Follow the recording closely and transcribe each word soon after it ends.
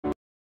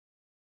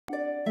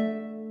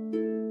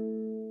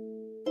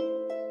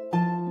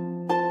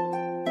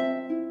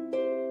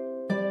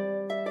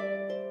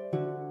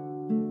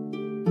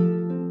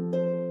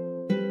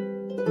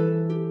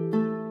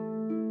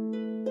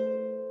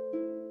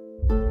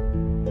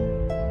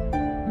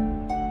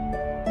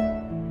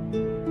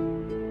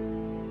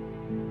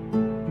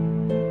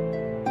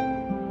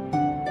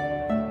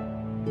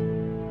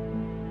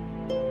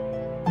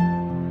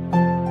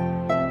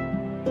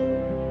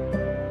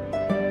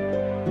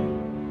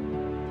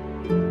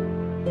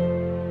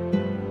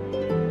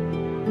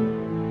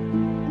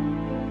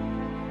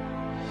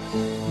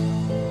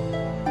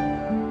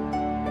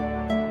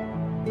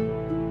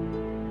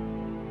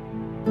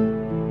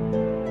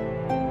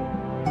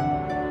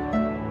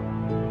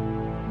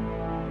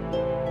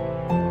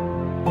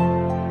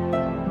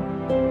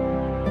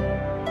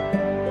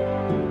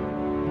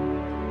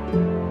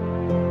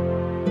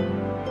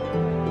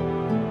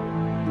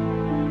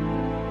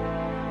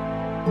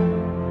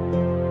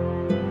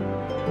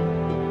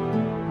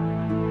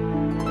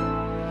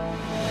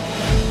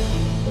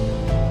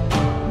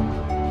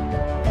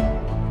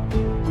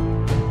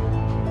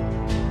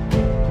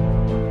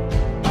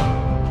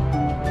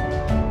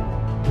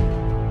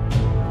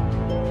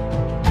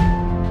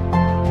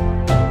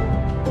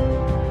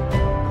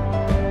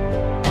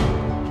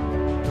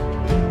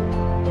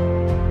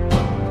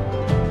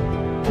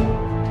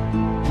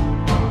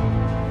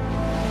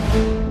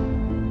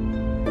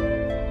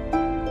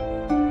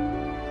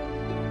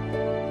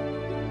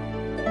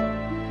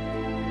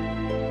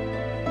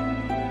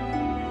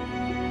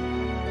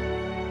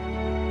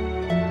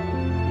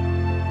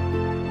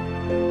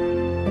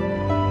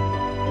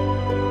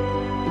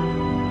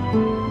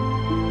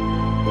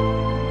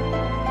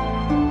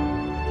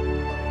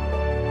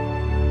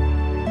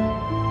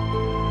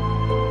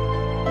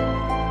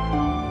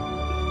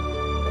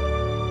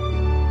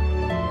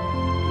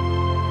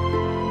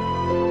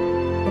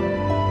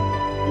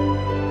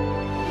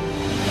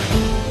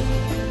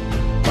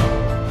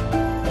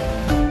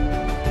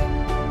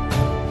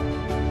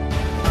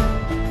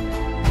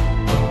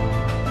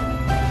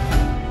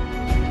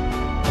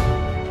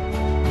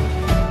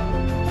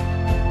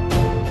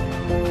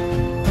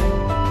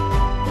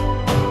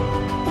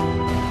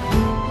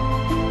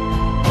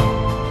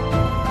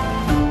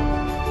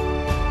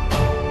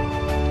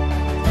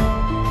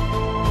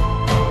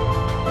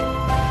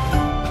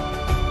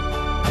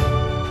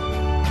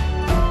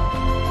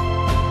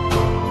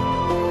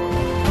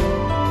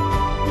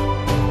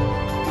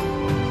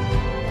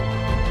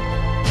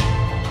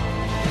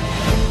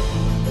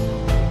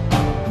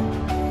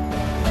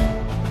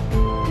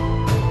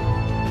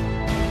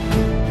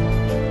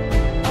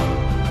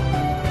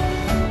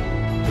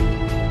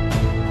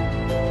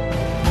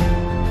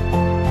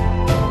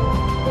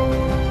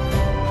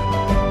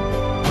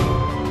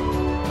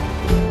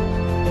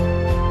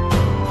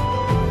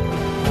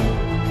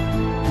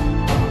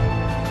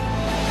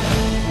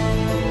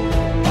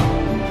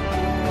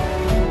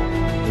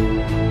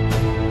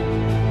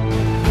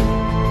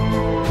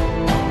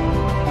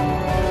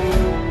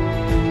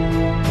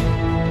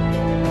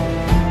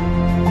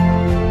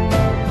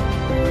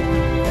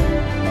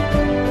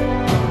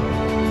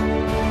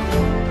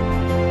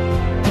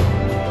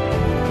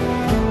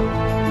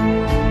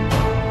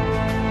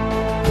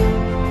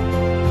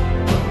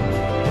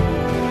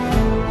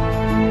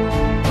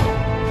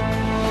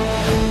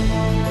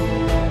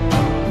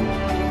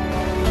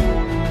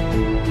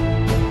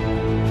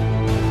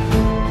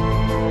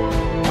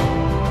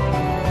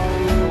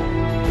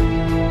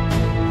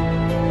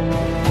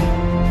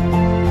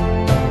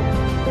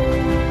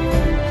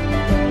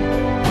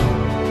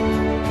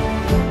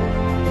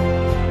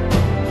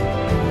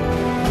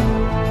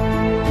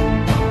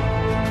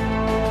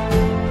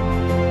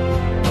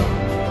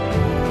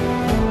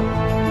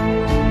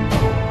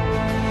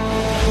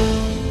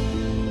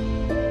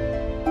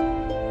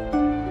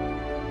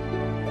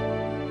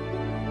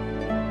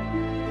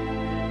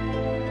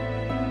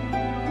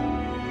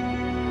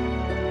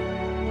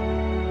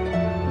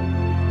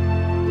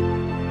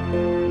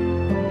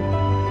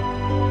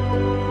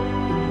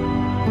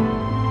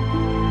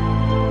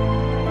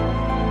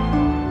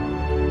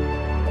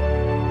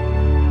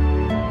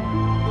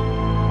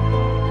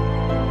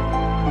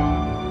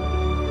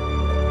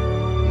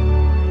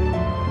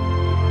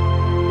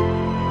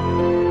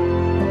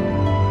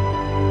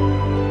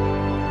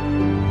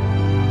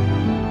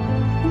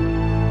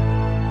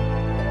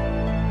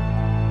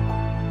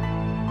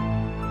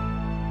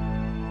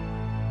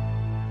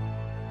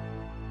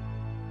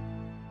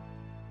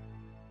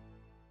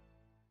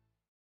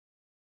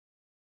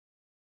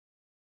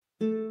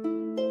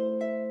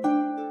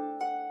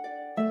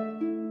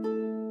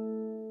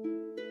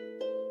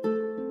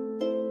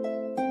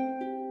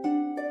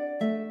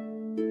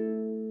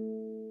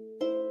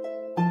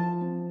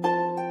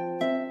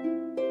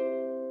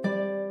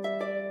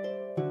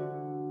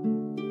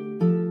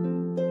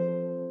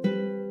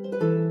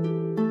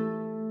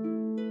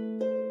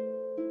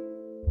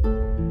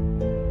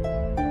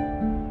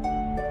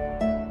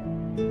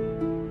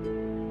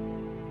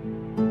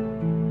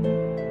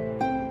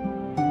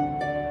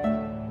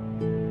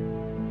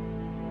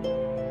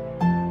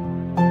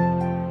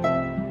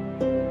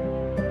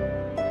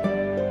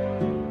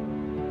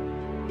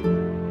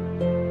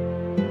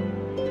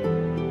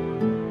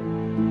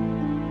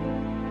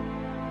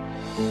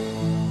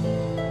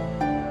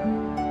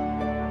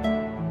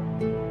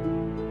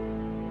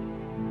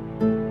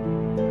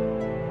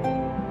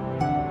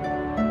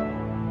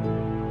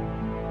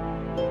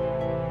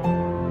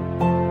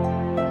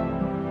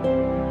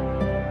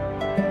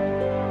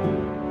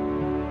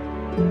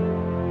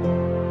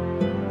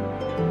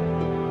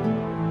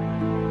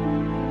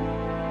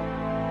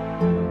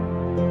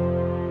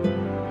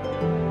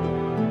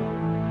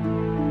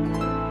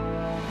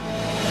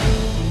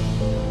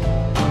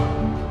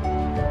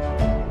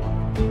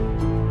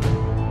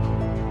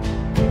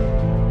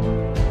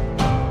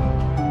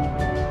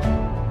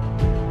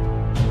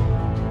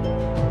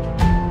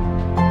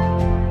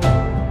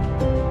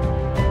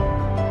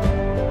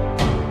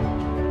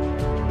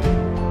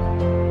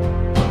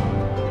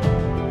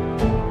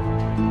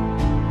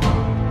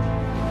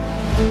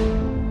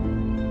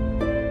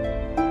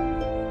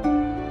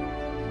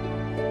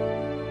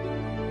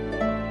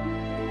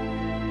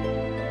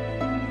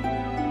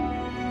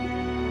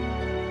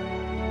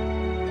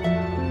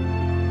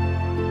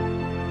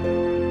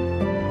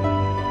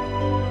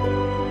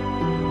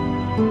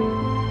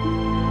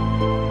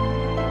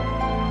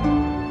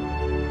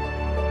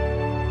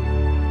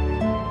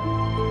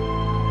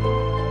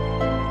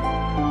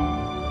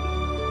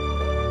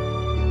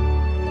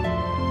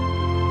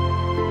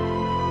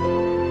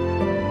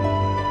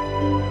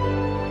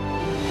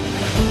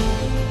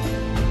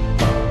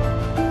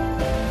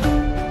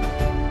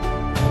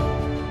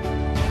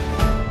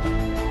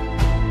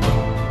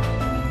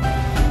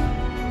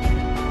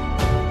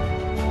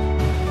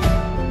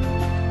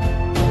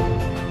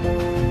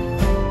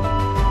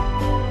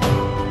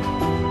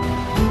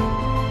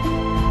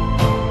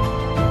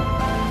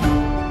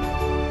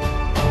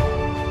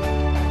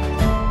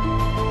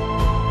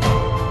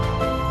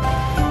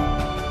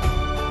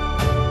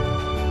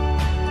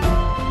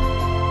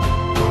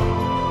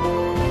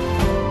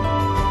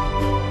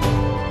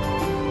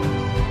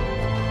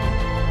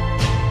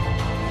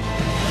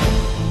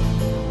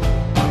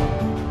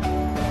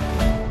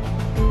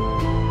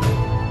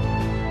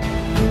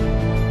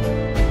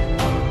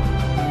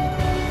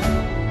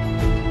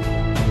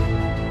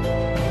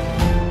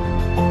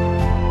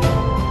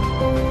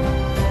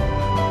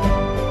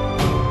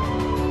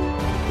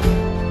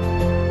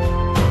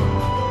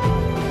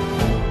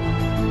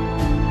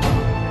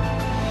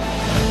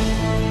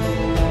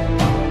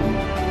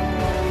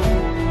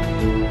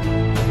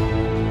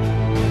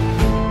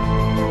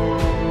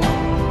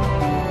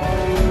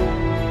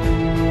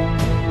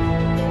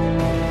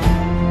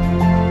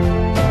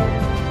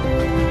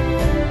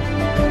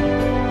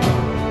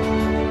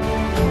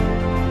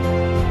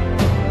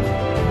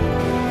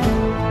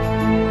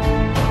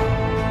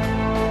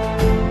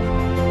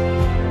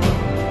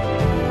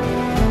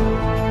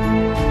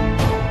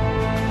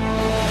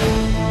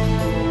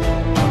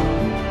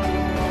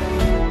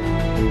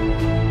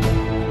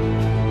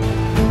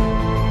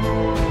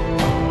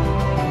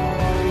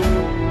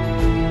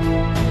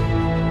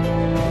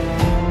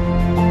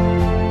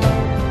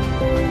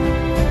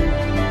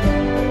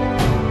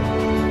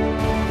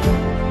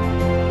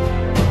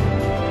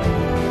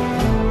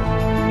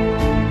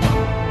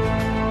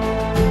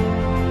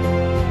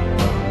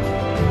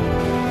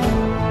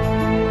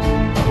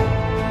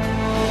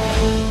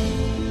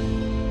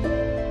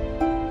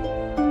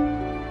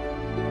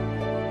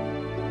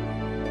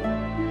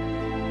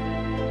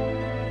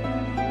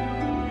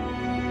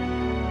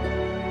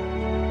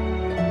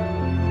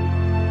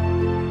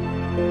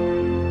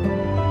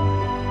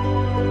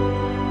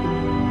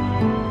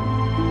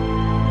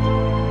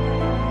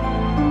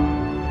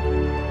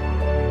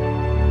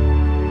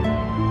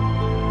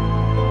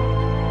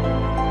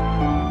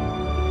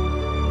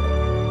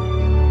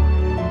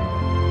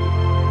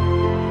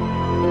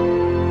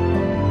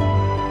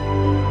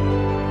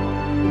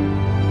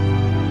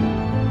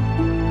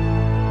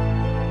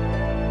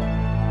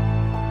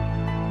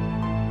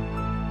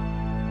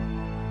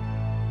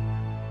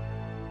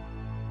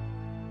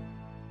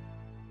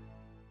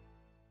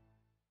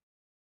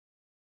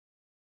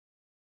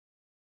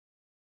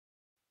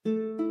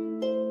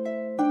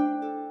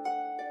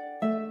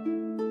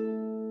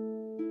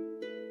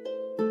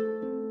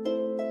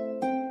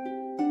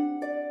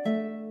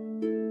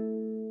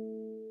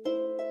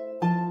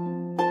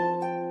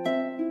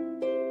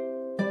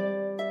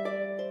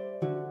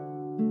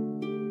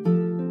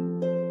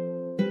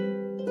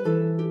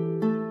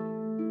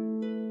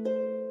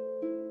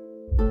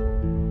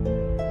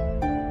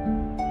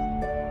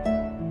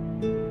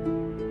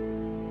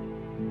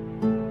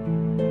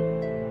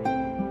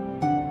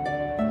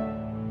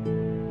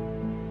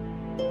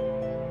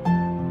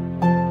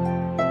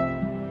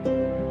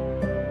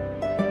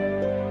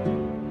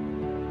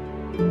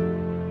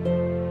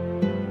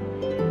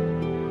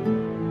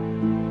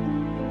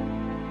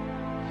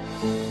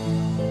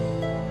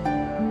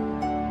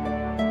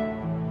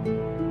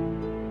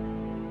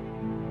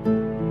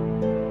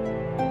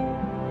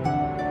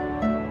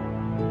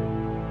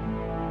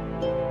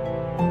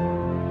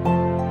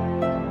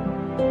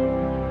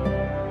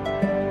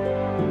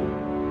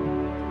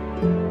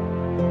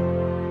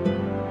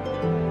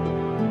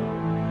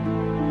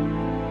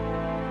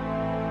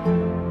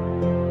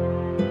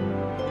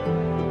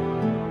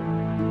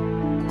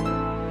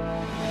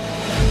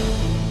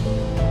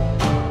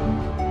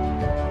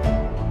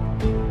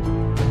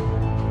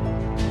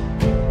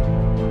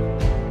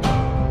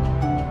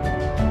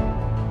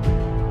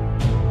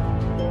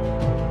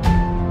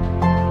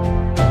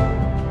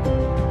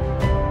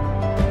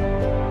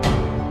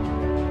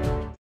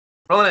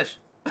Roll an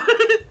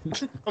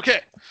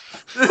Okay.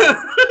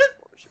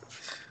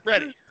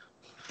 Ready.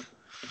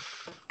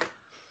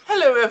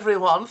 Hello,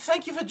 everyone.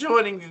 Thank you for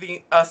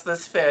joining us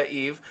this fair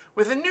eve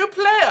with a new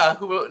player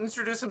who will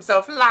introduce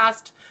himself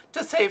last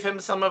to save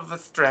him some of the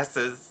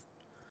stresses.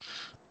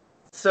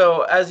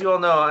 So, as you all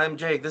know, I'm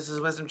Jake. This is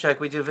Wisdom Check.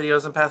 We do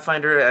videos on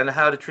Pathfinder and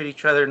how to treat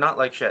each other not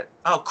like shit.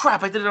 Oh,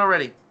 crap, I did it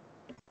already.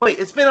 Wait,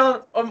 it's been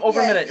on over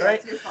a minute,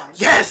 right? You're fine.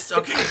 Yes!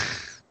 Okay.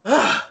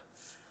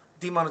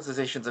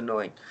 Demonetization's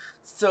annoying.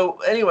 So,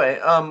 anyway,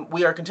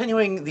 we are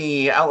continuing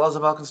the Outlaws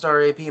of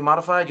Alkenstar AP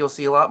modified. You'll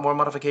see a lot more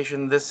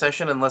modification this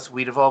session unless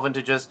we devolve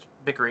into just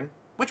bickering.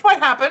 Which might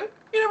happen.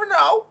 You never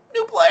know.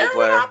 New player,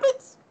 what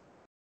happens?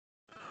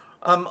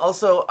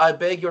 Also, I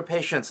beg your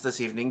patience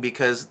this evening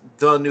because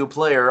the new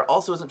player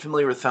also isn't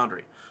familiar with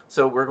Foundry.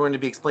 So we're going to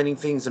be explaining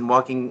things and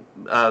walking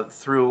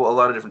through a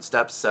lot of different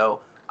steps,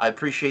 so I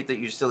appreciate that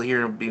you're still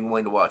here and being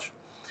willing to watch.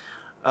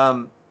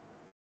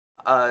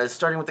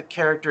 Starting with the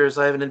characters,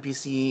 I have an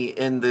NPC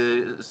in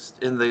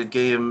the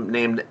game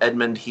named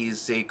Edmond.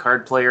 He's a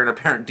card player and a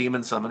parent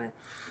demon summoner.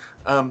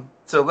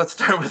 So let's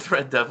start with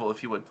Red Devil,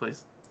 if you would,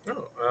 please.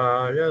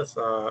 Yes,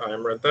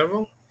 I'm Red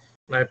Devil,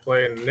 and I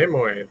play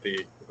Nimue,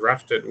 the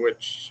grafted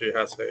witch. She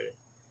has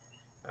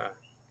a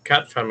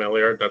cat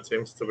familiar that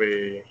seems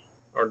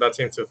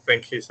to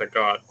think he's a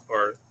god,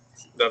 or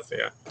that's,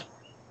 yeah.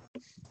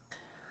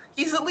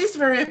 He's at least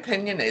very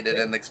opinionated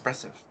and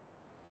expressive.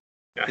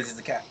 Yeah. Because he's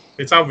a cat.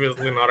 It's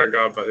obviously not a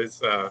god, but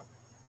it's, I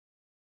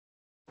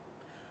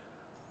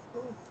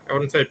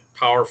wouldn't say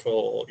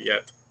powerful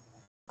yet.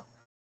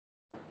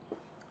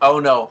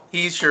 Oh no,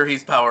 he's sure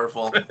he's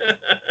powerful.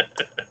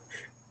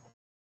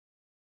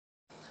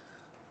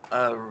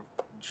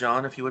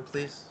 John, if you would,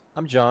 please.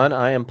 I'm John.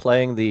 I am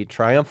playing the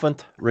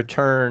triumphant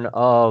return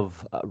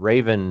of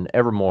Raven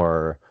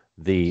Evermore,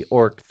 the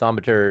orc,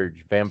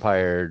 thaumaturge,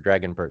 vampire,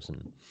 dragon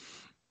person.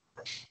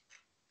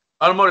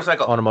 On a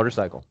motorcycle. On a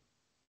motorcycle.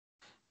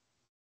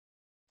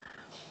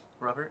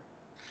 Robert?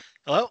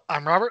 Hello,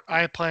 I'm Robert.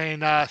 I'm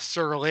playing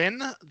Sir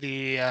Lin,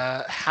 the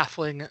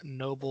halfling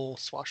noble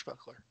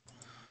swashbuckler.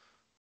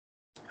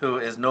 Who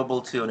is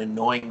noble to an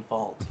annoying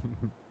fault.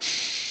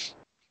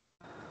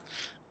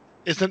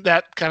 Isn't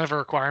that kind of a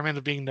requirement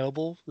of being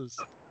noble? Is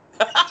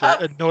to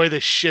annoy the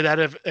shit out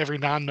of every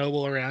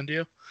non-noble around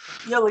you?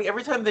 Yeah, like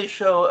every time they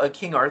show a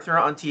King Arthur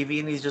on TV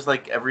and he's just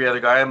like every other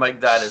guy, I'm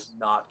like, that is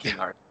not King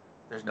Arthur.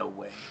 There's no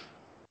way.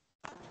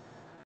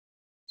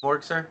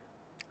 Morg, sir?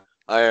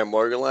 I am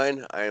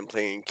Morguline. I am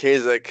playing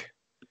Cazic,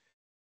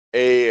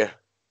 a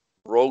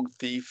rogue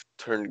thief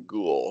turned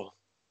ghoul,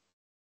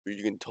 who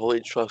you can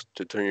totally trust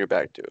to turn your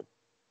back to.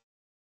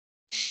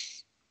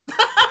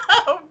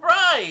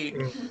 Right!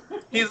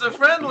 He's a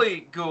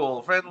friendly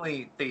ghoul,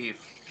 friendly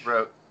thief,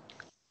 bro.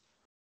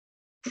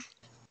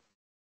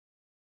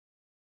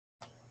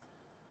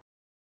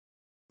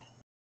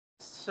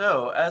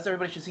 So, as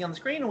everybody should see on the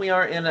screen, we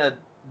are in a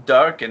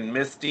dark and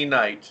misty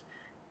night.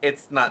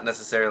 It's not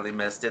necessarily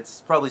mist, it's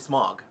probably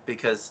smog,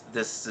 because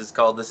this is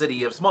called the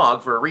City of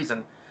Smog for a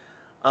reason.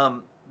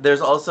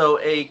 There's also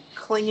a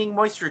clinging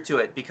moisture to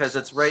it, because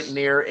it's right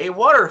near a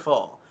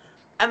waterfall.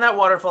 And that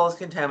waterfall is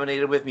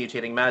contaminated with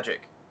mutating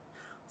magic.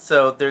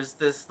 So there's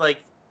this,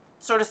 like,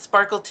 sort of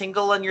sparkle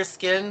tingle on your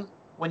skin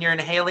when you're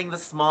inhaling the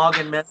smog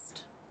and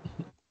mist.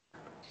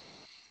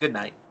 Good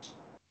night.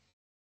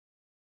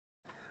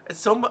 It's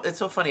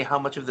so funny how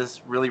much of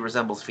this really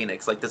resembles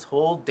Phoenix. Like, this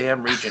whole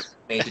damn region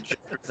made to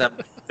just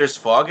resemble. There's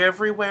fog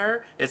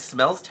everywhere. It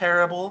smells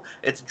terrible.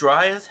 It's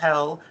dry as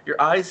hell.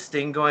 Your eyes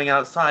sting going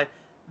outside.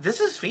 This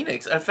is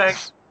Phoenix. In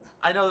fact,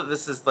 I know that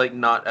this is, like,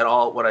 not at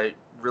all what I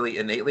really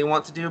innately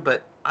want to do,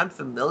 but I'm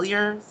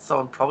familiar, so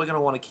I'm probably going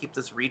to want to keep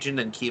this region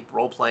and keep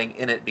role-playing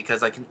in it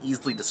because I can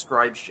easily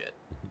describe shit.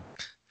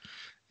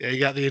 Yeah, you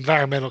got the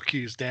environmental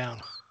cues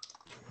down.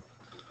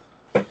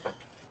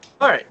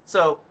 Alright,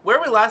 so where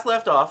we last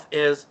left off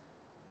is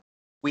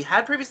we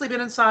had previously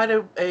been inside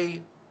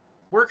a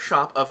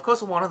workshop of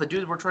Kosawana, the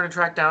dude we're trying to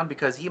track down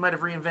because he might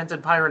have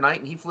reinvented Pyronite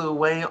and he flew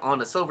away on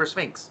a silver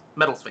sphinx,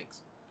 metal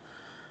sphinx.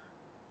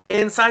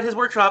 Inside his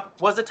workshop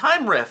was a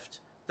time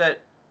rift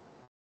that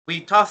we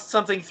tossed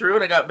something through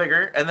and it got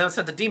bigger, and then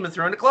sent a demon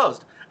through and it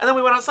closed. And then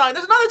we went outside,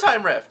 there's another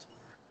time rift.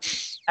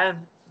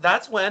 And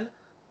that's when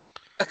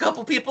a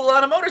couple people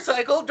on a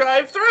motorcycle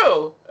drive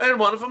through, and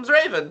one of them's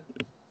Raven.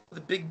 With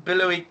a big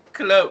billowy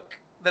cloak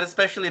that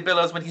especially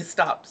billows when he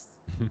stops.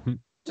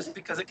 Just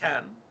because it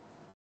can.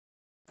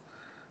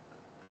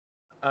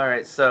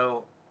 Alright,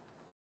 so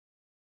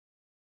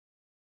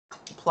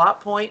plot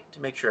point, to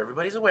make sure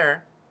everybody's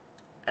aware,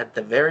 at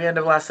the very end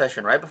of last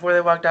session, right before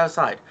they walked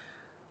outside,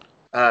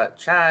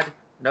 Chad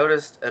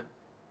noticed a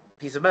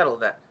piece of metal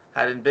that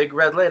had in big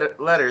red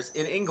letters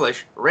in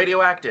English,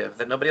 radioactive,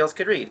 that nobody else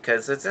could read,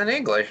 because it's in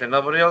English and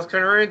nobody else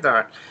can read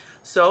that.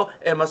 So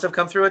it must have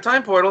come through a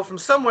time portal from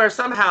somewhere,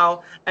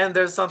 somehow, and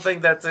there's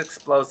something that's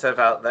explosive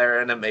out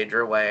there in a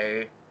major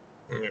way.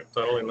 Yeah,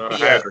 totally not a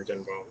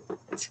hydrogen bomb.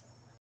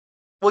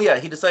 Well, yeah,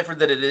 he deciphered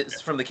that it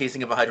is from the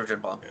casing of a hydrogen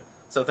bomb. Yeah.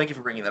 So thank you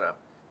for bringing that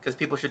up, because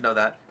people should know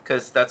that,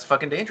 because that's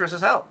fucking dangerous as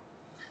hell.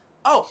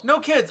 Oh, no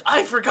kids!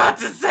 I forgot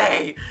to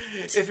say!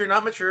 If you're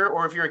not mature,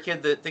 or if you're a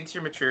kid that thinks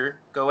you're mature,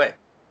 go away.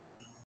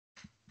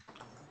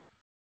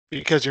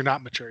 Because you're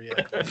not mature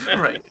yet.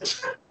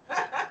 Right.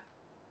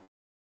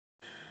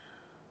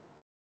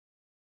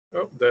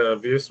 Oh, the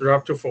views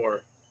dropped to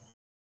 4.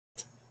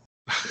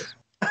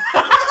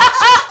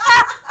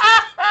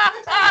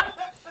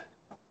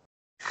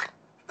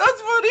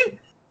 That's funny!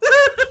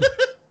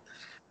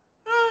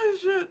 Oh,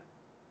 shit.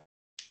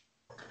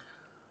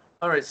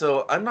 Alright,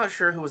 so I'm not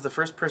sure who was the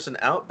first person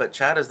out, but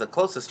Chad is the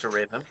closest to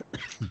Raven.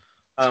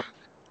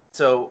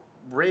 So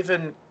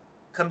Raven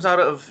comes out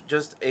of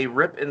just a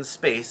rip in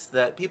space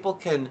that people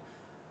can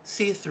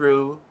see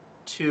through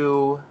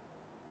to...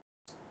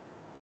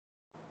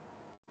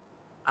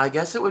 I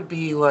guess it would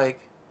be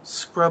like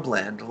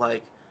scrubland.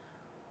 Like,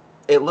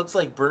 it looks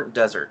like burnt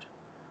desert.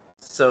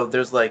 So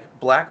there's like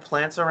black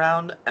plants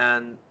around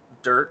and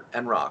dirt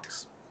and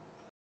rocks.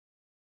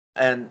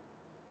 And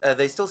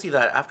they still see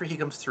that after he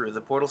comes through.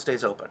 The portal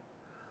stays open.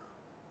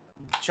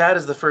 Chad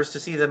is the first to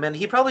see them, and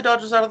he probably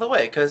dodges out of the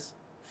way because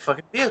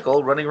fucking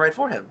vehicle running right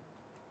for him.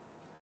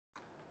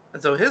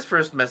 And so his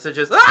first message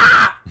is,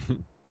 "Ah!"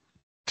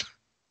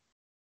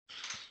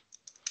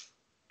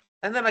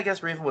 And then I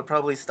guess Raven would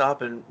probably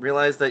stop and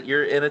realize that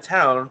you're in a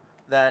town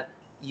that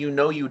you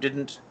know you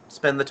didn't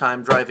spend the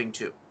time driving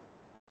to.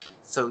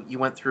 So you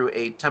went through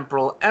a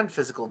temporal and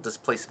physical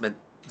displacement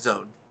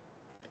zone.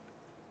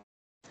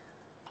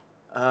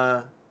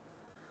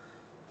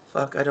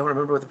 Fuck, I don't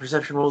remember what the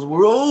perception rolls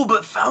were. Oh,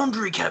 but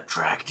Foundry kept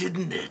track,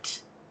 didn't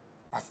it?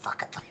 Let's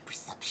look at the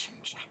perception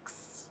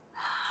checks.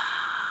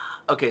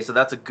 Okay, so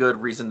that's a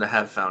good reason to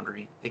have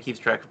Foundry. It keeps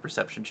track of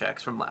perception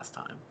checks from last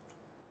time.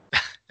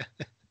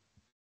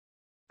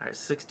 Alright,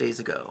 6 days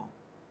ago.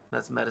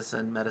 That's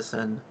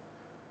medicine,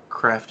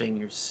 crafting,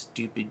 your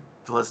stupid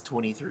plus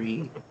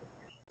 23.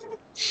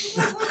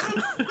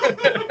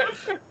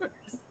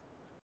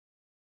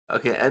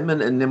 Okay,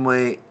 Edmond and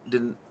Nimue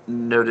didn't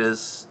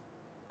notice.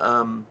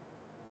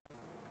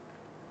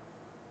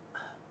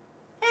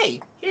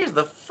 Hey, here's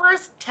the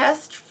first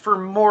test for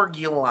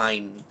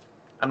Morguline.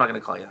 I'm not going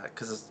to call you that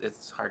because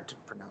it's hard to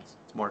pronounce.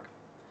 It's Morg.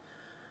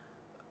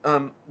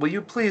 Will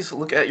you please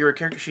look at your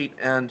character sheet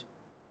and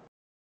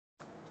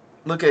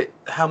look at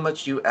how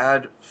much you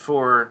add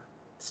for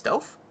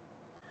stealth?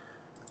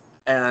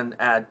 And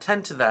add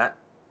 10 to that.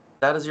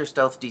 That is your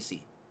stealth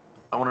DC.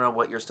 I want to know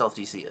what your stealth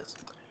DC is.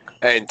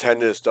 And 10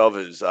 to stealth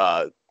is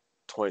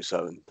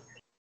 27.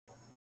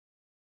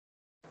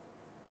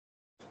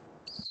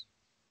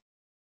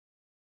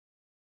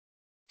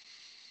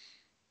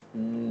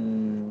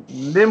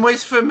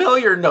 Nimue's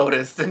familiar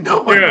noticed, and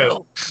no one Good.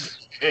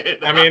 else.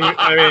 I mean,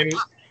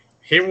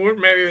 he would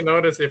maybe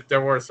notice if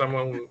there were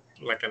someone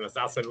like an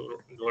assassin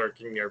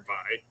lurking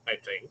nearby. I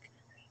think.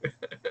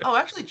 Oh,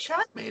 actually,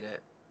 Chad made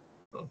it.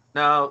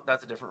 No,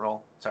 that's a different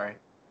roll. Sorry.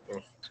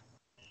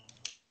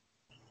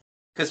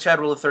 Because Chad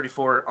rolled a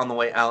 34 on the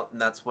way out, and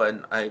that's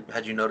when I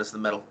had you notice the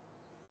medal.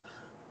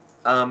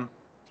 But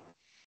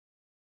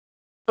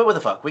what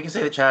the fuck? We can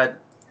say that Chad...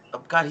 Oh,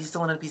 God, he's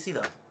still an NPC,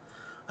 though.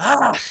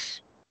 Ah!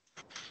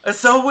 It's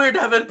so weird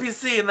to have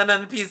NPC, and then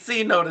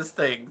NPC notice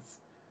things.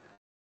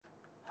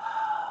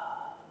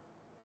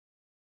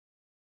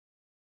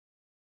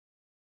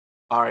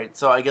 Alright,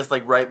 so I guess,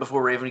 like, right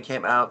before Raven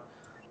came out,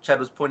 Chad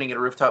was pointing at a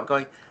rooftop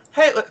going,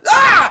 "Hey,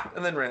 ah!"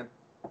 And then ran.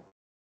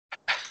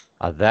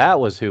 That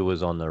was who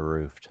was on the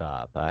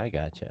rooftop. I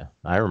gotcha.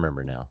 I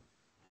remember now.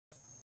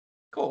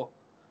 Cool.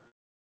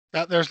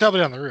 There's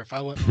nobody on the roof. I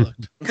went and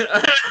looked.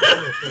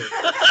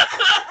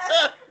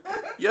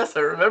 Yes,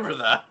 I remember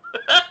that.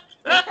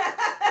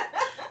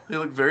 We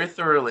looked very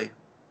thoroughly.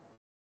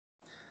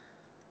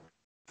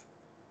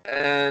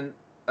 And,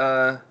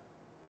 I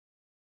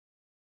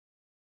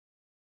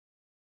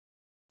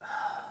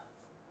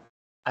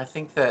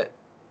think that...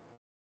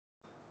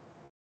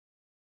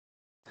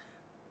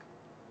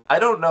 I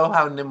don't know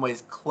how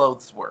Nimue's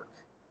clothes work,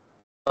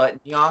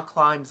 but Nya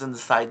climbs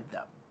inside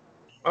them.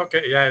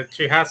 Okay, yeah,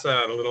 she has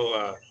a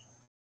little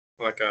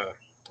like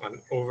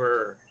an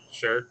over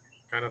shirt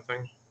kind of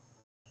thing.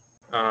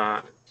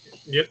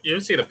 You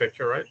see the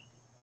picture, right?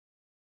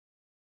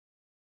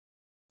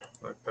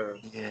 Like the,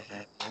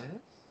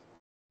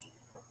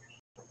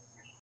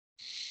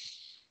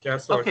 Yeah.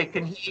 so Okay,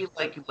 can he,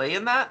 like, lay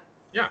in that?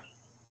 Yeah.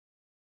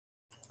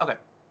 Okay.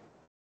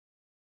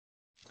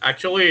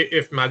 Actually,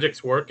 if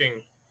magic's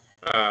working,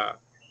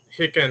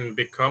 he can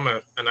become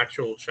an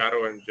actual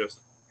shadow and just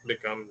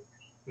become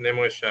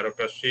Nimue's shadow,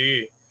 because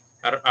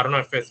I don't know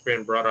if it's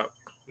been brought up.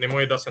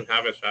 Nimue doesn't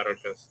have a shadow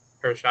because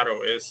her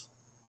shadow is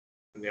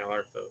in the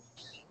Alarthos.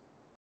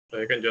 So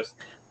you can just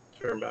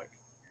turn back.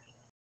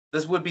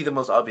 This would be the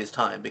most obvious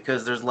time,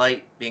 because there's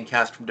light being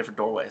cast from different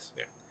doorways.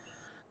 Yeah.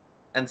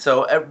 And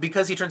so,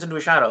 because he turns into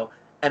a shadow,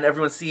 and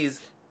everyone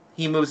sees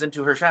he moves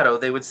into her shadow,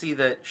 they would see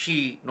that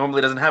she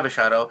normally doesn't have a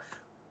shadow,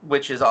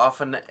 which is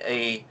often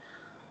a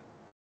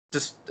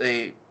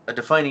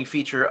defining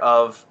feature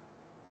of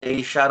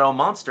a shadow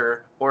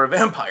monster or a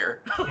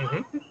vampire.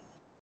 Mm-hmm.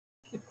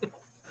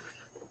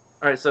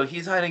 All right, so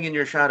he's hiding in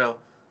your shadow.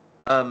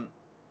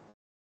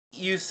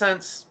 you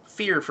sense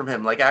fear from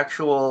him, like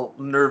actual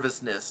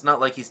nervousness. Not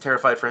like he's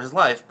terrified for his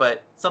life,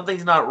 but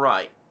something's not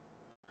right.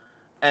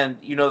 And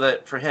you know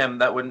that for him,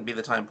 that wouldn't be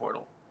the time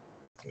portal.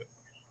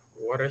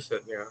 What is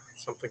it? Yeah,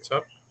 something's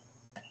up.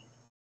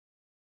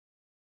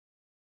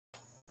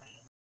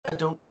 I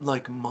don't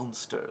like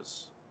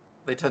monsters.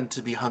 They tend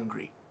to be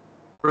hungry.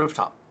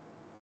 Rooftop.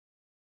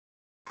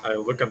 I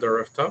look at the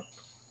rooftop.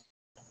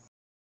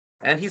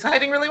 And he's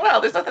hiding really well.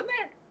 There's nothing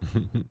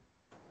there.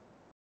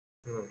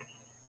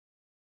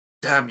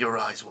 Damn your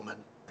eyes, woman.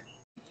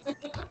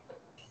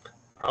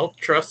 I'll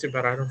trust you,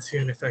 but I don't see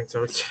anything.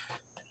 So it's...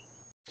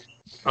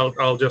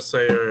 I'll just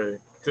say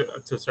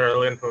to Sarah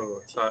Lynn, who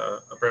is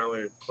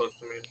apparently close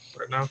to me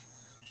right now.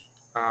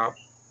 I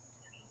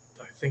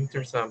think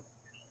there's a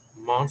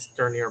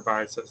monster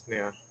nearby. Says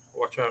Nia,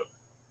 watch out!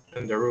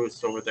 And the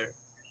roost over there.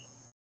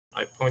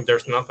 I point.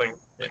 There's nothing.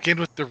 Again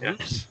with the Yeah.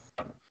 roofs?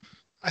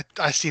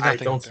 I see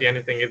nothing. I don't see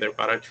anything either,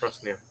 but I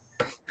trust Nia.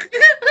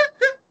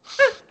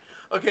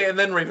 Okay, and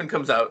then Raven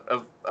comes out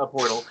of a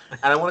portal.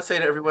 And I want to say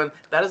to everyone,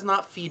 that is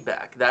not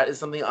feedback. That is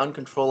something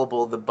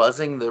uncontrollable. The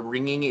buzzing, the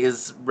ringing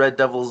is Red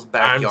Devil's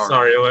backyard. I'm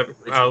sorry.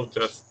 I'll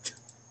just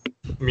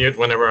mute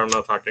whenever I'm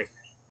not talking.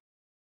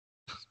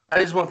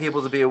 I just want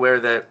people to be aware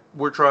that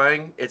we're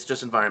trying. It's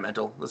just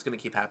environmental. It's going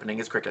to keep happening.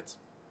 It's crickets.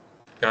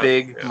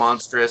 Big,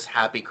 monstrous,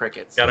 happy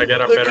crickets. Gotta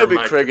get a There better could be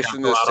mic to crickets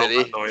in cancel this out all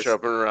city, that noise.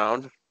 chirping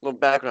around. A little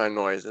background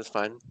noise, that's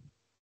fine.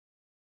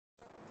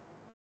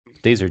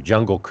 These are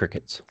jungle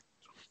crickets.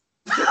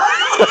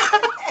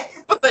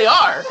 But they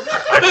are.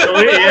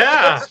 Actually,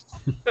 yeah.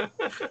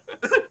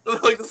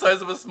 Like the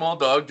size of a small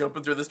dog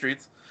jumping through the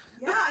streets.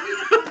 Yeah, I need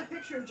to find a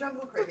picture of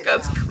jungle crickets.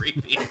 That's now.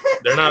 creepy.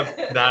 They're not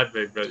that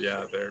big, but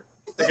yeah,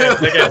 they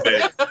get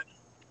big.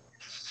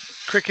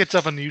 Crickets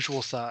of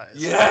unusual size.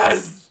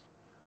 Yes.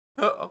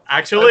 Uh-oh. I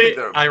Actually, think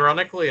they're-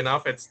 ironically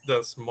enough, it's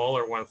the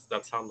smaller ones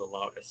that sound the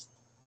loudest.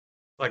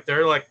 Like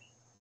they're like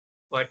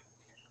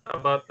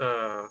about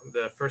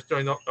the first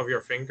joint of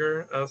your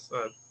finger, as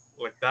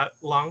like that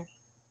long,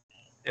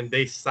 and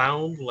they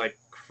sound like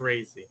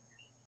crazy.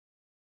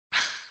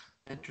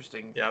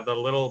 Interesting. Yeah, the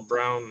little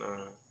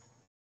brown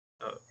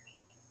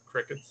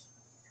crickets.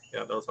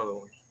 Yeah, those are the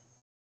ones.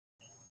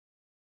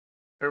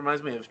 It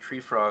reminds me of tree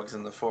frogs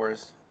in the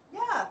forest.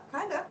 Yeah,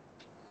 kind of.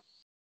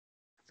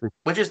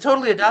 Which is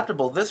totally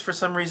adaptable. This, for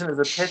some reason, is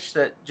a pitch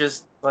that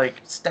just, like,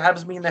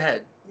 stabs me in the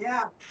head.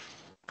 Yeah.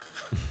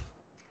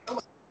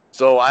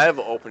 So I have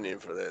an opening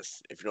for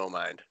this, if you don't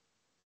mind.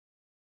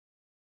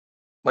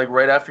 Like,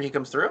 right after he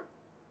comes through?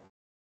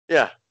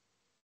 Yeah.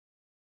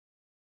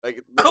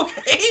 Like,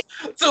 Okay!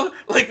 So,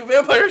 like, a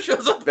vampire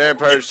shows up.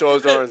 vampire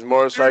shows up on his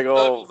motorcycle,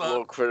 Goggles on.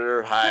 little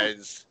critter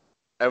hides.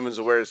 Everyone's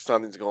aware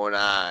something's going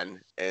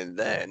on, and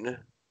then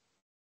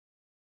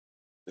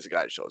this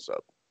guy shows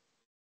up.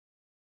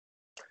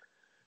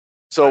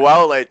 So what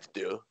I would like to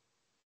do,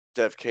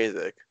 to have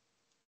Cazic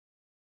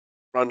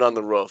run down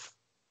the roof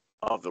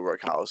of the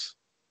workhouse,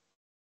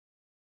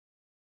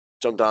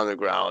 jump down the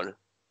ground,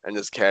 and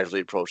just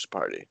casually approach the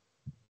party.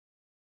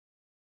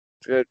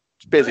 To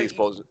basically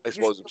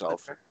expose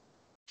himself.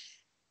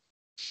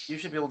 You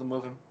should be able to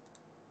move him.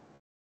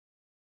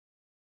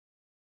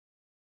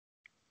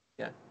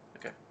 Yeah,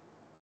 okay.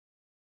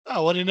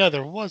 Oh, what do you know?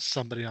 There was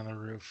somebody on the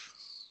roof.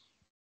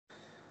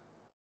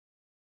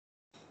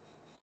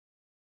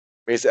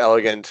 He's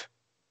elegant.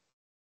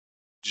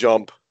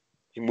 Jump.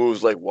 He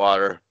moves like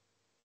water.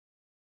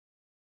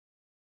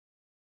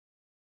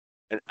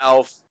 An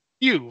elf.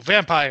 You,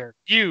 vampire.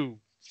 You,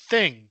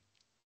 thing.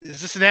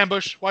 Is this an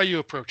ambush? Why are you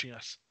approaching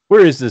us?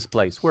 Where is this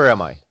place? Where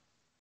am I?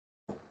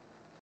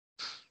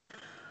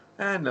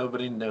 And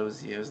nobody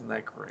knows you. Isn't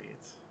that great?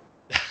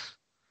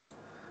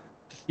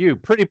 You,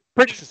 pretty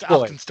This is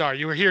boy. Alkenstar.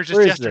 You were here just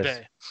Where is this?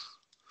 yesterday.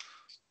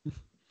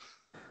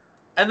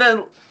 And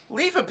then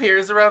Leaf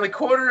appears around the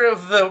corner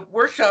of the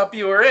workshop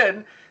you were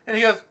in, and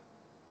he goes,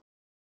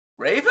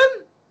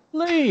 Raven?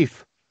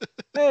 Leaf.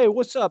 Hey,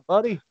 what's up,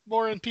 buddy?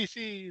 More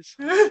NPCs.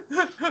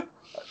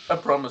 I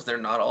promise they're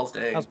not all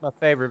staying. How's my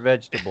favorite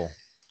vegetable?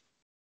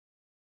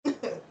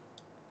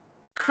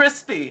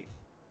 Crispy.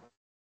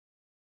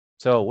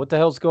 So, what the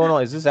hell's going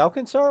on? Is this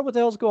Alkenstar? What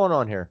the hell's going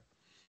on here?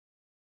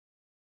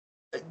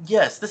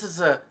 Yes, this is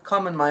a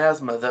common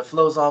miasma that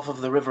flows off of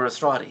the river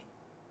Estradi.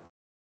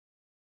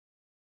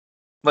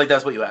 Like,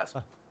 that's what you asked.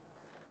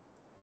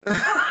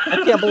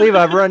 I can't believe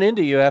I've run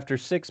into you after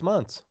 6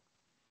 months.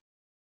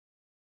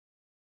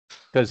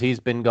 Because he's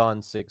been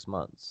gone 6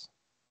 months.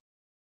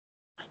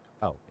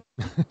 Oh.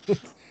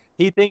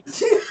 He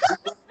thinks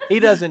he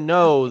doesn't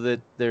know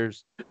that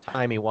there's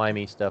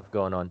timey-wimey stuff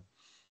going on.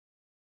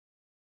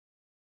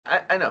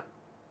 I know.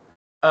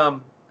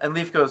 And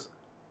Leaf goes,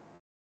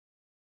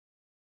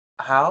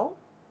 how?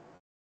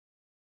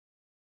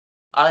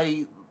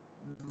 I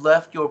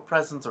left your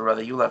presence, or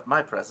rather, you left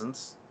my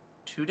presence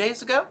 2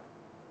 days ago?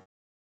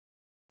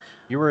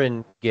 You were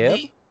in Gib?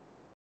 Me?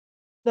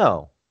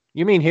 No.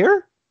 You mean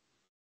here?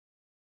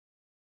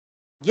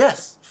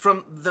 Yes,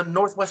 from the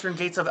northwestern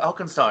gates of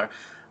Alkenstar.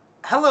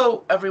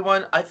 Hello,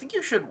 everyone. I think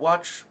you should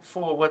watch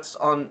for what's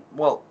on,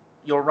 well,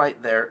 you're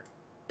right there.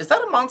 Is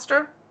that a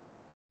monster?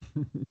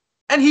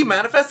 And he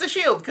manifests a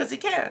shield because he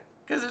can't.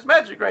 Because there's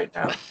magic right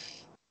now.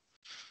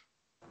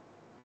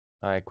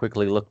 I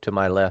quickly look to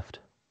my left.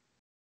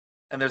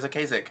 And there's a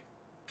Cazic.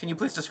 Can you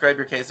please describe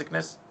your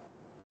Cazicness?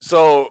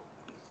 So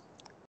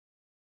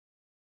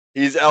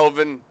he's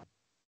elven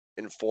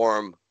in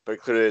form, but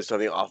clearly there's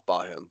something off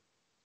about him.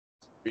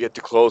 You get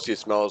too close, he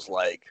smells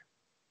like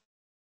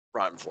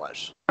rotten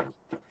flesh.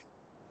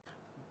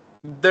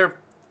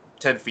 They're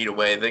 10 feet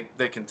away.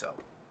 They can tell.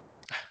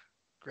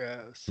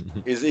 Gross.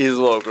 He's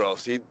a little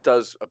gross. He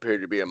does appear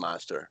to be a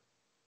monster.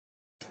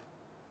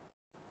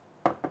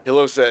 He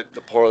looks at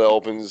the portal that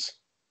opens,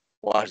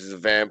 watches a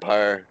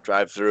vampire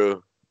drive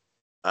through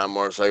on a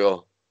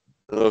motorcycle,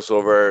 and looks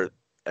over at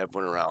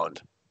everyone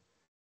around.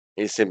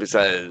 He simply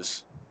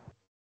says,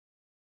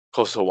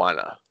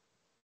 Kosawana.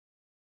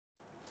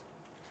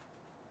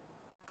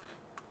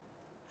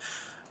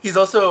 He's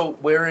also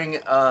wearing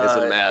It's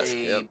a mask.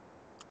 Yep.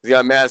 He's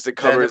got a mask that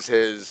covers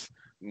his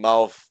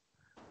mouth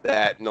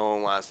that no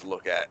one wants to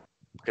look at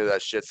because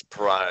that shit's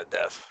piranha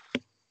death.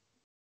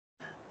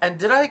 And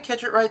did I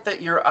catch it right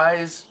that your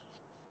eyes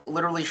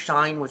literally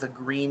shine with a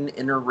green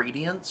inner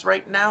radiance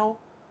right now?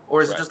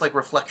 Or is it just like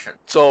reflection?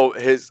 So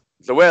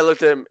the way I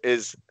looked at him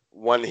is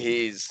when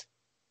he's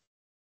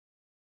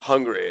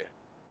hungry,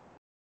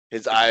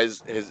 his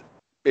irises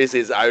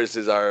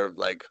are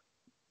like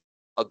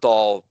a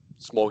dull,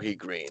 smoky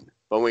green.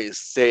 But when he's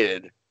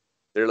sated,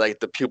 they're like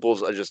the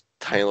pupils are just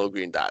tiny little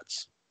green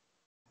dots.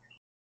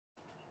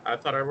 I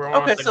thought everyone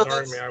was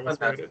ignoring me. I was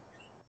muted.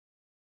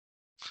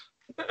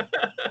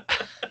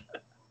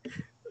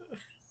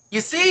 You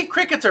see,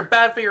 crickets are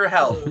bad for your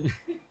health.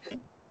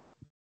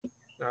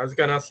 I was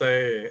gonna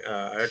say,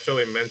 I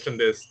actually mentioned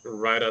this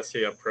right as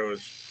he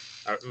approached.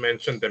 I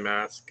mentioned the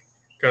mask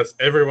because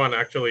everyone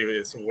actually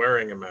is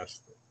wearing a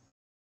mask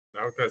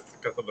now because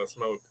of the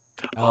smoke.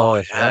 Oh,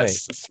 that's yes,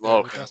 right. the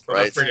smoke. So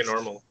Right. that's pretty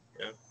normal.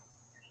 Yeah.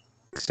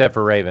 Except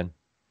for Raven.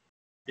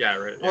 Yeah,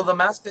 right. Well, the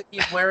mask that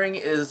he's wearing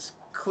is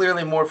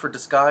clearly more for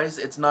disguise.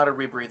 It's not a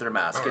rebreather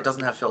mask. It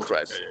doesn't have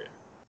filters. Yeah.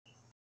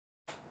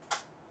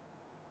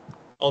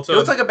 Also, It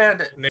looks like a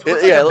bandit. It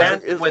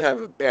looks like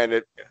a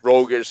bandit,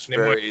 roguish,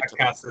 very.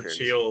 Cast a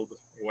shield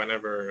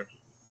whenever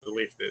the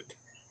leaf did.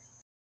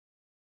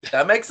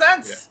 That makes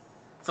sense. Yeah.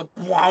 So,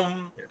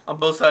 boom, on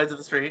both sides of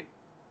the street.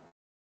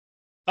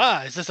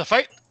 Is this a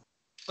fight?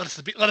 Let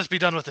us be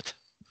done with it.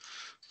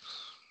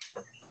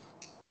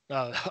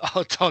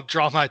 I'll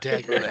draw my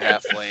dagger. In the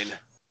half lane.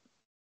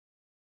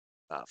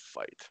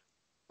 Fight.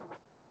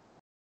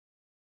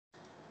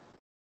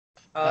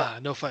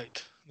 No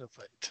fight. No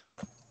fight.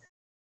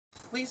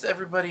 Please,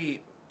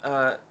 everybody,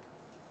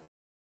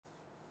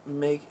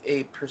 make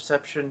a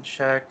perception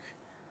check.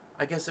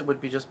 I guess it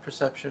would be just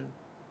perception.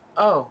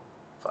 Oh,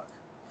 fuck.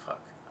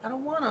 I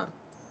don't wanna.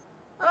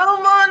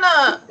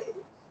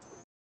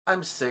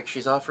 I'm sick.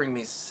 She's offering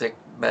me sick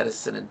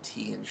medicine and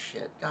tea and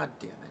shit. God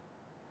damn it.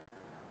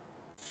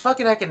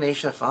 Fucking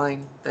Echinacea,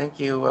 fine. Thank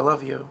you. I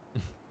love you.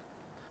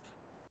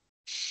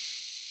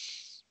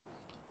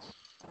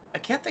 I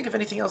can't think of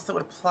anything else that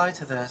would apply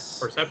to this.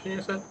 Perception,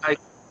 you said?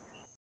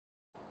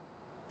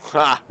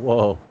 Ha!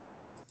 Whoa.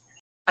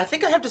 I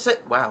think I have to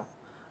say... Wow.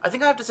 I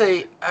think I have to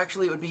say,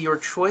 actually, it would be your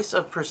choice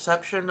of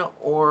perception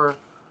or...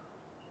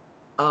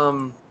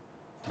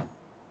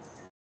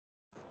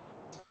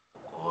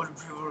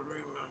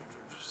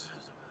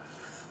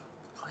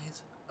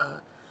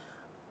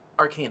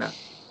 Arcana.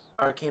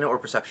 Arcana or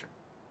perception.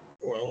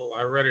 Well,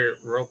 I already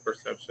rolled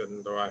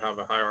perception, though I have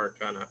a high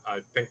arcana. I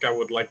think I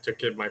would like to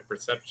keep my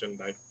perception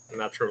like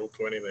natural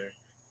 20 there.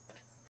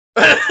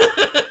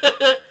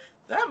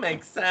 That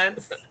makes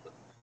sense.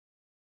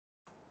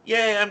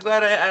 Yay, I'm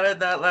glad I added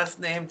that last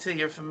name to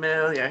your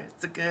familiar.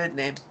 It's a good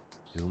name.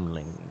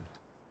 Doomling.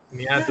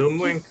 Yeah,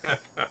 Doomling.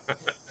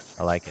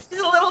 I like it. He's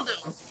a little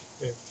doom.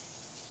 Yeah.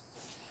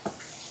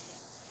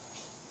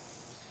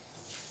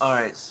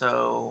 Alright,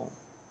 so...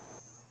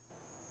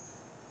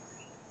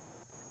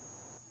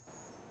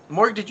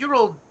 Morg, did you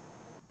roll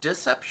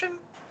deception?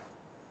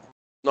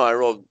 No, I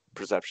rolled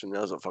perception.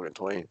 That was a fucking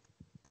 20.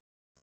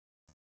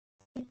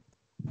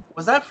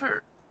 Was that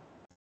for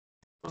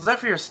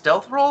your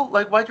stealth roll?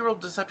 Like, why'd you roll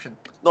deception?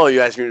 No,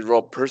 you asked me to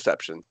roll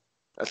perception.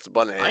 That's the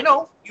button. I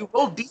know. You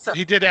rolled deception.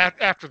 He did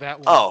after that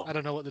one. Oh. I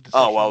don't know what the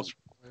deception was.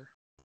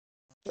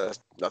 That's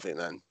nothing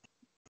then.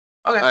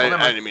 Okay, well, never I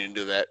mind. didn't mean to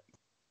do that.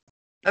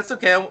 That's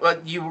okay.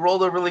 You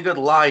rolled a really good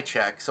lie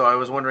check, so I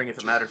was wondering if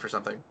it mattered for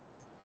something.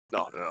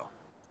 No.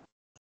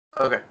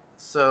 Okay,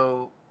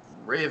 so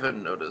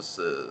Raven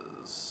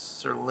notices,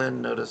 Sir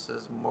Lin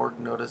notices, Morg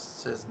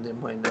notices,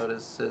 Nimue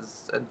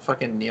notices, and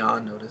fucking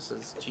Neon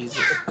notices.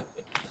 Jesus.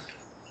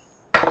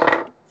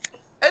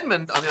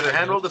 Edmond, on the other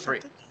hand, rolled a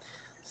 3.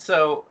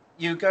 So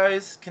you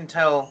guys can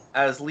tell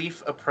as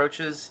Leaf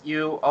approaches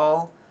you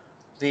all,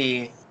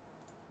 the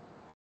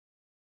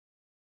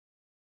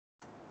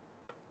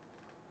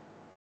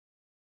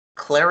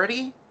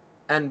clarity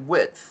and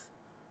width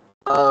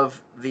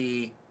of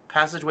the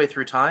passageway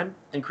through time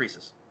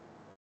increases.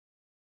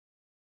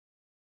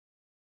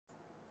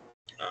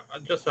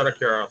 Just out of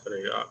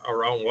curiosity,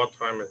 around what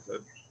time is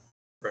it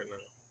right now?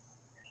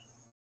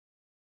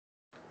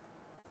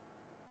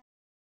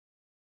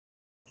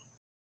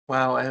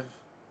 Wow,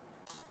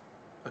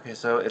 Okay,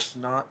 so it's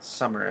not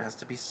summer. It has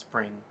to be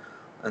spring.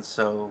 And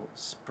so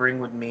spring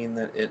would mean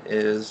that it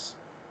is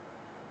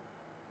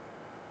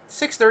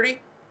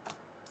 6:30.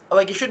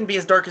 Like, it shouldn't be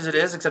as dark as it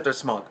is, except there's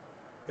smog.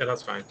 Yeah,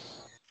 that's fine.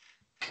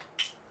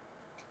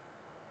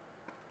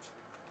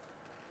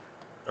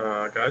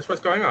 Guys,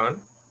 what's going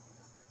on?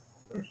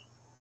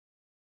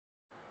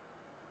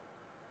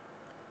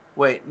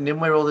 Wait,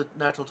 Nimue rolled a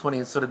natural 20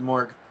 and so did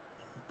Morg.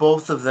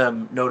 Both of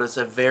them notice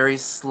a very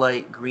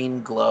slight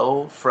green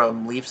glow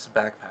from Leaf's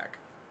backpack.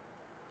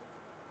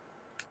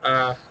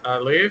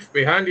 Leaf,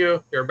 behind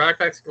you. Your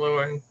backpack's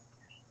glowing.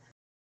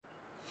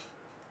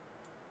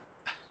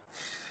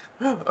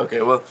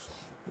 Okay, well,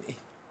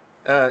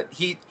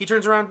 he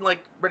turns around,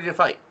 like, ready to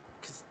fight.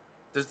 Because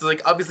there's,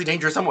 like, obviously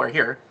danger somewhere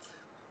here.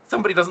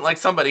 Somebody doesn't like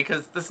somebody,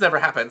 because this never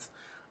happens.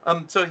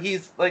 So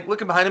he's, like,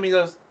 looking behind him, he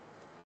goes,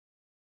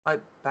 my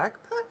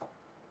backpack?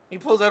 He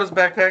pulls out his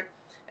backpack,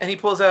 and he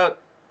pulls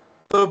out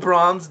the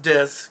bronze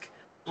disc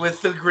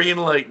with the green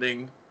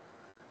lightning.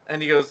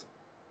 And he goes,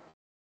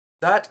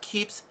 that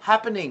keeps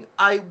happening.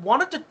 I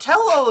wanted to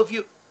tell all of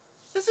you.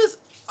 This is...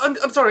 I'm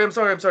sorry.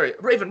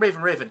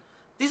 Raven.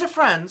 These are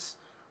friends.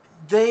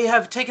 They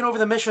have taken over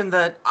the mission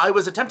that I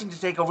was attempting to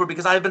take over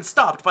because I have been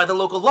stopped by the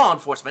local law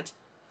enforcement.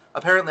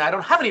 Apparently, I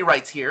don't have any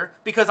rights here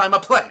because I'm a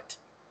plant.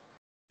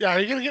 Yeah, are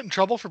you gonna get in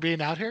trouble for being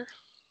out here?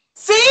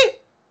 See?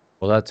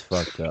 Well, that's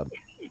fucked up.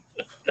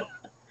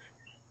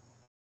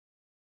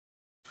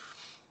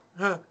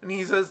 And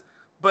he says,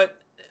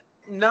 but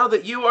now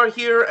that you are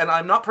here and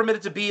I'm not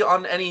permitted to be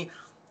on any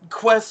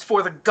quest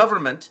for the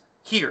government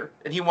here,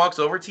 and he walks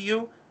over to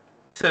you,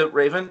 to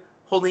Raven,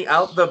 holding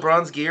out the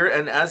bronze gear,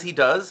 and as he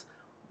does,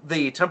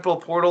 the temporal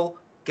portal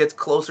gets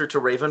closer to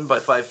Raven by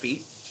 5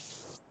 feet.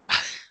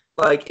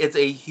 Like, it's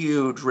a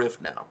huge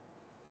rift now.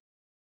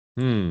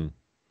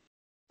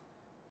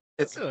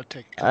 It's. Gonna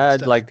take a couple I'd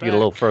steps like to get a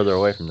little back. further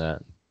away from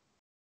that.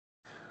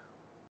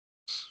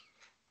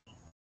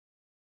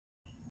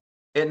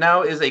 It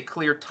now is a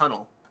clear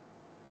tunnel.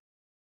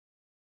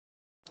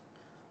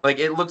 Like,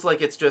 it looks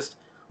like it's just...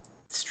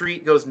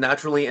 street goes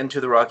naturally into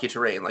the rocky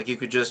terrain. Like, you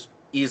could just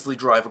easily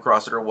drive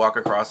across it or walk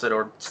across it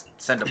or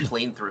send a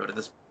plane through it at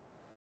this.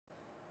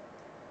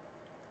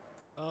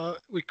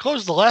 We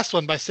closed the last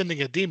one by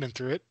sending a demon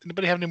through it.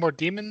 Anybody have any more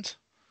demons?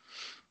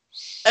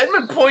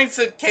 Edmond points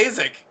at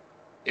Cazic.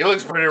 He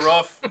looks pretty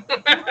rough.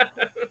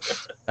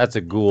 That's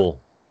a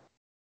ghoul.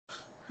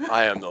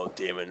 I am no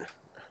demon.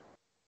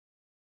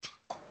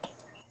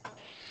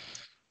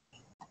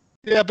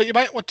 Yeah, but you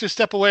might want to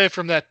step away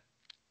from that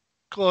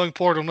glowing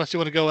portal unless you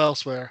want to go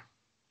elsewhere.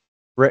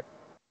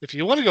 If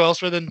you want to go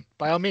elsewhere, then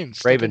by all means.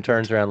 step Raven into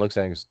turns it. around and looks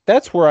at him and goes,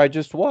 that's where I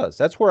just was.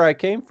 That's where I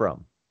came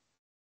from.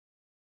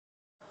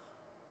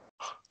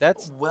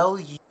 That's... Well,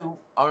 you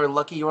are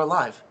lucky you're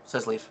alive,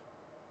 says Leaf.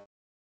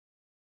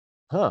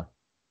 Huh.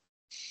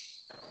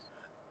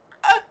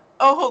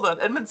 Oh, hold on.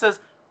 Edmund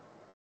says,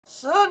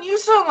 son, you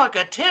sound like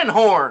a tin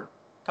horn.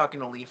 Talking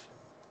to Leaf.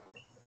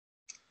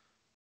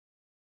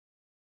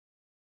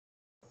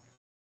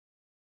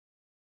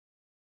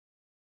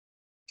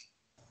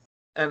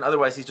 And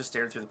otherwise, he's just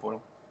staring through the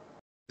portal.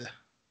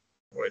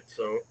 Wait,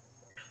 so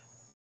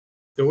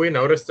do we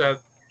notice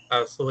that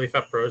as Leaf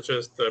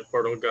approaches, the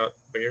portal got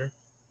bigger?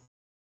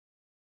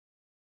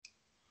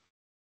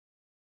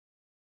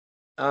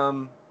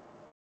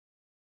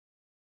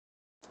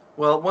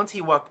 Well, once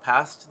he walked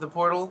past the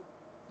portal,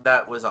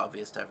 that was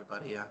obvious to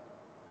everybody, yeah.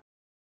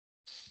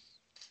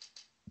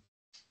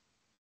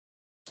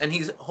 And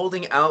he's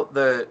holding out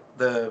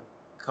the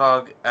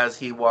cog as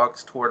he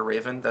walks toward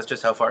Raven. That's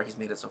just how far he's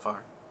made it so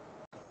far.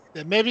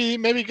 Yeah,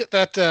 maybe get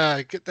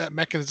that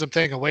mechanism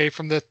thing away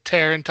from the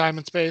tear in time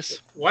and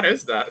space. What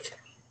is that?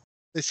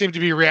 They seem to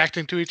be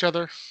reacting to each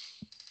other.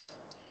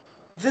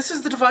 This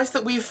is the device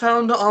that we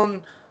found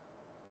on...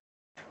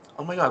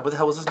 Oh my god, what the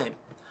hell was his name?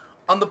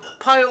 On the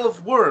pile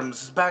of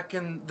worms back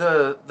in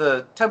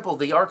the temple,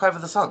 the Archive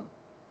of the Sun,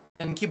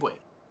 in Kibwe.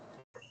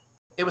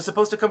 It was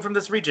supposed to come from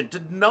this region.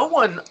 Did no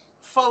one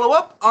follow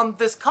up on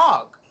this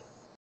cog?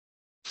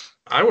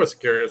 I was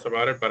curious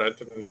about it, but I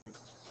didn't.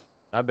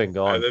 I've been I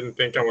gone. didn't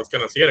think I was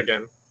gonna see it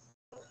again.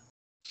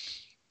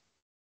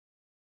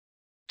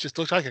 Just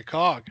looks like a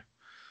cog.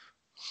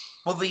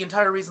 Well, the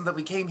entire reason that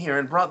we came here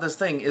and brought this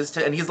thing is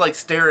to... And he's like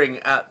staring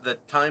at the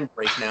time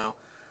break now.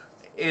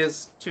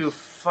 Is to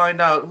find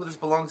out who this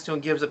belongs to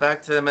and gives it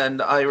back to him, and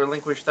I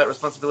relinquish that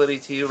responsibility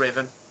to you,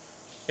 Raven.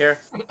 Here.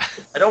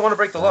 I don't want to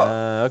break the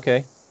law.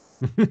 Okay.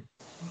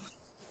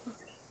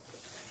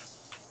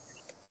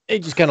 He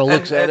just kind of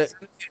looks at it.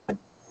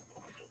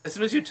 As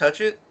soon as you touch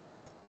it,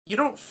 you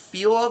don't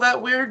feel all that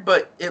weird,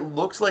 but it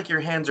looks like your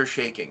hands are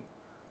shaking.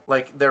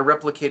 Like they're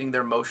replicating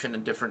their motion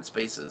in different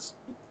spaces.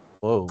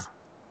 Whoa.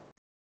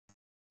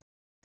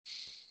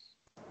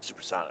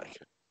 Supersonic.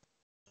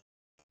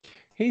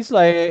 He's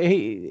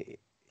like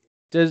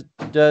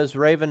Does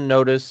Raven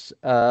notice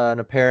an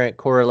apparent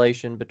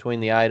correlation between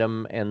the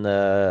item and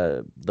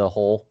the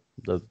hole,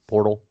 the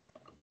portal?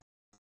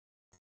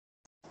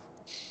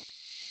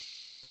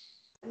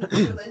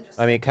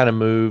 I mean, it kind of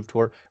moved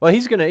toward. Well,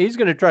 he's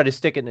gonna try to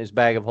stick it in his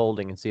bag of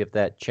holding and see if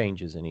that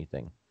changes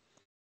anything.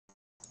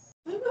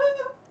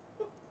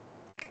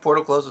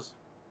 Portal closes.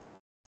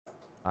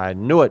 I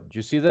knew it. Did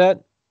you see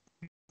that?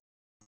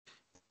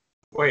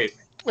 Wait.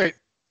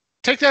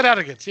 Take that out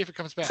again. See if it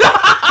comes back.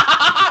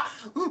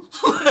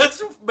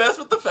 Let's mess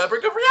with the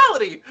fabric of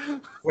reality.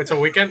 Wait, so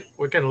we can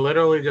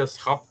literally just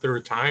hop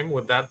through time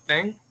with that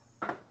thing?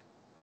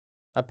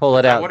 I pull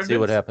it that out what and it see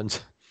what is?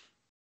 happens.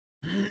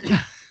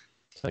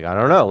 It's like, I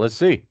don't know. Let's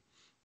see.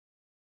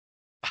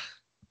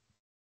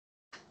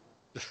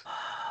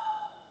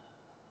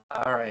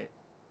 All right.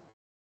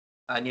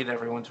 I need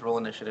everyone to roll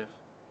initiative.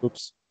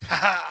 Oops.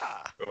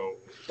 Oh.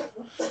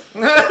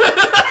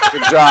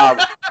 Good job.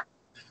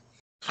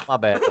 My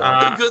bad.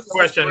 Good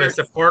Question: work. is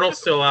the portal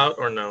still out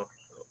or no?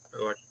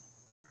 Like,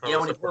 how Yeah, is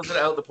when he the pulls it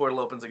portal? out, the portal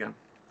opens again.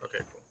 Okay,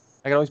 cool.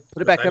 I can always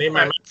put it back I up. need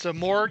my So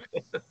Morg,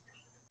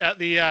 at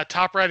the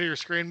top right of your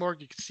screen,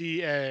 Morg, you can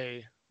see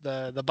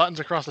the buttons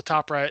across the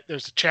top right.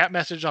 There's a chat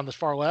message on the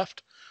far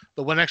left.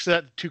 The one next to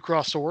that, 2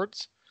 cross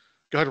swords.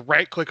 Go ahead and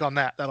right click on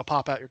that. That'll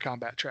pop out your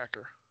combat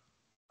tracker.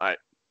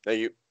 Thank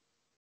you.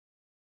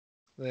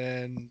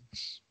 Then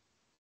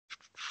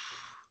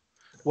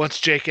once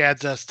Jake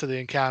adds us to the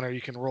encounter,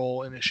 you can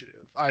roll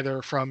initiative,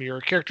 either from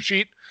your character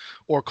sheet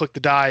or click the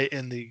die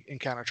in the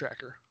encounter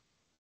tracker.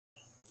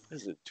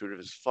 This is intuitive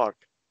as fuck.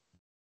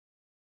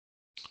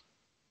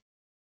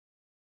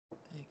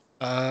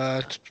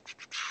 Uh,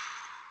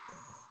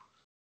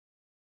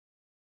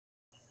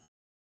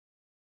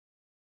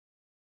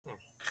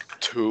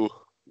 2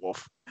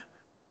 wolf.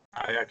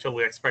 I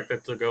actually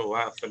expected to go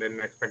last. I didn't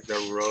expect the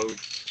road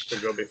to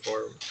go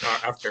before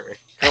after me.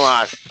 Come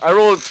on. I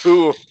rolled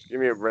 2. Give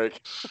me a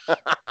break.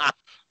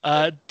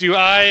 do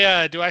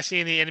I see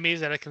any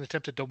enemies that I can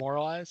attempt to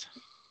demoralize?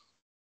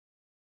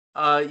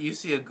 You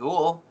see a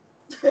ghoul.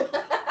 You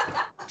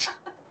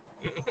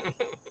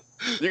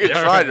can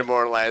Yeah, try right. to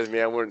demoralize me.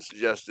 I wouldn't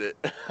suggest it.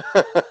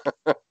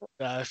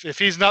 If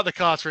he's not the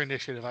cause for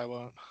initiative, I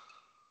won't.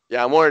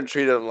 Yeah, I'm more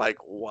intrigued on like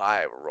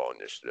why we're roll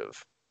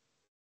initiative.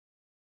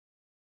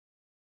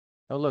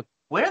 Oh, look.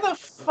 Where the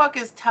fuck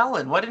is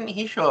Talon? Why didn't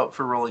he show up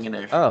for rolling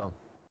initiative?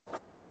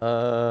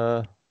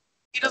 Oh.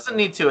 He doesn't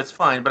need to. It's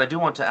fine. But I do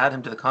want to add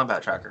him to the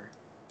combat tracker.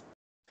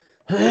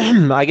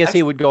 I guess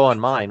he would go on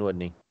mine,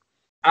 wouldn't he?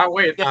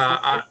 Wait.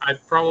 Yeah. I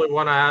probably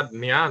want to add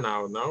Nia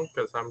now, no?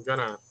 Because I'm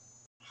gonna.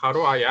 How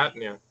do I add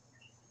Nia?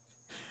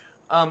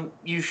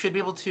 You should be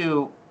able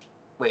to.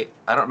 Wait,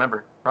 I don't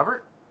remember.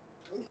 Robert?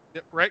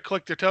 Yep, right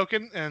click the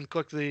token and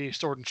click the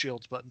sword and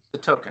shields button. The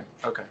token.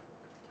 Okay.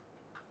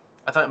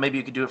 I thought maybe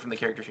you could do it from the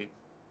character sheet.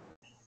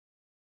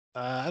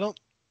 I don't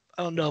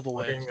know of a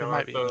way. Looking There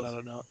might at be, but I those.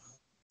 don't know.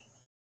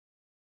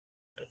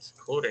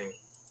 Excluding.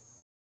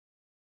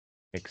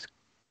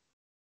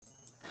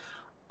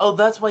 Oh,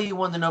 that's why you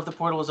wanted to know if the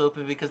portal was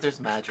open, because there's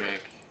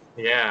magic.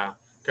 Yeah,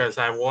 because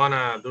I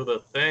wanna do the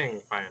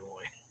thing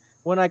finally.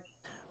 When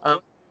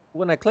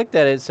I click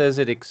that, it says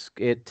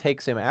it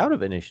takes him out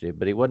of initiative,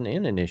 but he wasn't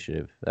in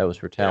initiative. That was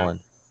for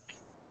Talon.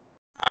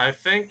 I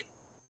think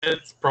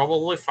it's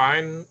probably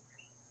fine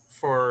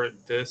for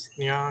this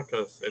Nia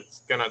because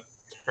it's gonna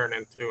turn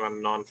into a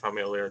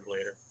non-familiar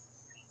later.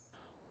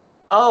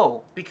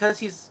 Oh,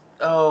 because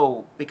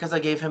I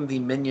gave him the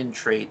minion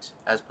trait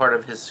as part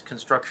of his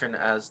construction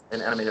as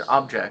an animated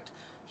object.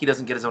 He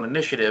doesn't get his own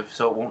initiative,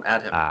 so it won't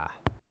add him. Ah.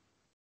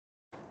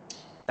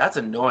 That's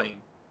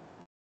annoying.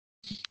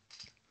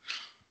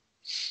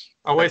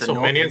 Oh wait, That's so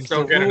annoying. minions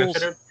don't The get rules-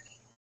 initiative?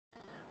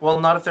 Well,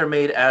 not if they're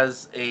made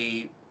as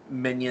a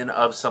minion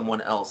of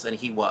someone else, and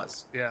he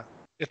was. Yeah.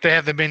 If they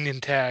have the minion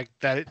tag,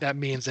 that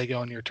means they go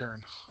on your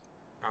turn.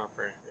 Oh,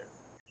 fair, yeah.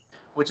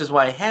 Which is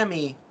why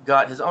Hammy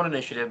got his own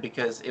initiative,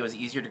 because it was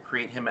easier to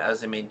create him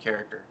as a main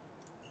character.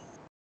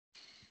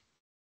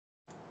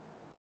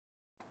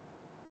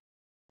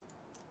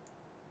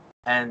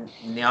 And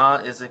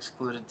Nya is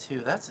excluded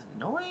too. That's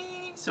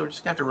annoying. So we're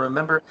just gonna have to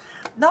remember.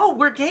 No,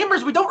 we're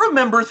gamers. We don't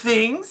remember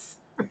things.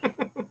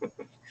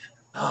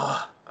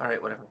 Oh, all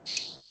right, whatever.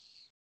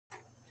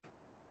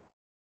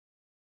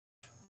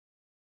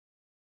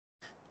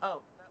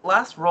 Oh, that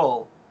last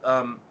roll.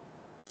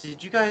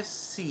 Did you guys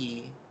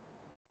see?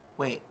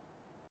 Wait.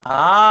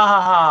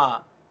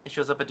 Ah, it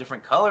shows up a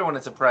different color when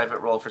it's a private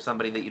roll for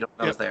somebody that you don't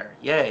know is there.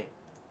 Yay.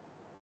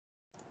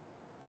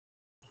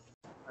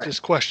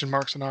 Just question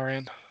marks on our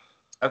end.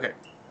 Okay.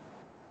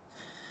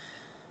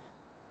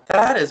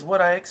 That is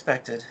what I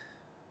expected.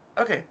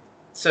 Okay,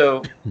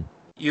 so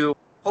you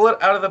pull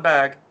it out of the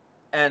bag,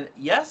 and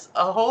yes,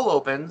 a hole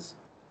opens,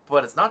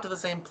 but it's not to the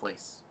same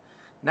place.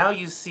 Now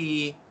you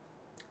see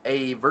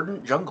a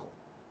verdant jungle.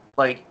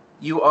 Like,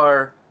 you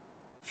are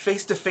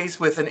face to face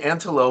with an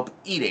antelope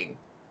eating,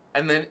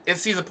 and then it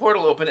sees a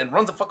portal open and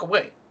runs the fuck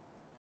away.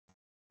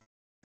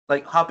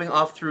 Like, hopping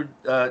off through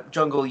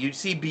jungle, you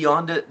see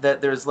beyond it that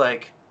there's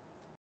like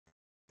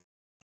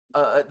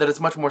that it's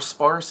much more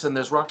sparse, and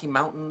there's rocky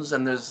mountains,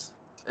 and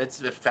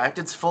in fact,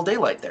 it's full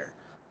daylight there.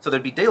 So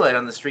there'd be daylight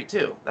on the street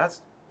too.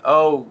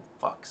 Oh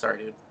fuck,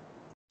 sorry, dude.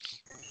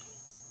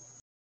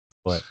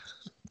 What?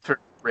 For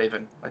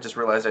Raven, I just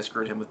realized I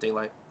screwed him with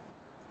daylight.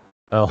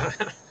 Oh.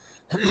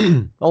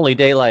 Only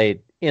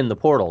daylight in the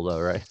portal, though,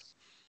 right?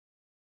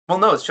 Well,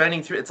 no, it's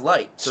shining through. It's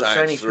light, so it's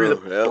shining through the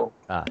portal.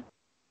 Ah.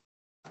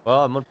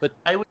 Well, I'm gonna put.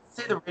 I would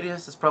say the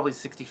radius is probably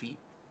 60 feet.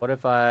 What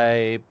if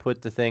I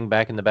put the thing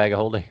back in the bag of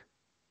holding?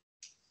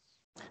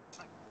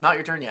 Not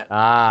your turn yet.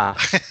 Ah,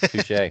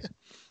 touche.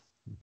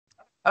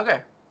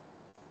 Okay.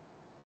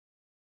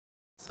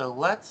 So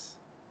let's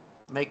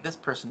make this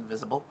person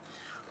visible.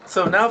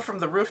 So now from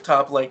the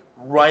rooftop, like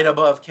right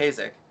above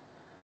Cazic,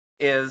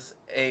 is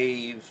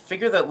a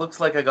figure that looks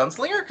like a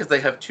gunslinger because they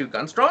have two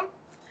guns drawn,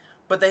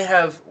 but they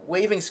have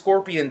waving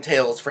scorpion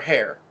tails for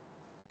hair.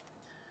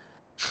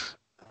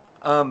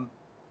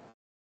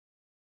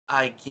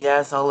 I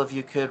guess all of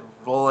you could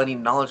roll any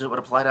knowledge that would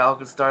apply to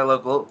Alkenstar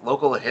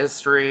local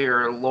history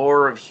or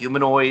lore of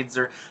humanoids,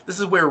 or this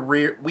is where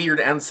weird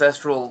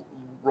ancestral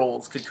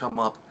roles could come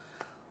up.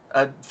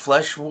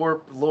 Flesh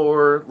warp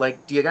lore,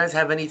 like, do you guys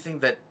have anything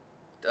that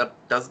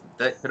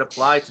could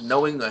apply to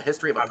knowing the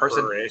history of a person?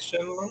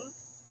 Aberration lore?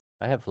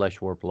 I have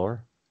flesh warp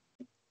lore.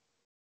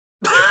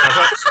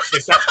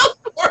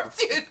 Of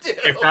course you do.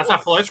 If that's a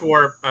flesh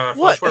warp,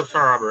 flesh warps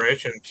are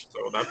aberrations,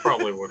 so that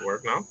probably would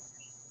work, no?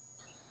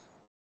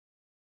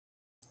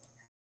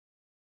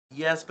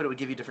 Yes, but it would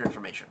give you different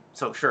information.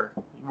 So sure,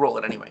 you roll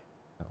it anyway.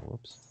 Oh,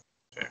 whoops.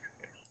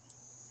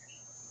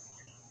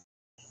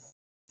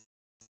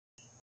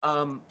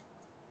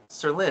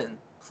 Sir Lin,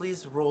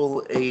 please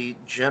roll a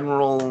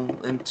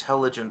general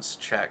intelligence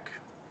check.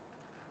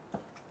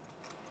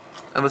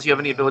 Unless you have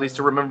any abilities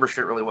to remember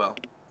shit really well.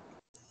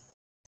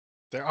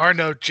 There are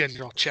no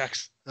general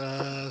checks,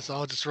 so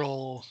I'll just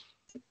roll.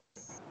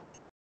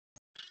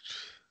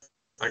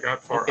 I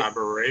got for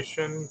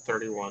aberration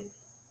 31.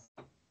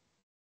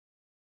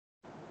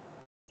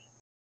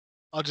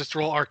 I'll just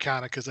roll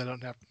Arcana because I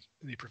don't have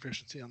any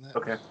proficiency on that.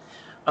 Okay.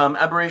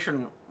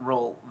 Aberration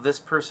roll. This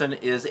person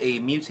is a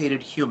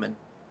mutated human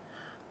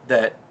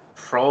that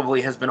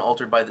probably has been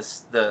altered by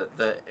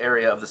the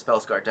area of the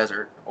Spellscar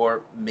Desert,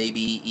 or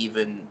maybe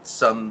even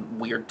some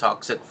weird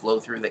toxic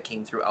flow through that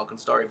came through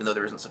Alkenstar, even though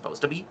there isn't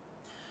supposed to be.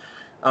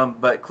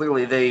 But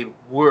clearly they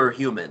were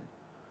human.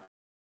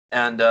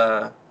 And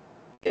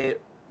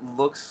it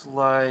looks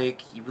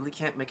like you really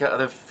can't make out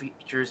other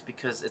features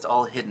because it's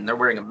all hidden. They're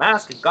wearing a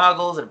mask and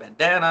goggles and a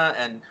bandana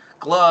and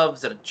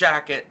gloves and a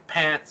jacket,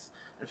 pants.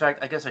 In fact,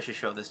 I guess I should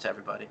show this to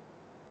everybody.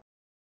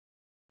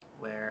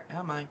 Where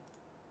am I?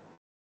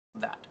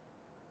 That.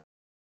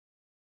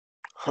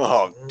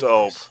 Oh,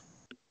 dope.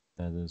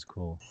 That is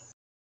cool.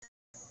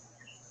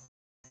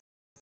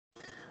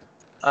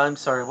 I'm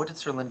sorry, what did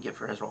Sir Lin get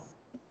for his roll?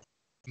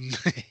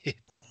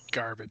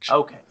 Garbage.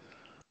 Okay.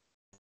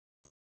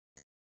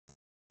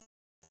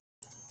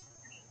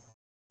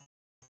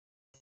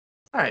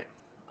 Alright,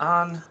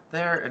 on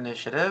their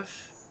initiative,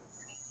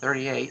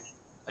 38.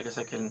 I guess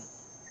I can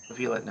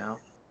reveal it now.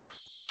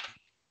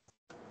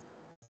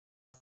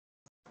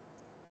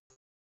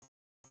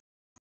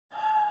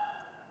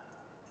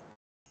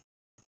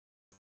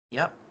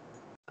 Yep,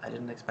 I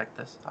didn't expect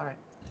this. Alright.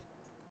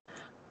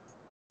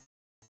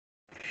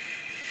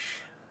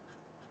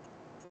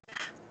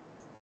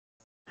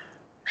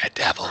 Red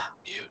Devil,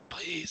 mute,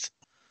 please.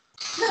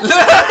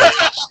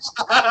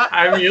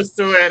 I'm used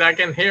to it. I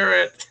can hear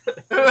it.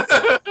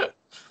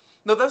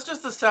 No, that's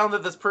just the sound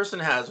that this person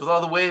has with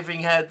all the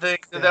waving head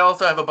things. Yeah. They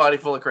also have a body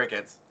full of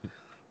crickets.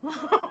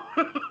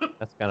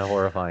 That's kind of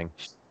horrifying.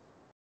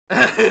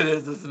 It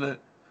is, isn't it?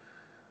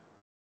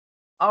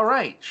 All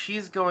right,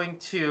 she's going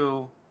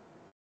to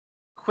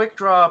quick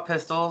draw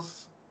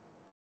pistols,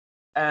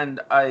 and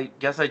I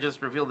guess I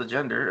just revealed the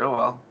gender.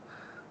 Oh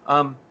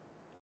well.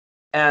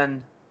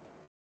 And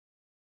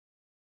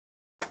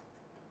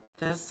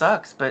this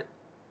sucks, but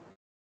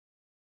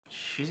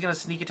she's gonna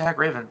sneak attack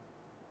Raven.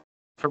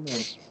 For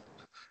me.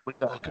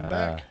 Welcome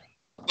back.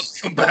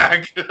 Welcome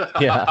back.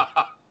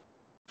 Yeah.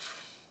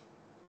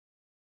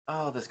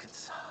 Oh, this could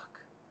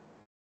suck.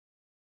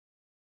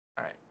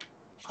 All right,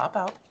 pop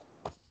out.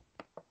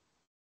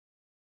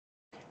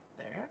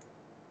 There,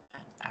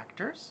 and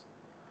actors,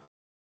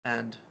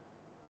 and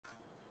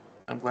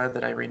I'm glad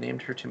that I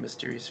renamed her to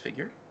Mysterious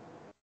Figure.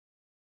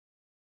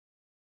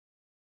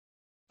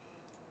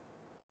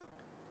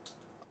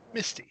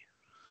 Misty.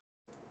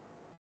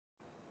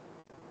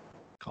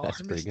 Call That's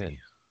her pretty Misty. good.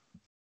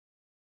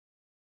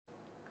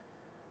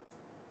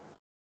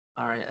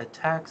 All right,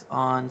 attacks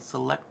on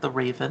select the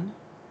Raven.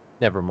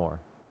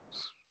 Nevermore.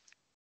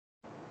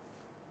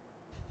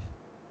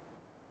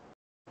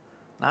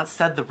 Not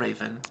said the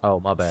Raven. Oh,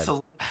 my bad.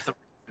 Select the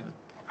Raven.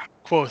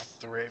 Quoth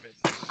the Raven.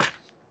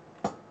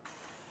 All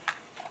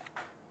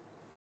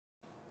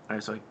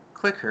right, so I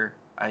click her.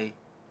 I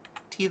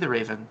T the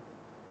Raven.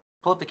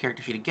 Pull up the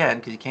character sheet again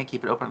because you can't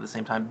keep it open at the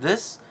same time.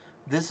 This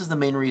is the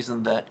main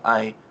reason that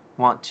I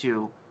want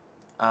to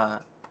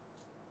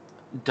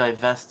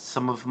divest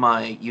some of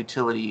my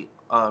utility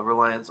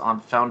reliance on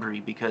Foundry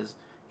because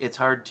it's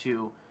hard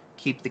to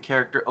keep the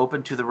character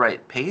open to the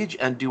right page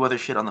and do other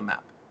shit on the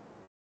map.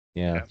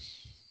 Yeah. Yeah.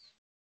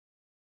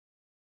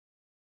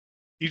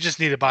 You just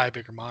need to buy a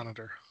bigger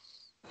monitor.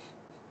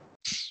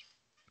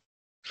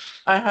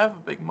 I have a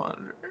big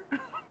monitor.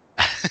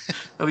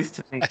 At least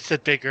to me. I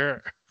said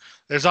bigger.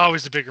 There's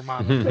always a bigger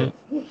monitor.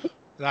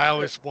 And I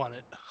always want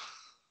it.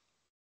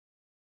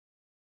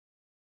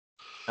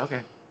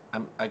 Okay.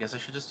 I guess I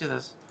should just do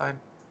this. Fine.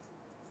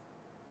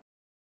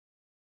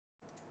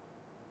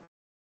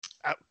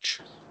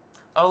 Ouch.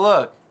 Oh,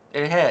 look.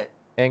 It hit.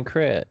 And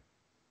crit.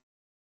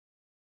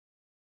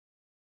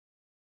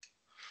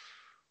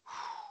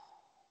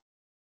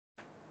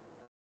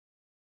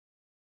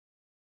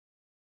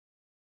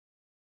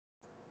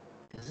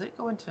 Is it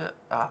going to...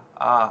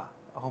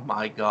 Oh,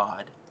 my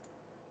God.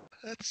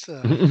 That's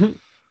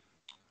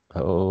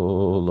Oh,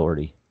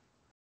 lordy.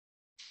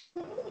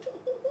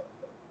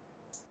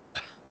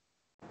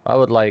 I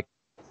would like...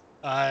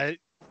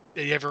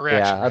 you have a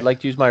reaction, Yeah, I'd right?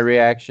 like to use my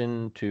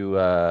reaction to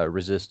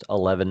resist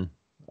 11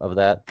 of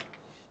that.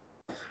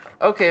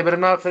 Okay, but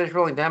I'm not finished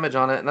rolling damage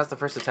on it, and that's the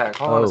first attack.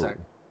 Hold on a sec.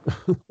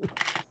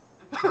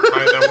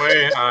 By the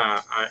way,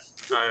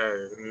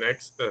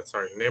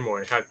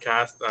 Nimue had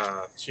cast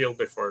shield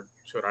before.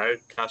 Should I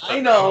cast that? I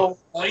know.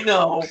 I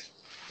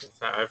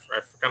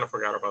kind of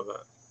forgot about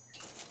that.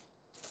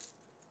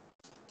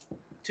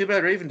 Too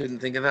bad Raven didn't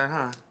think of that,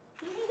 huh?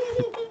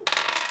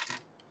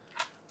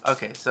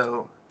 Okay,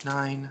 so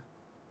 9.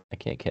 I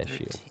can't cast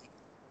 13. shield.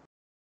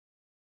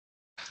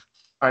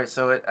 Alright,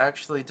 so it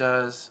actually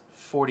does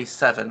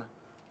 47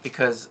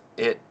 because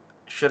it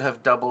should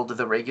have doubled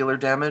the regular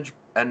damage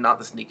and not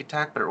the sneak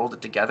attack, but it rolled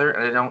it together,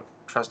 and I don't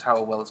trust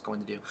how well it's going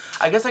to do.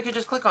 I guess I could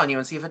just click on you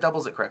and see if it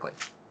doubles it correctly.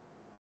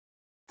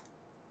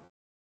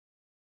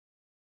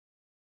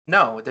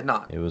 No, it did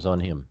not. It was on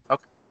him.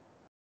 Okay.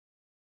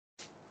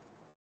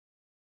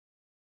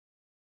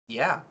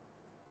 Yeah.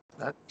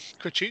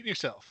 Quit cheating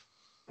yourself.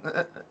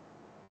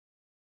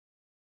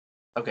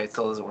 Okay, it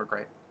still doesn't work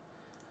right.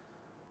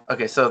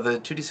 Okay, so the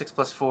 2d6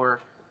 plus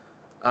 4,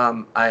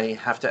 I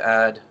have to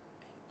add...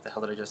 What the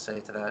hell did I just say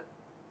to that?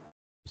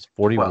 It's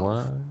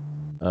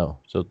 41. Oh,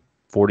 so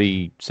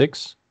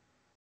 46?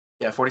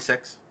 Yeah,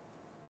 46.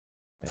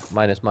 Okay,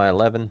 minus my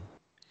 11.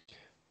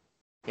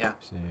 Yeah.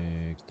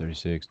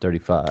 36,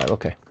 35.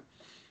 Okay.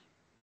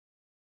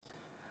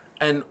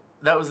 And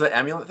that was the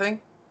amulet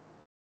thing?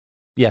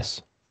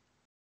 Yes.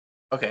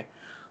 Okay.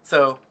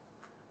 So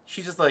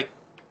she just like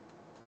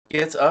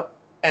gets up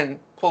and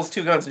pulls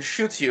 2 guns and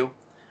shoots you,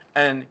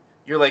 and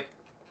you're like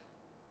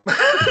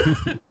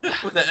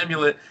with the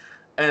amulet,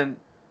 and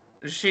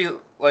she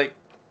like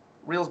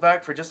reels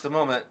back for just a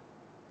moment.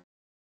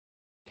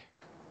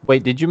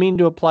 Wait, did you mean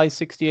to apply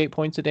 68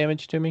 points of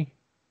damage to me?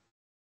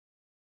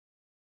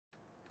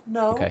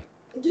 No. Okay.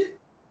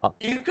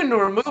 You can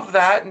remove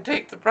that and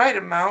take the right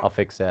amount. I'll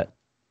fix that.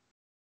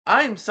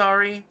 I'm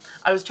sorry.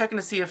 I was checking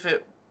to see if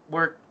it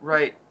worked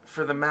right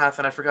for the math,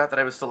 and I forgot that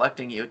I was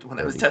selecting you when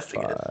I was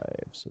testing it.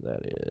 So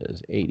that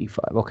is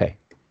 85. Okay.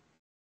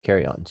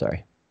 Carry on.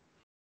 Sorry.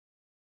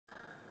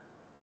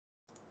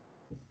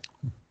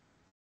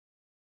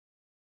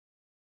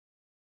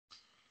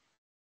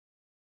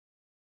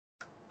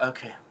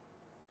 Okay.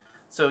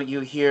 So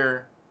you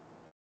hear...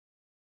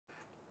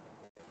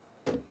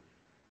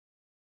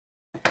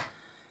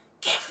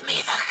 Give me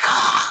the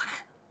cog.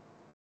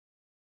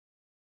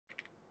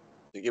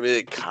 You give me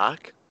the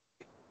cock?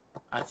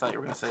 I thought you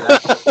were going to say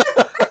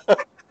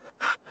that.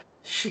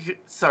 She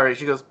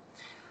goes,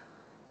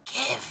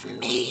 Give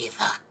me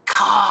the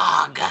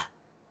cog.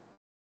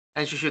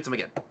 and she shoots him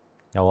again.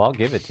 Oh, I'll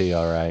give it to you.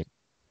 All right.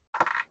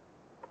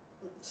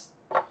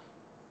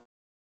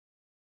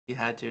 You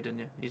had to, didn't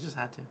you? You just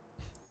had to.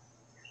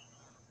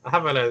 I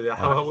have an idea.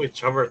 How about we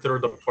hover through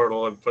the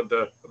portal and put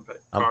the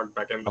card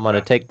back in? I'm going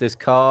to take this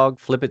cog,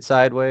 flip it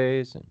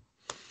sideways. And...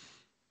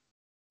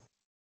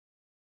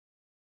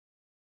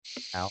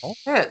 Ow.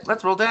 Hit.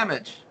 Let's roll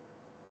damage.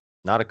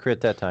 Not a crit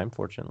that time,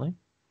 fortunately.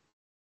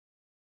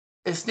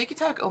 Is sneak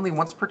attack only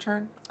once per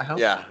turn? I hope.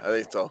 Yeah, I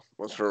think so.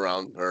 Once per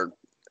round or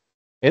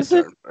Is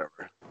it? turn,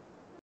 whatever.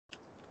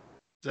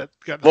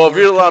 Well, if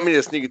you allow me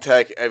to sneak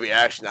attack every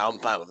action, I'm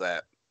fine with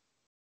that.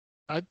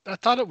 I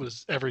thought it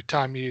was every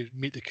time you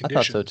meet the I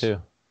conditions. thought so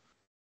too.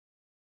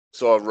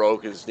 So a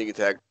rogue can sneak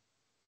attack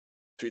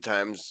 3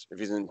 times if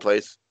he's in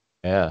place.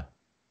 Yeah.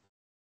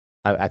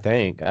 I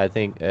think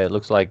it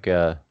looks like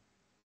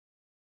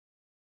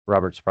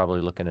Robert's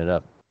probably looking it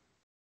up.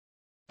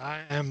 I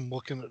am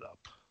looking it up.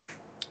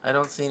 I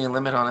don't see any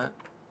limit on it.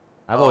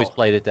 I've always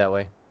played it that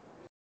way.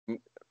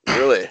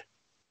 Really?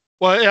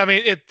 Well, I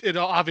mean,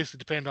 it'll obviously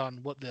depend on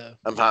what the.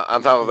 I'm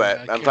fine with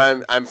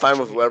that. I'm fine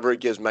with whoever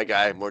gives my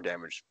guy more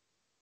damage.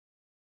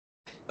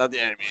 Not the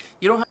enemy.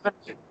 You don't have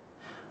any...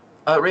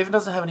 Raven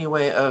doesn't have any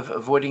way of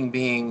avoiding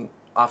being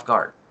off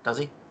guard, does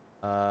he?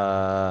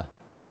 No.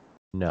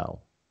 I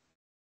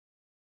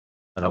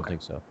don't Okay.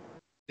 think so.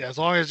 Yeah, as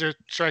long as you're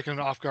striking an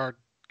off guard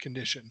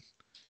condition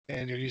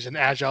and you're using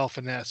agile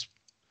finesse,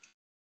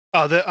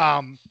 Oh,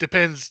 the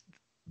depends.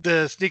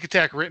 The sneak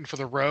attack written for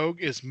the rogue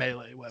is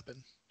melee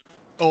weapon,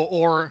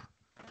 or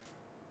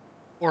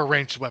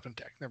ranged weapon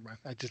attack. Never mind.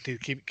 I just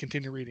need to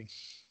continue reading.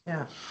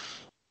 Yeah.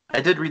 I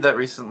did read that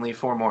recently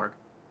for Morg.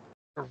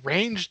 A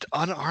ranged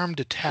unarmed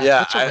attack. Yeah,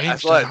 What's a I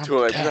ranged saw that unarmed too.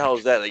 Like, what attack? the hell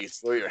is that? Like, you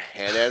throw your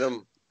hand at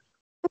him?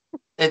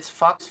 It's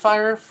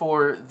Foxfire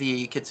for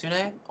the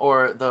Kitsune,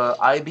 or the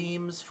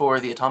I-beams for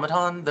the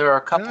Automaton. There are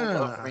a couple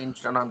of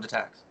ranged unarmed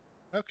attacks.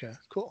 Okay,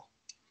 cool.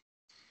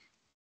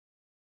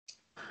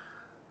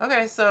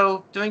 Okay,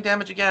 so doing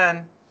damage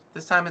again.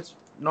 This time it's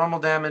normal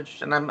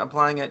damage, and I'm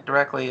applying it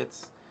directly.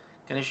 It's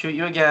gonna shoot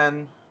you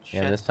again.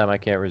 And this time I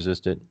can't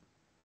resist it.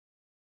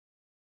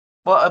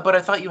 Well, but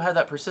I thought you had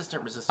that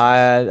persistent resistance.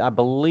 I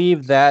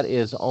believe that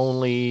is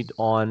only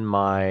on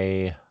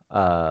my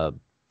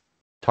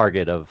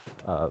target of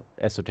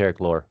esoteric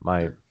lore.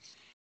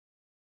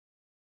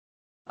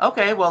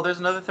 Okay, well, there's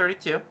another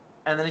 32,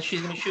 and then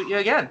she's gonna shoot you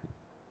again.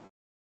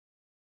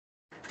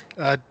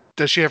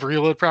 Does she have a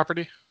reload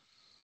property?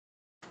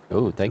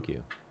 Oh, thank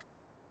you.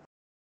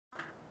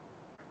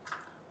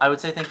 I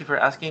would say thank you for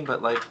asking,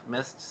 but like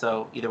missed,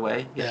 so either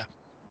way, yeah.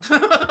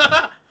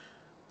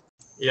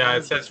 Yeah,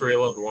 it says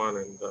reload 1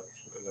 in the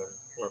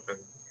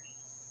weapon.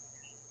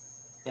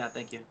 Yeah,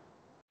 thank you.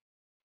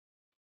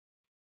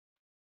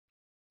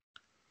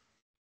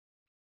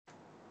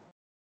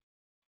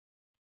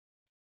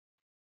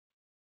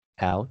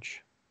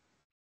 Ouch.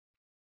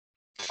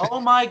 Oh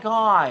my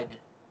god!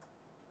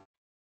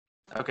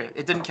 Okay,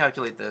 it didn't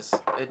calculate this.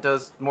 It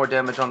does more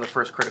damage on the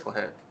first critical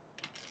hit.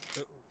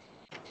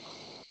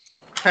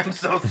 I'm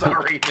so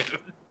sorry,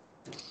 dude.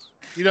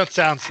 You don't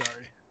sound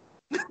sorry.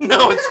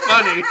 No, it's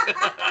funny.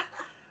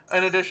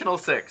 An additional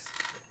 6.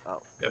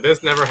 Oh. Yeah,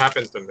 this never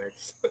happens to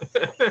Nyx.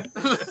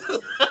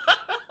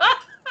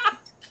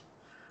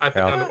 I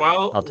think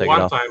I'll take it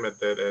one off. time it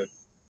did it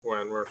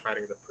when we're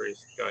fighting the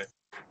priest guy.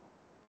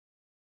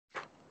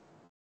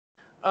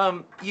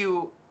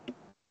 You.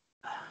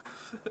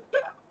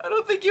 I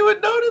don't think you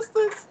would notice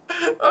this.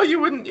 Oh, you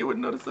wouldn't. You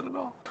wouldn't notice it at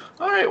all.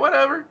 All right,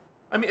 whatever.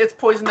 I mean, it's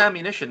poisoned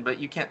ammunition, but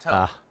you can't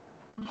tell.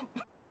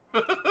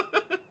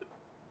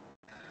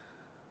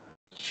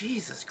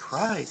 Jesus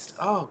Christ!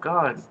 Oh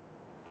God.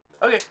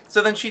 Okay,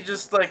 so then she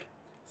just like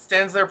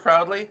stands there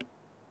proudly,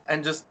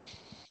 and just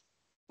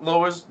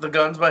lowers the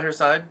guns by her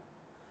side.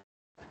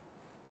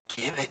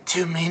 Give it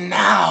to me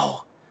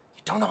now.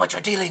 You don't know what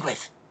you're dealing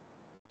with.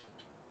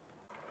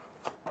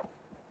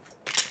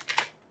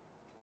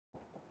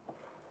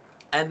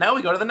 And now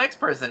we go to the next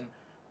person.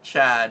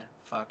 Chad.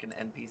 Fucking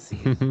NPC.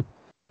 Can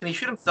he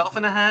shoot himself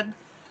in the head?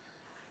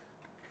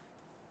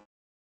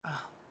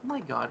 Oh my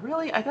god,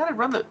 really? I gotta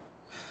run the...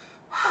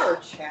 Poor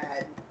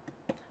Chad.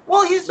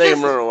 Well, he's Make just...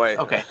 him run away.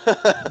 Okay.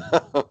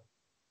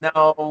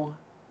 No.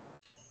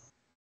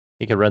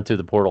 He can run through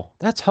the portal.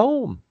 That's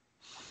home.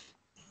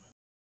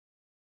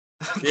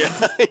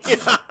 Yeah.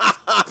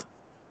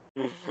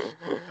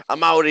 I'm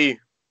outie.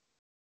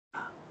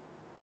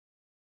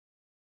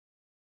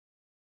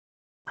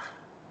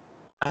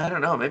 I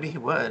don't know, maybe he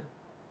would.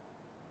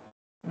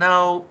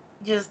 No,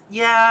 just...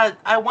 Yeah,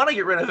 I want to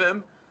get rid of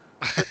him.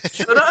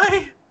 Should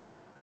I?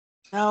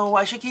 No,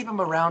 I should keep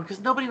him around, because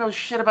nobody knows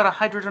shit about a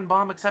hydrogen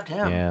bomb except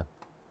him. Yeah.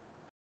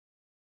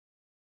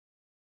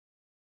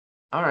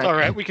 Alright. All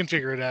right, we can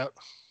figure it out.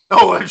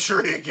 Oh, I'm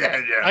sure you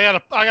can, yeah.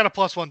 I got a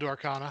 +1 to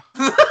Arcana.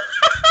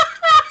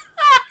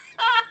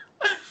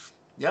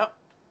 Yep.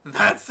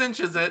 That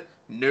cinches it.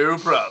 No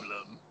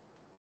problem.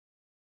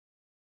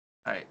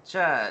 Alright,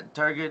 Chad,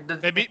 target...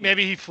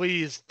 Maybe he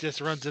flees,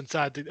 just runs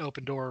inside the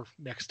open door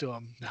next to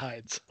him and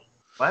hides.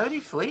 Why would he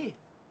flee?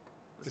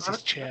 Because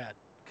he's Chad.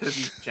 Because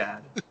he's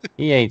Chad.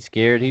 He ain't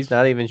scared. He's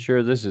not even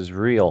sure this is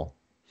real.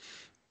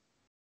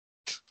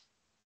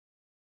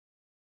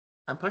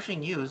 I'm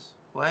pushing use.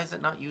 Why is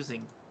it not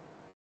using?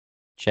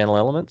 Channel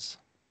elements.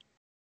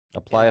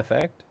 Apply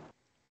effect.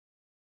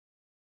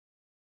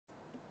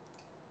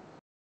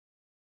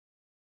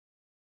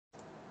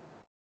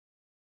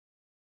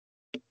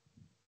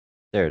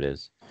 There it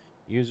is.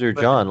 User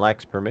John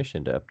lacks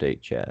permission to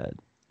update chat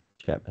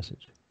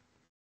message.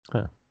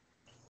 Huh.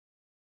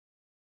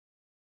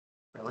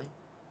 Really?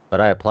 But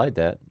I applied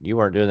that. You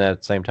weren't doing that at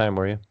the same time,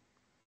 were you?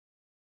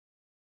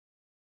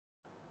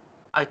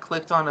 I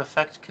clicked on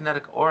Affect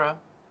Kinetic Aura,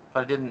 but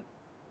I didn't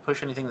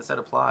push anything that said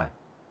apply.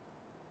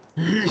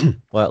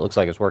 Well, it looks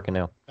like it's working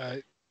now.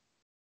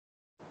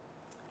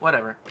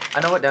 Whatever.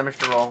 I know what damage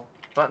to roll.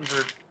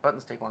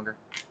 Buttons take longer.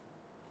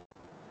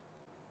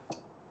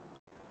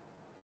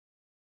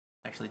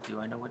 Actually, do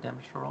I know what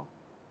damage to roll?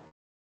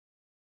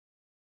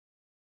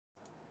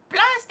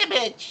 Blast a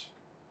bitch!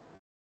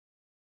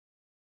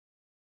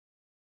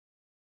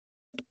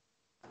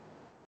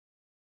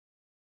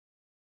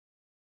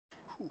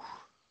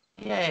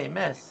 Yay,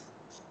 miss.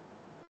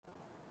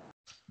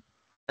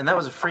 And that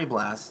was a free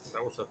blast.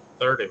 That was a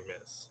 30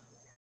 miss.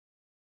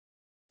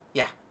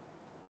 Yeah.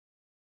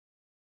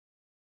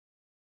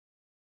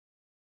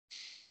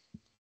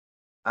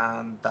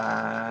 And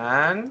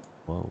then...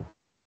 Whoa.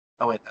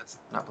 Oh wait, that's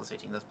not plus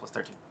 18, that's plus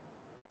 13.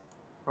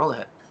 Roll a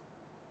hit.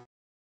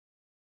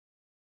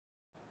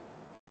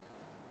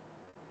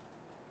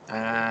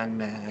 And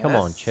miss. Come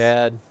on,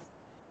 Chad.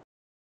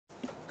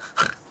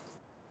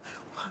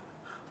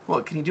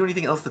 Well, can you do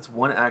anything else that's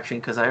one action?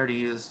 Because I already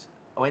used...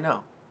 Oh, wait,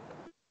 no.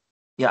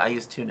 Yeah, I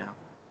used 2 now.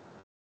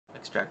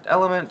 Extract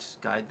element,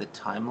 guide the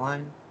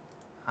timeline.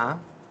 Huh?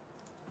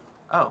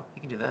 Oh,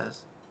 you can do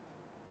this.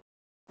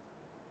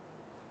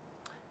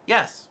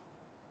 Yes!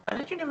 Why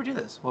did you never do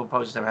this? Well,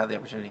 probably just never had the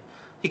opportunity.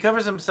 He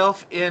covers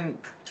himself in...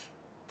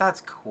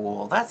 That's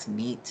cool. That's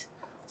neat.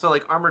 So,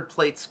 like, armored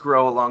plates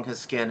grow along his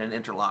skin and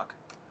interlock.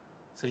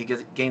 So he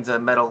gains a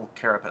metal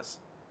carapace.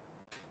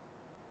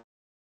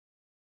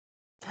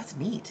 That's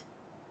neat.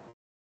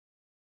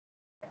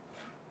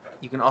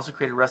 You can also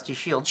create a rusty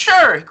shield.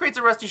 Sure! He creates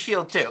a rusty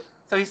shield, too.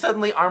 So he's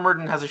suddenly armored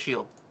and has a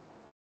shield.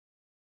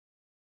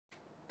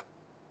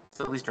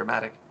 It's at least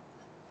dramatic.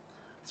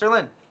 Sir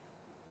Lin.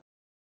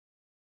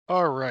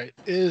 All right.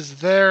 Is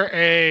there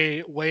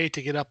a way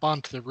to get up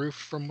onto the roof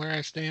from where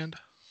I stand?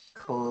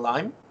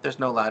 Climb? There's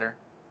no ladder.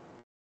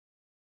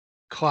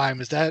 Climb.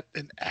 Is that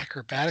an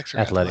acrobatics or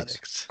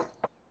Athletics.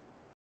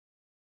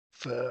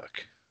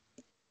 Fuck.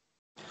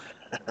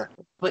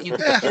 But you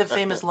can say the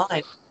famous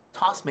line,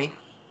 toss me.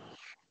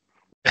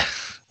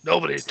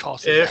 Nobody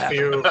tosses If that.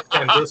 you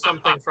can do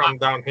something from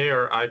down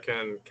here, I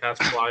can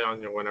cast fly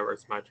on you whenever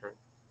it's my turn.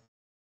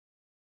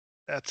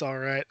 That's all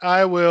right.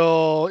 I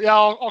will. Yeah,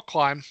 I'll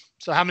climb.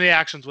 So how many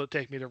actions would it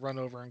take me to run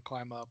over and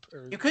climb up?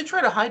 Or You could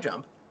try to high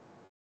jump.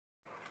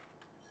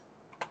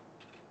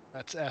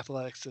 that's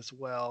athletics as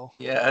well.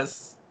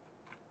 Yes.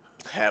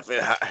 Having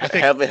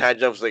high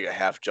jumps like a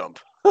half jump.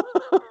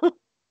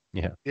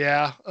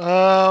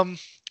 Yeah.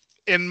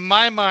 In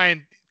my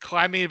mind,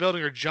 climbing a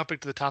building or jumping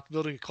to the top of the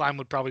building, climb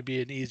would probably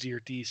be an easier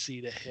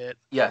DC to hit.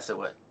 Yes, it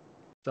would.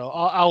 So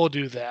I will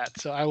do that.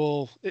 So I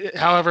will,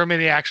 however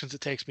many actions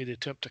it takes me to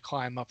attempt to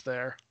climb up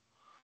there.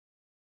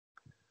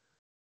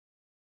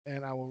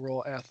 And I will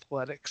roll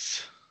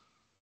athletics.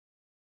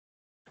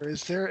 Or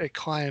is there a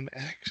climb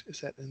action?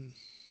 Is that in?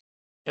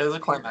 Yeah, there's a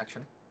climb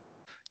action.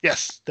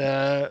 Yes,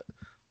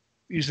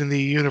 using the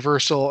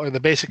universal or the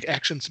basic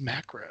actions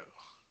macro.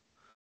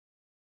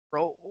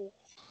 Roll.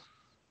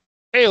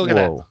 Hey, look at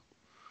that.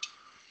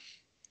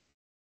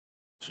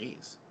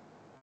 Jeez.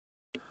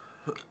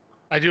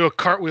 I do a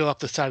cartwheel up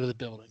the side of the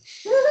building.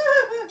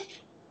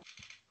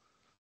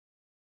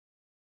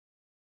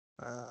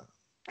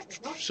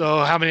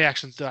 So how many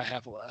actions do I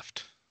have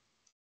left?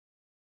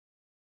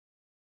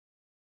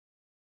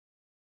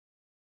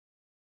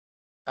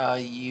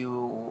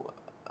 You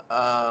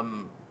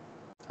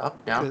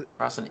up, down,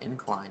 across an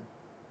incline.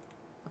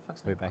 What the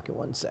fuck's Wait back at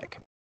 1 sec.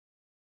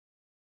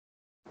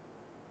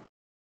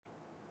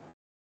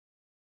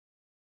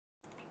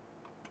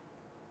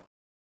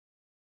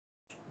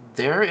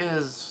 There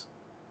is...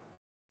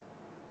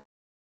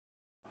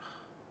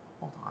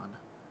 Hold on.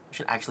 I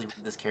should actually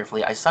read this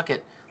carefully. I suck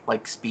at,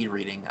 like, speed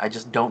reading. I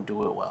just don't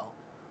do it well.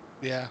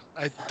 Yeah,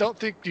 I don't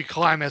think you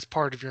climb as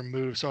part of your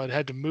move, so I'd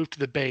had to move to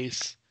the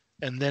base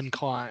and then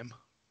climb.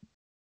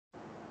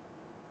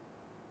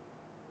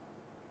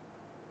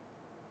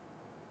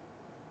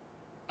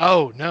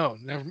 Oh, no.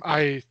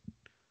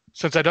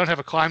 Since I don't have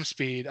a climb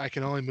speed, I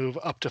can only move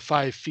up to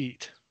 5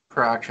 feet.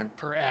 Per action.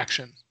 Per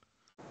action.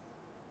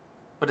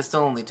 But it's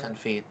still only 10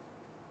 feet.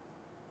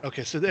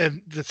 Okay, so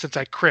then since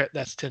I crit,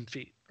 that's 10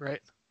 feet,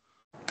 right?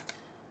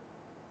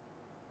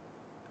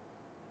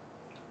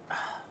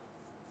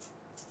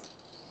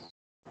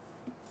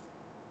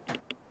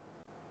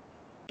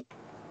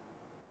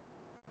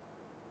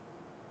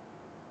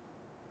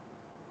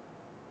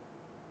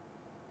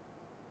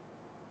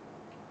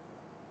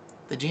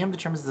 The GM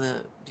determines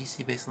the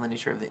DC based on the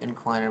nature of the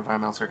incline and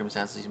environmental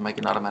circumstances. You might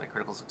get an automatic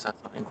critical success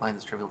on incline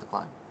that's trivial to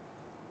climb.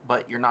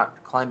 But you're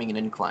not climbing an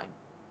incline.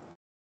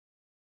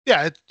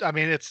 Yeah, it's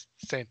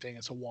the same thing.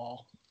 It's a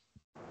wall.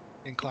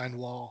 Inclined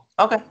wall.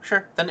 Okay,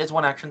 sure. Then it's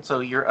one action. So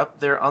you're up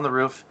there on the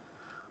roof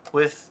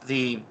with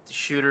the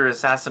shooter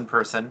assassin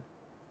person.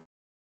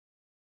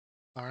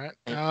 All right.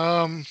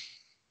 And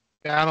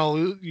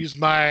I'll use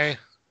my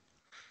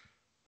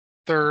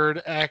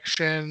third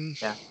action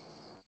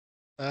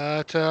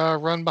to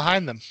run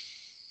behind them.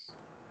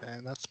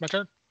 And that's my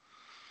turn.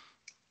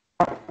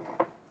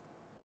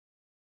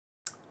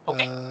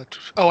 Okay.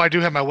 I do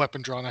have my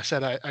weapon drawn. I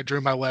said I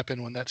drew my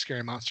weapon when that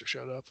scary monster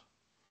showed up.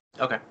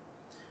 Okay.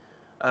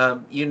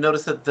 You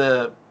notice that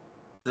the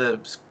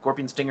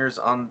scorpion stingers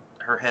on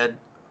her head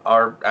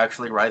are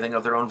actually writhing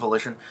of their own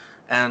volition,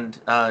 and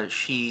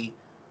she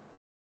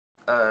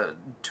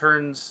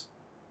turns,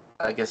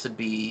 I guess it'd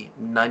be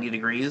 90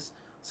 degrees,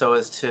 so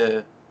as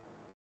to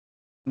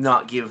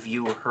not give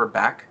you her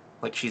back,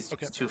 like she's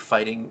two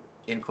fighting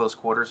in close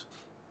quarters.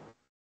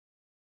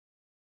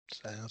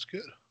 Sounds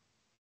good.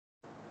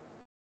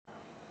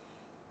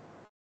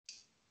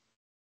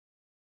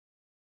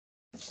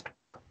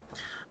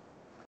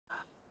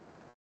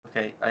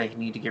 Okay, I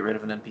need to get rid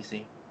of an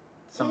NPC.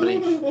 Somebody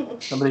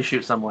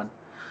shoot someone.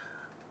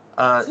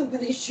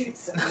 Somebody shoot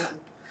someone.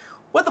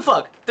 What the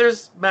fuck?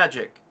 There's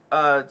magic.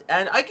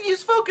 And I can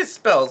use focus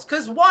spells,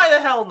 because why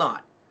the hell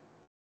not?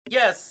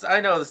 Yes,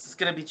 I know this is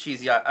going to be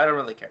cheesy. I don't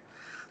really care.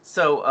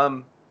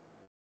 So,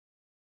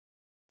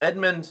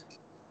 Edmond.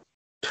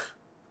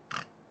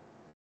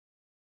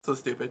 So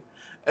stupid.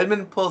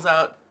 Edmond pulls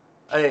out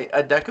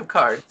a deck of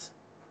cards,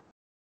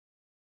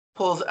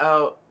 pulls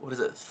out,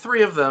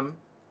 3 of them,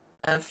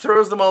 and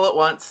throws them all at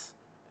once,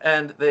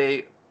 and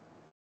they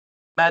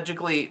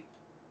magically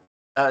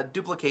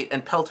duplicate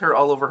and pelt her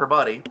all over her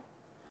body.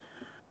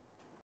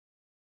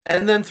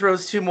 And then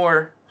throws 2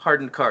 more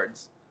hardened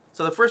cards.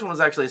 So the first one was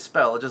actually a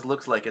spell. It just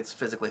looks like it's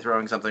physically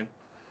throwing something.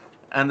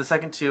 And the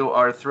second 2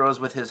 are throws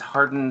with his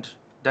hardened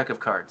deck of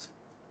cards.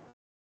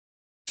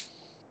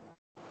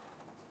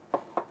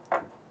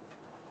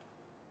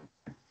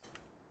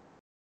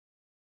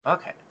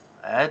 Okay.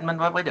 Edmund,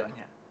 what are we doing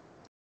here?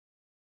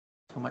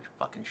 So much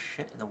fucking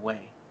shit in the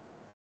way.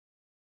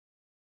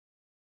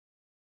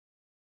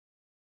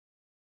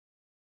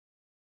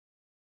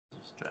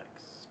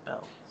 Strikes,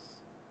 spells.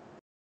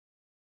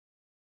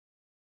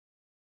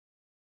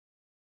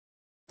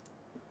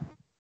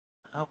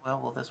 How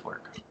well will this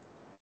work?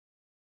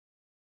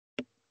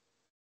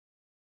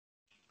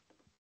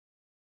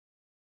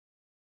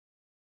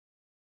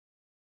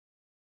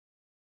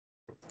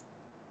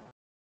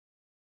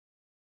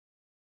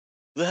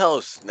 The hell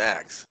is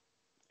snacks?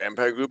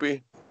 Vampire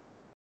groupie?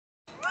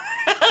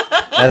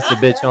 That's the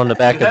bitch on the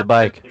back of the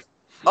bike.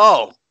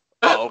 Oh,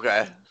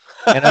 okay.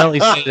 And I only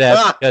say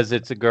that because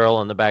it's a girl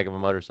on the back of a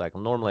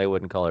motorcycle. Normally, I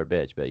wouldn't call her a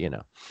bitch, but you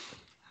know.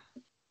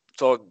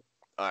 So,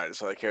 all right.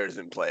 So the character's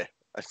in play.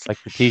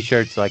 Like the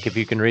T-shirts, like if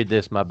you can read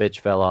this, my bitch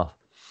fell off.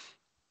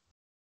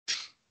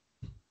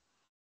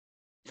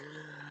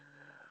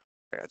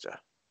 Gotcha.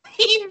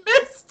 He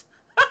missed.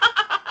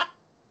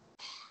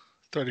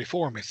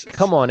 34 misses.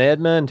 Come on,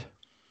 Edmond.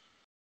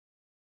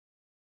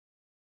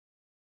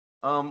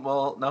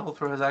 Well, now he'll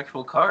throw his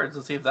actual cards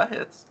and see if that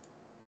hits.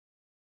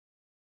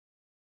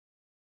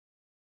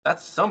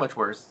 That's so much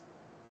worse.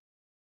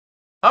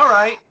 All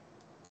right.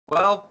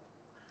 Well,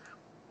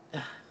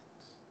 where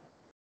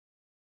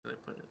did I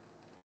put it?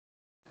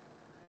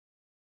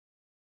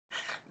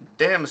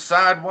 Damn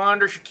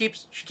sidewinder! She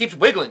keeps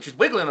wiggling. She's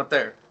wiggling up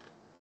there.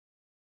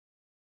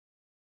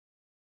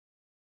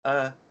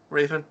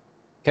 Raven.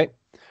 Okay.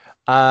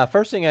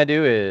 First thing I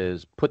do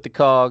is put the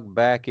cog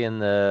back in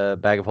the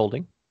bag of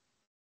holding.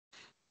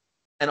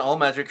 And all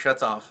magic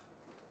shuts off.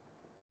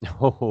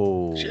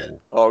 Oh. Shit.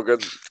 Oh,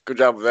 good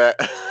job with that.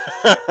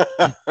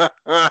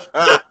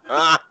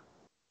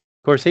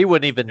 Of course, he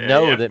wouldn't even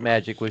know Yeah. that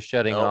magic was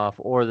shutting Nope. off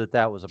or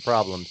that was a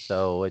problem.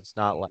 So it's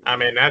not like I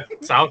mean,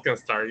 that's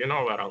Alkenstar. You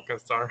know about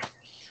Alkenstar.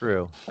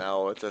 true.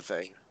 No, it's a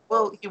thing.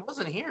 Well, he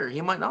wasn't here.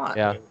 He might not.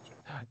 Yeah.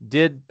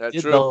 Did That's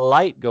the true.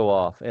 light go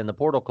off and the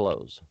portal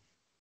close?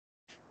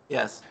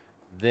 Yes.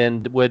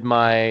 Then would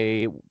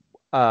my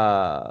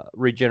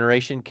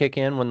regeneration kick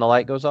in when the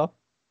light goes off?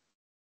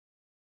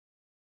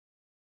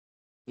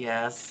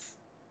 Yes.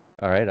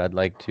 All right. I'd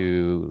like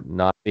to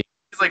not be.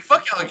 He's like,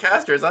 fuck y'all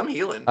casters. I'm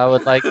healing. I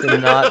would like to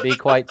not be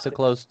quite so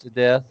close to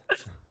death.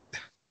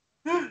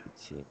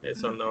 Okay,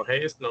 so no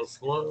haste, no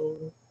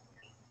slow.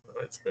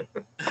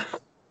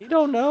 You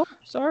don't know.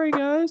 Sorry,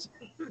 guys.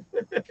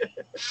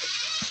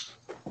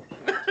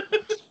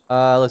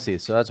 Let's see.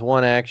 So that's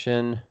one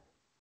action.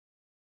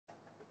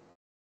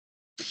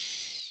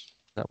 Is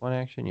that one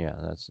action? Yeah,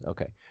 that's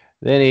okay.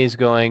 Then he's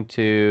going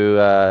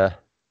to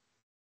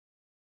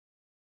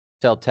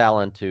tell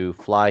Talon to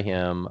fly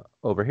him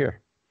over here.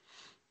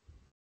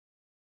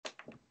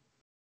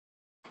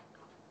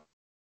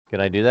 Can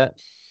I do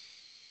that?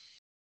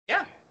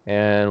 Yeah.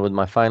 And with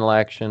my final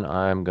action,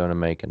 I'm going to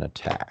make an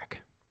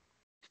attack.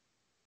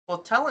 Well,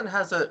 Talon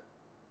has a.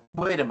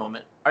 Wait a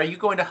moment. Are you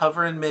going to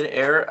hover in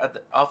midair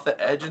off the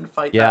edge and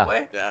fight Yeah. that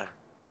way? Yeah,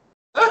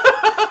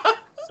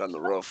 it's on the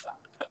roof.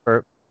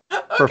 For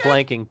Okay.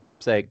 flanking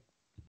sake.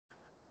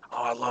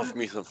 Oh, I love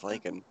me some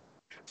flanking.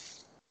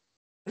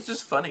 It's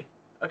just funny.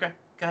 Okay,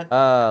 go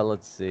ahead.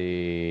 Let's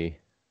see.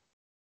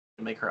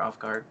 Make her off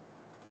guard.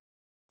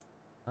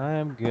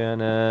 I'm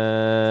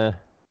gonna.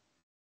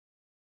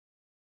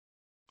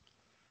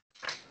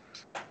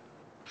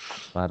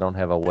 I don't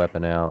have a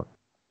weapon out.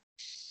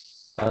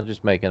 I'll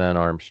just make an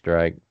unarmed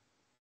strike.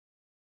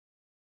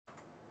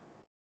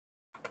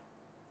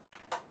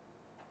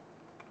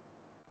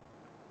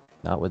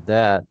 Not with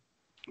that.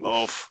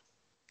 Oof.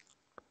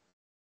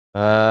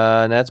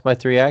 And that's my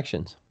 3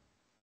 actions.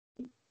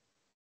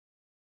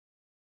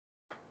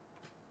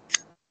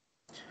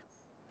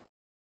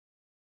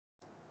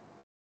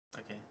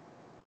 Okay.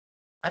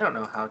 I don't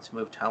know how to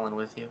move Talon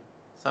with you,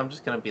 so I'm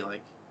just gonna be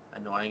like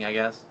annoying, I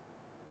guess.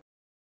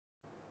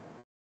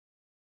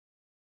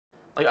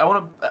 Like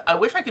I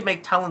wish I could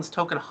make Talon's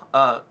token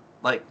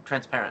like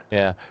transparent.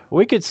 Yeah,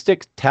 we could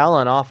stick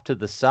Talon off to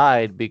the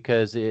side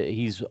because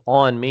he's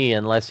on me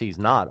unless he's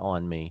not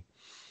on me.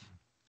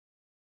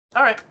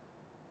 All right.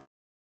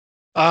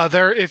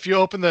 There, if you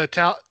open the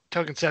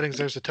token settings,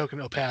 there's a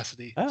token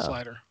opacity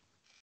slider.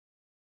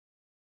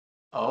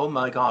 Oh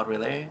my god,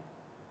 really?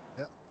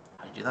 Yep.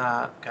 I do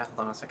that. Okay, hold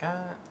on a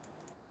second.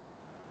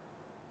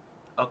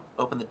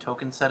 Open the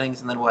token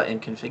settings and then what, in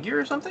configure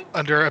or something?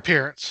 Under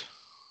appearance.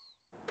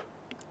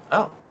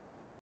 Oh.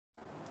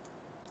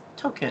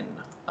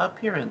 Token.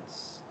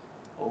 Appearance.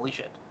 Holy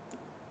shit.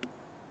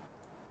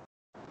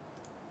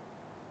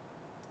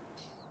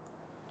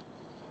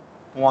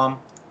 Wham.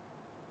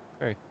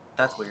 Very.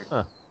 That's weird.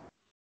 Huh.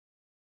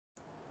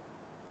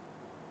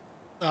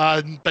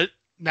 But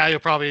now you'll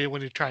probably,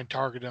 when you try and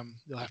target him,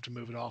 you'll have to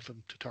move it off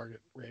him to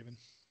target Raven.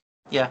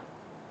 Yeah.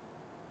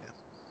 Yeah.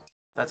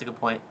 That's a good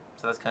point.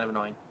 So that's kind of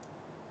annoying.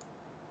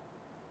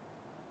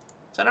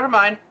 So never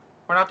mind.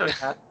 We're not doing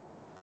that.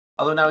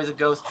 Although now he's a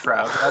ghost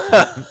shroud.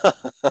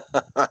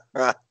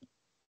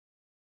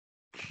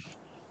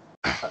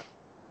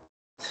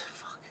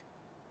 Fuck.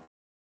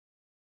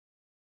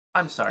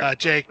 I'm sorry.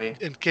 Jake, Me.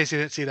 in case you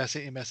didn't see it, I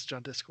sent you a message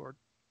on Discord.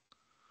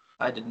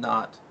 I did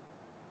not.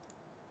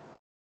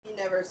 He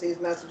never sees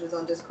messages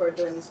on Discord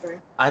during the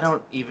stream. I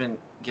don't even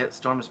get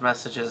Storm's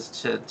messages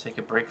to take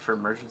a break for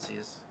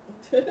emergencies.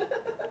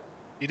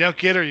 You don't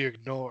get her, you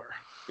ignore.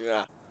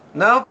 Yeah.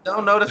 Nope,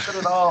 don't notice it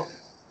at all.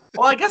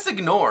 Well, I guess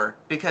ignore,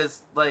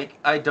 because, like,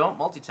 I don't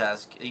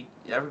multitask.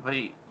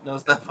 Everybody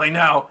knows that by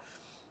now.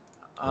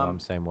 I'm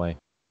the same way.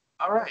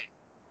 All right.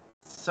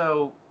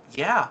 So,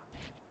 yeah.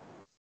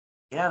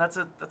 Yeah, that's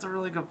a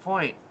really good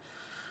point.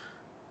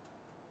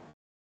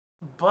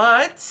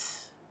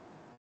 But...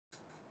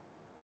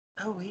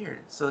 Oh,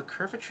 weird. So the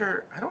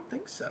curvature, I don't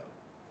think so.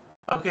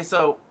 Okay,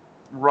 so,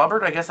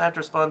 Robert, I guess I have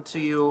to respond to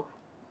you.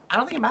 I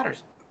don't think it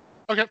matters.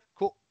 Okay,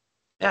 cool.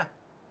 Yeah.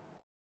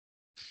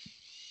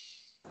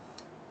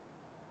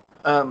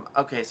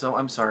 Okay, so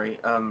I'm sorry.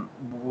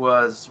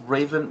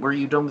 Were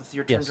you done with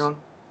your turn, Yes.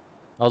 John?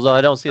 Although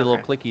I don't see the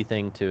Okay. little clicky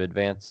thing to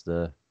advance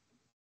the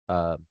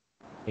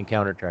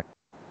encounter track.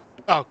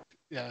 Oh,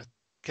 yeah.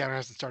 Counter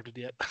hasn't started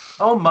yet.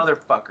 Oh,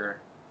 motherfucker.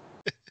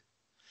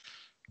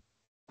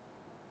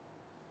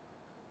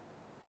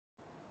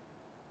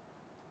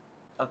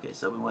 Okay,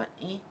 so we went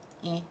E,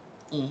 E,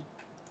 E,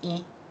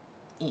 E,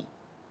 E.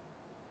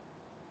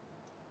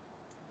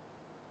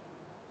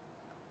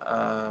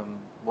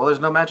 Well,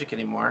 there's no magic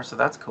anymore, so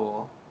that's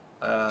cool.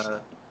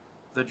 The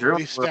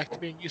druid. He's back to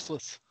being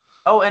useless.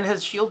 Oh, and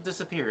his shield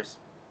disappears.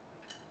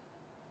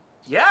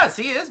 Yes,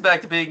 he is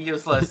back to being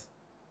useless.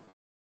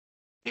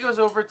 He goes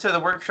over to the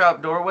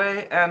workshop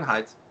doorway and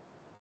hides.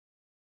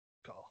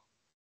 Call.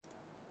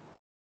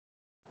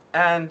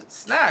 And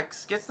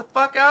Snacks gets the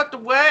fuck out the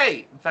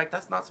way. In fact,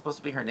 that's not supposed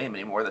to be her name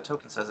anymore. The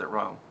token says it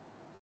wrong.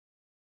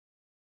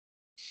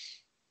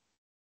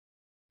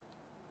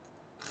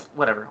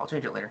 Whatever, I'll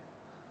change it later.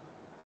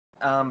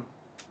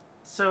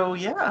 So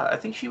yeah, I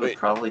think she would Wait.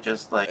 probably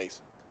just like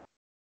Thanks.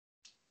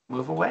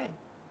 move away.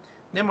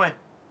 Nimue.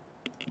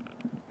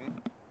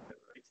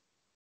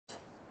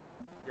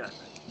 Yeah.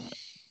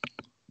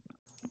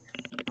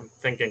 I'm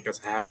thinking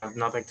because I have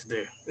nothing to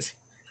do.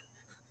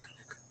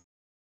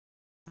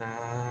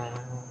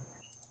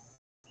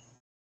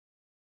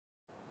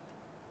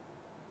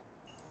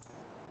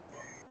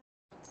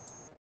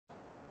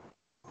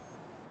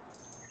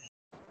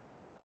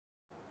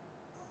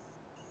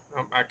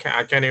 I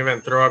can't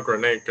even throw a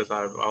grenade because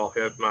I'll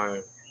hit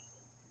my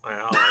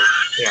ally.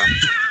 Yeah.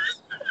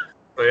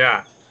 So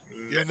yeah.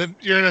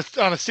 You're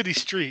on a city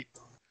street.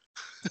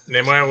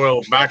 Nimue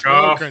will back Throw a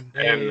off grenade.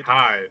 and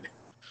hide.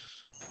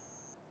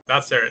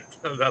 That's it.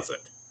 That's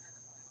it.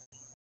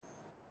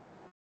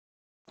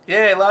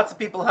 Yay, lots of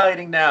people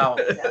hiding now.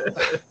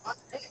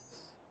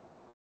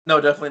 No,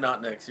 definitely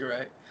not Nyx, you're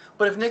right.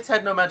 But if Nyx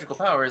had no magical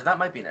powers, that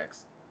might be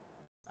Nyx.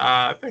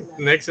 I think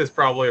Nyx is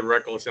probably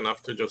reckless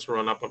enough to just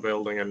run up a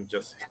building and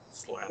just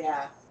slam.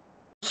 Yeah.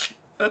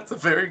 That's a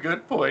very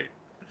good point.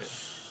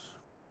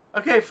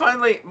 Okay,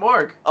 finally,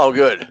 Morg. Oh,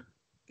 good.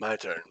 My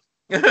turn.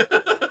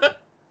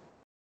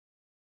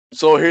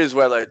 So here's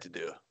what I'd like to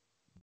do.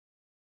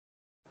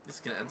 This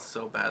is gonna end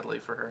so badly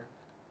for her.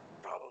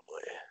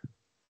 Probably.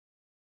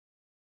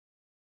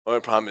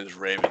 Only problem is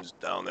Raven's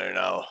down there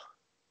now.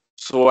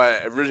 So what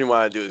I originally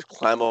want to do is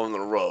climb on the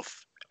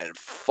roof and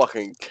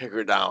fucking kick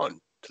her down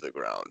to the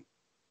ground.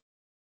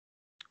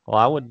 Well,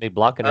 I wouldn't be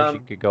blocking her. She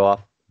could go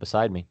off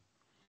beside me.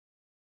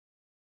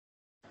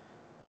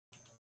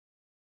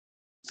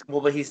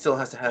 Well, but he still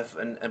has to have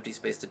an empty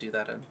space to do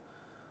that in.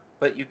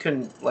 But you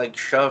can like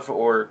shove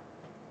or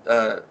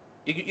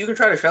you can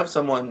try to shove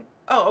someone.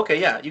 Oh, okay,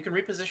 yeah. You can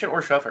reposition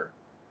or shove her.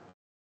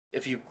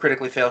 If you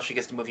critically fail, she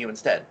gets to move you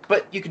instead.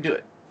 But you can do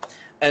it.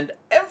 And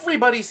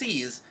everybody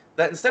sees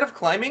that instead of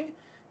climbing,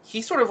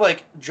 he sort of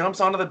like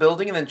jumps onto the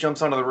building and then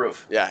jumps onto the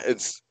roof. Yeah,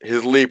 it's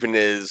his leaping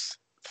is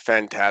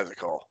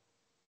fantastical.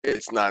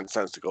 It's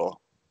nonsensical.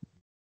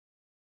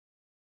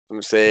 I'm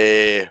gonna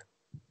say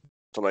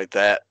something like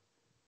that.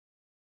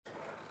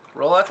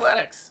 Roll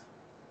athletics.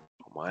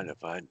 Don't mind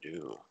if I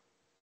do.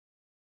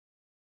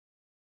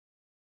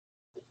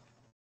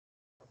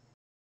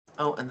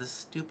 Oh, and the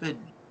stupid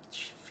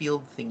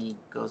field thingy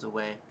goes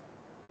away.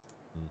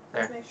 Just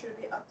There. make sure to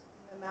be up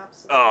in the map.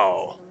 So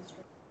Oh.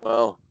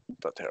 Well,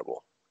 not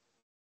terrible.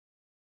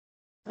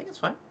 I think it's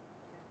fine.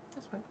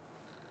 That's fine.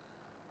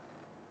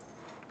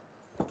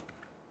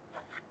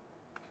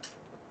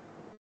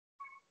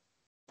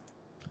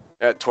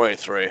 At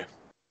 23.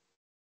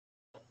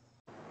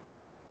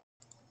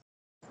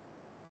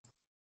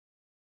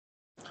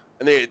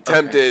 And the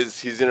attempt is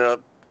he's gonna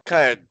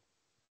kind of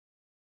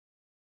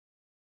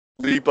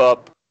leap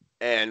up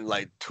and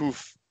like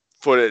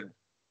two-footed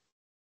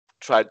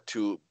try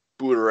to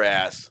boot her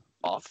ass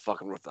off the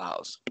fucking roof of the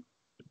house.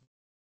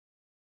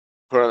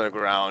 Put her on the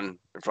ground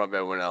in front of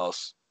everyone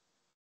else.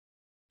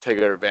 Take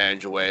her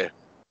advantage away.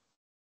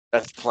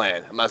 That's the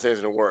plan. I'm not saying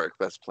it's gonna work,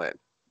 but that's the plan.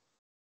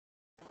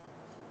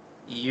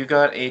 You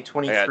got a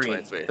 23. I got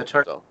 23.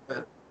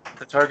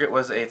 The target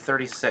was a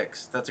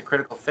 36. That's a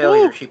critical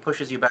failure. Woo! She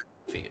pushes you back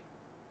 2 feet.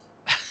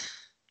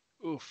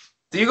 Oof.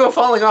 So you go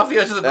falling off the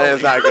edge of the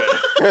building. That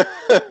is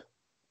not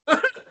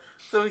good.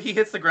 So he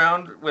hits the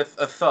ground with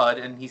a thud,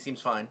 and he seems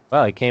fine.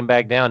 Well, he came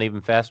back down even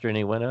faster than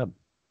he went up.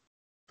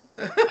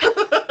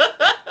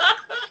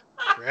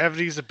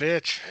 Gravity's a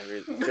bitch.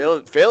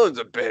 Failing's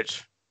a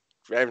bitch.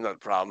 Gravity's not a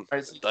problem. Right,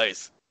 It's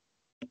dice.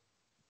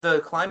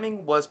 The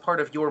climbing was part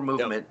of your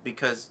movement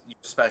because you're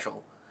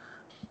special.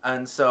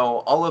 And so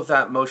all of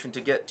that motion to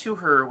get to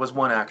her was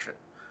one action.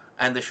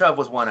 And the shove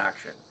was one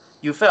action.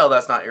 You fail,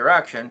 that's not your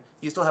action.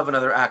 You still have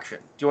another action.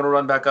 Do you want to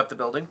run back up the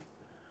building?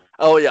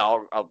 Oh yeah,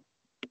 I'll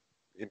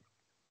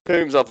pick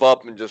himself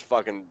up and just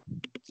fucking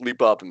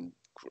leap up and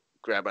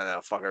grab on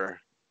that fucker.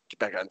 Get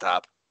back on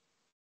top.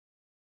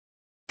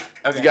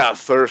 Okay. You got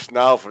thirst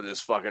now for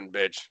this fucking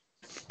bitch.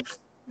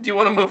 Do you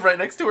want to move right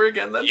next to her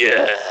again then?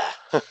 Yeah.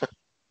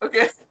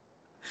 Okay.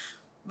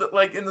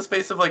 Like in the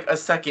space of like a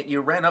second,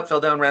 you ran up, fell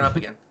down, ran up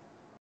again.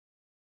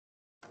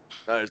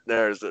 There's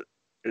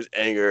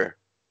anger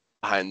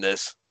behind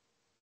this.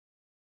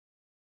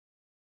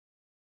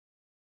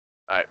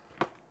 All right.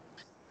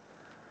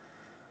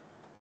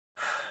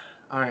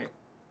 All right.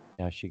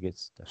 Now she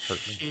gets to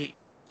hurt me.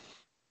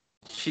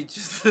 She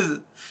just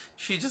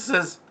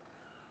says,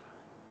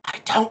 I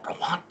don't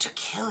want to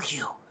kill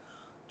you.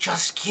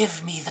 Just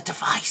give me the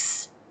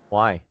device.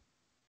 Why?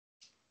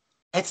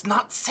 It's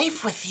not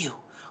safe with you.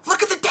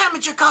 Look at the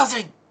damage you're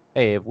causing.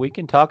 Hey, if we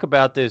can talk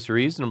about this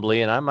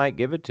reasonably, and I might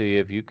give it to you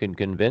if you can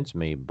convince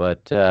me,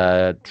 but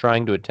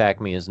trying to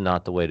attack me is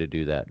not the way to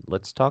do that.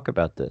 Let's talk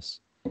about this.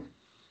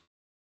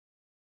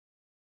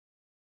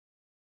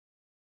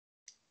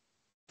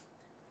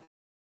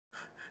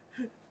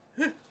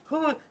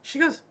 hold on. She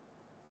goes,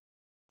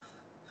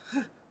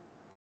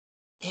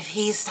 If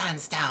he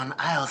stands down,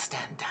 I'll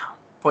stand down.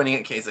 pointing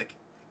at Cazic,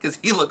 because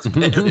he looks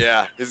pissed.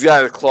 Yeah, he's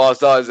got his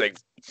claws out. He's like,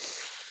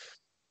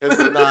 his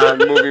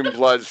non-moving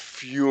blood's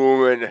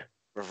fuming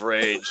with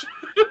rage.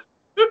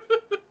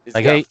 He's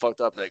Like, got hey-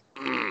 fucked up. Like,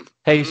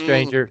 Hey,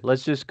 stranger,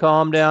 let's just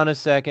calm down a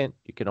second.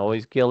 You can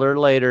always kill her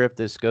later if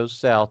this goes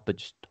south, but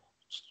just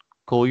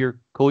cool your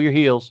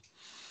heels.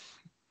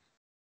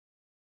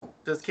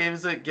 Does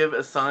Cazic give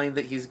a sign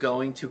that he's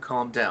going to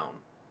calm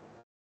down?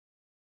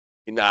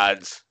 he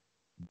nods,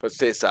 but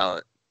stays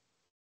silent.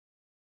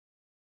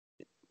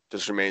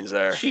 Just remains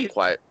there,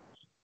 quiet.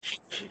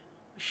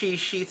 She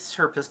sheaths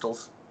her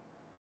pistols.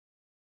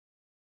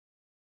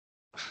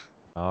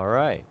 All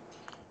right.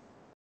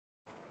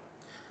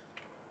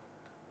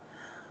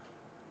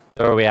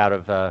 So are we out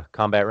of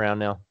combat round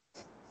now?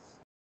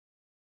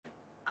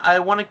 I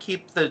want to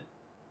keep the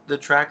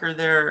tracker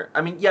there.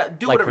 I mean, yeah,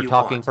 do Like whatever for you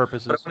talking want.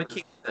 purposes? But I want to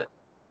keep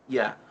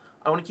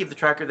I want to keep the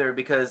tracker there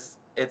because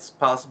it's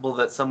possible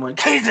that someone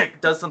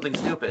does something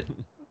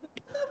stupid,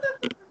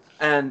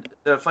 and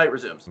the fight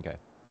resumes. Okay.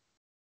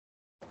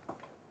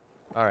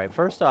 All right.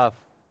 First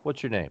off,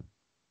 what's your name?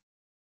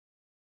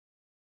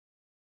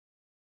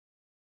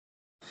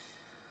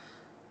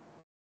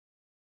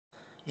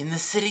 In the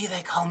city,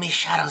 they call me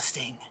Shadow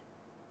Sting.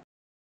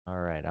 All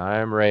right.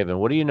 I'm Raven.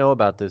 What do you know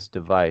about this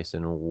device,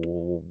 and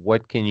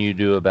what can you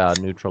do about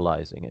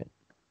neutralizing it?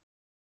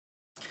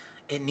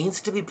 It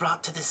needs to be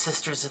brought to the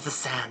Sisters of the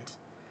Sand.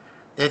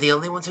 They're the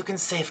only ones who can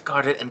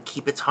safeguard it and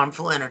keep its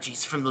harmful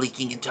energies from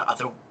leaking into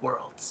other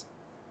worlds.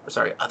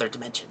 Other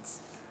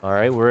dimensions. All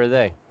right. Where are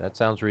they? That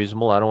sounds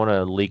reasonable. I don't want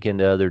to leak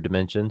into other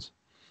dimensions.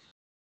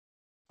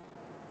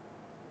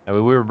 I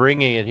mean, we were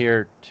bringing it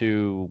here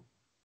to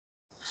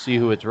see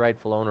who its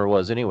rightful owner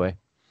was anyway.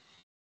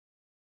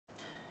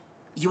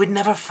 You would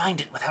never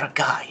find it without a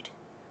guide.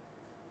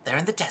 They're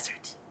in the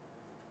desert.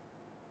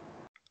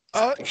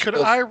 Could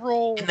I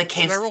roll? In the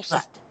caves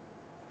left.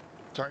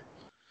 Sorry.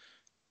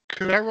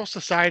 Could I roll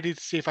society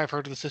to see if I've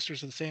heard of the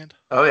Sisters of the Sand?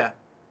 Oh yeah,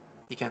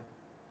 you can.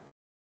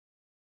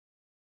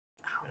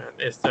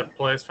 And is the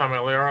place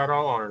familiar at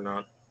all or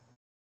not?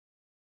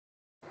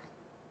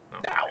 No.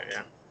 Okay,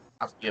 yeah.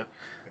 Ask you.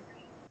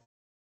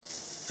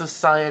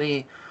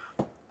 Society.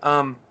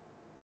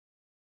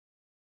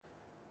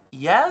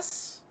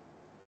 Yes,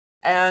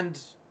 and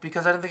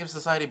because I didn't think of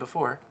society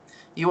before,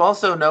 you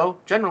also know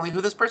generally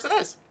who this person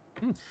is.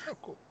 Oh,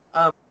 cool.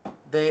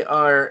 They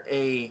are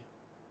a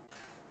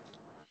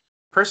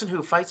person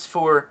who fights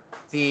for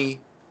the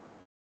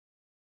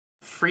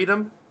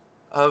freedom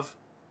of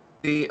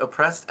the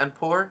oppressed and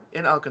poor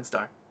in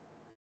Alkenstar.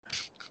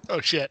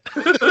 Oh shit.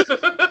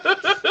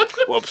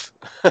 Whoops.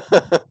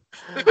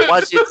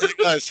 Watch it,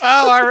 guys.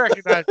 Oh, I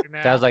recognize you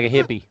now. Sounds like a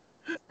hippie.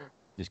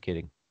 Just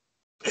kidding.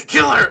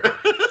 Kill her!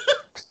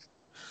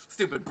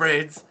 Stupid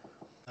braids.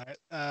 right.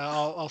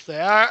 I'll say,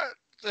 all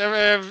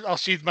right, I'll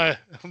sheath my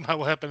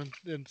weapon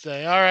and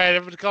say, all right,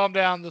 everybody calm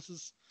down. This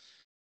is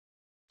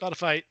not a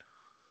fight.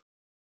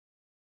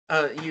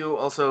 You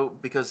also,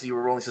 because you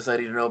were rolling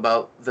society to know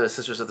about the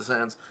Sisters of the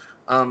Sands,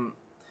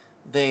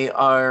 they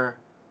are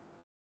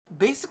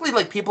basically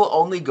like people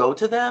only go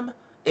to them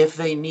if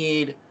they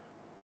need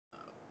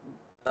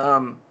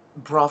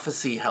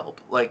prophecy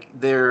help, like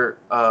they're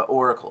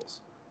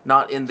oracles.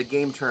 Not in the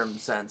game term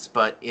sense,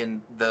 but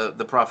in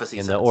the prophecy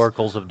In sense. the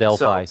oracles of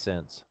Delphi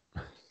sense.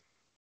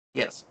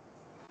 Yes.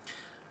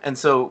 And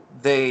so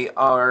they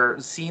are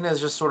seen as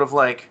just sort of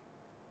like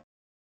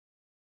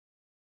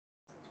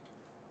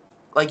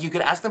you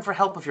could ask them for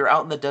help if you're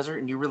out in the desert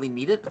and you really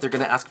need it, but they're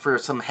going to ask for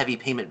some heavy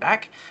payment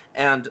back.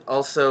 And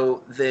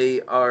also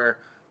they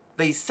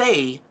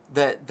say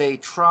that they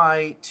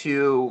try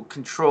to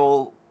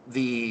control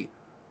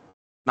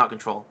not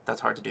control,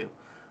 that's hard to do.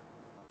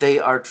 They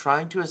are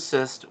trying to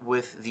assist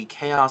with the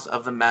chaos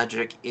of the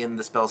magic in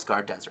the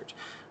Spellscar Desert.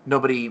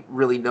 Nobody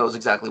really knows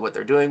exactly what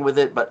they're doing with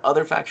it, but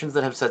other factions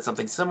that have said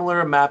something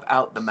similar map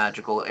out the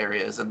magical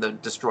areas and the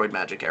destroyed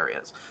magic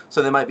areas.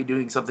 So they might be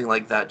doing something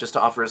like that just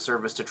to offer a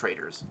service to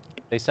traders.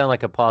 They sound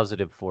like a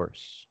positive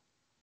force.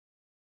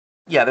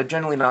 Yeah, they're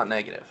generally not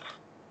negative.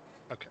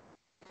 Okay.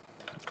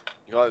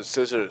 You call it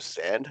Sisters of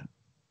Sand?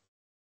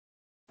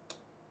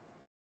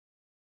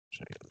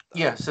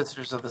 Yeah,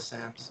 Sisters of the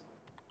Sands.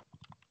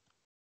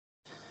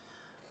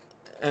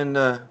 And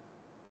all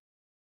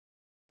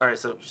right,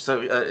 so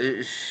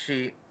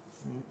she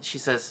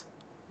says,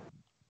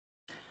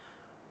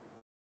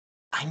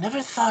 I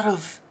never thought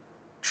of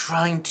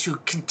trying to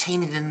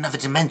contain it in another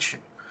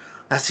dimension.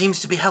 That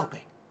seems to be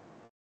helping.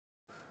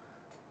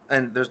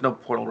 And there's no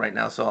portal right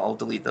now, so I'll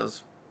delete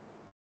those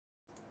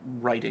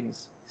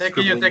writings. Hey,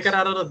 can you take it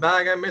out of the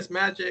bag? I miss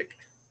magic.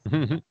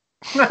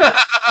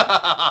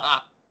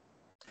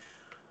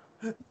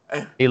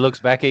 He looks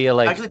back at you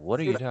like, Actually, what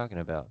are you talking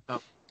about?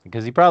 Oh.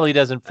 Because he probably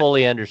doesn't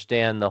fully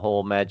understand the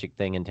whole magic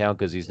thing in town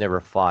because he's never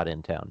fought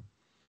in town.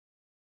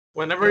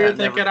 Whenever you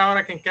take it out,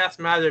 I can cast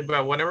magic,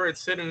 but whenever it's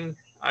sitting,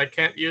 I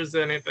can't use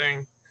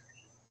anything.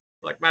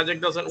 Like, magic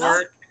doesn't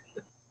work.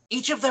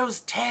 Each of those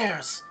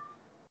tears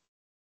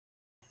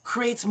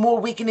creates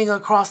more weakening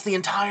across the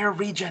entire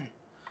region.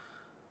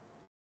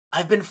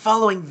 I've been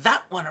following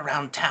that one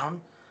around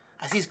town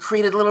as he's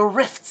created little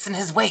rifts in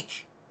his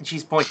wake. And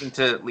she's pointing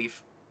to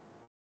Leaf.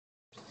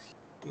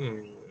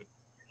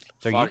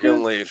 So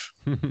Fucking Leaf.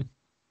 You're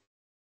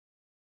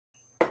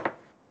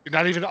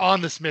not even on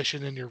this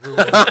mission and you're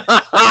ruined.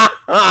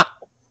 That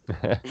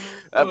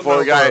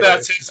poor guy.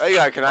 That's his Hey,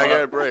 guy, can I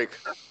get a break?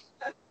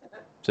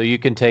 So you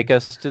can take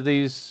us to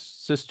these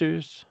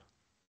sisters?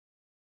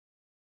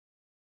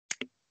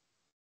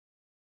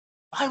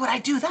 Why would I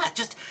do that?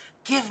 Just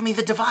give me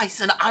the device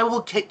and I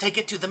will take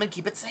it to them and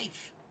keep it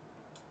safe.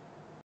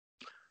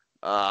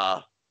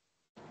 Can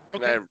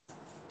Okay. I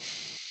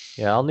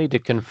Yeah, I'll need to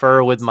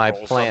confer with my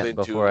Roll plant something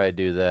before to- I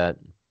do that.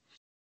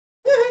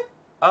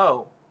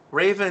 Oh,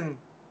 Raven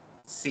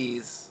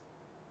sees.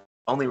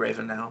 Only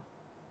Raven now.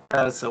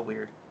 That is so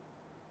weird.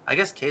 I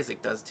guess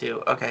Cazic does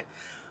too. Okay.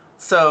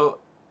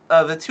 So,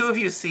 the two of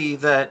you see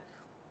that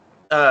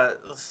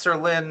Sir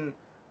Lin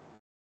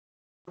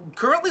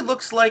currently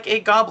looks like a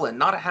goblin,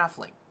 not a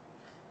halfling.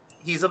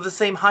 He's of the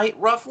same height,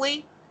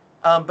 roughly,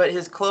 but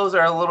his clothes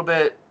are a little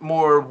bit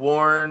more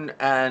worn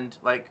and,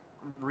 like,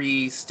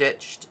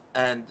 re-stitched,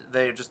 and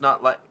they're just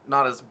not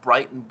as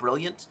bright and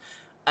brilliant,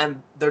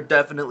 and they're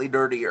definitely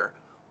dirtier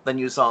than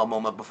you saw a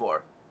moment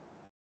before.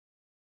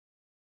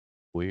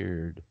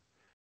 Weird.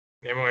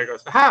 Nimue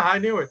goes, I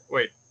knew it.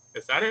 Wait,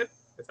 is that it?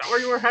 Is that where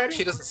you were hiding?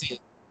 She doesn't see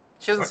it.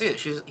 She doesn't see it.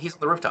 He's on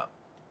the rooftop.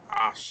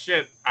 Ah,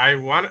 shit. I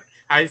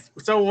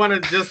so want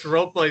to just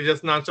roleplay,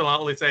 just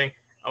nonchalantly saying,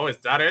 oh, is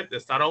that it?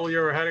 Is that all you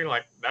were hiding?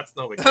 Like, that's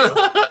no big deal.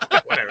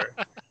 Whatever.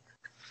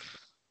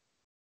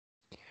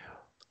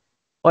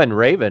 Well, and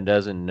Raven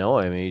doesn't know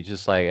him. He's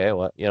just like, hey,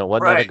 what? You know,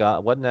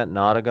 wasn't that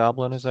not a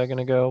goblin a second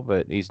ago?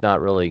 But he's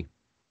not really.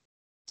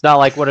 It's not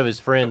like one of his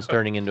friends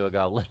turning into a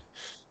goblin.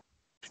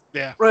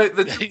 Yeah. Right,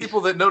 the two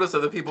people that notice are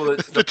the people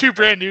that... The two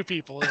brand new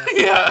people.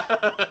 Yeah.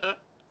 Yeah.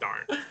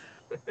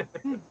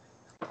 Darn.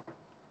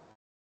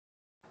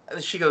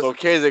 And she goes, So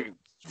Cazic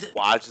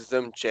watches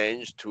them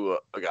change to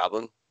a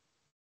goblin.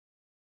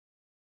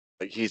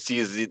 Like he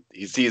sees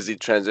the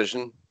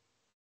transition.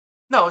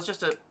 no, it's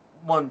just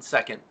 1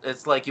 second.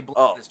 It's like you blink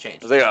Oh, this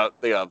change. they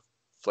got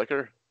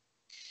flicker.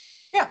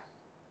 Yeah.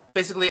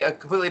 Basically, a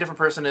completely different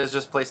person is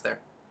just placed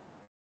there.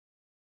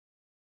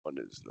 What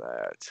is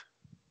that?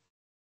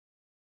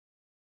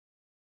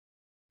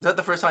 Is that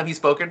the first time he's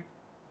spoken?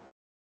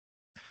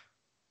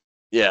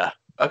 Yeah,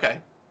 Okay.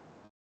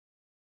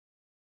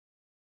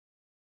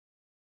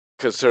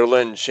 because Sir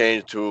Lin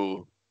changed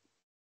to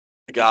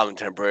a goblin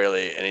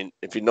temporarily, and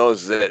if he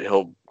knows it,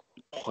 he'll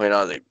point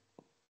out like,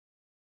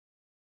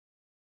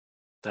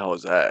 "The hell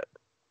was that?"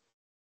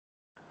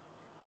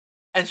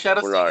 And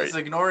Shadow Where Sneak are is you?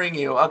 ignoring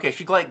you. Okay,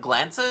 she like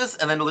glances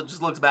and then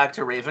just looks back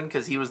to Raven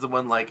because he was the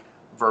one like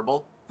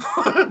verbal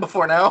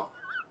before now.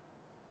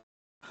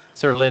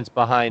 Sir Lynn's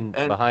behind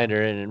And-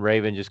 her, and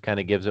Raven just kind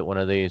of gives it one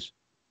of these.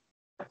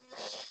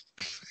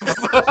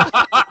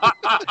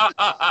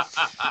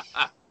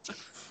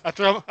 I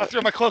throw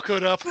my cloak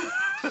hood up.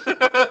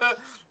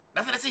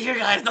 Nothing to see here,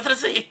 guys. Nothing to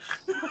see.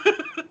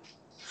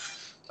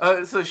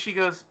 So she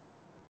goes,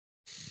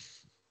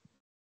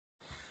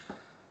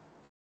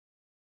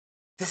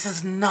 This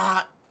is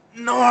not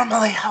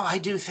normally how I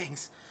do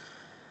things.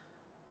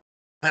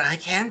 But I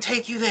can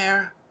take you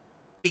there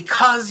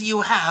because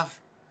you have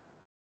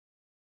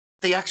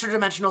the extra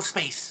dimensional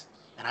space,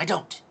 and I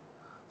don't.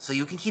 So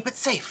you can keep it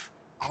safe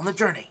on the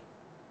journey.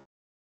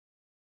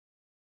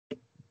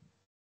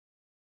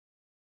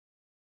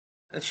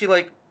 and she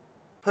like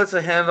puts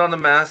a hand on the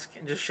mask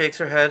and just shakes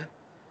her head.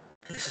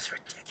 This is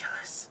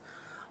ridiculous.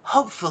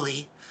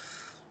 Hopefully,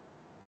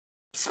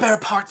 spare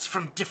parts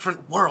from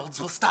different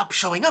worlds will stop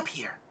showing up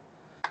here.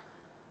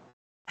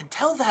 And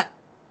tell that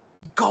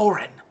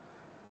Goran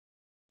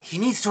he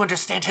needs to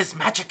understand his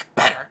magic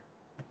better.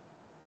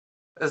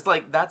 It's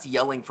like that's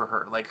yelling for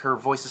her. Like her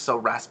voice is so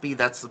raspy,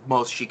 that's the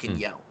most she can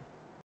yell.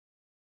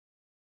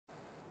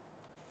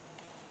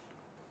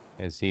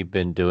 Has he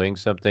been doing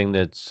something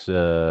that's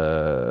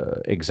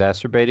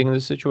exacerbating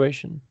the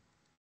situation?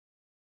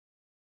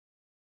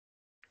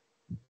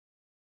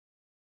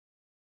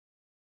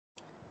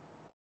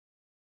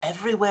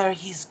 Everywhere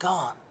he's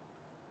gone,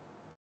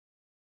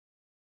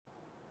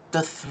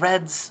 the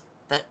threads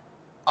that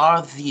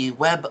are the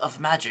web of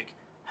magic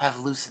have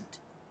loosened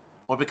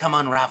or become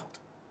unraveled.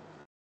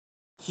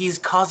 He's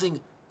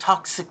causing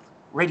toxic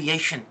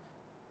radiation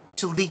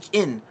to leak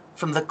in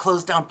from the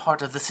closed down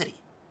part of the city,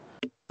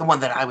 the one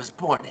that I was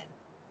born in.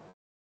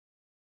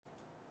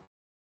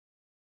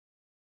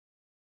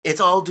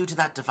 It's all due to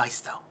that device,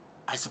 though.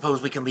 I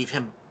suppose we can leave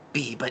him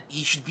be, but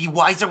he should be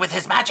wiser with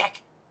his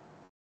magic.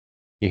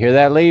 You hear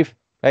that, Leaf?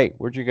 Hey,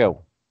 where'd you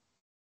go?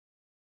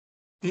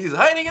 He's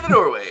hiding in the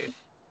doorway.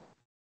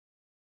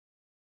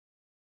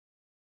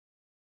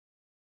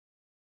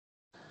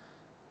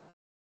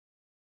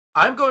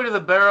 I'm going to the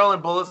Barrel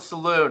and Bullet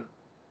Saloon.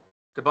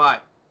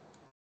 Goodbye.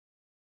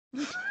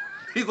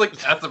 He's like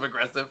passive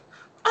aggressive.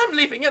 I'm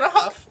leaving in a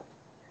huff.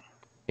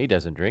 He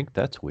doesn't drink.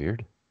 That's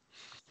weird.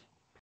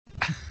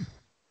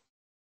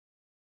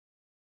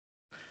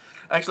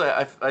 Actually,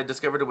 I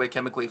discovered a way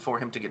chemically for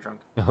him to get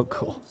drunk. Oh,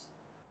 cool.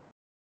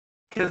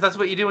 Because that's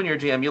what you do when you're a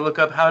GM. You look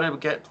up how to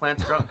get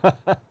plants drunk.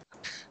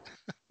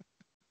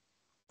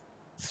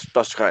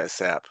 Special kind of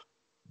sap.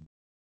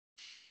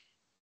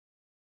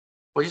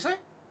 What'd you say?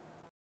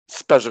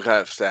 Special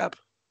kind of sap.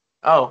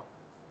 Oh.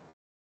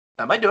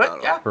 That might do it, I don't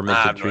know. yeah. I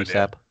Fermented have no tree idea.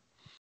 sap.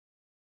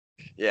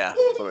 Yeah,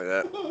 something like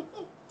that.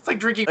 It's like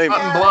drinking Hey,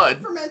 rotten Yeah,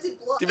 blood. fermented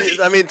blood.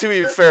 To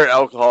be fair,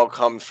 alcohol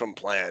comes from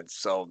plants,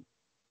 so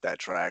that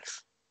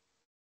tracks.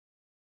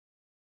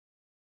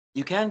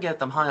 You can get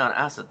them high on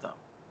acid, though.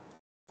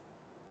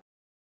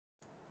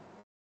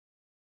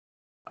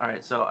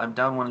 Alright, so I'm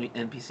down one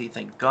NPC.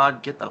 Thank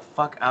God. Get the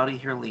fuck out of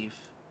here,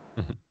 Leaf.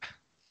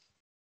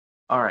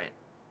 Alright.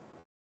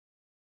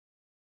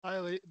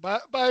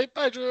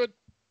 Bye, Druid.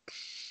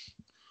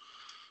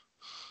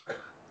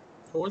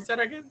 Who was that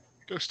again?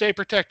 Go stay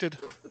protected.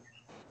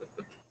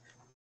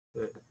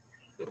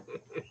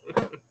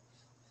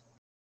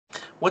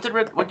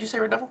 What'd you say,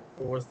 Red Devil?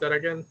 Who was that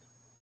again?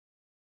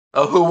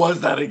 Oh, who was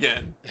that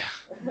again?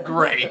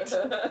 Great.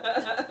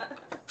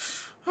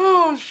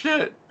 Oh,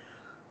 shit.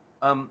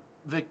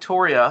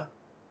 Victoria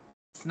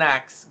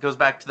snacks, goes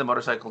back to the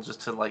motorcycle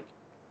just to, like,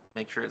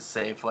 make sure it's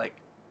safe. Like,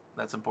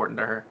 that's important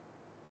to her.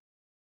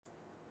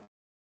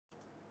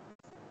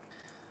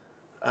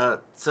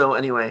 So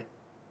anyway,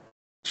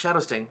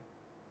 Shadowsting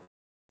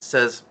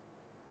says,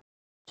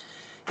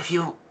 If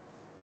you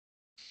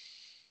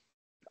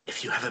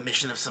have a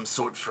mission of some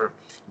sort for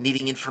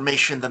needing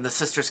information, then the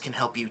sisters can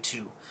help you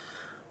too.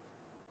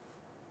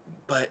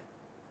 But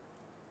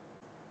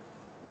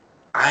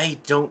I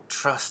don't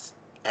trust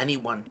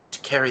anyone to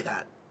carry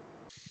that.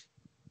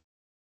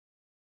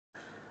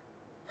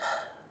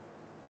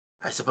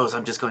 I suppose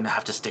I'm just going to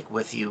have to stick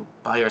with you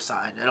by your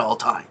side at all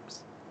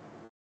times.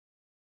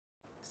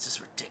 This is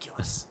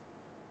ridiculous.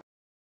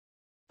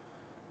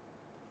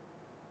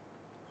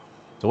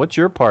 So what's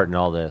your part in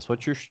all this?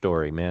 What's your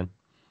story, man?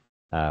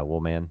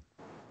 Man.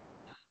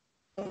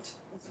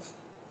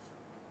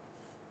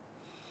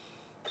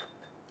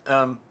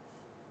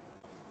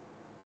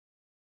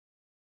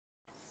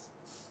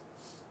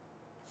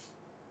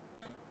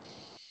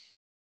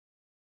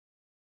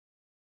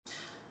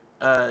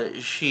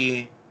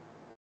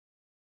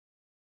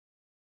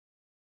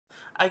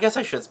 I guess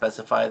I should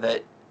specify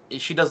that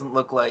she doesn't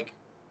look like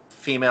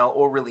female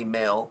or really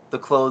male. The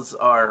clothes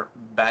are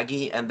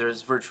baggy and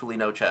there's virtually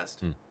no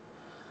chest.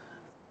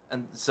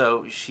 And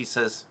so she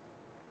says,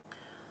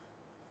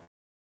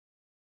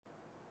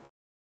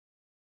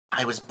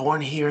 I was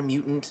born here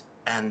mutant,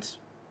 and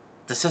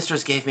the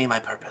sisters gave me my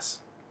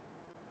purpose.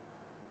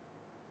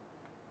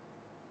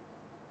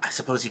 I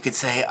suppose you could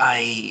say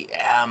I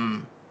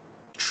am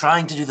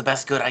trying to do the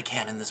best good I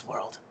can in this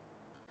world.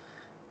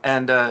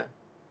 and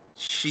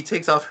she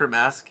takes off her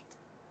mask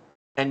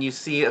and you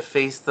see a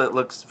face that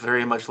looks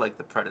very much like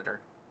the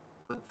Predator.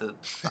 With the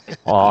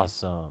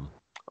Awesome.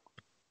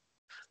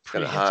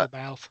 Prehensile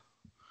mouth.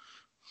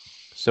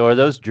 So are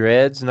those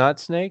dreads not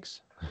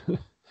snakes?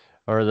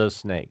 Or are those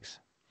snakes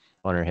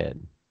on her head?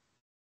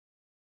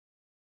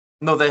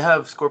 No, they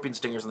have scorpion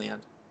stingers in the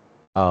end.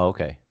 Oh,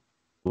 okay.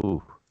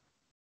 Ooh,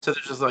 So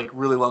they're just like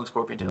really long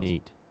scorpion tails.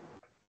 neat.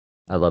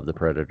 I love the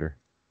Predator.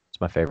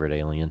 It's my favorite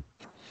alien.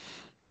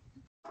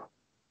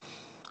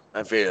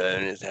 My favorite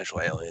alien is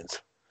natural aliens.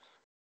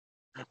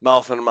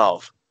 Mouth and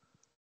mouth.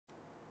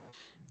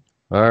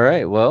 All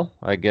right. Well,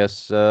 I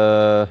guess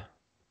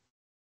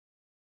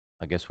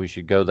we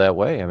should go that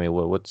way. I mean,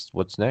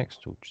 what's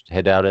next? We'll just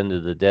head out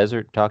into the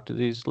desert, talk to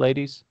these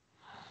ladies.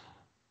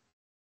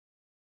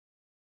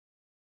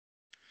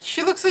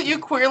 She looks at you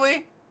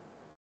queerly.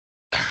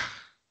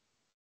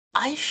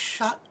 I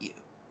shot you.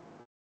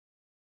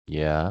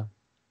 Yeah,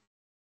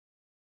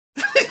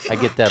 I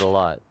get that a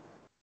lot.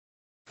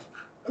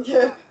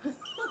 Yeah.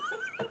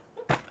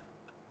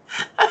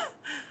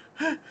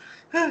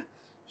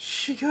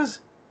 She goes,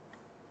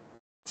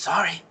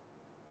 sorry.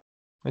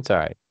 It's all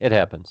right. It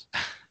happens.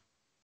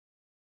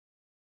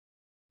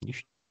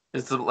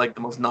 It's like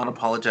the most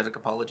non-apologetic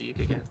apology you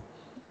could get.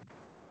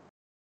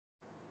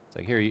 It's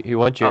like, here, you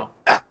want your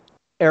Oh,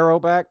 arrow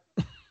back?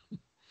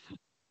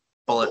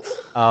 bullets.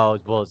 Oh,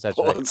 it's bullets. That's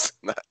right. Bullets,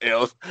 not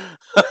arrows.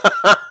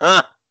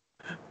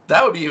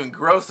 That would be even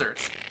grosser.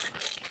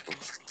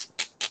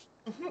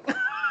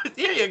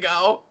 Here you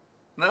go.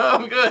 No,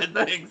 I'm good,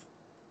 thanks.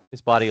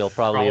 His body will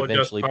probably Probably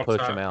just eventually pops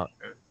push out. him out.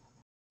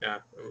 Yeah,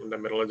 in the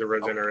middle of the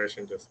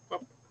regeneration, just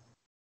pop.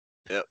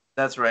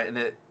 That's right, and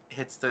it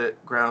hits the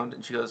ground,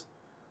 and she goes,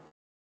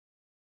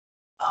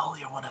 oh,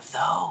 you're one of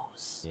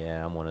those.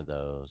 Yeah, I'm one of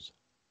those.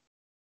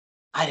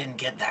 I didn't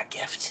get that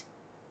gift.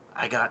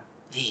 I got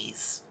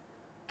these.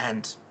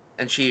 And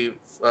she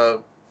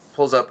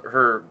pulls up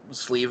her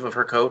sleeve of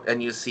her coat,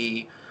 and you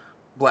see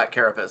black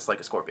carapace like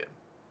a scorpion.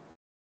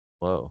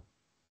 Whoa.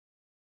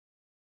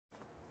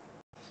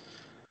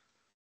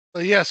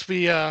 Well, yes,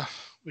 we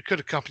could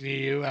accompany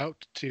you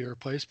out to your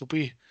place, but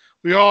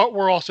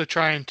we're also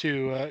trying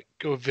to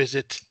go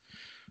visit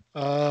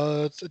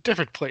it's a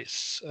different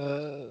place.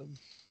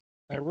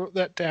 I wrote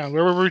that down.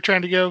 Where were we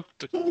trying to go?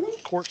 The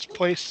Quartz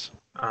place.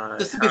 I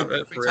This would be the have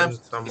it perfect time written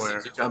for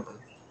somewhere. to jump.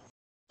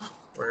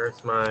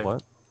 Where's my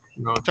What?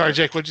 note? Sorry,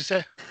 Jake. What'd you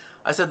say?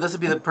 I said this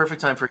would be the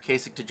perfect time for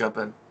Cazic to jump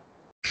in.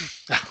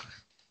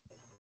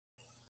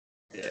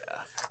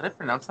 Yeah. Did I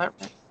pronounce that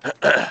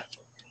right?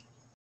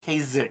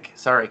 Cazic.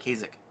 Sorry,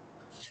 Cazic.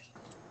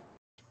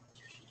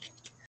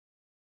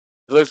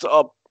 He looks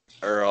up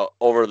or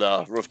over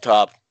the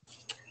rooftop,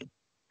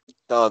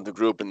 down at the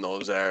group and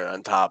those there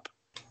on top,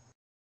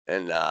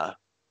 and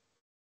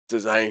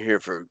says, "I'm here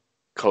for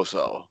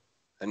Koso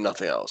and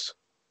nothing else."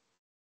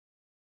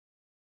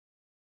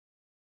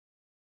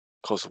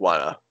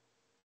 Kosawana.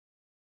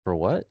 For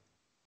what?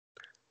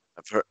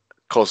 For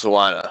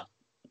Kosawana.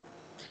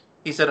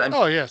 He said, I'm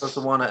Oh yes.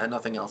 Kosawana and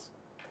nothing else.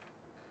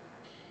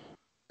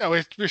 No,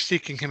 we're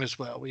seeking him as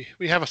well.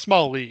 We have a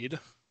small lead.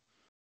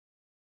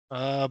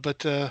 But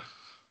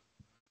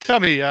tell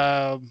me,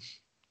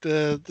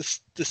 the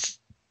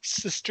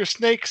sister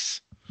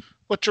snakes.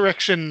 What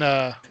direction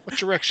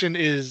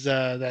is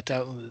that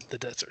out in the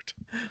desert?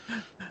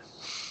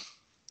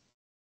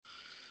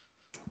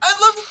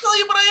 I'd love to tell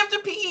you, but I have to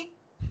pee.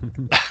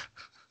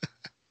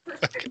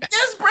 Okay.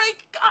 Yes,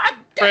 break. God.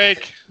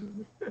 Break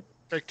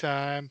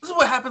time. This is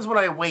what happens when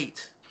I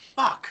wait.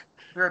 Fuck.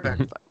 Be right back.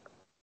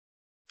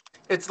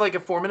 It's like a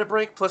 4-minute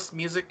break plus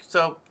music,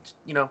 so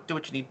do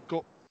what you need.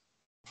 Cool.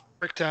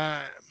 Break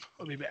time.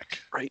 I'll be back.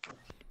 Break.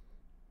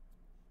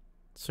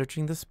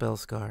 Searching the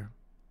Spellscar.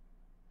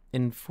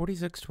 In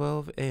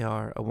 4612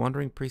 AR, a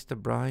wandering priest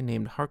of Bry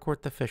named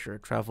Harcourt the Fisher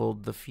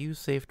traveled the few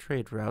safe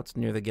trade routes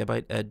near the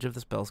Gebite edge of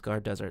the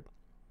Spellscar Desert.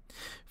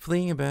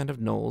 Fleeing a band of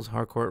gnolls,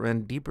 Harcourt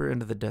ran deeper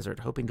into the desert,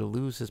 hoping to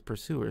lose his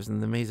pursuers in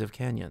the maze of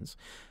canyons.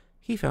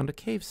 He found a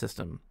cave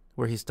system,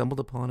 where he stumbled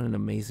upon an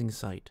amazing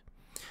sight.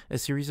 A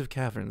series of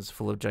caverns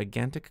full of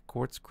gigantic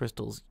quartz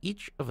crystals,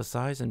 each of a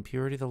size and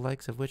purity the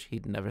likes of which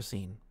he'd never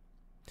seen.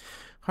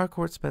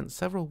 Harcourt spent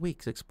several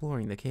weeks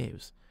exploring the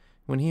caves.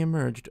 When he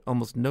emerged,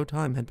 almost no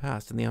time had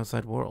passed in the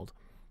outside world.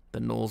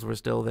 The gnolls were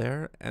still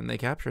there, and they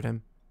captured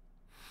him.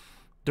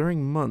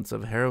 During months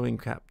of harrowing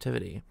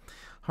captivity,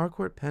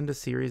 Harcourt penned a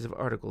series of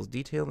articles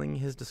detailing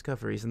his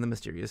discoveries in the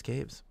mysterious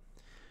caves.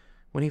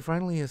 When he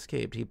finally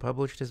escaped, he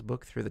published his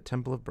book through the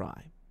Temple of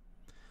Bry.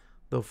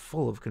 Though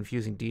full of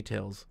confusing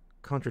details,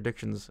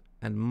 contradictions,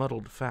 and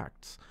muddled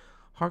facts,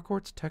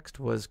 Harcourt's text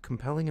was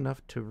compelling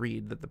enough to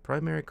read that the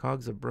primary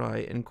cogs of Bry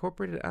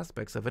incorporated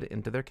aspects of it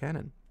into their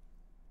canon.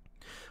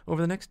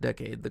 Over the next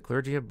decade, the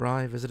clergy of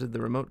Bry visited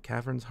the remote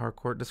caverns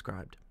Harcourt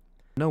described.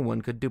 No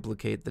one could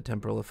duplicate the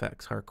temporal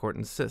effects Harcourt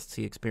insists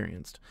he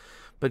experienced,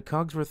 but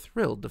cogs were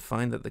thrilled to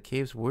find that the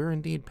caves were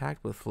indeed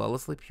packed with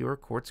flawlessly pure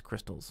quartz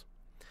crystals.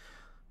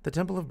 The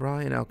Temple of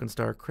Bry and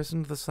Alkenstar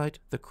christened the site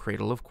the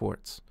Cradle of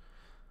Quartz.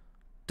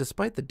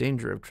 Despite the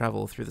danger of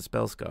travel through the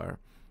Spellscar,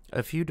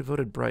 A few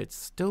devoted brights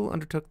still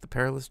undertook the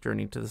perilous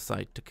journey to the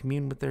site to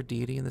commune with their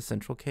deity in the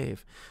central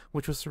cave,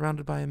 which was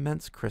surrounded by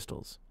immense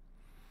crystals.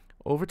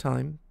 Over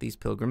time, these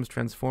pilgrims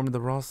transformed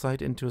the raw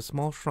site into a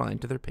small shrine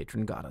to their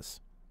patron goddess.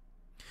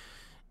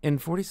 In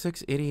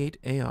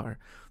 4688 AR,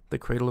 the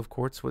Cradle of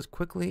Quartz was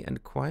quickly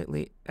and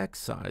quietly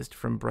excised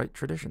from Bright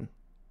tradition.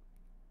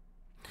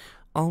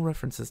 All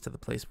references to the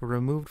place were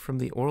removed from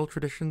the oral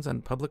traditions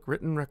and public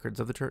written records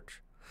of the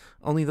church.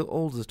 Only the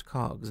oldest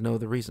cogs know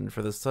the reason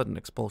for this sudden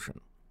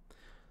expulsion.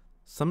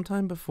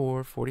 Sometime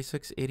before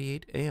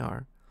 4688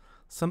 AR,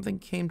 something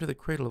came to the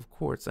Cradle of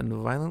Quartz and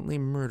violently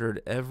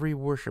murdered every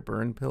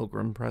worshipper and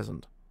pilgrim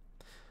present.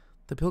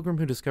 The pilgrim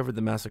who discovered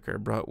the massacre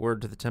brought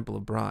word to the Temple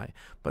of Bry,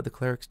 but the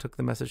clerics took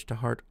the message to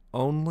heart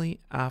only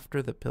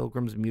after the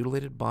pilgrim's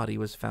mutilated body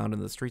was found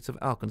in the streets of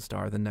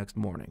Alkenstar the next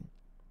morning.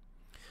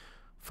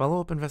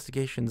 Follow-up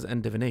investigations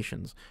and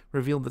divinations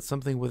revealed that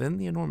something within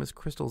the enormous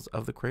crystals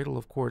of the Cradle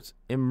of Quartz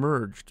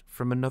emerged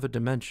from another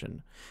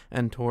dimension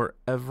and tore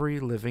every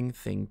living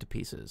thing to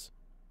pieces.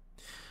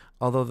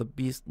 Although the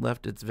beast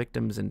left its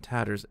victims in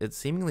tatters, it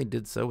seemingly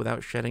did so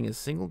without shedding a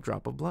single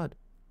drop of blood.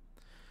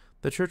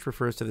 The church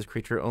refers to this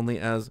creature only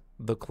as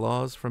the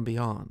Claws from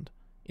Beyond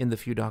in the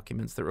few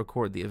documents that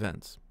record the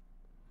events.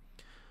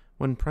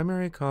 When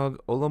primary cog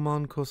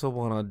Olomon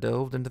Kosawana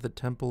delved into the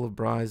Temple of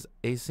Bry's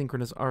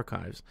asynchronous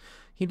archives,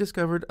 he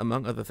discovered,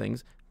 among other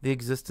things, the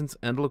existence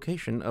and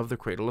location of the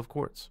Cradle of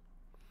Quartz.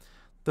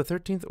 The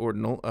 13th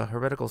Ordinal, a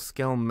heretical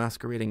skelm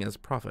masquerading as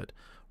prophet,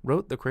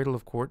 wrote the Cradle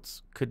of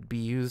Quartz could be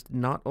used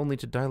not only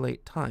to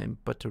dilate time,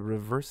 but to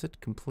reverse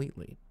it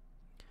completely.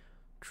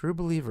 True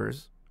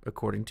believers,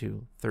 according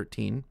to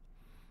 13,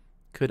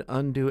 could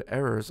undo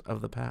errors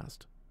of the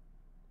past.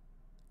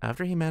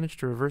 After he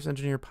managed to reverse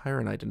engineer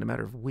Pyronite in a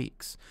matter of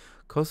weeks,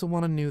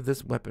 Kosawana knew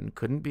this weapon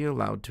couldn't be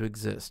allowed to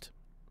exist.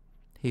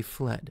 He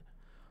fled,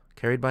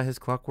 carried by his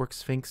clockwork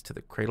sphinx to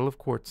the Cradle of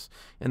Quartz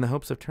in the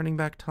hopes of turning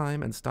back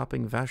time and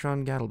stopping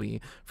Vashon Gattleby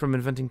from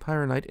inventing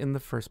Pyronite in the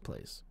first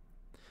place.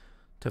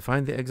 To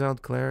find the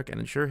exiled cleric and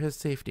ensure his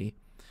safety,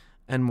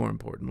 and more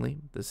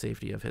importantly, the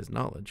safety of his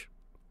knowledge,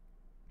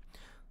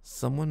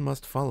 someone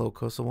must follow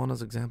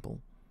Kosawana's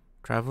example,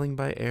 traveling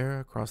by air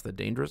across the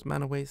dangerous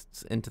mana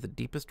wastes into the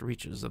deepest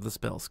reaches of the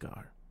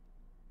Spellscar.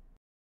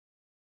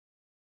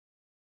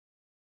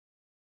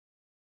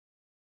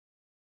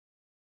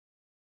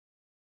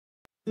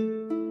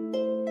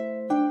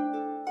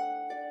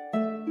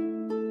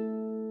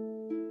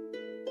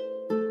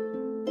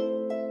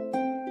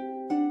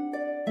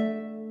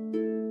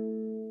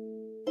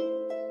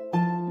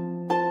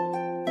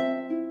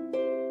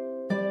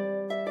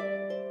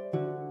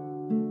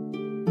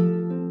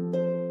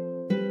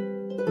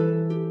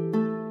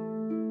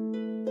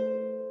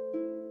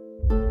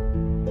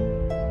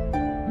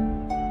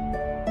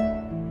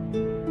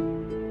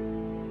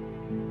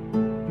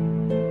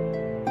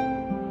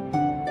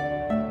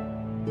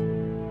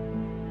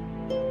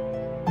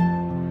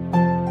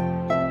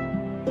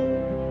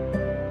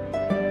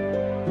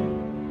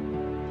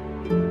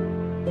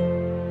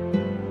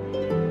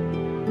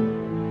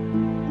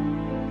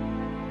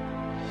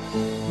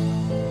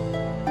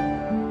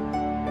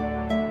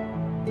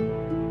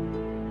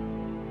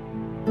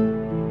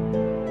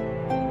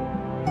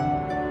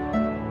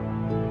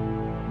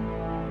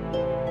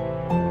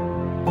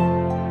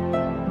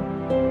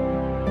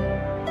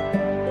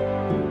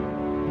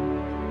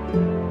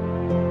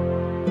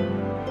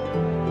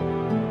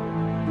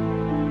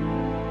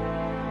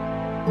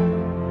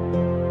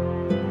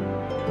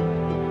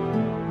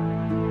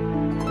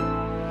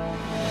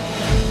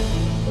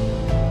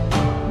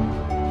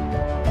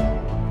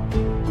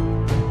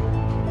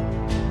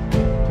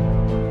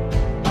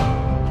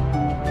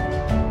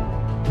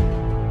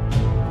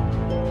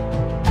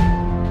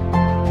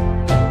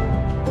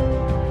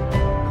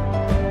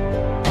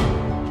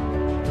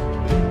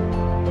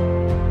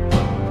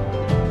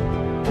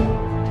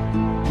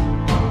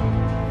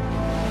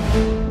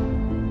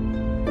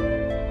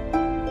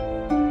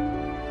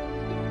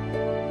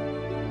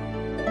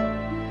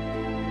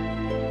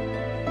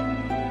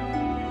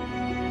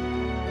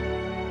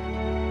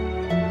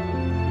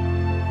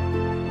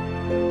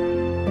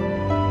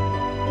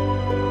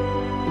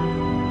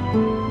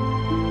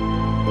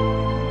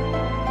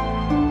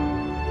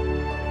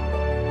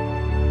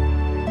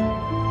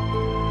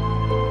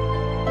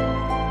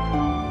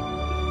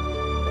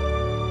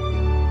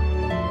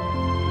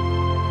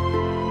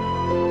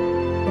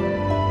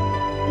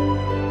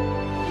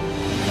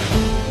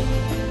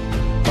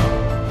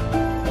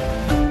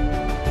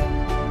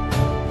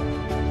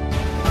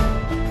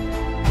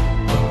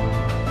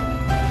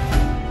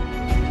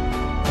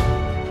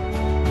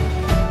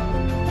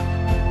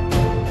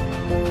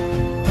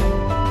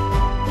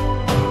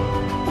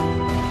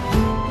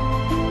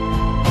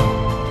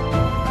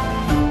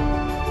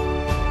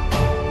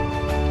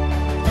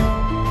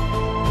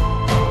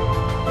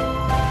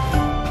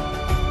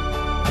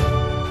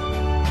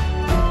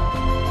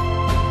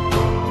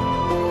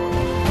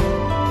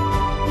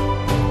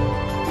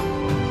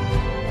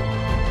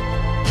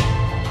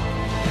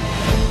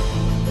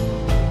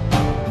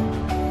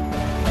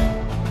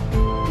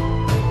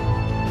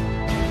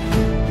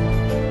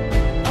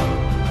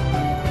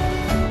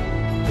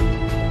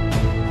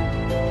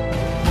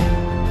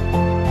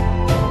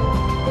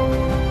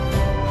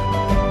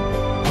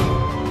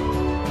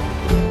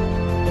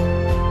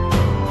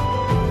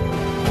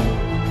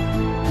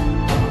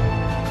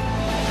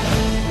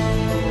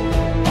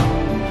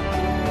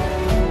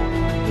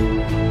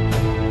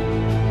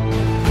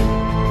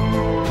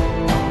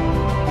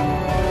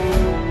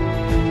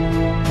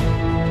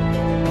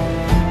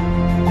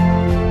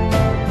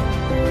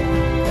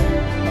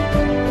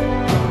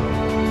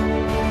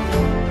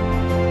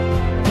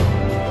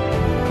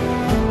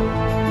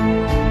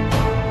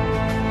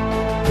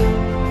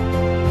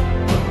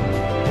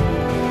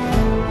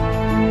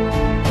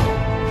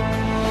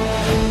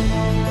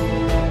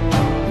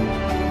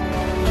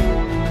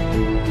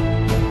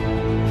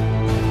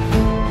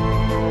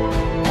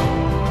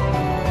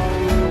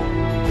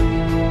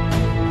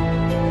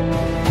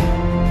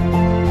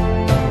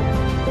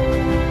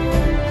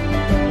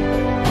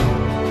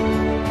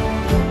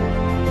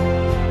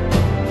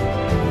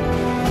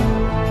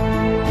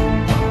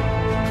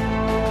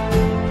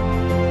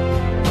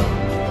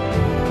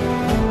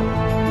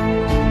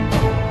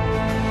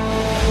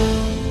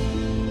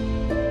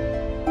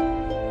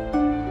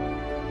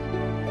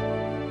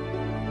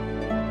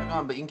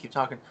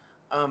 talking.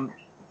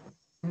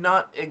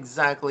 Not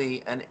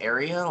exactly an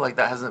area, like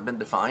that hasn't been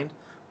defined,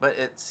 but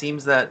it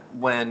seems that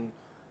when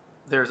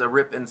there's a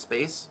rip in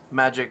space,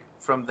 magic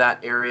from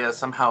that area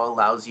somehow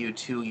allows you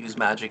to use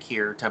magic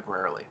here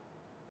temporarily.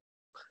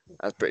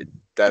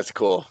 That's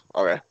cool.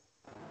 Okay.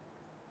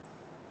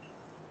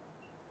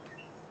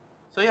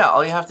 So yeah,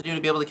 all you have to do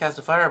to be able to cast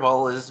a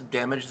fireball is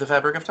damage the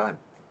fabric of time.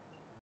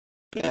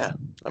 Yeah.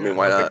 I mean,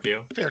 why no not? big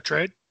deal. Fair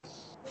trade.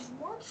 Is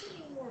Morg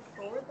seeming more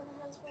forward than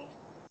it has been?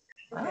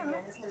 Okay,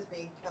 yeah, his head is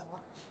being cut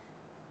off.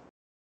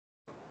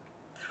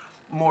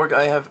 Morg,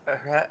 I've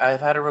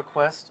had a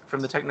request from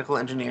the technical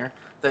engineer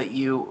that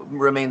you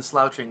remain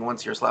slouching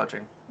once you're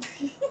slouching.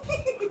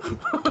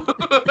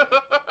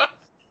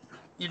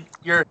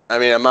 Your I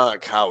mean, I'm on a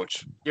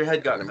couch. your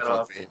head got And I'm cut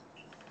off. comfy.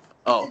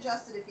 Oh. Oh,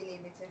 Adjust it if you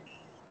need me to.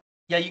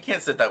 Yeah, you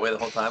can't sit that way the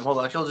whole time. Hold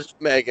on, she'll just.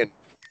 Megan.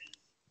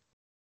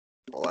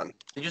 Hold on.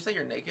 Did you say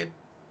you're naked?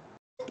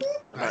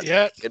 Not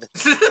yet.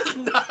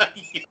 Not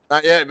yet.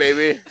 Not yet,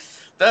 baby.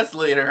 That's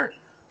later.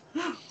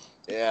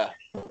 Yeah.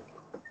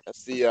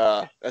 That's the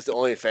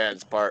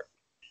OnlyFans part.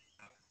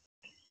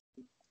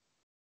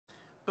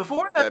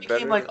 Before that That became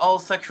better? like all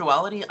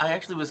sexuality, I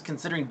actually was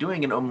considering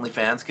doing an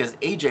OnlyFans because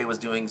AJ was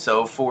doing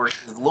so for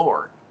his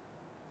lore.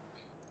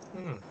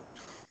 I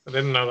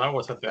didn't know that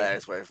was a thing. My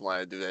ex-wife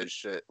wanted to do that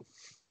shit.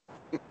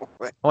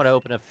 I want to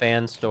open a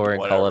fan store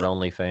and call it Whatever.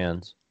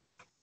 OnlyFans.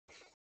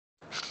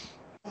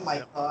 Oh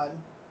my god.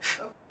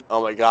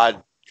 Oh my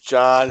god,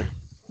 John.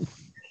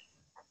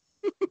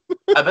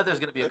 I bet there's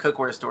going to be a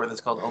cookware store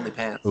that's called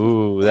OnlyPants.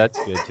 Ooh, that's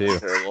good too.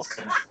 Terrible.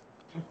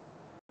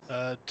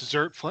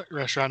 Dessert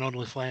restaurant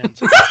only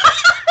plans.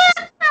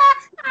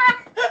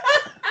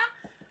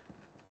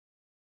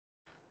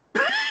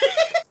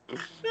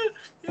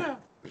 Yeah.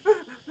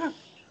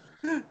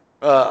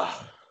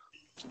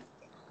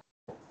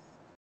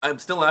 I'm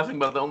still laughing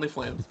about the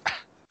OnlyFans.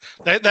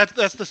 That's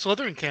the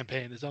Slytherin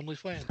campaign. Is only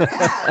plans.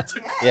 Yeah,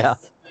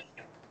 yes.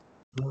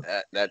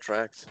 Yeah. That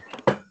tracks.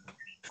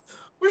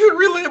 We should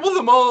relabel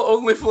them all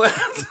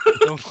OnlyFans.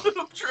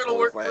 I'm sure it'll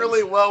work OnlyFans.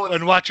 really well. With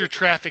And watch your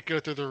traffic go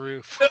through the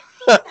roof.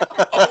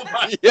 Oh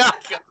my Yeah,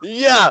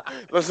 yeah.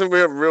 Listen,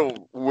 we're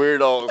real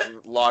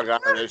weirdos log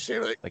on to this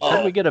shit. Like, Like, how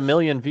do we get 1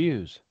 million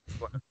views?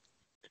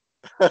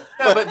 Yeah,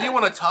 but do you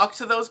want to talk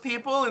to those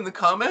people in the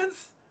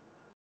comments?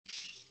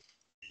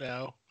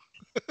 No.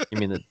 You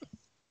mean that?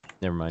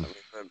 Never mind.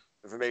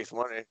 if it makes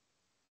money.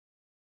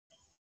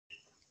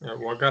 Yeah,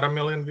 what got 1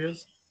 million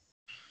views?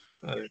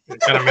 You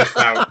kind of missed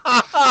out.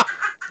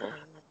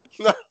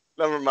 No,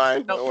 never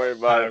mind. No. Don't worry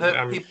about it.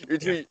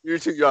 The You're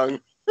too young.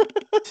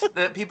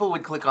 that people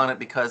would click on it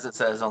because it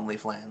says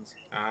OnlyFans.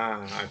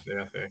 I see.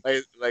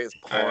 Like it's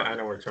porn. I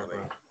know what you're talking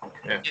about.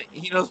 Yeah. Yeah,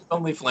 he knows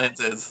what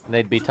OnlyFans is. And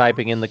they'd be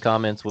typing in the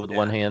comments with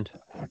one hand.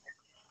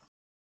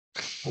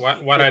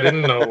 What I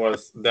didn't know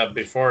was that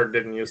before it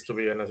didn't used to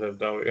be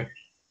NSFW.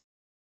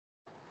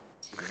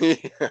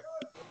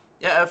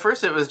 Yeah, at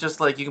first it was just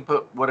like you can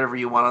put whatever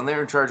you want on there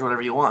and charge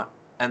whatever you want.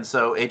 And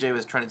so AJ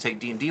was trying to take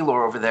D&D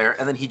lore over there,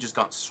 and then he just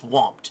got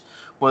swamped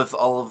with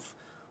all of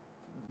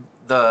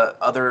the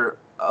other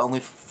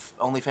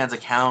OnlyFans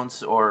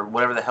accounts or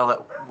whatever the hell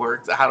that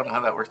works. I don't know how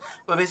that works.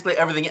 But basically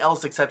everything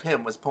else except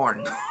him was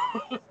porn.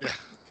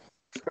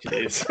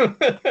 Jeez.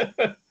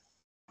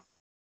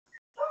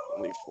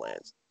 Only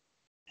flans.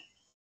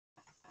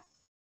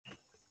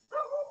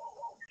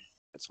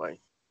 That's fine.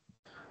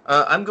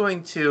 I'm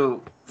going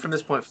to, from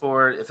this point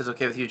forward, if it's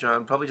okay with you,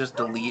 John, probably just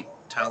delete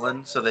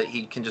Talon so that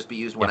he can just be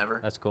used whenever.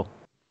 Yeah, that's cool.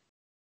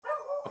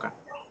 Okay.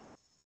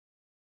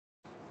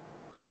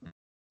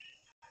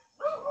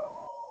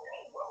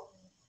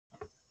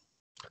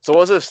 So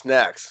what's the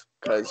snacks?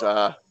 Because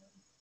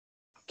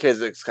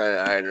Cazic's kind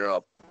of eyeing her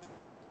up.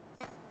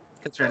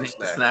 Concerning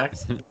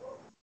snacks.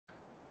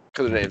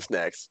 Because her name's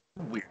Snacks.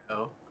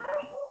 Weirdo.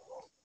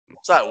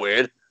 It's not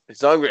weird.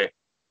 It's hungry.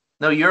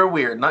 No, you're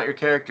weird, not your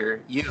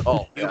character. You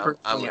Yeah,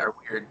 personally are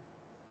weird.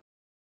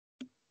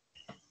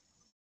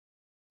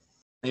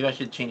 Maybe I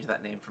should change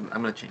that name from.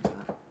 I'm gonna change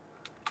that.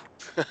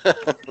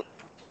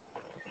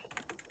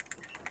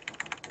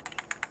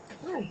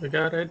 Oh, we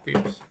got red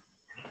peeps.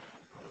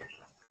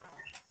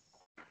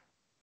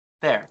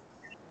 There.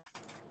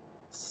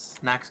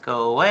 Snacks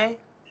go away,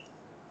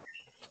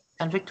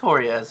 and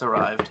Victoria has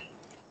arrived.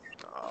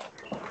 Oh.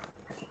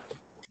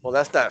 Well,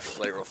 that's not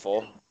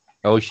flavorful.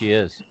 Oh, she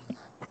is.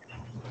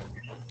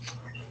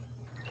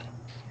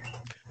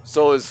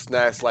 So is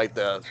Snacks like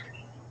the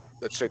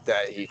chick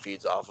that he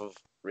feeds off of,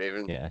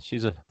 Raven? Yeah,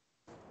 she's one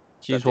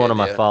the of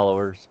my idea.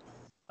 followers.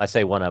 I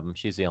say one of them.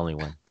 She's the only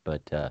one,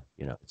 but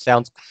you know, it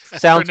sounds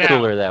now.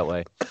 cooler that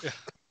way.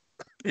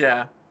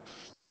 Yeah.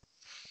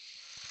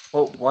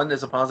 Well, one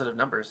is a positive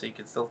number, so you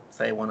can still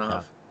say one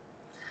off.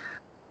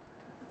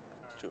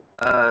 True.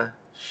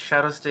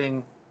 Shadow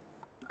Sting,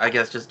 I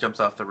guess, just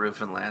jumps off the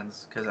roof and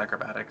lands because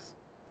acrobatics.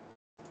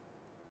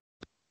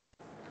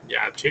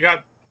 Yeah, she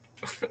got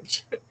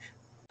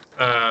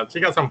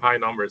some high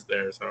numbers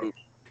there, so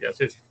yeah,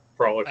 she's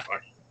probably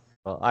fine.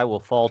 Well, I will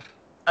fall.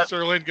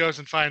 Serlin goes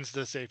and finds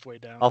the safe way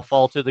down. I'll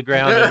fall to the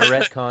ground in a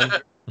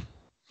retcon.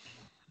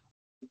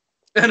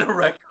 And a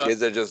wreck.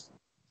 Cazic just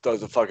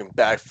does a fucking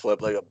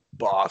backflip like a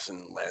boss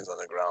and lands on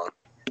the ground.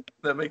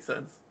 That makes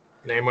sense.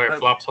 Nimue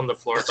flops on the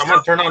floor.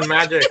 Someone turn on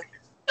magic.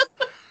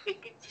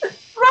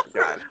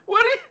 Robert,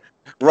 what are you...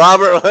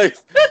 Robert, like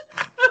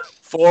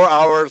 4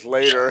 hours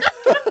later.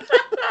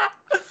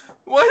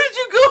 Why did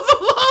you go the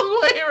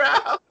long way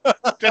around?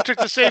 That took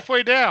the safe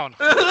way down.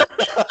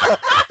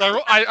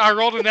 I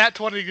rolled a nat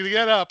 20 to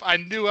get up. I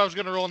knew I was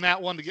going to roll a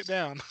nat 1 to get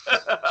down.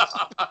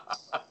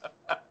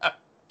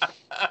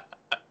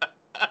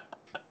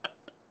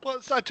 Well,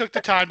 so I took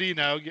the time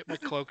to, get my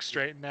cloak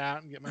straightened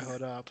out and get my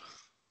hood up.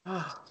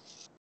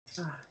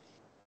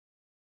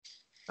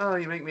 Oh,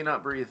 you make me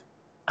not breathe.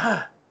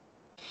 All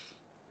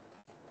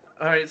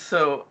right,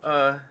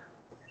 so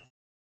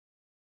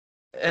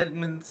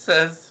Edmond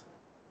says,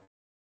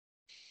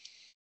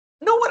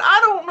 "You know what? I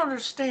don't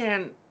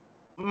understand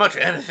much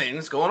of anything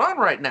that's going on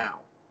right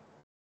now.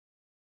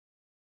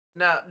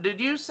 Now, did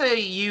you say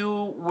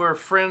you were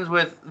friends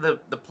with the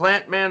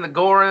plant man, the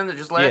Goran that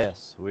just left?"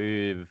 Yes,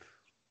 we've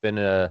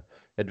been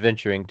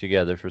adventuring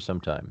together for some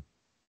time.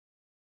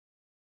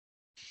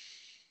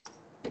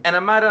 And I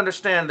might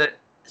understand that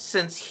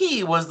since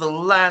he was the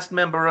last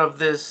member of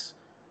this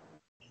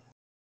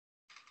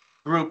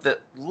group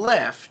that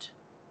left,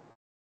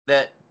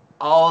 that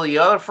all the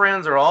other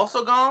friends are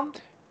also gone?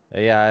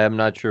 Yeah, I'm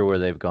not sure where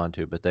they've gone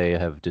to, but they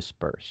have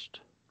dispersed.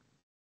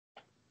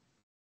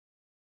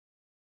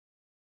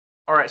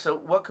 All right, so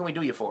what can we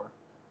do you for?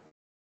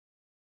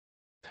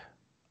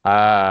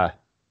 I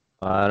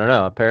don't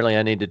know. Apparently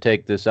I need to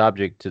take this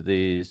object to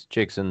these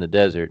chicks in the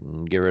desert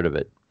and get rid of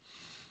it.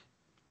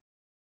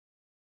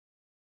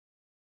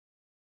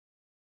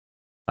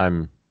 I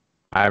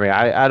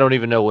don't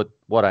even know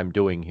what I'm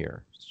doing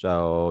here.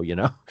 So,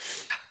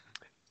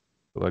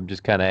 I'm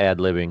just kind of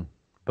ad-libbing.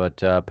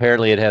 But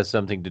apparently it has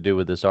something to do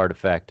with this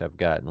artifact I've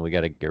got, and we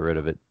got to get rid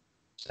of it.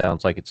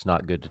 Sounds like it's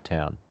not good to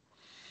town.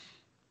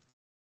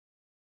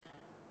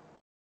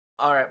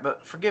 All right,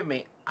 but forgive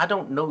me, I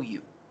don't know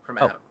you from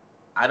Adam.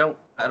 I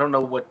don't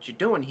know what you're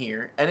doing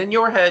here. And in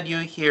your head, you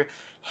hear,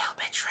 "He'll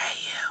betray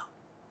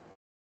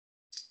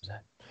you."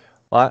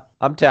 Well,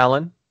 I'm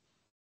Talon.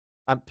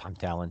 I'm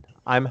Talon.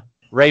 I'm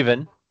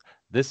Raven.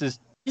 This is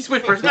You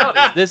switch personality.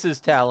 this is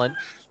Talon.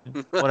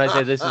 When I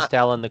say this is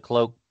Talon, the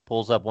cloak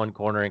pulls up one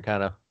corner and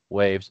kind of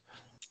waves.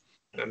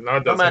 No,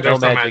 it doesn't. magic.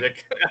 There's no No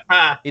magic.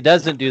 magic. He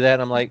doesn't do that.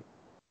 I'm like,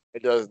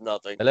 It does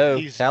nothing. hello,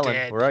 He's Talon,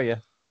 dead. where are you?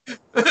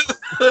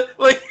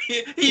 Like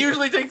he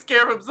usually takes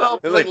care of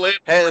himself. It's Like, like,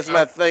 hey, this is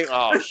my thing.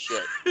 Oh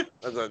shit.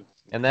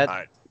 And that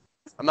Alright.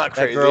 I'm not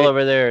that crazy. girl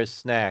over there is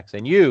Snacks,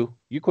 and you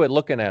quit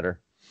looking at her.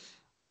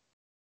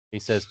 He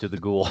says to the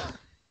ghoul.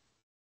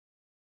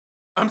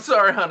 I'm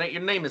sorry, honey.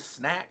 Your name is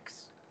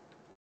Snacks.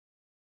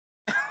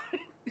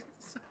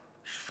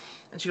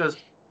 And she goes,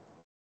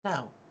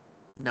 "No,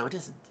 it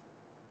isn't.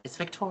 It's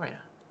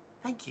Victoria.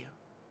 Thank you."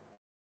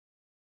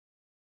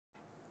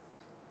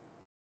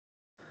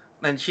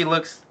 And she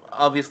looks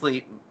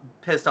obviously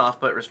pissed off,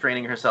 but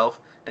restraining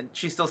herself. And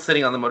she's still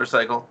sitting on the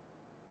motorcycle.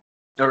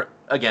 Or,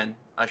 again,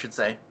 I should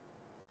say.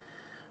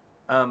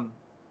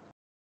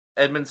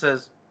 Edmond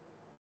says,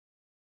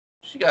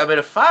 "She got a bit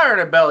of fire in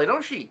her belly,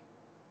 don't she?"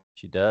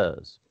 She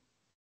does.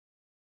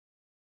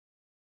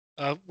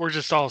 We're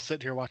just all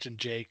sitting here watching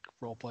Jake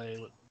roleplay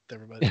with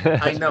everybody.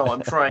 I know,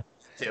 I'm trying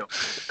to.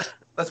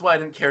 That's why I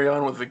didn't carry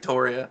on with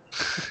Victoria.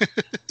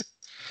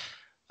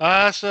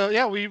 So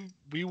yeah, we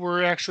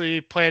were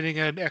actually planning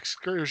an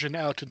excursion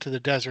out into the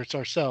deserts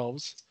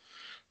ourselves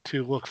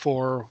to look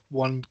for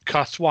one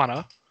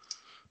Kaswana.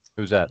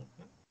 Who's that?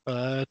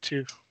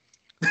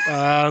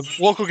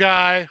 Local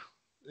guy.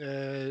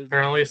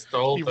 Apparently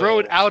stole. He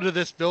rode out of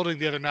this building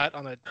the other night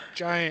on a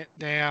giant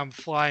damn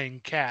flying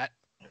cat.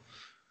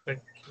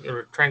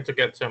 We're trying to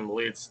get some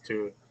leads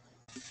to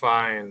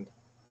find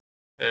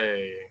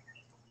a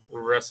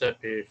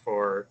recipe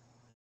for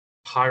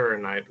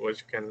pyronite,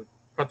 which can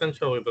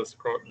potentially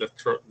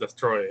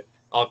destroy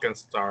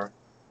Alkenstar.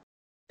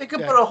 It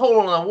could put a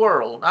hole in the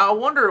world. I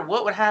wonder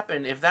what would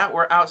happen if that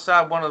were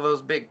outside one of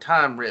those big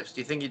time rifts.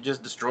 Do you think you'd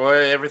just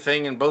destroy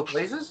everything in both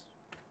places?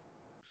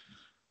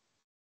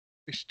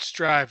 We should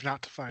strive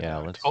not to find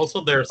out. Let's...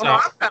 Also, there's Oh, no,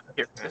 I'm not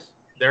curious.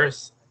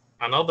 there's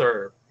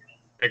another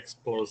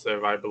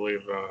explosive, I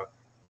believe.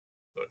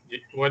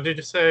 What did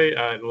you say?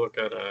 I look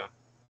at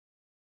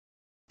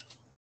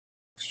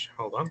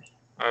hold on.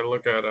 I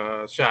look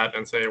at chat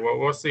and say,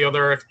 what's the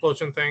other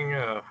explosion thing?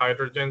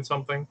 Hydrogen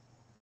something?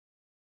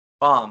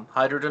 Bomb.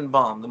 Hydrogen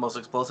bomb. The most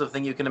explosive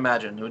thing you can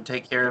imagine. It would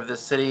take care of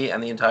this city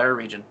and the entire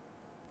region.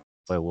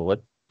 Wait,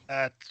 what?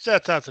 That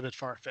sounds a bit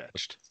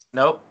far-fetched.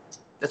 Nope.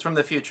 It's from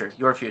the future.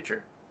 Your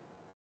future.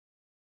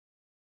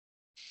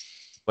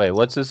 Wait,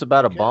 what's this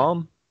about a Okay.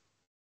 bomb?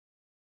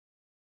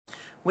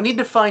 We need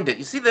to find it.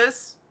 You see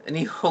this? And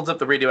he holds up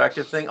the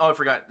radioactive thing. Oh, I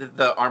forgot.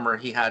 The armor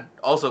he had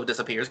also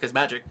disappears because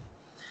magic.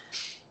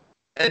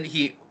 And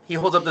he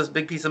holds up this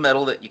big piece of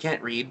metal that you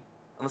can't read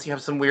unless you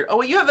have some weird... Oh,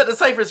 wait, you have that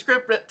decipher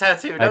script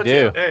tattoo, don't do.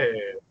 you?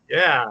 Hey,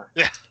 yeah.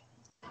 Yeah.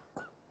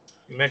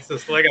 Makes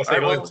this legacy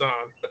Alright, well- lights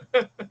on.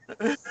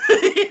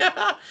 Yeah.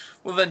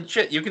 Well, then,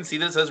 shit, you can see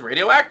this as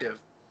radioactive.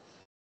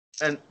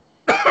 And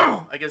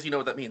I guess you know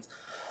what that means.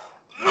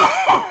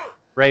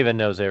 Raven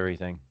knows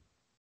everything.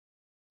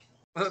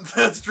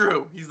 That's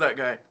true. He's that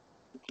guy.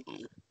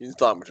 He's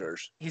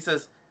thaumateurs. He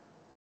says,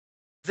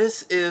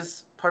 this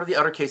is part of the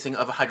outer casing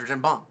of a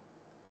hydrogen bomb.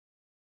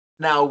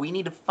 Now, we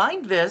need to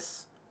find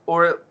this,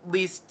 or at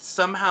least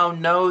somehow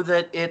know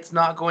that it's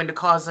not going to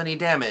cause any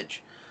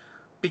damage.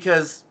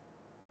 Because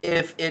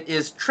if it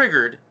is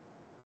triggered,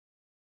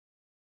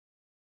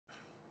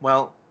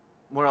 well,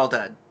 we're all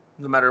dead.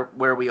 No matter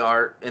where we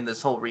are in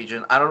this whole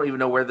region. I don't even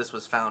know where this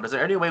was found. Is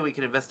there any way we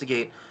can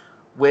investigate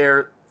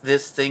where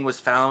this thing was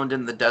found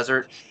in the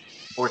desert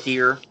or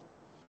here?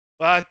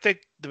 Well, I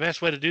think the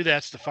best way to do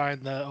that is to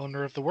find the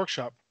owner of the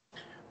workshop.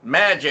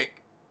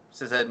 Magic,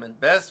 says Edmond.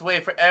 Best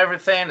way for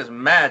everything is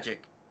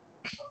magic.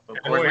 Of And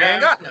course, we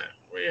ain't got none.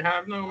 We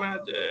have no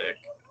magic.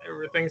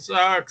 Everything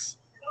sucks.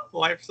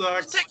 Life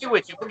sucks. Just take it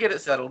with you. We'll get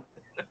it settled.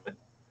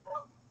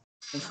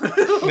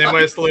 Nimue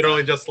is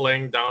literally just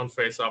laying down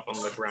face up on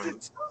the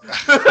ground.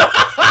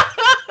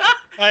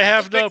 I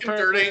have no Picking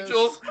dirt purpose.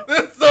 angels.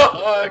 This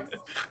sucks.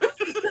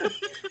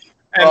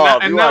 If you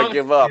want now- to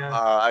give up, yeah.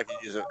 I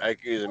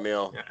could use a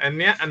meal.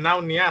 Yeah, and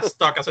now Nia's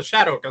stuck as a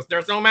shadow because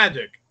there's no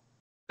magic.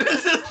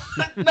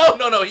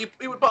 No.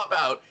 He would pop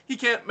out. He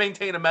can't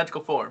maintain a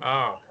magical form.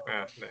 Oh,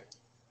 yeah, no.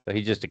 So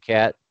he's just a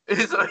cat.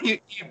 So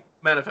he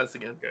manifests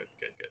again. Good.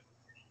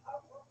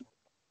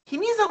 He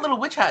needs that little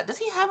witch hat. Does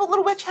he have a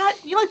little witch hat?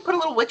 You like put a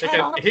little witch hat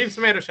on him? He's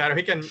made a shadow.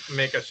 He can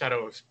make a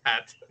shadow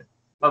hat.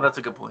 Oh, that's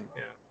a good point.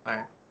 Yeah. All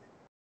right.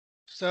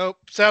 So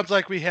sounds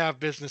like we have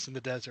business in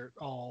the desert.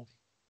 All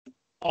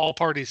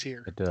parties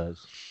here. It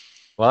does.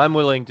 Well, I'm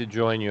willing to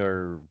join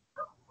your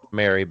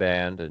merry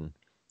band and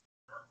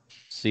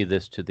see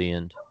this to the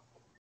end.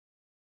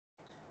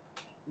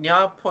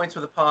 Nya points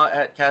with a paw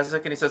at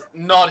Cazic and he says,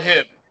 "Not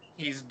him.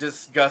 He's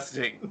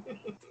disgusting."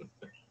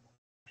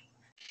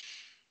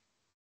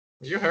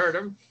 You heard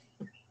him.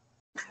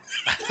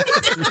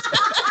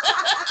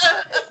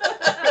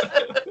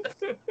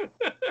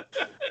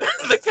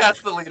 The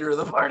cat's the leader of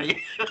the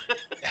party.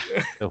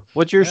 So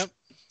what's your Yep.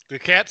 The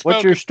cat's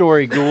what's your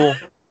story, Ghoul?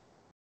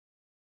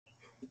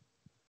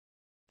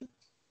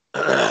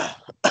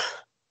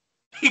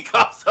 He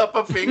coughs up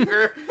a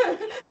finger.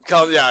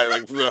 Yeah,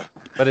 like ugh.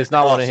 But it's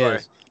not Oh, one of sorry.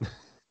 his.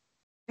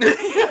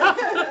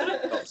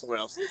 No, someone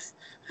else's.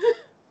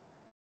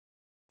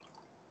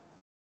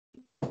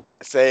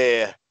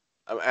 Say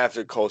I'm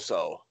after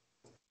Koso.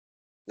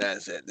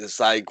 That's it. This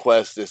side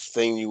quest, this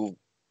thing you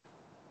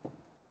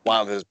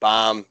want with this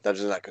bomb, that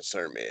does not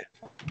concern me.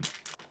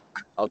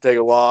 I'll take it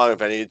along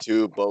if I need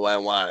to, but what I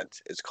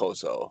want is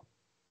Koso.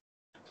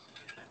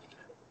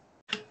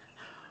 I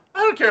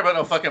don't care about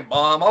no fucking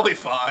bomb. I'll be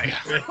fine.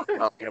 I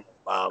don't care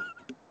about bomb.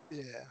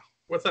 Yeah.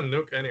 What's a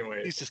nuke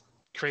anyway? He's just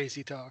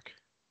crazy talk.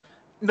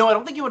 No, I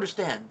don't think you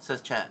understand,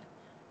 says Chad.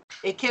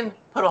 It can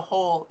put a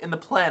hole in the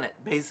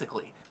planet,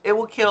 basically. It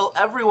will kill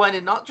everyone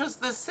in not just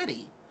this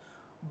city,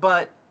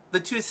 but the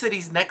two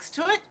cities next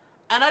to it,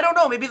 and I don't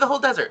know, maybe the whole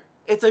desert.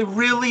 It's a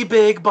really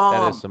big bomb.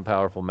 That is some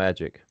powerful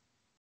magic.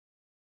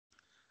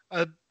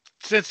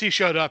 Since he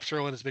showed up,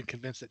 Sherwin has been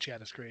convinced that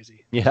Chad is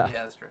crazy. Yeah.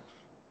 Yeah, that's true.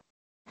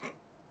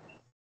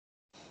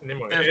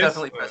 Nimue There's is,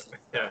 definitely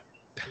precedent. yeah.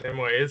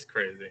 Nimue is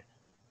crazy.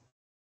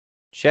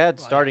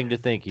 Chad's Well, starting to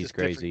think he's just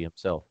different. crazy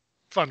himself.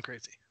 Fun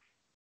crazy.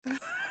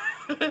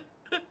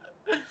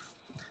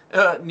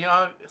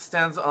 Nya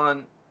stands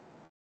on...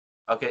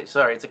 Okay,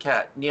 sorry, it's a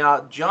cat.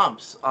 Nya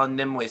jumps on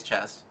Nimue's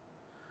chest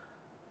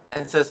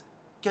and says,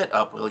 "Get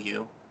up, will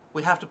you?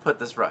 We have to put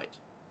this right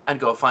and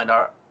go find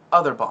our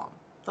other bomb,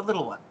 the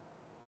little one."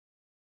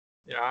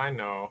 Yeah, I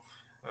know.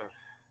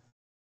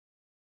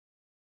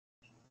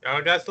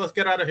 Yeah, guys, let's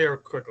get out of here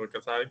quickly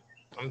because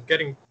I'm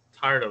getting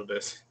tired of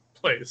this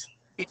place.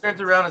 He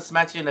turns around and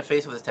smacks you in the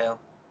face with his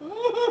tail.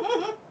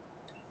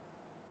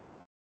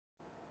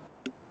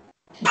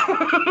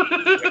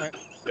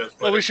 Just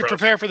Well, let we it should press.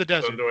 prepare for the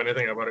Don't desert. do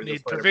anything about it. We need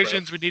just let it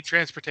provisions. press. We need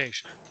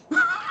transportation.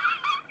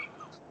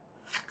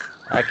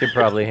 I could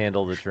probably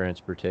handle the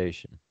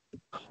transportation.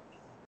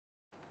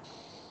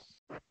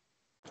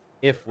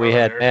 If we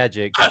had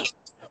magic.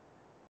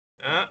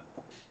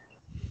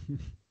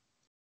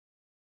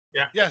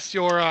 Yes,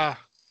 you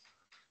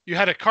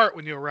had a cart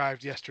when you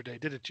arrived yesterday,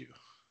 didn't you?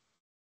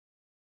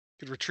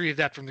 Could retrieve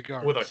that from the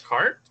guards. With a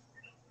cart?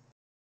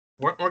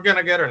 We're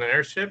gonna get an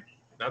airship.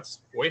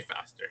 That's way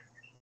faster.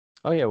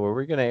 Oh yeah, were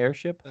we gonna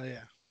airship? Oh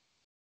yeah.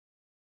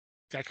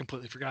 I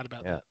completely forgot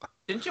about Yeah. that.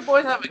 Didn't you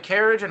boys have a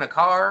carriage and a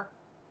car?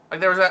 Like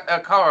there was a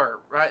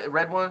car, right? A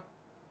red one,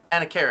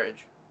 and a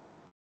carriage.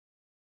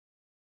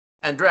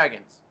 And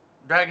dragons.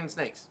 Dragon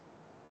snakes.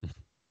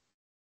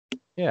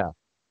 Yeah.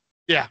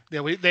 Yeah.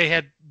 They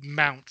had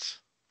mounts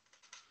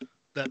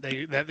that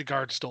the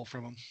guards stole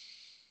from them.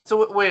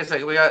 So wait a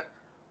second. We got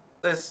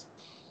this,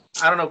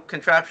 I don't know,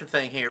 contraption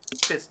thing here.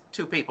 Fits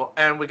two people.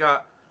 And we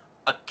got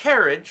a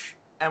carriage,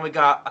 and we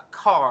got a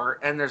car,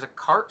 and there's a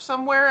cart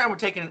somewhere, and we're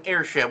taking an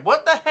airship.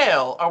 What the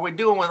hell are we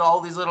doing with all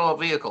these little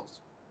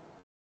vehicles?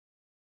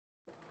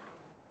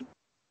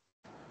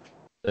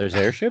 There's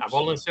airships? I've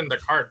only seen the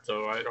cart,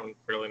 so I don't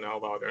really know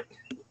about it.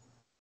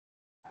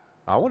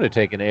 I want to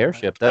take an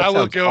airship. That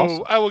sounds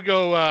awesome.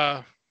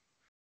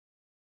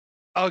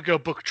 I'll go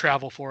book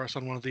travel for us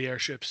on one of the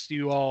airships.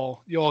 You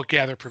all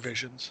gather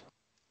provisions.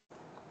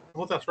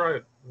 Oh, that's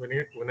right. We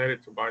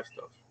needed to buy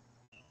stuff.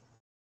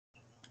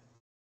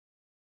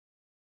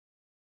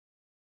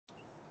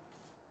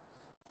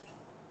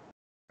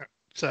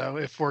 So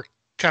if we're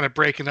kind of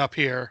breaking up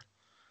here,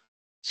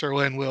 Sir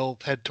Lin will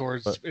head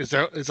towards. Is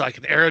like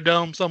an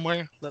aerodrome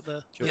somewhere that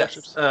the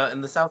Yes,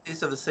 in the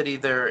southeast of the city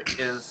there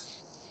is.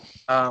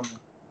 How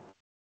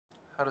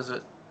does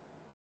it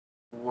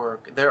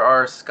work? There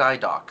are sky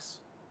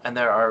docks, and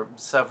there are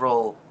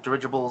several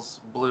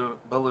dirigibles,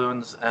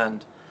 balloons,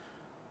 and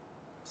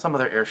some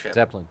other airship.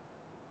 Zeppelin.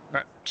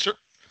 Right. Sir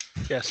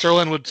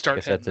Lin would start.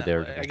 I guess that's a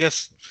dare. I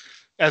guess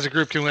as a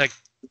group, can we like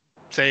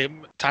say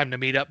time to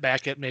meet up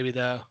back at maybe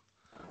the.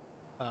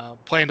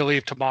 Plan to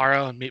leave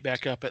tomorrow and meet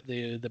back up at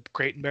the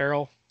Crate and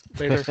Barrel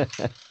later.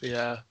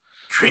 the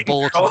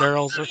bullets and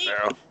barrels.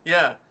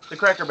 Yeah, the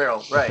Cracker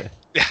Barrel, right.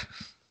 Yeah.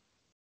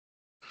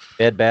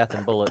 Bed, bath,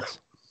 and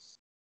bullets.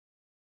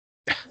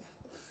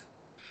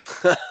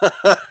 That's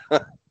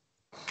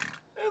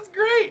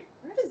great.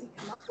 Where does he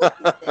come up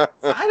with these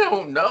things? I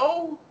don't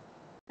know.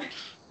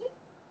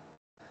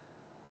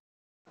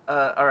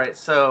 All right,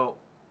 so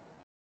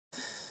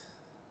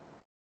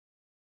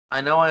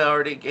I know I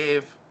already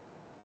gave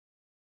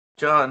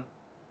John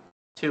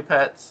 2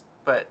 pets,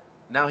 but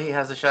now he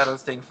has a shadow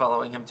sting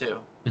following him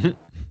too.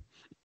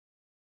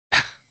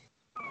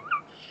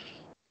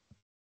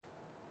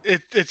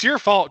 It's your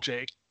fault,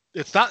 Jake.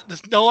 It's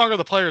no longer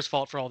the player's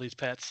fault for all these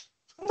pets.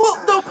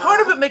 Well, no, part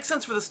of it makes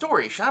sense for the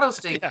story. Shadow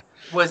Sting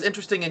was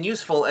interesting and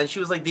useful, and she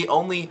was like the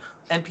only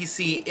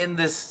NPC in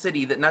this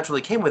city that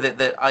naturally came with it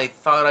that I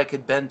thought I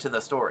could bend to the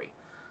story.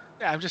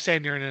 Yeah, I'm just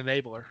saying you're an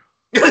enabler.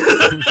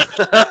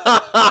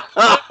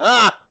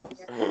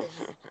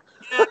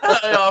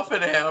 I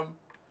often am.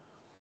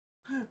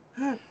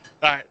 All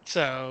right,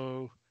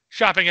 so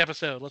shopping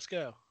episode. Let's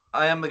go.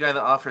 I am the guy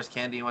that offers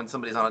candy when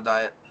somebody's on a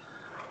diet.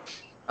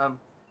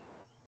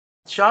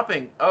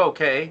 Shopping.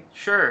 Okay,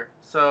 sure.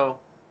 So,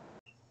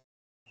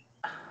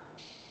 all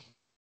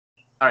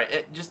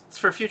right. Just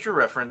for future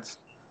reference,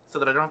 so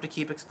that I don't have to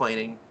keep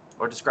explaining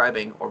or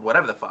describing or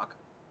whatever the fuck.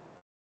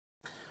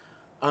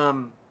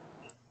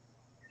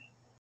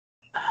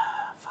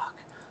 Fuck.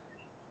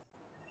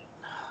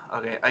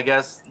 Okay, I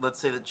guess let's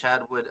say that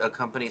Chad would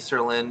accompany Sir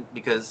Lin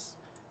because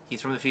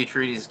he's from the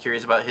future, he's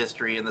curious about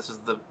history, and this is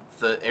the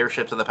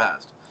airships of the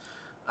past.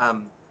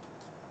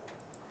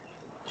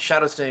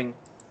 Shadow Sting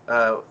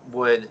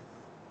would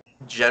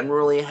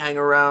generally hang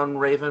around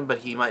Raven, but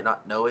he might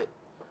not know it.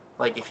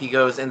 Like, if he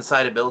goes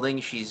inside a building,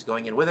 she's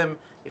going in with him.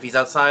 If he's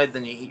outside,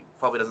 then he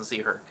probably doesn't see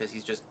her because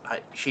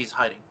she's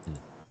hiding.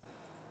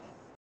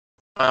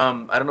 I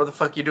don't know what the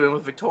fuck you're doing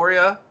with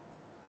Victoria.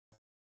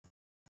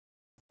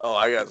 Oh,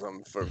 I got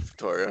something for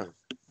Victoria.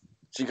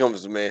 She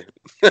comes to me.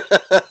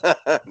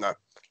 No.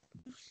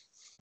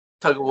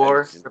 Tug of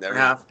war.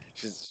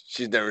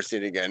 She's never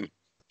seen it again.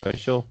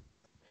 Special.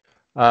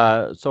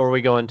 So are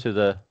we going to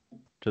the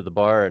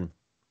bar and?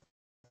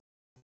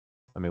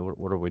 I mean,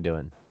 what are we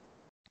doing?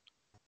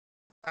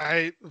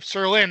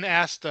 Sir Lin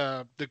asked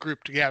the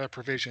group to gather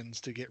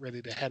provisions to get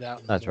ready to head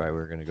out. That's right.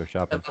 We're gonna go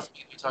shopping.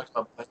 We talked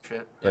about that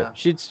shit. Yeah.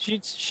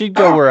 She'd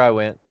go where I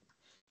went.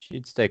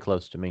 She'd stay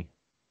close to me.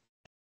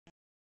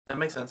 That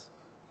makes sense.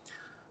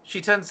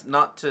 She tends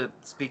not to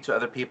speak to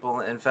other people.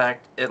 In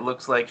fact, it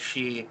looks like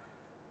she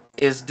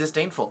is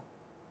disdainful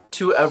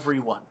to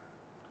everyone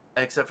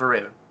except for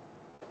Raven.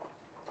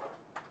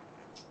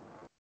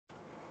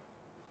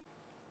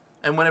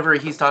 And whenever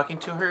he's talking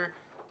to her,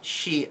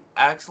 she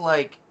acts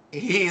like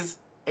he's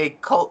a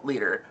cult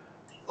leader.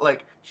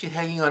 Like, she's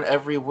hanging on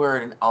every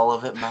word and all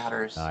of it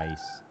matters.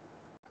 Nice.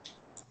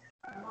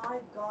 My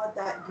God,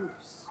 that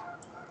goose.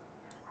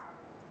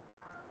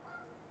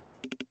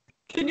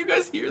 Can you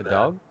guys hear The that?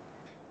 dog?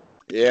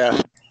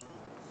 Yeah.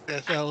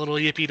 That's a little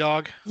yippy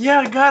dog.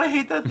 Yeah, God, I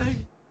hate that thing.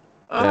 Is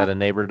that a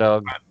neighbor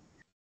dog?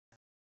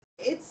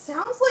 It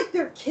sounds like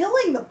they're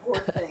killing the poor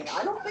thing.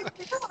 I don't think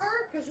they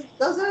are, because it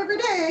does it every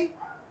day.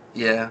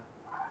 Yeah.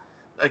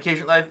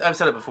 Occasionally, I've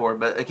said it before,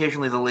 but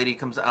occasionally the lady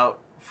comes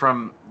out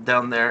from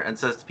down there and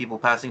says to people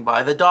passing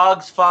by, "The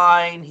dog's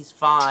fine. He's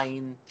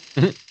fine."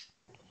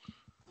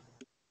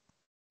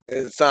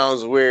 It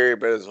sounds weird,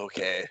 but it's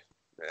okay.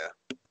 Yeah.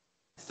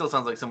 Still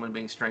sounds like someone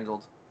being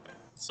strangled.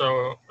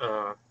 So,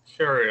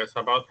 curious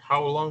about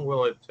how long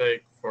will it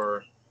take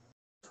for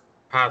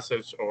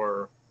passage,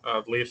 or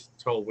at least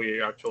till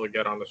we actually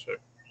get on the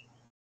ship?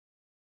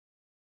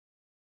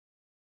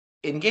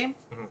 In game?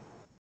 Mm-hmm.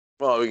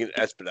 Well, we can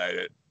expedite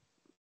it.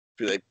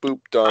 Be like, boop,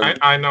 done.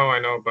 I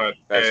know, but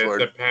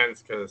Password. It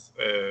depends, because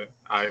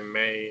I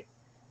may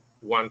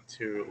want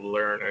to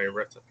learn a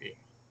recipe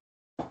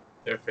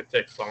if it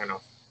takes long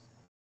enough.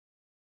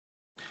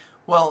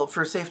 Well,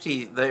 for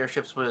safety, the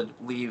airships would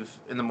leave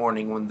in the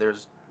morning when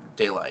there's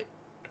daylight.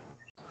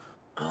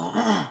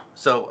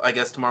 So I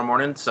guess tomorrow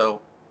morning.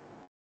 So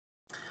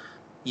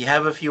You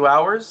have a few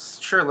hours?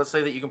 Sure, let's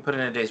say that you can put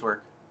in a day's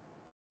work.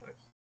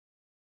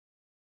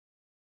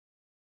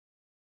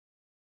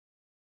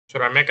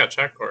 Should I make a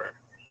check or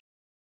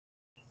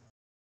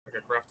like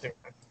a crafting?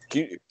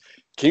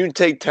 Can you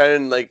take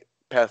 10 like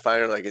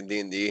Pathfinder like in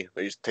D&D?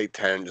 Or you just take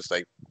 10 just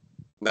like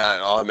not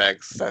an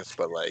automatic success,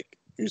 but like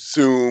you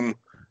assume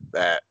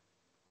that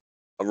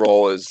a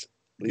roll is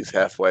at least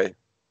halfway. Is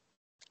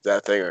that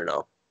a thing or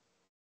no?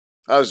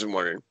 I was just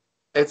wondering.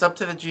 It's up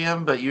to the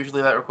GM, but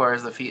usually that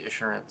requires the feat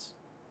assurance.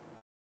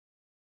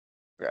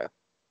 Okay.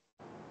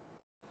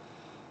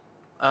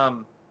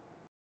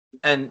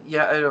 And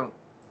yeah,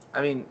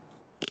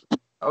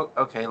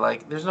 okay,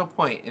 like, there's no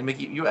point in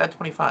making you add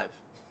 25.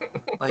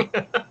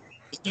 Like,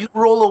 you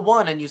roll a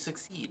 1 and you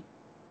succeed.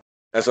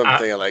 That's what I'm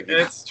thinking. Like,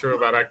 it's true,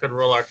 but I could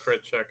roll a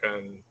crit check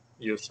and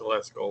use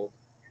less gold.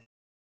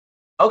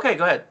 Okay,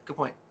 go ahead. Good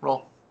point.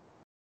 Roll.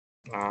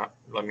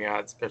 Let me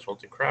add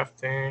specialty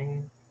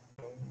crafting.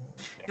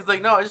 He's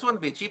like, no, I just want to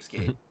be a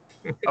cheapskate.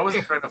 I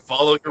wasn't trying to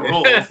follow your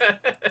rules.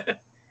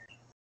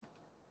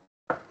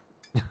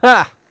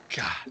 Ha!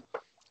 God.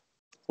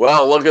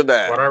 well, look at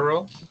that. What I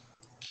roll?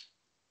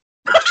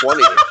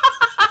 20.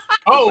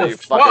 Oh, you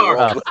fucking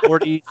fuck!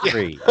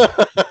 43.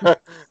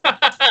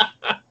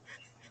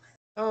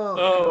 Oh,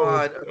 Oh,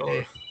 God. God.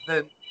 Okay,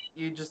 then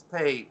you just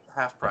pay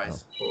half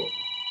price. Cool.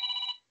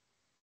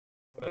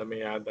 Let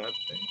me add that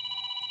thing.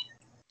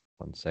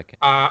 1 second.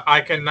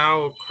 I can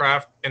now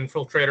craft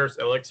infiltrator's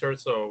elixir,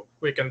 so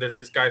we can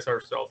disguise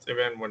ourselves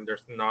even when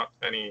there's not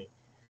any,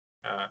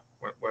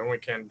 when we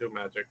can't do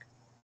magic.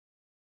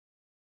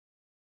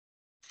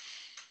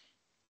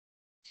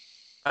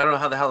 I don't know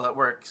how the hell that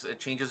works. It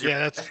changes your... Yeah,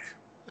 that's.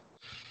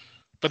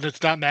 But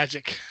it's not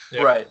magic.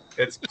 Yep. Right.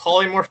 It's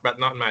polymorph, but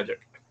not magic.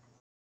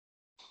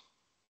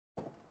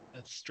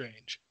 That's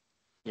strange.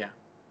 Yeah.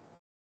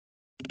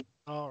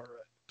 All right.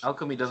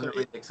 Alchemy doesn't So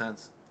really make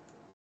sense.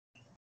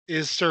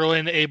 Is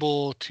Sterling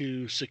able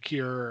to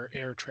secure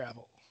air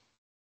travel?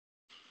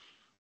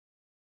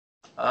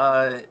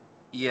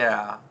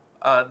 Yeah.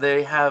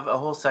 They have a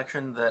whole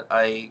section that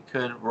I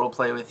could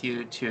roleplay with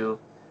you to...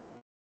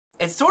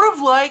 It's sort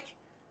of like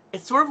the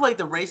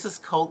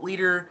racist cult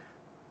leader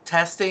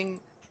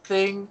testing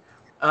thing.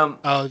 A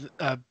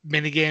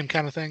minigame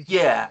kind of thing?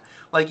 Yeah.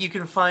 Like, you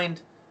can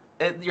find...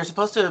 You're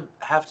supposed to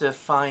have to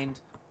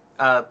find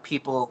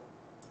people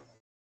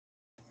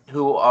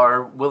who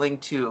are willing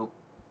to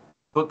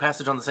book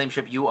passage on the same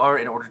ship you are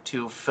in order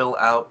to fill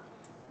out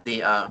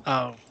the...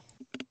 Oh.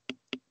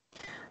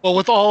 Well,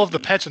 with all of the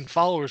pets and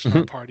followers in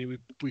our party,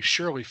 we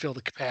surely fill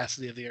the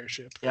capacity of the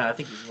airship. Yeah, I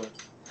think you would.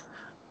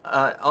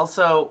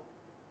 Also,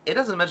 it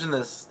doesn't mention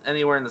this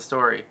anywhere in the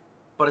story,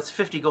 but it's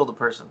 50 gold a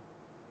person.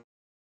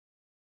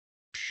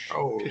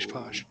 Oh. Pish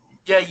posh.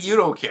 Yeah, you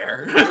don't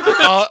care.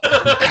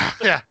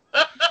 Yeah.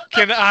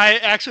 Can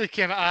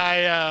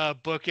I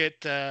book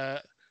it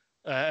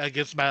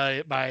against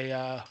my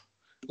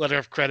letter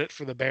of credit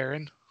for the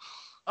Baron?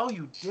 Oh,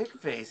 you dick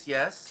face,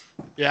 yes.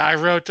 Yeah, I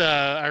wrote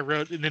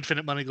an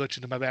infinite money glitch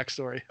into my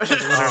backstory. As a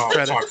letter of Oh,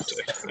 credit.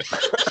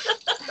 fuck.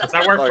 Does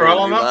that work for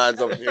all of them?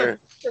 Odds over here.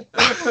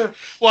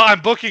 Well,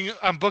 I'm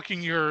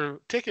booking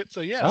your ticket,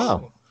 so yes.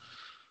 Oh.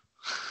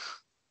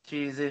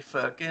 Cheesy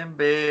fucking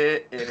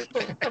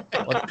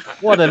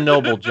bitch. What a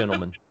noble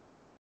gentleman.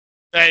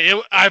 Hey,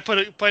 I put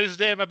it plain as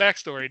day in my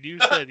backstory, and you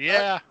said,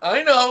 yeah.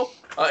 I know.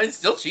 It's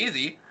still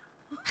cheesy.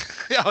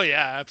 Oh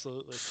yeah,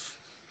 absolutely.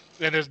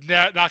 And there's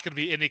not going to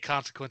be any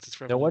consequences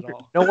from it at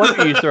all. No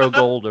wonder you throw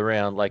gold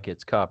around like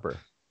it's copper.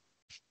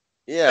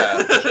 Yeah.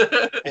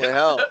 What the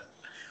hell?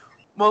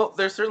 Well,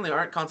 there certainly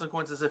aren't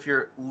consequences if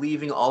you're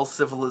leaving all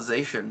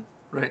civilization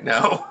right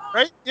now.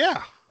 Right?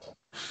 Yeah.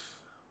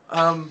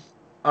 All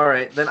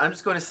right, then I'm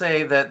just going to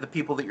say that the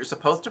people that you're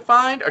supposed to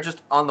find are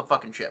just on the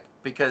fucking ship,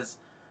 because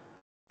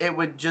it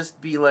would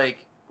just be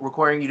like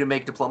requiring you to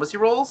make diplomacy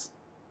rolls,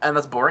 and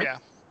that's boring. Yeah.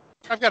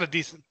 I've got a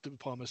decent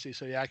diplomacy,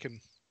 so yeah,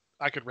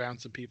 I could round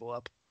some people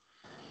up.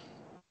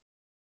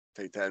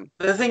 Take 10.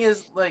 The thing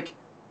is, like,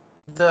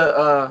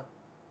 the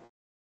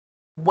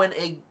when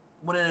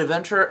an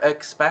adventurer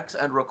expects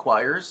and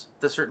requires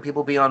that certain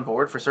people be on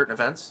board for certain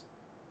events,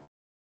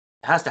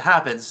 it has to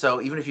happen.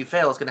 So even if you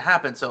fail, it's going to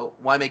happen. So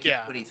why make you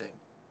do anything?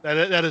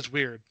 That is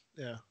weird.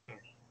 Yeah.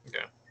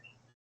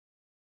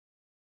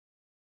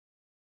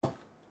 Yeah.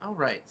 All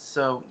right.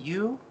 So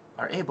you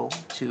are able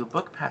to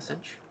book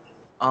passage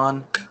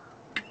on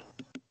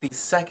the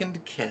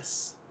Second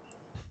Kiss.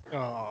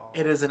 Oh.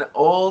 It is an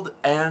old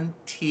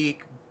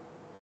antique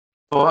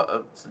boat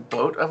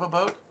of a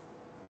boat.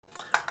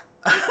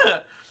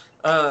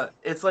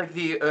 It's like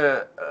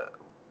the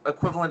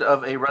equivalent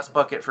of a rust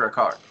bucket for a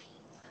car.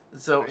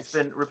 So It's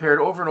been repaired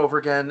over and over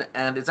again,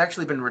 and it's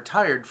actually been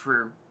retired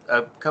for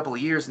a couple of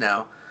years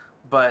now.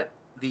 But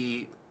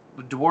the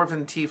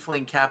dwarven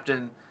tiefling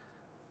captain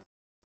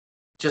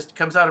just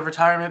comes out of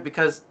retirement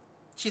because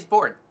she's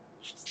bored.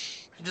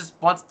 She just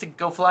wants to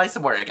go fly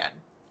somewhere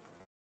again.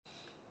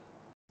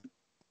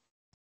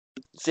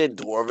 You said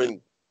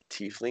dwarven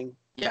tiefling?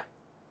 Yeah.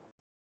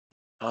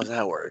 How does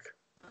that work?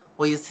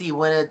 Well, you see,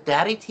 when a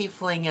daddy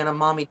tiefling and a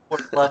mommy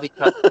dwarf love each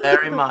other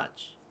very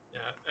much.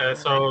 Yeah.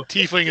 So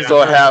Tiefling is yeah.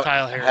 So a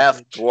versatile half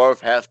heritage.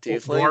 dwarf, half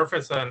tiefling. Dwarf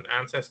is an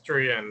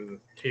ancestry, and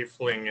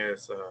tiefling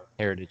is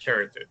Heritage.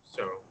 heritage.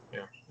 So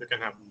yeah, you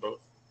can have both.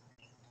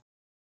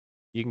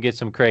 You can get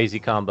some crazy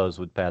combos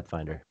with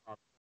Pathfinder.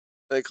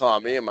 They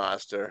call me a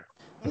monster.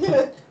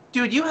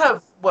 Dude, you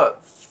have,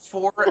 what,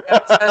 4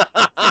 ancestors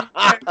in your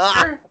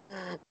character?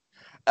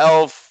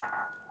 Elf.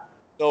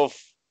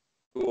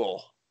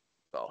 Cool.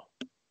 So,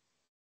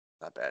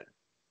 not bad.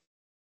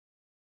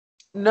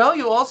 No,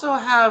 you also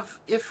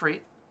have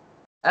Ifrit,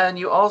 and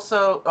you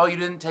also... Oh, you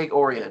didn't take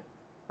Oriad,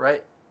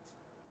 right?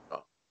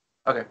 No.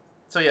 Okay.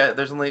 So yeah,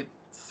 there's only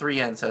 3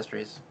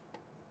 ancestries.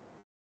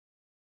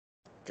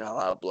 Got a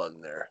lot of blood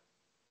in there.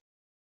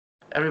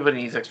 Everybody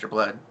needs extra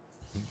blood.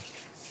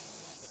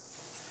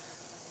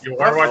 You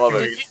are I love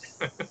what you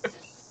it.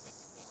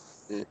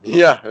 eat.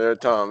 Yeah, they're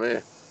telling me.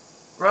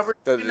 Robert,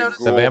 Says did you the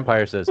notice... The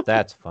vampire says,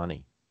 that's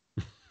funny.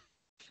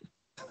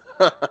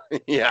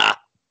 Yeah.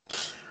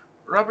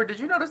 Robert, did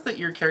you notice that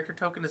your character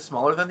token is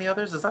smaller than the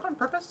others? Is that on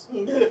purpose?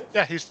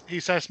 Yeah, he's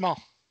size small.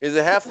 He's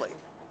a halfling.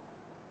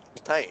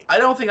 He's tiny. I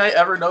don't think I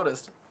ever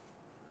noticed.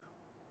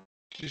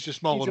 She's just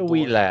small He's little a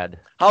wee boy.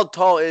 lad. How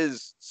tall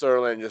is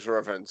Serlin, just for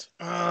reference?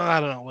 I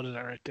don't know. What did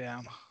I write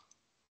down?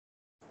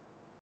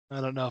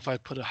 I don't know if I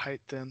put a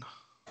height then.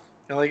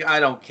 You're like, I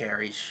don't care,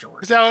 he's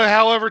short. Is that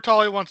however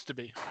tall he wants to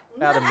be?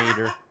 About a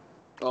meter.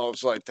 Oh,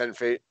 it's like 10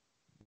 feet.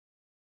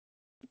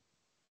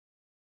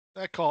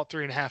 I call it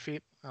 3.5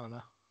 feet. I don't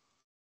know.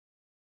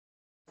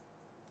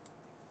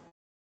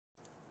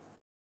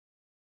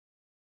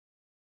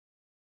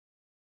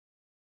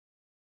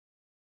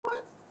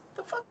 What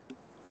the fuck?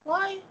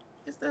 Why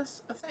is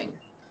this a thing?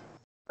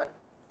 What?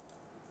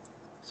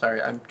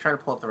 Sorry, I'm trying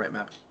to pull up the right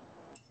map.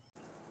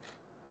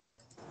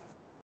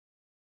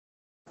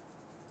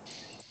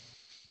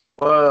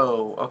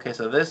 Whoa, okay,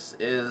 so this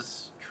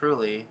is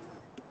truly...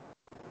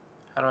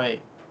 How do I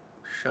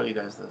show you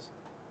guys this?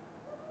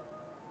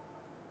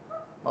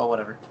 Well,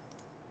 whatever.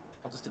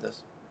 I'll just do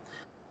this.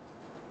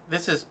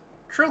 This is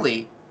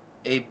truly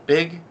a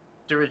big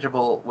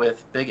dirigible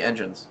with big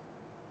engines.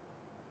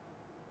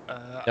 No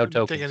I think I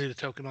tokens. need a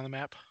token on the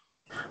map.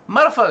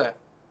 Motherfucker!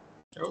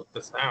 Oh,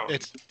 the sound.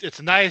 It's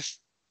a nice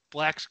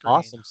black screen.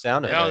 Awesome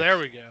sound effect. Oh, there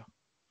we go.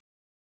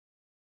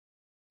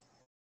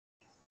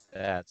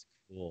 That's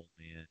cool,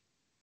 man.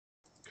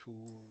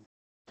 Cool.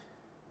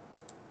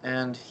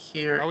 And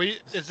here... Are we?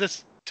 Is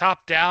this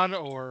top down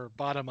or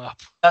bottom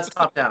up? That's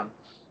top down.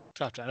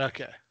 Top down.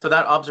 Okay, So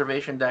that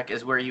observation deck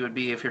is where you would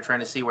be if you're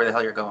trying to see where the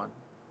hell you're going.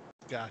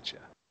 gotcha.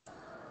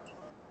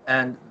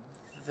 And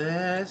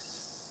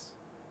this...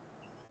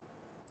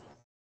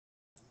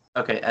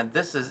 Okay, and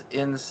this is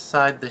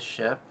inside the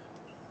ship.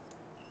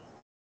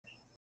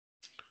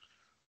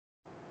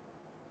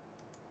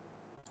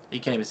 You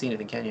can't even see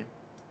anything, can you?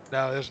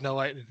 No, there's no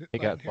light.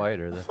 It got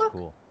quieter. That's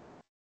cool.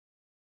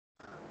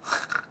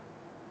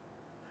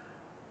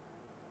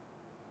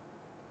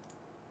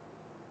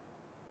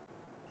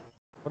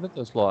 What are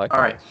those little icons?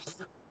 All right.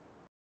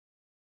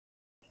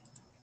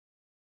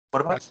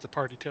 What about... That's the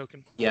party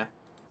token. Yeah.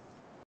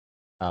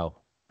 Oh.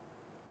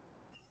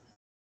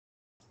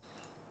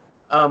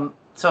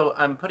 So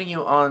I'm putting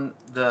you on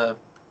the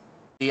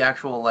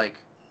actual, like,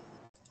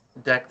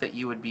 deck that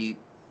you would be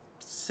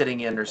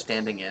sitting in or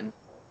standing in.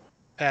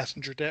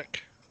 Passenger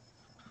deck.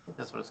 I think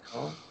that's what it's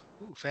called.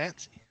 Ooh,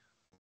 fancy.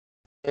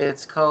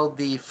 It's called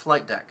the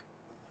flight deck.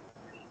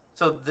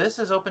 So this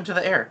is open to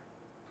the air.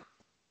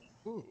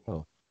 Ooh,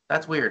 Oh.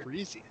 That's weird.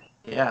 breezy.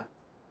 Yeah.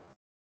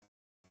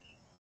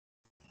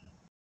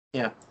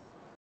 Yeah.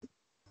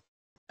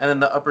 And then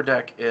the upper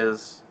deck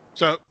is...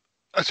 So,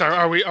 sorry,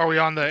 are we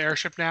on the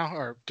airship now,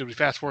 or did we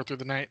fast forward through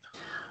the night?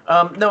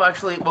 No,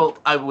 actually, well,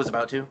 I was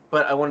about to,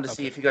 but I wanted to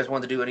see if you guys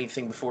wanted to do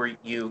anything before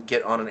you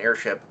get on an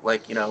airship,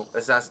 like, you know,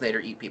 assassinate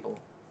or eat people.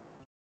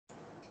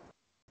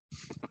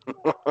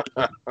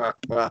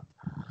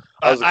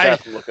 How's the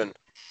captain looking?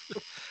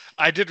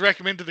 I did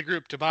recommend to the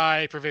group to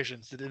buy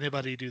provisions. Did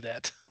anybody do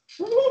that?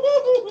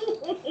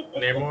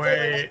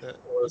 Nimue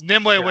was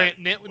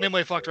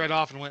Nimue fucked right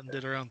off and went and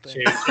did her own thing.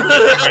 She's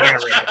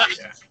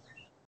yeah.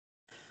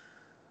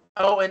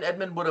 Oh, and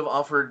Edmond would have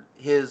offered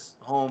his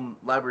home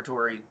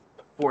laboratory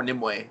for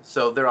Nimue,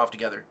 so they're off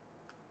together.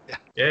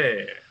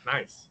 Yeah,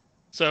 nice.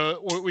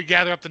 So we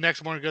gather up the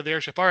next morning, go to the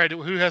airship. All right,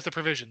 who has the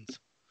provisions?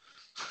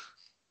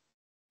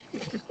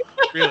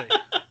 Really?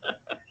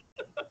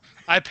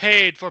 I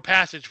paid for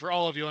passage for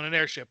all of you on an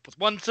airship with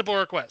one simple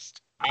request.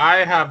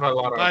 I have a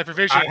lot of... Buy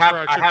provisions for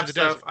our trip to the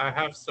desert. I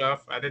have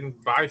stuff. I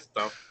didn't buy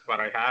stuff, but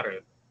I had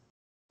it.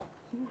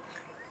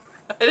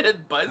 I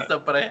didn't buy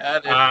stuff, but I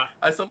had it.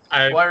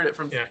 I acquired it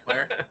from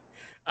somewhere.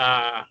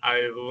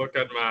 I look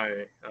at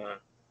my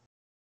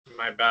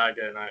my bag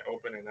and I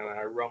open it and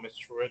I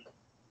rummage through it.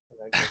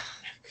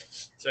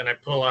 And I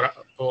pull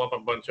up a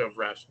bunch of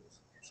rations.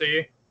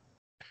 See?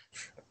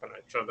 And I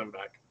throw them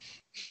back.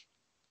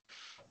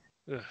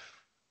 Ugh.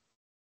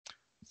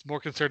 It's more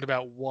concerned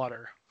about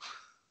water.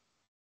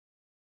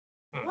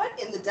 What,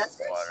 in the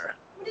desert? Water.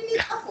 What do you need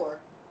that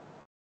for?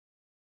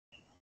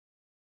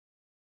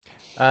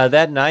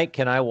 That night,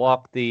 can I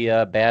walk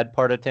the bad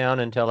part of town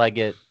until I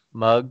get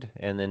mugged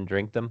and then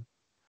drink them?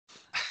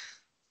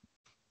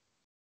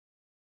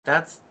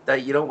 That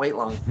you don't wait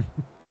long.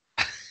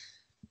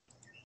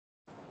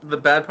 The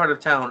bad part of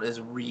town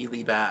is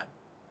really bad.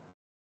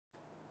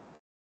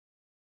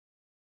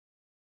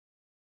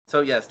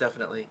 So yes,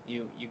 definitely.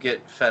 You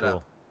get fed Cool.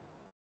 up.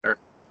 Or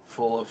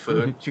full of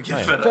food. You I get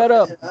am fed fed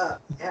up.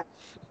 up. Yeah.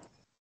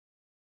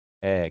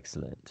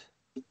 Excellent.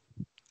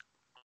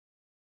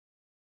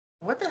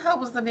 What the hell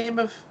was the name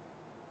of...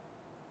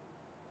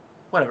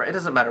 Whatever, it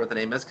doesn't matter what the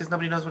name is, because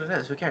nobody knows what it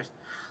is. Who cares?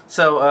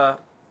 So,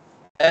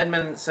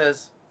 Edmond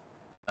says,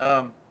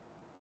 got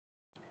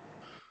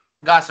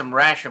some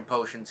ration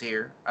potions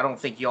here. I don't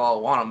think you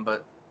all want them,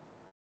 but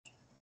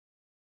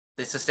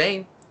they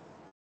sustain.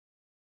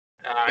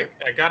 I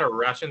got a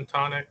ration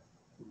tonic,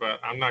 but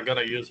I'm not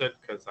gonna use it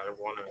because I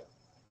want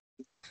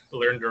to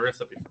learn the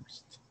recipe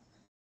first.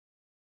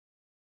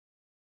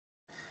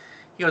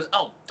 He goes,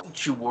 oh,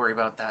 don't you worry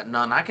about that,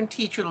 none. I can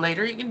teach you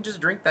later. You can just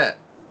drink that.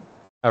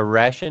 A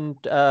ration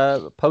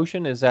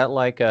potion? Is that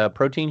like a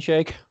protein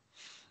shake?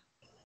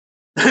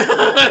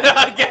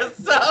 I guess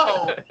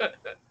so.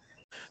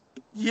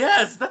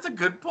 Yes, that's a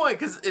good point,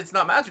 because it's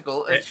not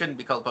magical. It shouldn't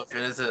be called potion,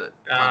 is it?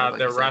 Like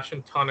The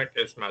ration tonic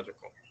is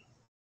magical.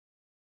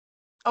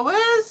 Oh, it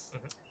is?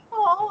 Mhm.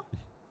 Aw.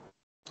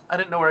 I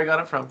didn't know where I got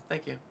it from.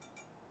 Thank you.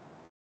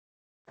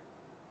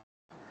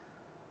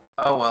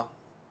 Oh, well.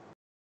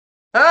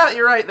 Ah,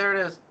 you're right. There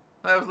it is.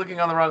 I was looking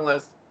on the wrong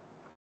list.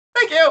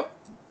 Thank you!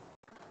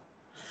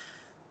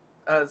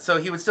 So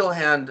he would still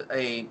hand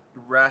a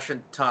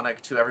ration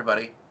tonic to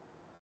everybody.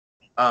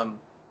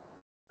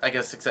 I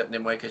guess except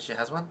Nimue, because she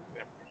has one.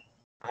 Yeah.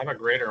 I have a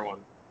greater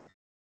one.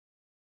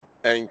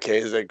 And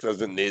Cazic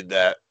doesn't need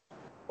that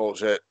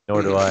bullshit.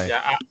 Nor do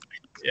I.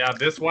 Yeah,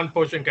 this one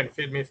potion can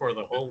feed me for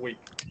the whole week.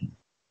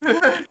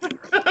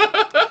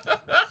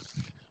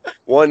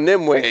 One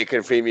Nimue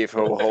can feed me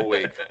for a whole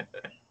week.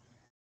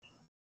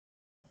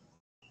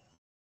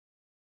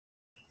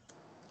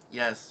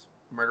 Yes,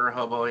 murder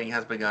hoboing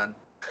has begun.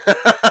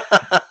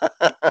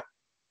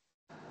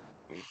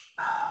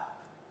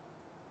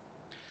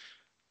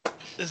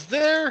 Is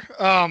there?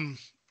 I'm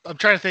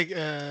trying to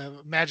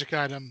think. Magic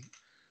item.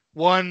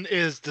 One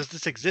is, does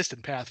this exist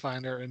in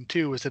Pathfinder? And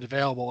two, is it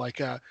available?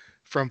 Like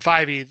from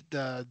 5e,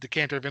 the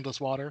decanter of endless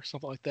water,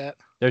 something like that.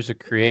 There's a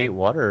create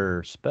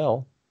water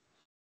spell.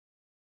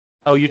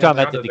 Oh, you're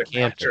talking about the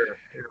decanter.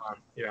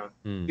 Yeah.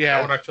 Hmm. Yeah.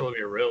 That would actually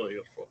be really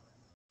useful.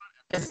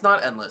 It's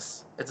not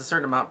endless. It's a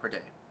certain amount per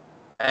day.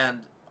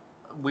 And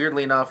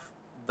weirdly enough,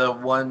 the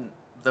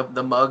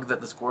mug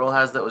that the squirrel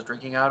has that was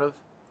drinking out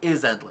of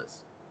is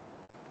endless.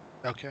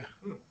 Okay.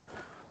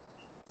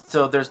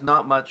 So there's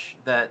not much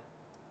that...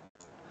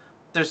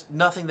 There's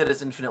nothing that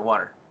is infinite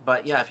water.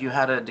 But yeah, if you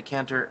had a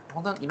decanter...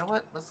 Hold on, you know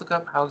what? Let's look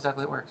up how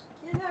exactly it works.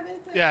 You didn't have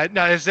anything? Yeah.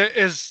 No.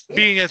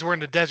 Being as we're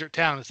in a desert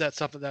town, is that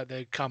something that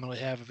they commonly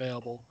have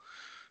available?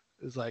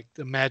 Is like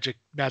the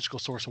magical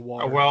source of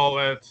water.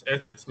 Well,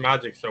 it's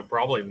magic, so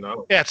probably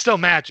no. Yeah, it's still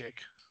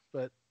magic,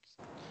 but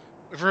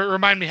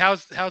remind me,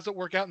 how's it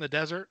work out in the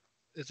desert?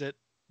 Is it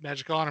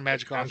magic on or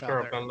magic off Decanter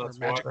out of there? Or endless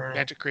magic, water.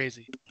 magic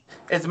crazy?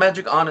 It's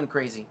magic on and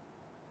crazy.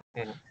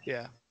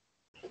 Yeah.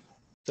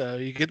 So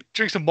you could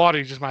drink some water,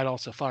 you just might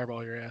also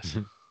fireball your ass.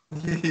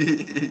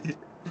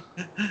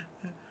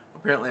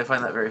 Apparently I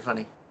find that very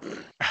funny.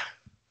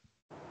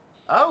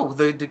 Oh,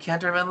 the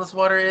decanter of endless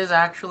water is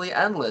actually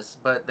endless,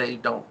 but they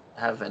don't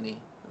have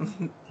any.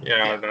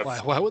 Yeah,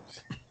 that's Why would?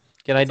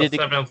 Can I a did?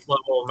 7th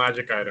level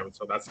magic item,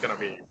 so that's gonna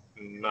be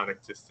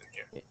non-existent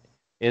here.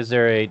 Is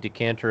there a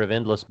decanter of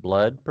endless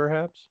blood,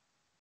 perhaps?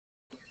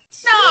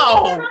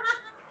 No!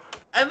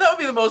 And that would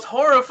be the most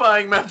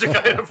horrifying magic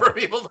item for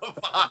people to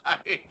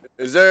find.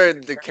 Is there a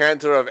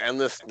decanter of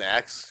endless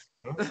snacks?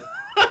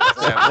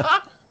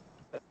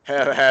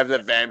 Have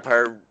the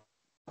vampire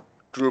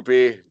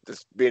groupie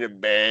just being a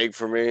bag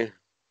for me?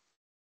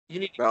 You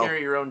need to No.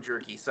 carry your own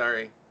jerky,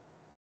 sorry.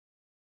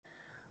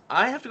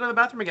 I have to go to the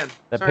bathroom again.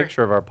 That Sorry.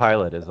 picture of our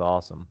pilot is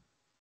awesome.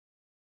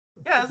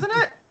 Yeah, isn't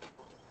it?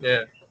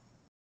 Yeah.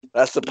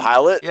 That's the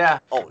pilot? Yeah.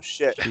 Oh,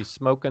 shit. She's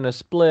smoking a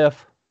spliff.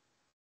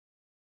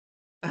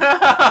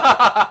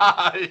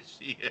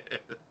 She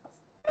is.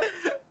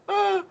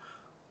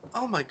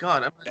 Oh my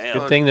god. Damn.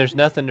 Good thing there's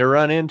nothing to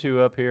run into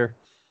up here.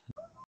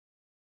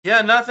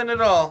 Yeah, nothing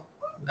at all.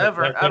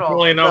 Ever, There's at all.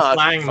 definitely no No, it's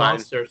flying fine.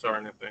 monsters or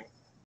anything.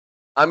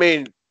 I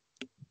mean,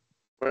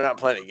 we're not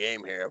playing a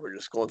game here. We're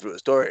just going through a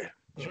story.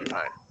 Should be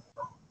fine.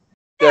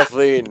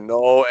 Definitely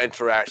no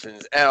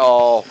interactions at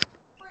all.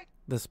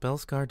 The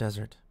Spellscar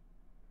Desert.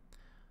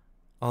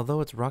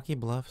 Although its rocky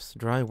bluffs,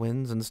 dry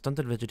winds, and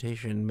stunted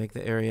vegetation make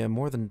the area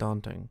more than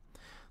daunting,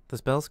 the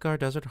Spellscar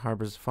Desert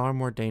harbors far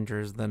more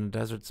dangers than a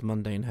desert's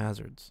mundane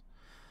hazards.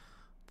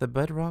 The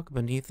bedrock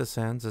beneath the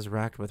sands is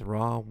racked with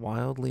raw,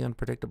 wildly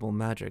unpredictable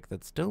magic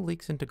that still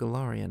leaks into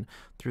Galarian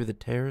through the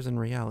tears in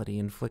reality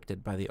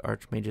inflicted by the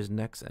Archmage's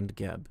Nex and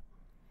Geb.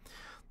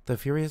 The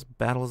furious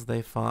battles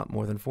they fought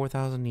more than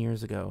 4,000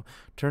 years ago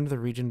turned the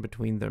region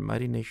between their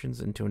mighty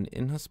nations into an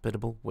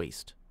inhospitable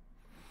waste.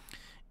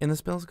 In the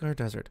Spellscar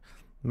Desert,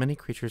 many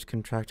creatures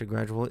contract a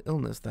gradual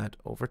illness that,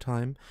 over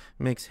time,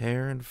 makes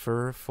hair and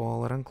fur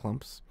fall out on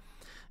clumps,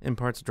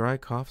 imparts dry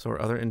coughs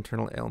or other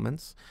internal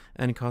ailments,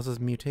 and causes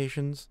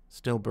mutations,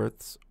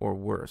 stillbirths, or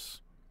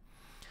worse.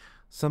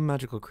 Some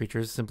magical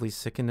creatures simply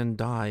sicken and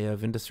die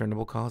of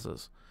indiscernible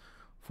causes.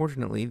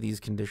 Fortunately, these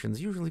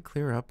conditions usually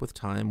clear up with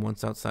time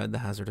once outside the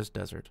hazardous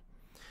desert.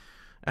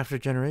 After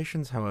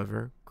generations,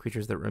 however,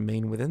 creatures that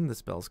remain within the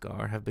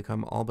Spellscar have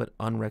become all but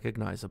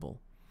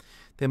unrecognizable.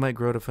 They might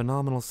grow to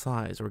phenomenal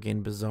size or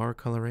gain bizarre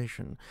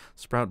coloration,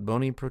 sprout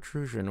bony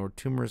protrusion or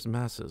tumorous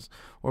masses,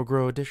 or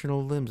grow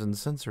additional limbs and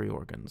sensory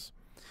organs.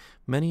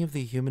 Many of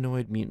the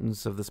humanoid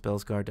mutants of the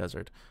Spellscar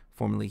Desert,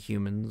 formerly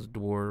humans,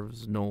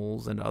 dwarves,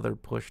 gnolls, and other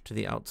pushed to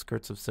the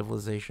outskirts of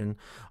civilization,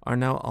 are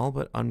now all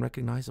but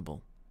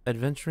unrecognizable.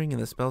 Adventuring in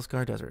the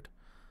Spellscar Desert.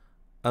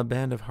 A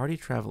band of hardy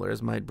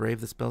travelers might brave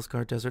the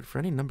Spellscar Desert for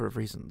any number of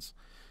reasons.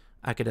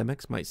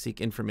 Academics might seek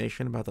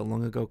information about the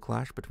long-ago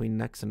clash between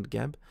Nex and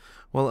Geb,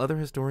 while other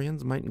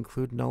historians might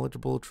include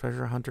knowledgeable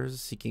treasure hunters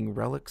seeking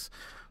relics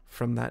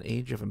from that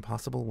age of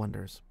impossible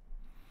wonders.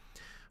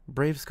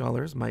 Brave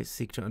scholars might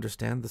seek to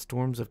understand the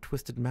storms of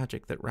twisted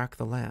magic that rack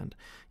the land,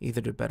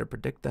 either to better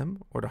predict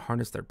them or to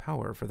harness their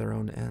power for their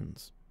own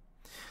ends.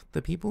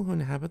 The people who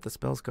inhabit the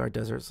Spellscar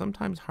Desert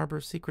sometimes harbor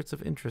secrets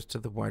of interest to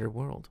the wider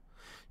world.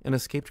 An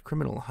escaped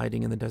criminal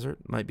hiding in the desert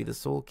might be the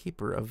sole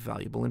keeper of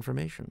valuable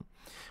information,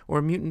 or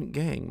a mutant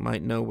gang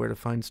might know where to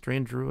find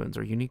strange ruins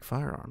or unique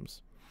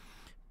firearms.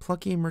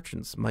 Plucky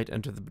merchants might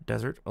enter the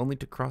desert only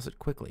to cross it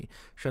quickly,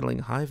 shuttling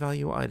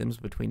high-value items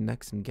between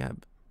Nex and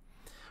Geb.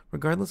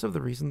 Regardless of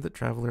the reason that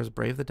travelers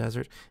brave the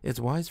desert, it's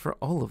wise for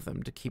all of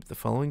them to keep the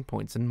following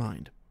points in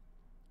mind.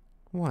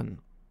 1.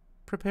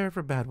 Prepare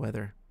for bad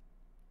weather.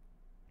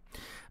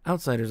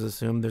 Outsiders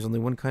assume there's only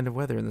one kind of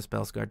weather in the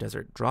Spellscar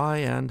Desert, dry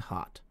and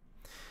hot.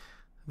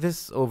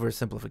 This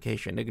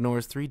oversimplification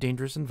ignores three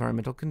dangerous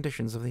environmental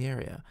conditions of the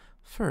area.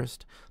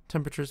 First,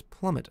 temperatures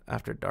plummet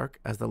after dark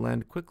as the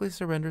land quickly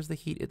surrenders the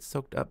heat it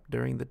soaked up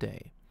during the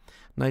day.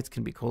 Nights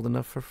can be cold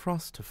enough for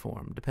frost to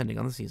form, depending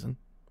on the season.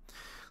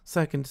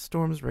 Second,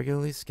 storms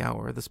regularly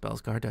scour the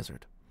Spellscar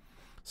Desert.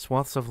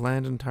 Swaths of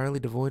land entirely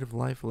devoid of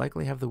life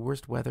likely have the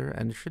worst weather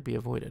and should be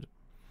avoided.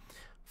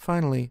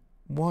 Finally,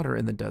 water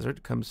in the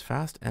desert comes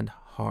fast and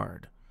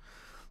hard.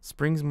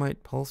 Springs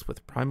might pulse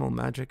with primal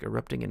magic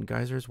erupting in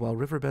geysers, while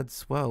riverbeds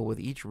swell with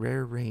each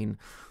rare rain,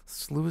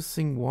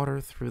 sluicing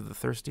water through the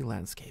thirsty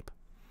landscape.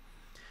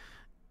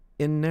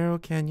 In narrow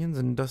canyons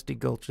and dusty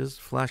gulches,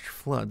 flash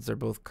floods are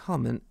both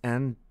common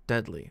and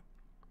deadly.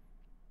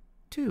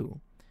 2.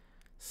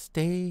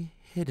 Stay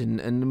hidden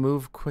and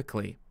move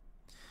quickly.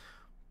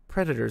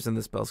 Predators in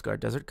the Spellscar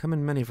Desert come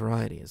in many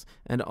varieties,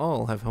 and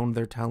all have honed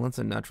their talents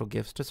and natural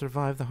gifts to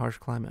survive the harsh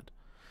climate.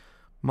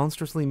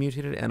 Monstrously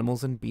mutated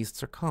animals and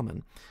beasts are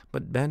common,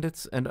 but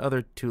bandits and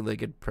other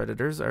two-legged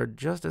predators are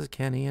just as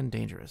canny and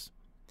dangerous.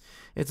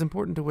 It's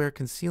important to wear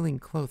concealing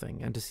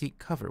clothing and to seek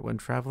cover when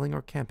traveling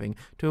or camping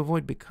to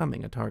avoid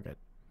becoming a target.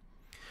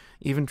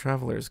 Even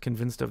travelers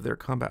convinced of their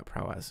combat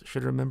prowess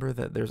should remember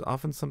that there's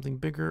often something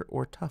bigger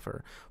or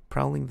tougher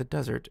prowling the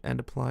desert and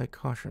apply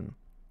caution.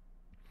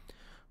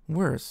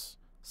 Worse,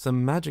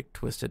 some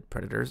magic-twisted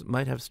predators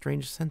might have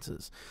strange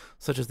senses,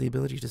 such as the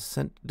ability to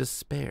scent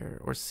despair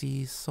or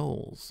see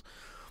souls.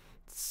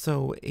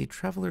 So a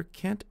traveler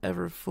can't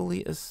ever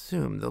fully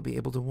assume they'll be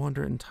able to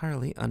wander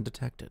entirely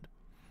undetected.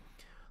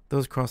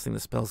 Those crossing the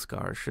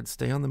Spellscar should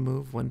stay on the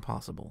move when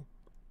possible.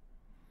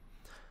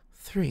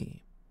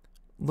 3.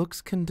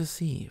 Looks can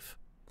deceive.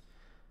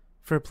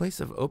 For a place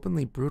of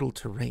openly brutal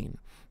terrain,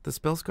 the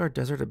Spellscar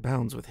Desert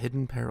abounds with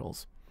hidden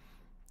perils.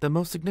 The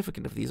most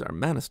significant of these are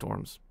mana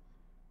storms.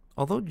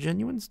 Although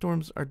genuine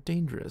storms are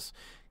dangerous,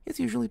 it's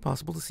usually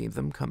possible to see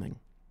them coming.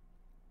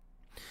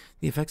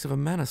 The effects of a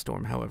mana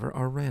storm, however,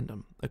 are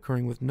random,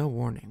 occurring with no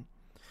warning.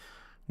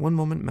 One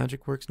moment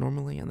magic works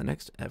normally, and the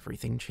next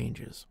everything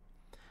changes.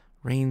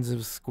 Rains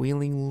of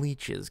squealing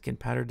leeches can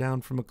patter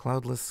down from a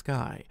cloudless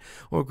sky,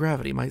 or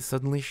gravity might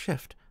suddenly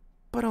shift,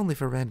 but only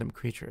for random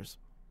creatures.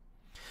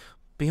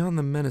 Beyond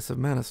the menace of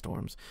mana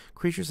storms,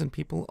 creatures and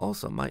people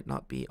also might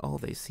not be all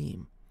they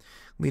seem,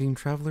 leading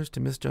travelers to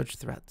misjudge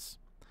threats.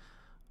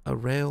 A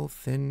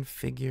rail-thin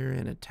figure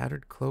in a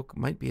tattered cloak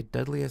might be a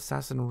deadly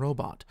assassin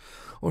robot,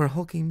 or a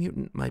hulking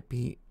mutant might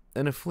be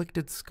an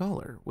afflicted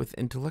scholar with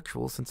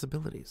intellectual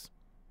sensibilities.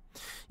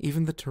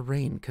 Even the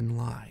terrain can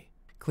lie.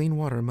 Clean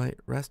water might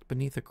rest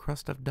beneath a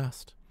crust of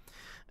dust,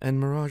 and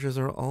mirages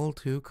are all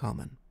too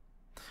common.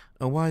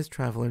 A wise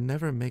traveler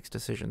never makes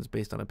decisions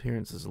based on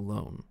appearances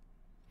alone.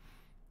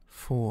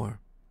 4.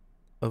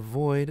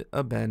 Avoid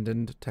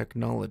abandoned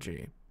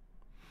technology.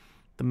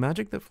 The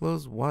magic that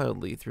flows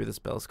wildly through the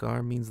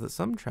Spellscar means that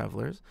some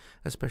travelers,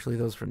 especially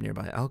those from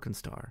nearby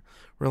Alkenstar,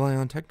 rely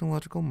on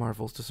technological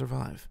marvels to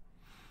survive.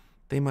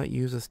 They might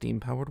use a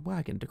steam-powered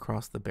wagon to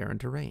cross the barren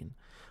terrain,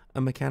 a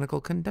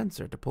mechanical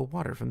condenser to pull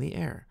water from the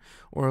air,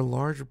 or a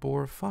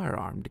large-bore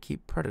firearm to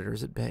keep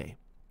predators at bay.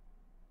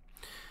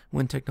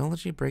 When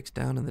technology breaks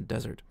down in the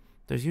desert,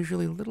 there's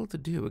usually little to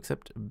do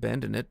except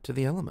abandon it to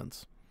the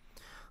elements.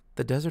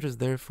 The desert is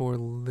therefore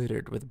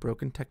littered with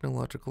broken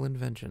technological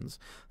inventions,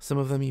 some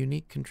of them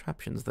unique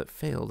contraptions that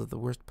failed at the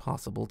worst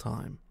possible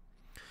time.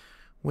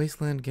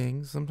 Wasteland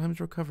gangs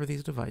sometimes recover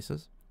these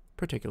devices,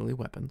 particularly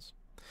weapons,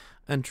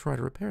 and try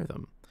to repair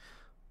them,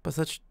 but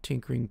such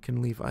tinkering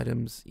can leave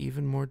items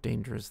even more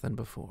dangerous than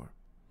before.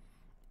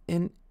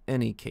 In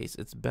any case,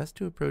 it's best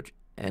to approach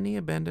any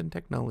abandoned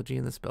technology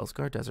in the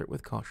Spellscar Desert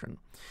with caution.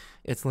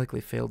 It's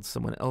likely failed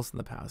someone else in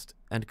the past,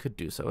 and could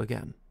do so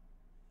again.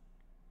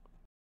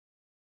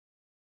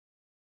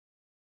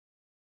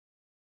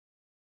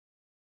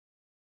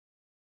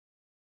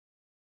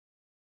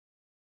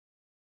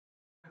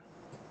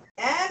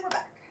 And we're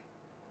back.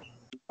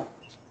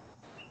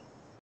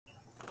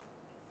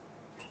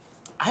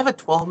 I have a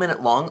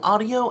 12-minute long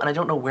audio, and I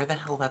don't know where the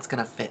hell that's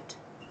going to fit.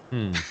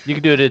 You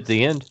can do it at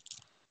the end.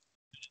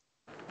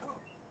 Oh.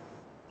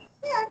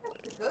 Yeah, I think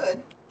it's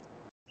good.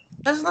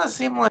 Doesn't that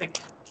seem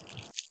like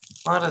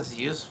not as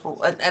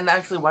useful? And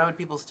actually, why would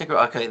people stick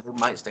around? Okay, they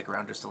might stick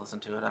around just to listen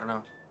to it. I don't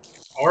know.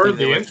 Or Maybe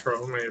they the would.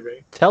 intro,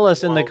 maybe. Tell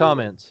us in the Well,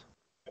 comments.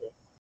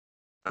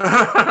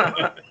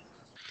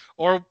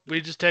 Or we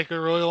just take a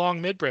really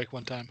long mid-break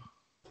one time.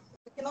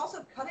 We can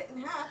also cut it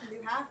in half and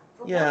do half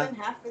for Yeah. one and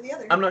half for the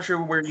other. I'm not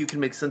sure where you can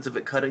make sense of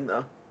it cutting,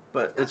 though,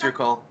 but it's your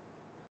call.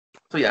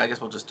 So yeah, I guess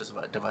we'll just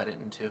divide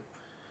it in two.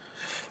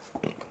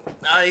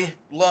 I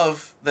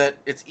love that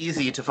it's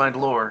easy to find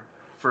lore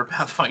for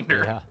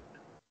Pathfinder. Yeah.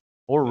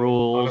 Or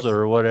rules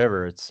or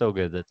whatever. It's so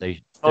good that they're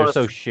that's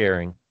so true.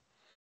 sharing.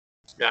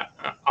 Yeah,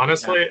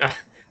 honestly,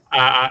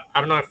 I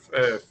don't know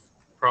if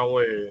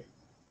probably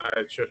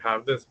I should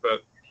have this,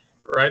 but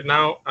right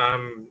now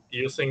I'm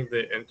using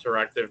the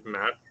interactive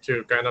map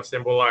to kind of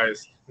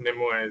symbolize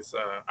Nimue's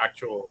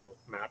actual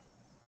map.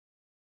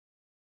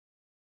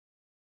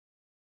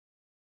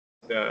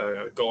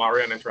 The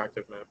Galarian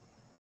interactive map.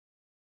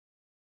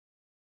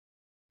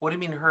 What do you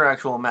mean her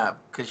actual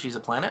map? Because she's a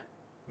planet?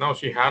 No,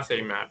 she has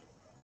a map.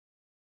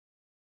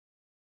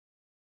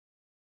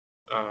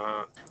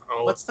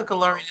 What's the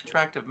Galarian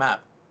interactive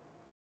map?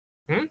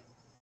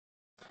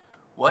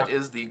 What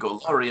is the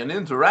Galarian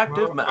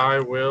interactive map? I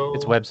will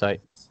It's website.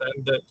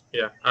 send it.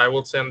 Yeah, I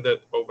will send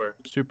it over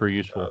Super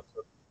useful.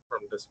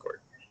 from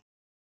Discord.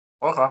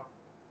 Okay.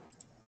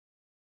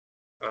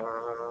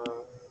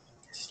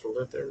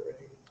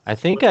 Slithering. I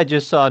think I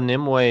just saw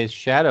Nimue's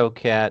shadow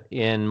cat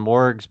in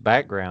Morg's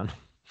background.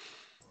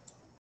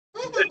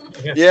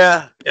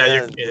 Yeah.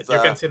 Yeah, you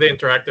can see the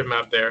interactive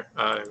map there.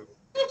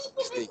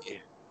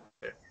 Sneaky.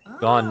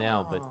 Gone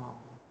now, but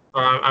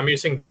I'm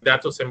using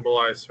that to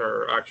symbolize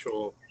her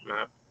actual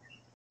map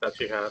that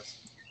she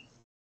has.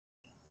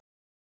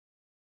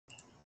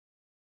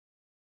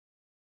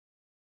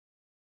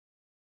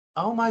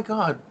 Oh my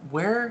god,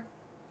 where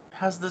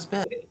has this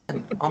been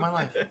all my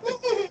life?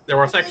 There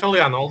was actually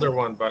an older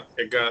one, but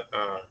it got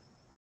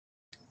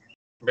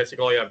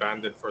basically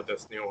abandoned for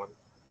this new one.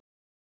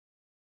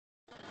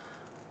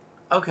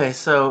 Okay,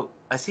 so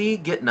I see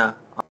Gitna.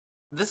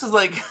 This is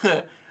like...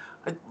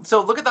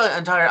 So look at the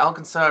entire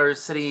Alkenstar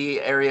city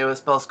area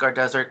with Spellscar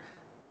Desert.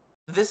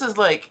 This is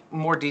like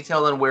more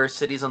detail on where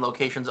cities and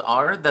locations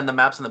are than the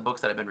maps and the books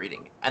that I've been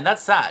reading. And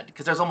that's sad,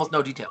 because there's almost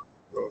no detail.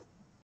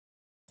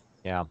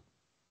 yeah.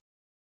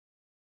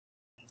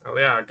 Oh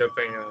yeah, good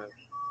thing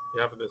you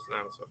have this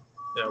now, so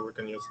yeah, we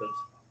can use this.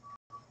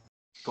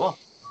 Cool.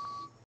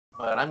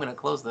 But I'm going to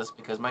close this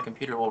because my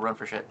computer will run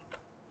for shit.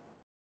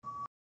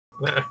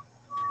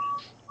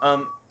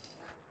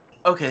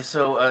 Okay,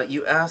 so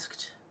you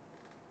asked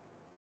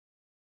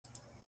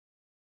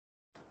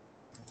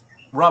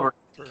Robert.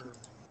 For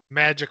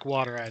magic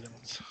water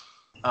items.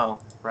 Oh,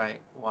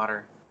 right,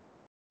 water.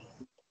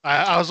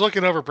 I was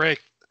looking over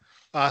break.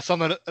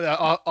 Something that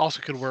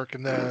also could work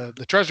in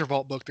the treasure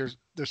vault book. There's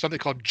something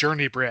called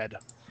journey bread.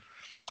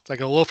 It's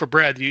like a loaf of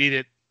bread. You eat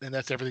it, and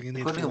that's everything you need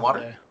Including for the one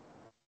water?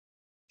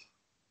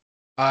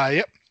 day.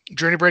 Yep.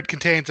 Journey bread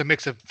contains a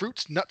mix of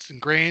fruits, nuts,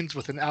 and grains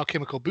with an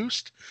alchemical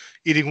boost.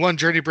 Eating one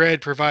journey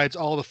bread provides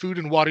all the food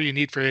and water you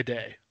need for a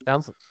day.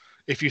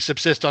 If you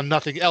subsist on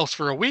nothing else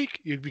for a week,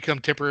 you become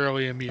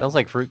temporarily immune. Sounds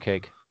like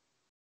fruitcake.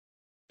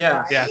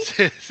 Yeah. Yeah, it's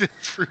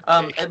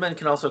fruitcake. Edmond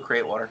can also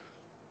create water.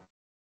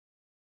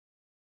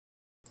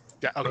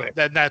 Yeah, okay.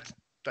 That's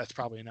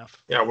probably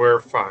enough. Yeah, we're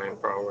fine,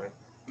 probably.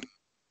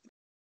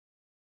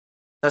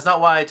 That's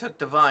not why I took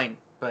Divine,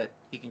 but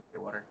he can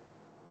create water.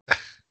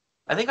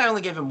 I think I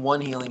only gave him one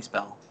healing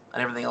spell,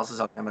 and everything else is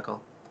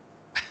alchemical.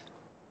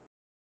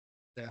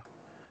 Yeah.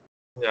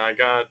 Yeah, I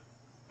got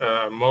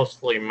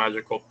mostly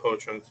magical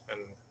potions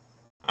and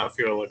a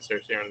few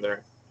elixirs here and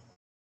there.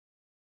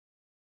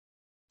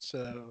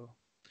 So,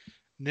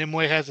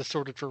 Nimue has it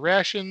sorted for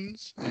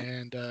rations,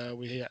 and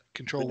we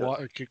control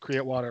water,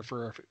 create water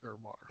for our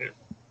water. Yeah.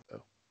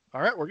 So,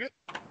 all right, we're good.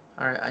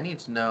 All right, I need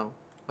to know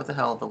what the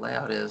hell the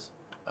layout is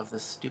of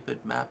this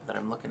stupid map that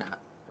I'm looking at,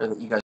 or that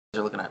you guys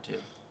are looking at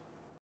too.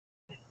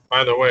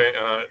 By the way,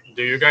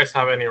 do you guys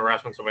have any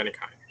rations of any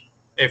kind?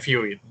 If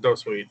you eat,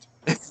 those who eat.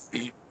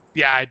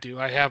 Yeah, I do.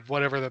 I have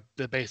whatever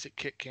the basic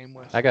kit came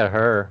with. I got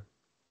her.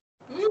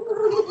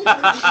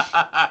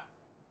 I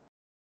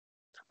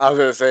was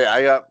gonna say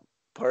I got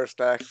par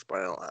stacks, but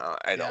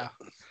I don't. Yeah.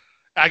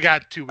 I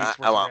got 2 weeks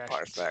worth I of want par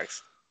rations.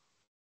 stacks.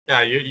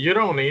 Yeah, you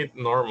don't eat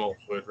normal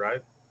food,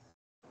 right?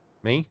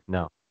 Me?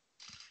 No.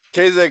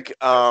 Cazic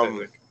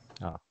Oh.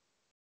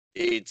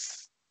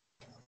 eats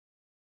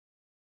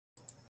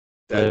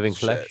dead Living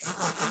shit.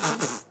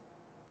 flesh.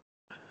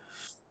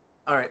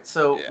 All right,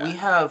 so Yeah. we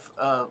have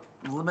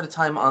limited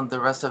time on the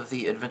rest of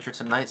the adventure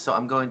tonight, so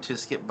I'm going to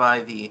skip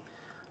by the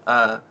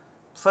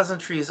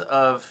pleasantries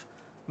of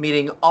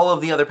meeting all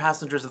of the other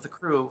passengers of the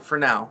crew for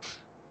now.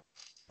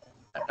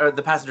 Or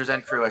the passengers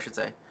and crew, I should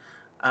say.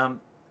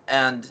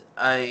 And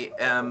I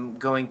am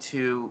going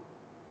to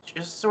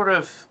just sort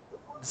of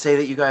say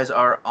that you guys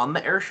are on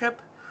the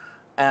airship,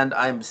 and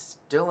I'm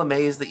still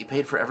amazed that you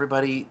paid for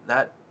everybody.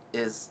 That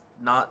is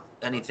not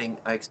anything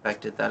I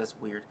expected. That is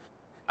weird.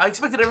 I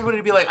expected everybody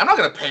to be like, I'm not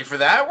going to pay for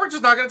that. We're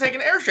just not going to take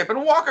an airship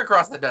and walk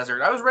across the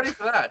desert. I was ready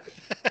for that.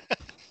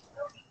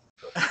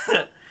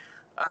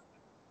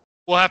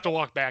 We'll have to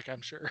walk back,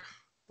 I'm sure.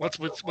 Once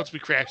we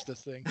crash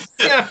this thing.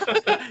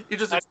 You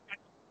just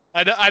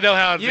I know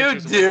how you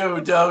adventures do,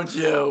 work. don't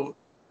you?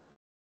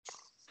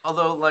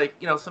 Although, like,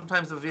 you know,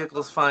 sometimes the vehicle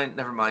is fine.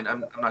 Never mind.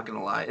 I'm not going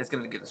to lie. It's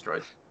going to get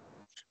destroyed.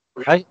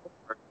 I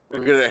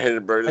We're gonna hit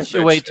a bird.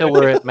 should wait till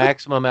we're at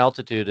maximum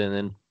altitude and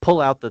then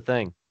pull out the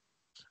thing.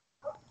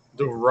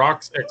 Do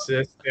rocks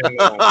exist in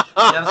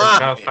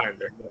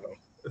Pathfinder?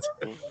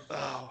 No.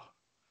 Oh.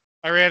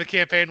 I ran a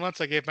campaign once.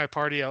 I gave my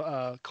party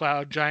a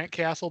cloud giant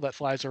castle that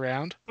flies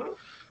around.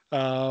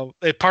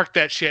 They parked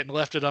that shit and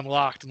left it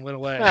unlocked and went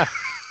away.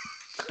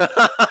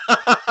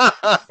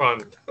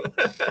 Fun.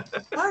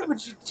 Why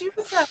would you do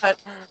that?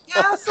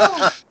 Yeah,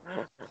 so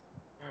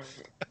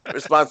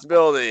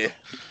Responsibility.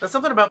 that's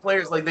something about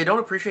players. Like, they don't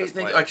appreciate That's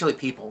things. fine. Actually,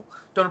 people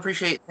don't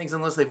appreciate things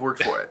unless they've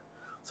worked for it.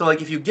 So,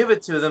 like, if you give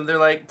it to them, they're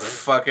like,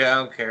 fuck it, I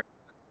don't care.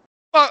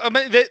 Well, I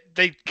mean,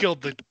 they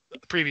killed the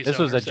previous This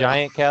was owner, a so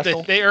giant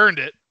castle. They earned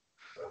it.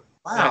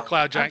 Wow. That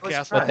cloud giant I'm really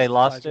castle. But they surprised.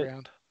 lost flies it.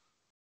 around.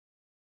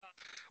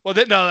 Well,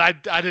 no, I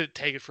didn't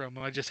take it from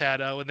them. I just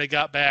had when they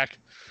got back.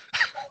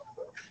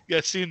 You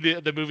guys seen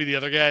the movie The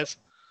Other Guys?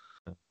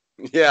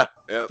 Yeah.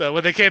 Yep. So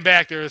when they came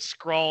back, there was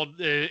scrawled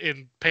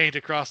in paint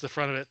across the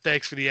front of it,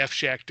 "Thanks for the F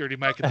Shack, Dirty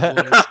Mike and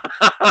the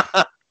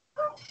Boys."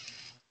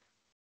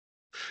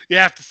 You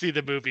have to see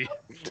the movie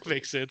to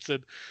make sense,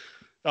 and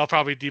I'll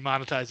probably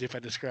demonetize you if I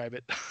describe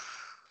it.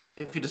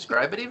 If you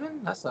describe it,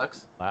 even that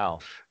sucks. Wow.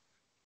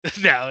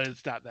 No,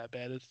 it's not that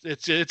bad.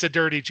 It's a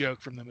dirty joke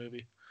from the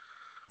movie.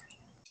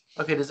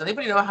 Okay, does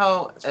anybody know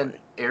how an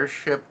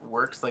airship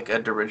works, like a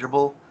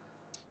dirigible?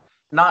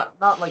 Not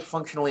like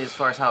functionally as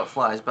far as how it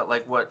flies, but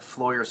like what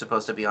floor you're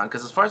supposed to be on.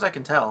 Because as far as I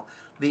can tell,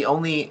 the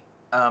only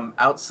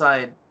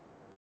outside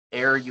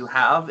air you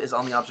have is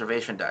on the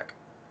observation deck.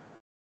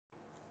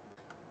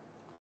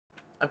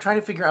 I'm trying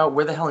to figure out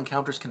where the hell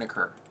encounters can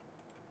occur.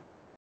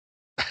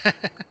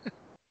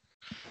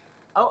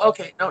 Oh,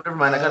 okay. No, never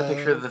mind. I got a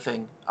picture of the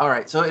thing. All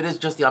right, so it is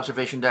just the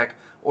observation deck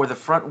or the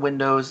front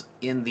windows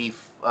in the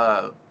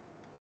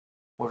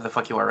wherever the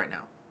fuck you are right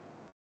now.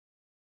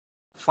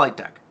 Flight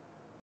deck.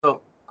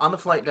 So on the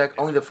flight deck,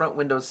 only the front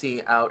windows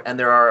see out, and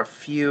there are a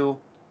few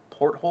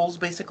portholes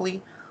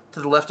basically to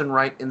the left and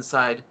right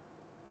inside.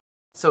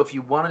 So if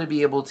you wanted to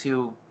be able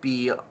to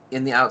be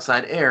in the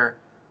outside air,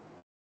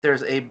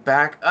 there's a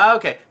back. Oh,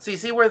 okay, so you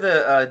see where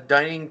the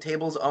dining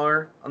tables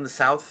are on the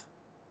south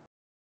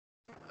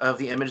of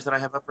the image that I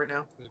have up right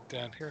now?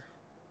 Down here.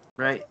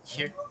 Right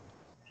here.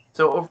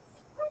 So,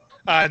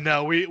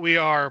 No, we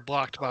are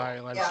blocked by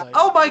line of sight.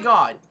 oh my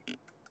god! Me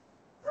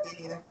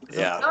neither.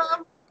 Yeah.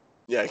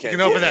 Yeah. I You can't can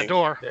see open that anything.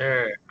 door.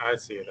 There, I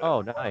see it.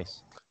 Oh,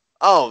 nice.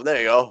 Oh,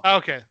 there you go.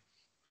 Okay.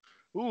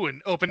 Ooh,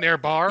 an open air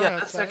bar. Yeah,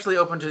 that's outside? actually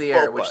open to the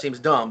air, Oh, which but- seems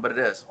dumb, but it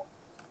is.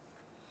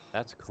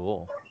 That's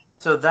cool.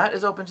 So that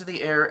is open to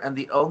the air, and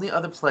the only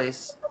other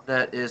place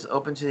that is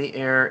open to the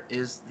air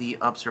is the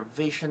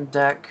observation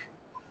deck,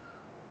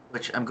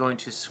 which I'm going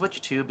to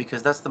switch to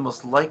because that's the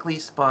most likely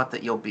spot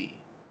that you'll be.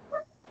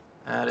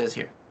 That is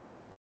here.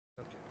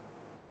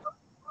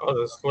 Oh,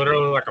 this is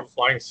literally like a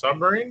flying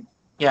submarine?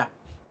 Yeah.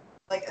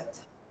 Like a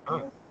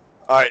All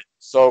right.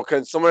 So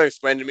can someone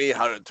explain to me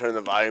how to turn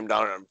the volume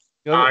down?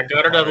 I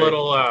got her that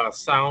little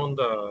sound,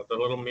 the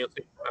little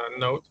music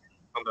note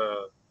on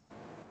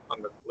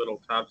the little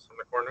tabs in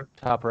the corner.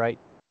 Top right.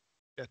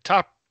 Yeah,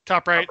 top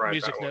right, right,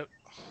 music that one. note.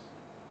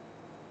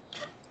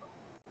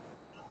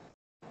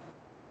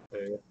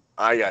 There you go.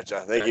 I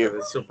gotcha. Thank Yeah, you.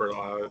 It's super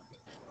loud.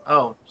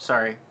 Oh,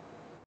 sorry.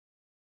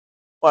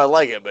 Well, I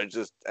like it, but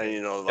just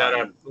the Gotta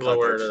volume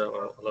lower it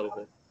context. a little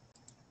bit.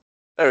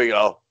 There we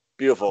go.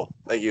 Beautiful.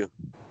 Thank you.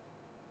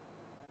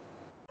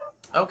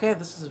 Okay,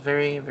 this is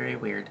very, very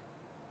weird.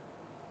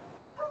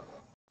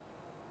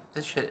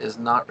 This shit is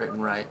not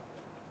written right.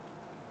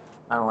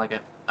 I don't like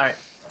it. Alright.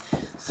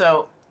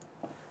 So,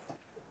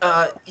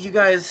 you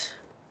guys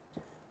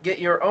get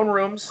your own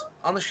rooms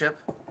on the ship,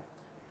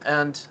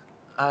 and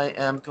I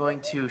am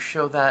going to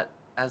show that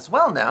as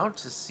well now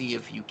to see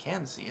if you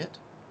can see it.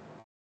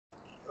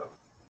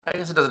 I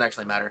guess it doesn't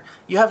actually matter.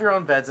 You have your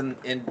own beds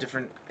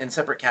in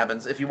separate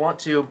cabins. If you want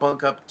to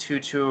bunk up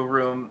two to a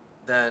room,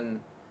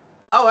 then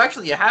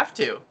actually you have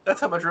to. That's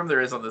how much room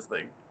there is on this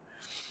thing.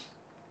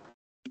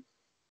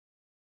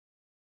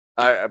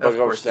 I Of bug up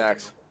course you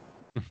snacks.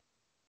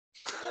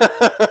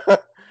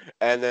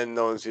 And then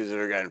no one sees it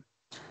again.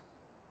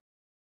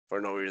 For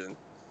no reason.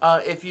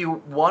 If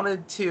you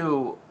wanted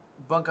to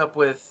bunk up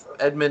with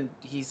Edmond,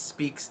 he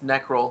speaks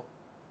Necrol.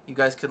 You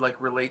guys could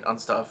relate on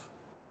stuff.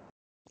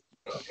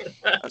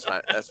 That's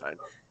fine. That's fine.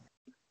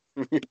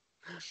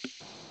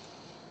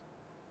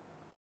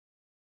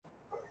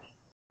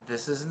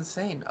 This is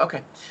insane.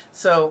 Okay,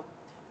 so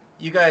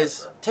you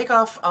guys take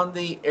off on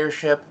the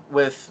airship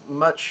with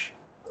much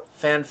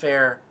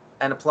fanfare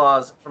and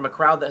applause from a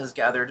crowd that has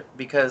gathered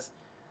because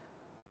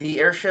the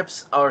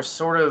airships are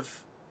sort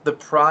of the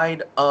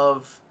pride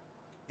of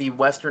the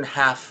western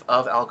half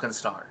of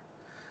Alkenstar.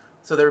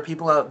 So there are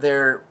people out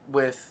there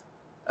with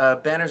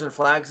banners and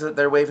flags that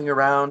they're waving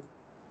around,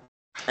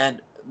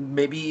 and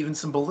maybe even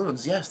some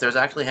balloons. Yes, there's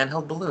actually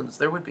handheld balloons.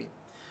 There would be.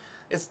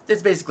 It's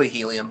basically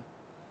helium,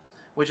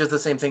 which is the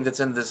same thing that's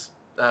in this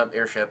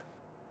airship.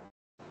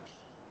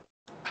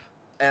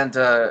 And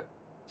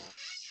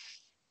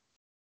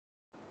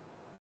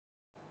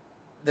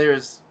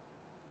there's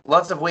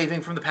lots of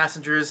waving from the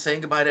passengers, saying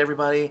goodbye to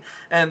everybody,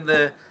 and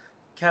the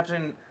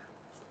captain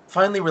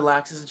finally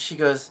relaxes and she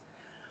goes,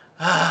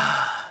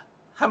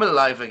 I'm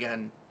alive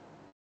again.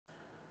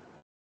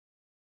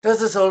 Does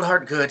this old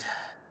heart good?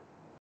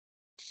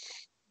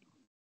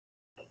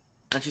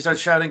 And she starts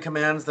shouting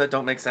commands that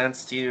don't make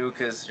sense to you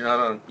because you're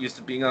not used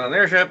to being on an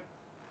airship.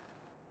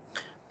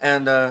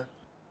 And as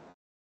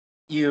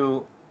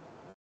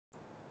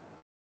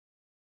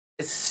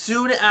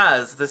soon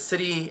as the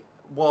city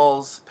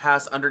walls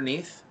pass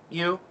underneath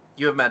you,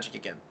 you have magic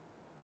again.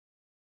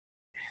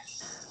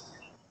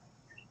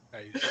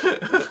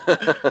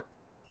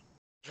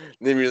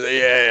 Nimue's like,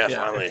 yeah,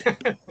 finally.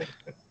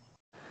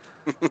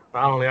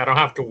 Finally, I don't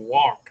have to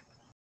walk.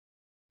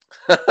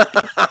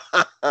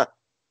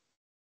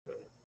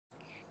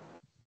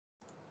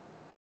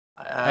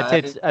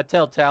 I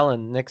tell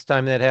Talon, next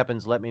time that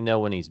happens, let me know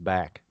when he's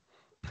back.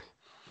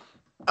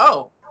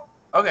 Oh,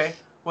 okay.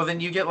 Well, then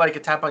you get a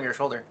tap on your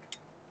shoulder.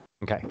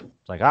 Okay.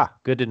 It's like,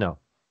 good to know.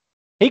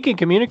 He can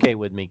communicate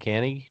with me,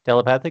 can he?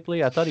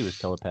 Telepathically? I thought he was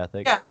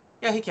telepathic. Yeah,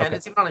 he can. Okay.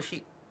 It's even on a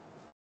sheet.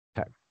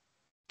 Okay.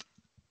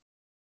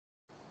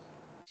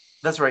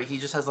 That's right. He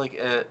just has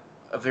a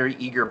very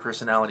eager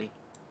personality.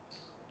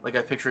 Like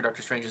I picture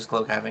Doctor Strange's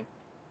cloak having.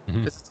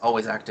 Mhm. It's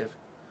always active.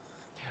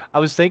 I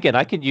was thinking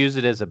I could use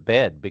it as a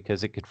bed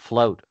because it could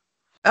float.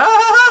 You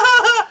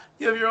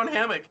have your own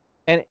hammock.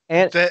 And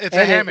It's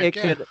a hammock, it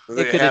yeah. could It's like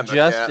it a could hammock,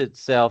 adjust yeah.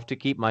 itself to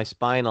keep my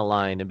spine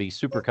aligned and be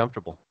super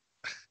comfortable.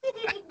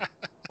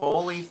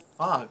 Holy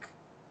fuck.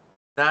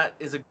 That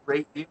is a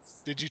great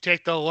use. Did you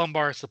take the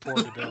lumbar support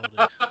ability?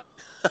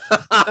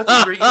 That's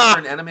a great use for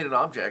an animated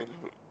object.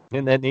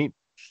 Isn't that neat?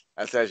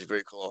 That's actually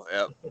pretty cool.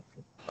 Yep.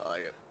 I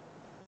like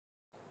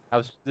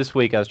it. This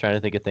week I was trying to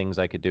think of things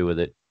I could do with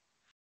it.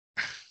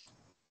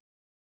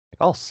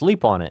 I'll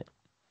sleep on it.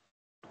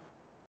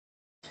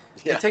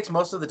 Yeah. It takes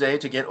most of the day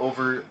to get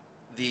over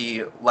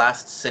the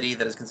last city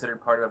that is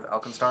considered part of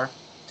Alkenstar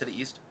to the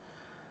east.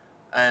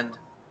 And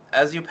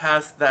as you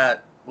pass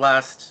that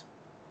last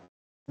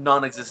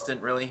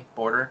non-existent, really,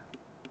 border,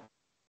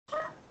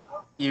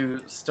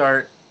 you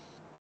start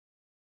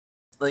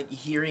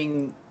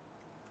hearing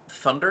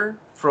thunder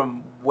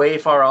from way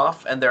far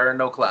off, and there are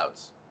no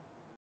clouds.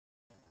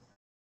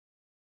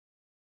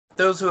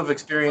 Those who have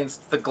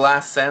experienced the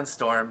glass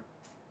sandstorm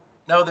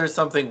know there's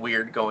something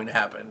weird going to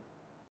happen.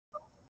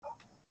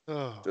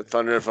 Oh. The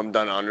thunder from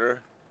down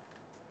under.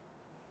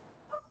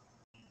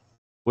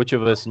 Which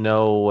of us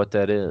know what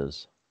that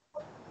is?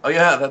 Oh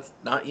yeah, that's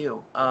not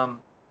you. Yeah.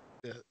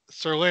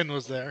 Sir Lin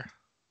was there.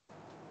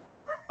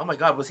 Oh my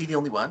god, was he the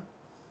only one?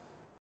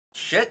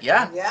 Shit,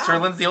 yeah. Yeah.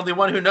 Sherlin's the only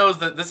one who knows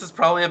that this is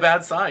probably a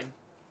bad sign.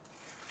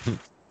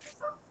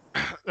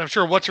 I'm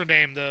sure what's her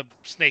name, the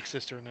snake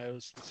sister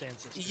knows, the sand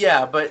sister.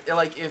 Yeah, but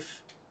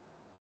if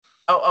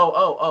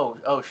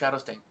Shadow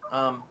Stain.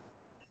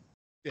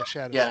 Yeah,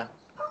 Shadows. Yeah.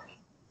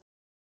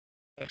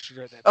 I should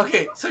read that.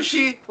 Okay, so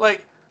she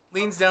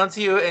leans down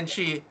to you and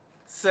she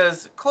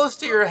says, close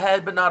to your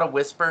head, but not a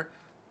whisper.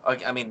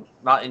 I mean,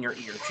 not in your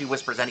ear. She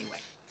whispers anyway.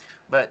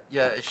 But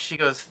yeah, she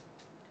goes,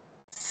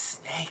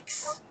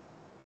 snakes.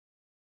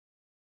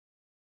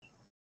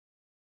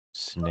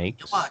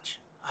 Snakes? Watch.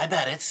 I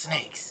bet it's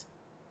snakes.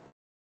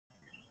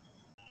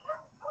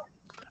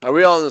 Are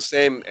we all in the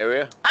same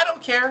area? I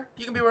don't care.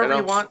 You can be wherever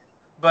you want.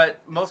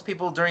 But most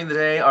people during the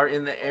day are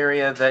in the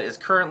area that is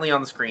currently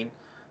on the screen.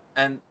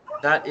 And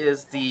that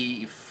is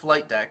the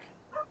flight deck.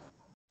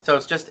 So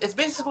it's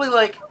basically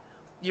like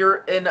you're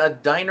in a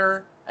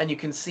diner and you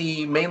can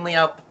see mainly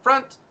out the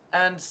front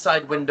and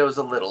side windows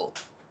a little.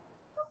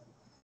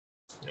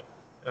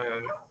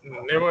 And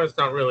Nimue is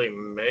not really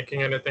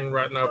making anything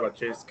right now, but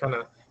she's kind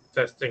of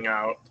testing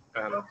out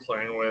and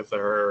playing with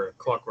her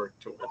clockwork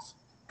tools.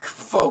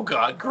 Oh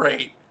god,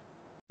 great.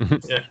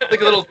 Yeah.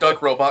 Like a little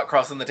duck robot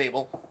crossing the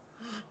table.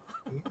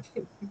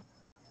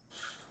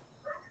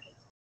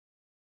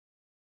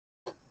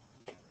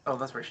 Oh,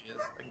 that's where she is.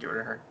 I can get rid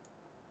of her.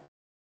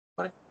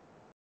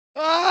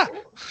 Ah!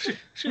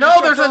 She No,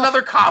 just there's jumped off.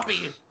 another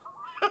copy!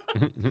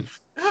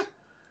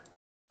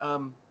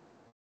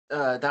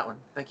 That one.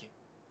 Thank you.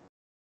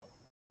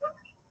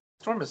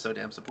 Storm is so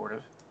damn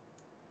supportive.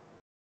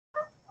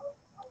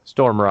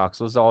 Storm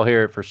rocks. Let's all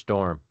hear it for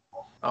Storm.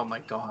 Oh my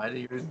god,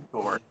 you're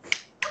bored.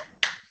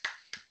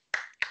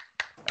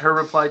 Her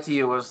reply to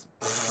you was...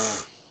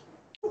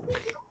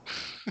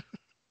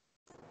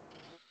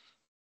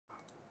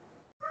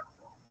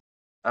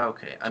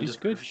 Okay, I'm She's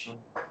just... good.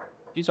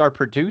 She's our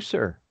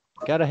producer.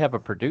 Gotta have a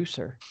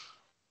producer.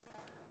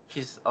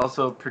 She's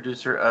also a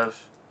producer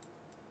of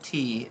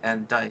tea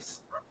and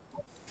dice.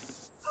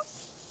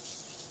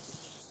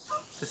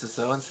 This is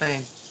so insane.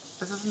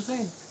 This is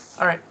insane.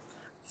 Alright.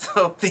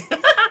 So,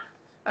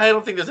 I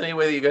don't think there's any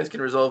way that you guys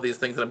can resolve these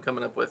things that I'm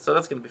coming up with, so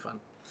that's going to be fun.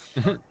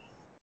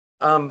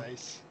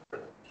 Nice.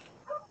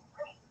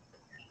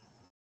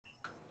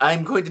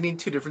 I'm going to need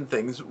two different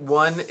things.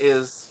 One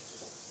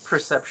is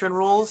perception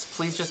rolls.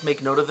 Please just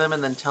make note of them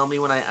and then tell me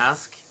when I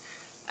ask.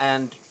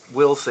 And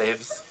will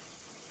saves.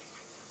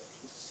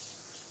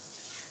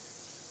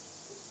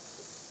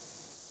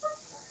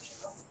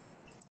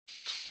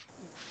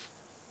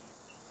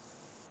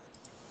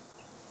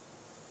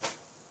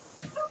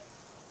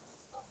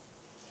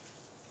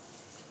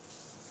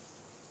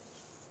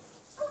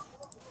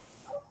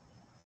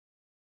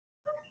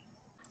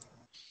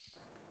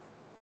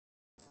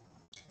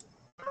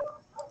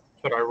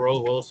 Should I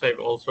roll will save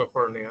also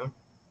for Nia?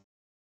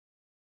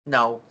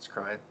 No,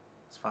 screw it.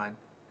 It's fine.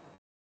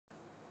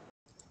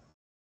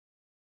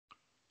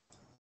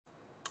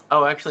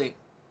 Oh, actually,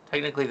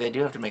 technically they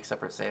do have to make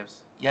separate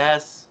saves.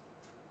 Yes.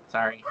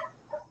 Sorry.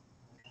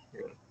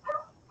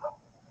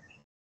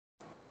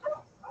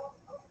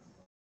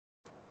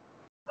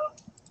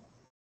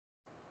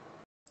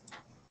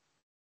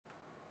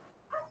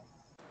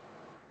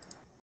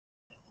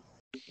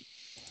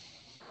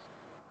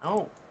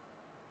 Oh.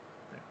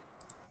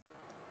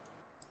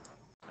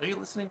 Are you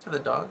listening to the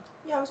dog?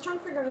 Yeah, I was trying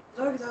to figure out if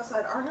the dog is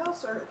outside our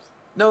house or...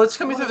 No, it's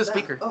coming What through the is that?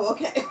 speaker. Oh,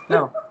 okay.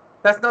 No,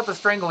 that's not the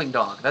strangling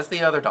dog. That's the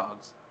other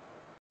dogs.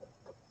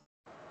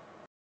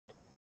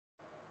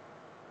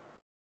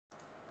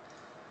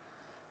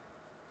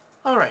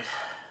 All right.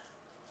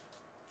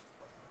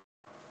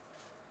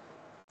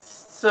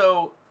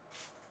 So,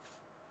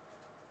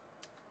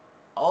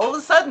 all of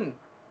a sudden,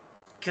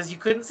 because you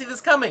couldn't see this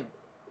coming,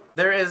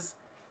 there is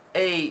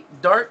a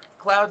dark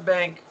cloud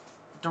bank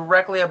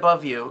directly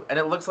above you, and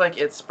it looks like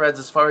it spreads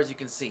as far as you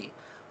can see.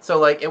 So,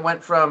 like, it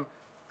went from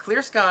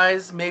clear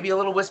skies, maybe a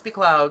little wispy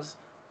clouds,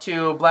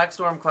 to black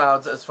storm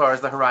clouds as far as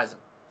the horizon.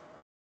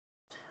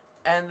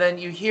 And then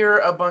you hear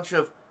a bunch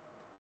of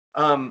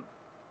thud,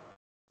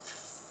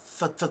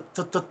 thud,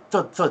 thud, thud,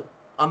 thud, thud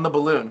on the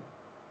balloon.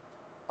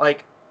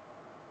 Like,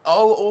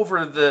 all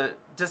over the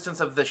distance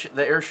of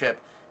the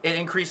airship, it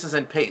increases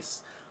in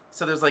pace.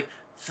 So there's like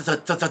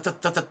thud, thud, thud,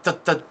 thud, thud,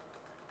 thud, thud.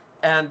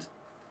 And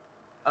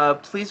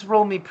please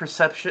roll me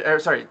perception, or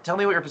sorry, tell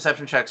me what your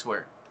perception checks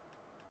were.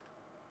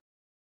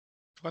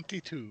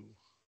 22.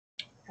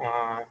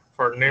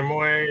 For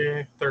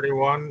Nimue,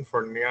 31.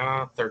 For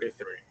Nia,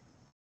 33.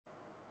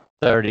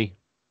 30.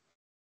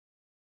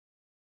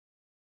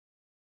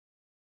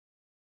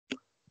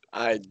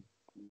 I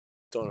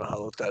don't know how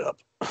to look that up.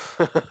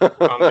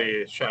 On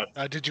the chat.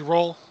 Did you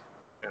roll?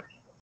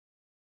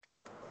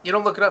 You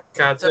don't look it up.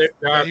 Cazic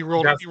got, he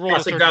rolled a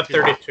Cazic got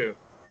 32. 32.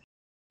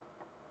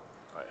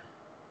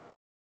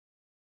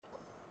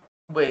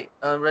 Wait,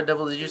 Red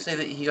Devil, did you say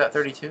that he got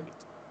 32?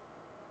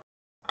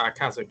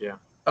 Cazic, yeah.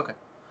 Okay.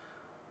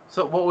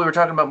 So what we were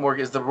talking about, Morg,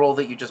 is the roll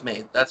that you just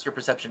made. That's your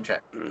perception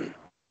check.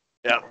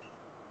 Yeah.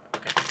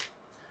 Okay.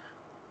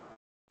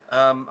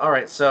 All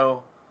right.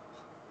 So,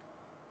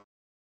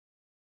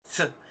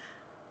 Sterlin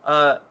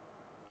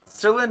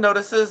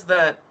notices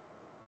that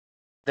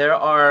there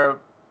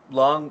are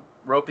long,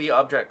 ropey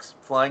objects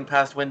flying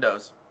past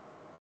windows.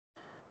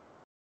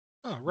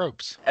 Oh,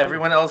 ropes.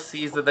 Everyone else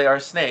sees that they are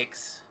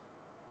snakes.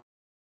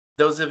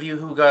 Those of you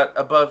who got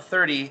above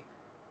 30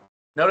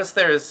 notice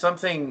there is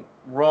something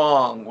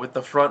wrong with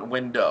the front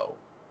window.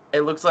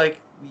 It looks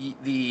like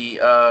the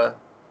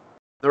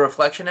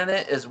reflection in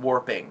it is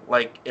warping,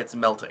 like it's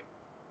melting.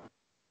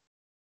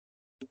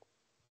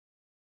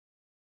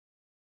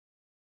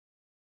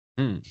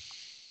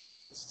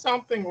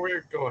 Something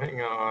weird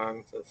going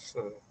on.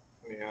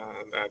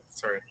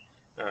 Sorry.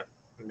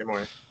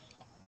 Nimue.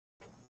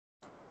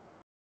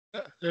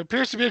 There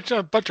appears to be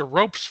a bunch of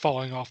ropes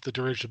falling off the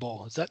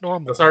dirigible. Is that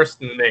normal? Those are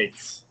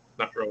snakes,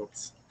 not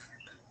ropes.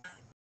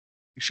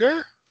 You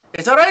sure?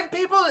 It's alright,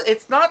 people.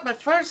 It's not my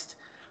first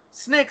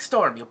snake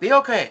storm. You'll be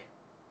okay.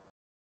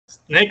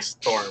 Snake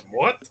storm,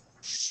 what?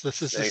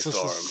 This is Snake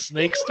storm.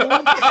 snake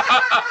storm?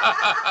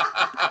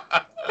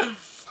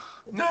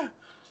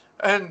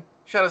 And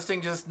Shadow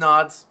Sting just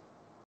nods.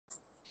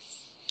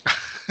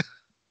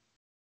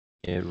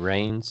 It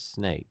rains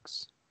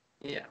snakes.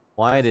 Yeah.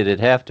 Why did it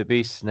have to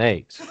be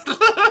snakes?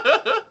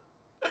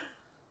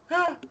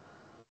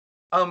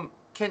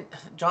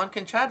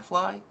 Can Chad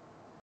fly?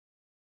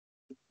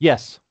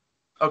 Yes.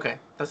 Okay,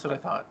 that's what I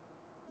thought.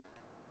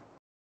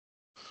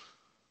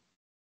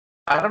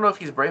 I don't know if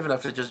he's brave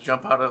enough to just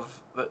jump out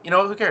of the. You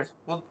know, who cares?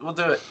 We'll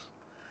do it.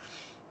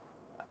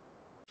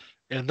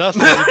 And thus,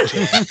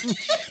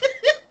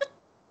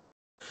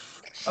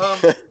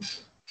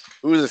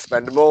 Who's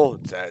expendable?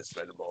 It's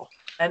expendable.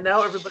 And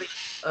now everybody,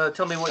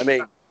 tell me what. I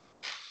mean,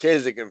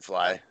 Cazic can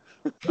fly.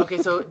 Okay,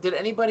 so did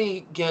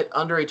anybody get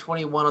under a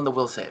 21 on the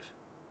will save?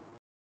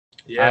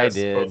 Yes, I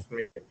did. both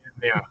me.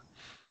 Yeah.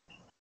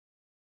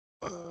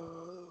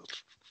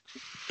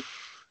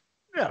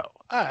 no,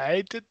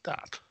 I did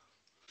not.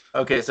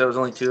 Okay, so it was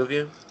only 2 of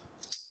you.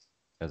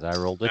 Because I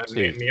rolled a And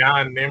 2. yeah,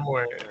 and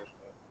Nimue.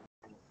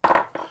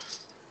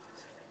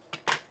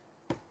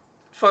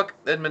 Fuck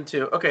Edmond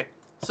too. Okay,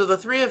 so the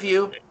 3 of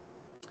you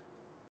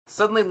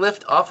suddenly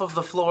lift off of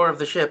the floor of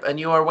the ship, and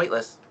you are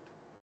weightless.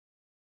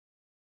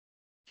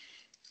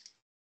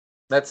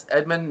 That's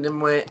Edmond,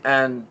 Nimue,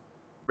 and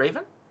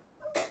Raven?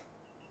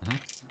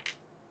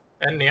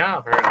 And yeah,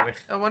 apparently.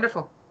 Oh,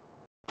 wonderful.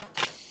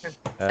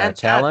 And Chad.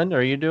 Talon,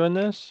 are you doing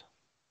this?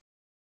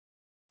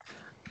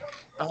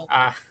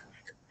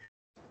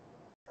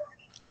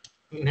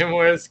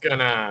 Nimue is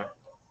gonna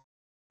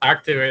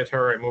activate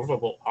her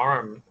removable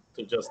arm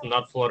to just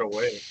not float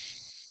away.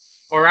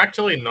 Or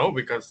actually, no,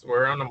 because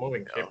we're on a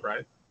moving ship,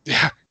 right?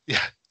 Yeah.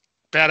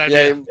 Bad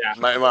idea. Yeah,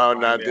 might want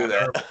to not do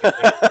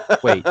that.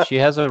 Wait, she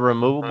has a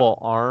removable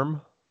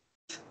arm?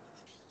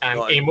 An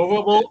No,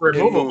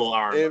 removable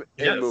arm. Yes.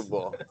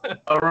 Immovable.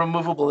 A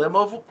removable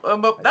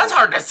immovable. That's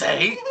hard to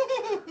say.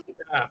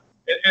 Yeah.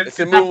 It's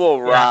a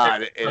movable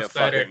rod it's in a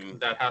prosthetic fucking.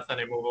 that has an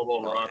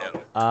immovable rod on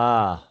it.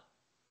 Ah.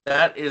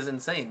 That is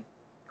insane.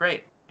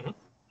 Great.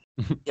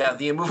 Yeah,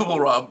 the immovable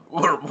rod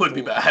would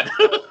be bad.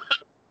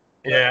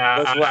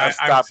 Yeah, That's why I I'm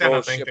stopped kind all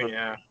of thinking, shipping.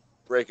 yeah.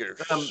 Breaker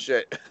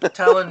shit.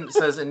 Talon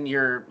says in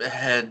your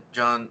head,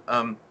 John,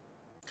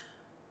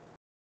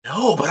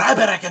 no, but I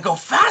bet I could go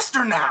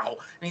faster now.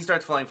 And he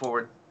starts flying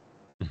forward.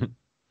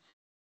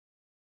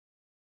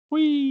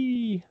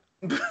 Whee!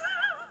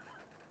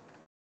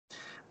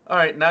 All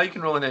right, now you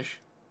can roll an ish.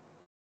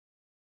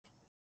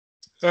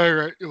 All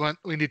right,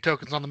 we need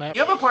tokens on the map.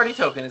 You have a party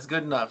token. It's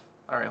good enough.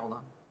 All right, hold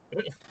on.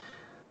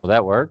 Will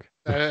that work?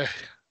 I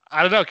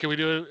don't know. Can we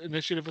do an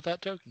initiative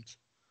without tokens?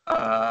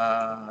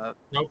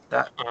 Nope.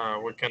 That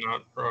We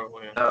cannot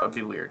roll. Yeah. that would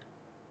be weird.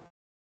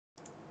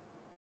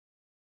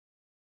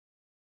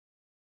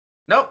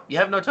 Nope, you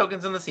have no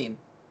tokens in the scene.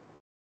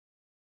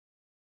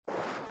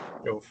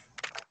 Oof.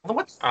 Well,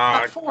 what's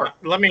that for?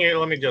 Let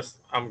me just.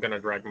 I'm gonna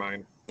drag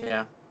mine.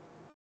 Yeah.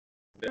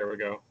 There we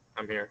go.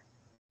 I'm here.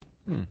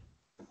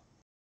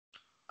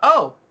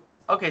 Oh,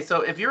 okay.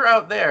 So if you're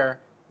out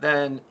there,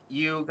 then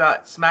you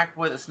got smacked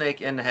with a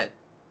snake in the head.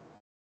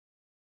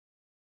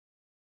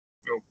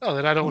 Oh,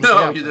 then I don't. No,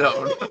 want to you be out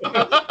there.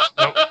 don't.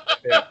 Nope.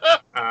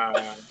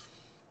 Yeah.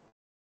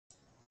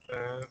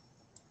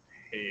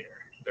 Here.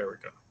 There we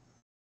go.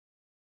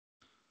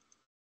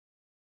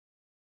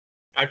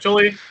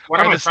 Actually, what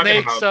Are am I the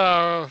talking snakes?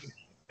 about?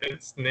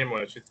 It's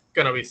Nimue. She's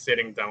gonna be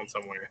sitting down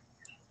somewhere.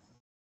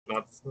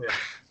 Not. Yeah.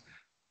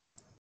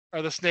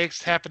 Are the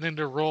snakes happening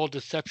to roll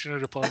deception or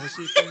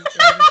diplomacy?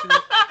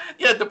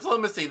 Yeah,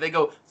 diplomacy. They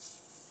go.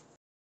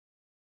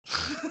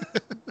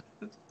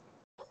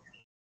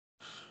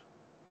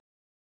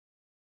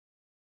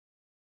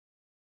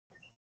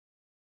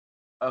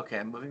 Okay,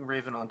 I'm moving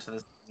Raven onto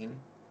the scene.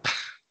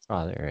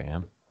 Oh, there I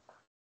am.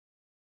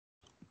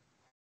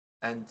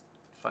 And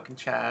fucking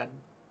Chad.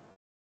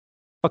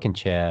 Fucking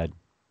Chad.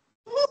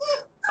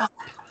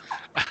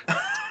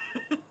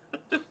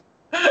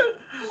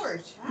 Poor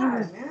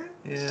Chad, man.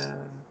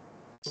 Yeah.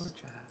 Poor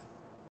Chad.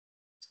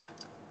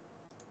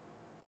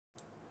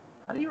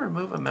 How do you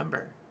remove a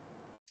member?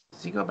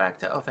 Does he go back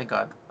to... Oh, thank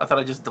God. I thought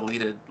I just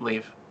deleted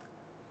leave.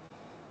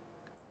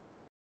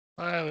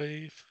 I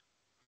leave.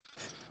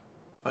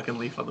 Fucking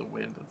leaf on the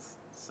wind. That's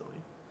silly.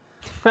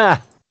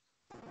 Ha!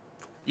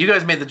 You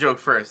guys made the joke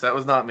first. That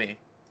was not me.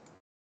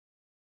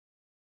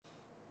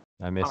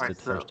 I missed Alright, it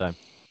the first time.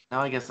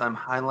 Now I guess I'm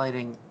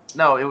highlighting...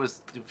 No, it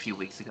was a few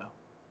weeks ago.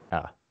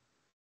 Ah.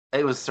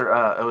 It was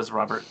it was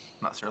Robert,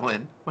 not Sir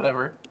Lynn.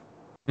 Whatever.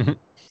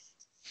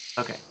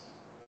 Okay.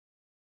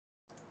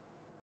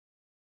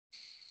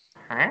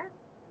 Huh?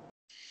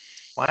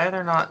 Why are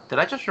there not... Did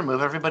I just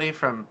remove everybody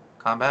from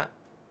combat?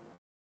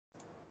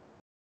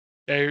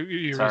 Yeah,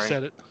 you Sorry.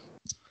 reset it.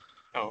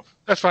 Oh.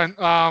 That's fine.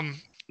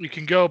 You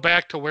can go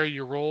back to where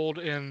you rolled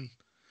in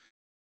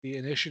the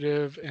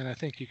initiative, and I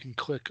think you can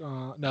click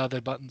on... No,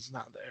 the button's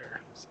not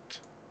there.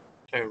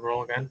 Okay,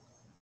 roll again.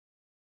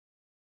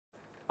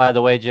 By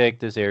the way, Jake,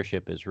 this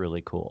airship is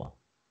really cool.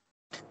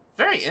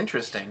 Very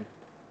interesting.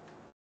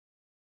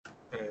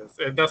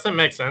 It doesn't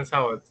make sense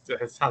how it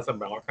has a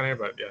balcony,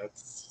 but yeah,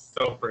 it's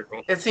Still pretty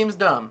cool. It seems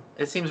dumb.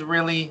 It seems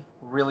really,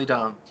 really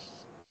dumb.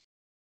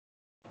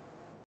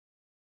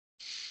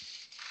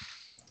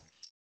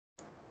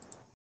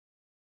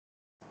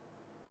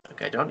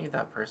 Okay, I don't need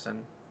that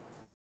person.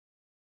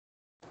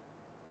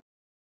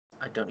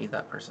 I don't need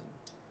that person.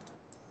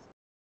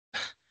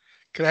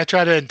 Can I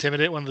try to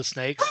intimidate one of the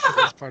snakes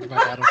as part of my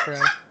battle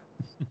cry?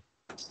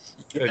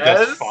 They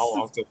Yes? just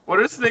fall off the. What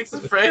are snakes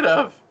afraid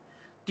of?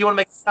 Do you want to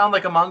make it sound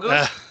like a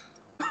mongoose?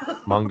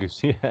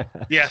 Mongoose, yeah.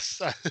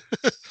 Yes.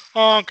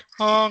 Honk,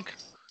 honk.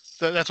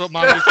 That's what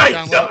mongoose I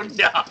sound like. don't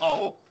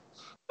know.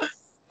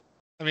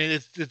 I mean,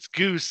 it's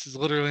goose is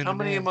literally in How the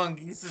many name.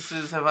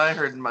 mongooses have I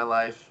heard in my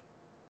life?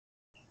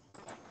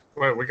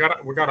 Wait, we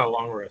got a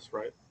long rest,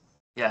 right?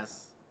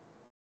 Yes.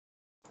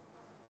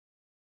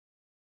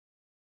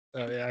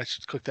 Oh yeah, I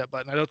should click that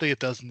button. I don't think it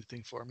does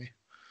anything for me.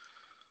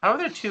 How are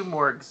there 2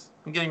 morgues?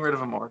 I'm getting rid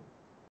of a morgue.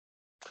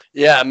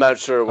 Yeah, I'm not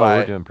sure Oh, why.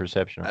 we're doing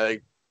perception. I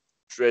like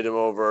trade him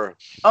over.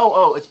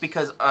 Oh, it's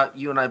because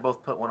you and I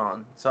both put one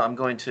on. So I'm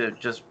going to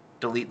just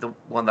delete the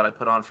one that I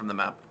put on from the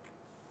map.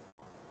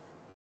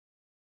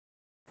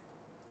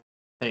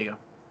 There you go.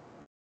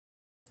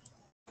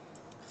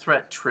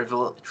 Threat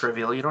trivial.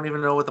 You don't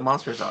even know what the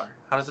monsters are.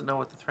 How does it know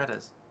what the threat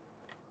is?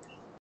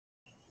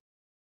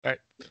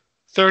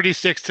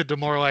 36 to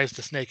demoralize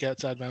the snake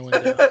outside my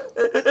window.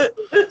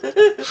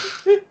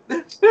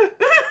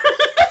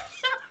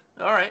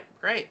 All right,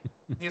 great.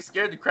 You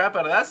scared the crap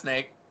out of that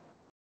snake.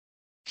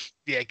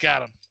 Yeah,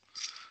 got him.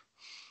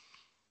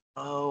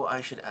 Oh,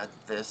 I should add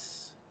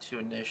this to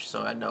a niche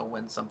so I know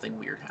when something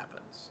weird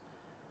happens.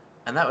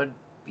 And that would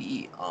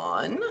be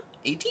on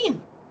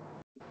 18.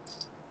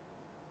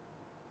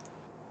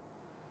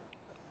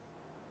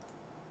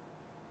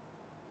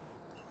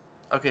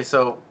 Okay,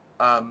 so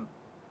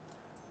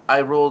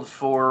I rolled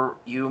for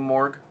you,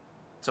 Morg.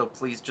 So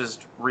please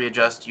just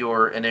readjust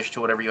your initiative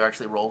to whatever you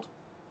actually rolled.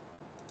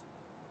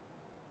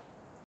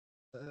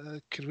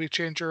 Could we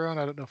change your own?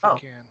 I don't know if Oh. we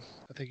can.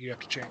 I think you have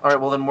to change. All right,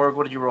 well then, Morg,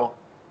 what did you roll?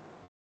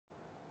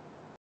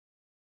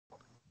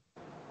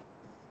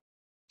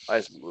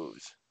 Nice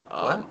moves.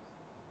 What?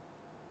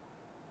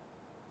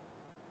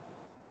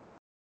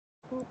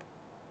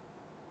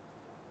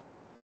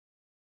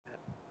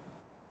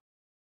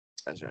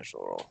 That's your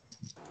actual roll.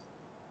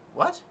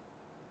 What?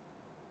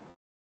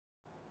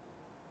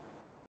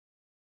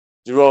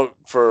 Did you roll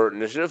for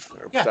initiative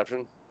or Yeah.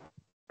 perception?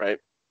 Right?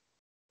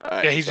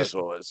 Alright, Yeah, he's so just-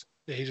 that's what it was.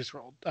 Yeah, he just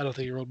rolled. I don't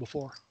think he rolled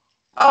before.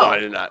 Oh, No, I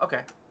did not.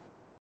 okay.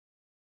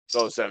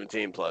 So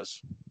 17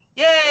 plus.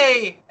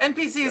 Yay!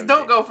 NPCs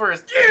don't go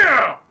first.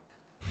 Yeah!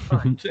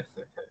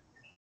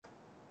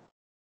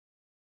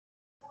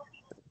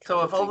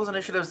 So if all those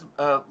initiatives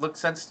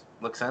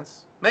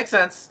make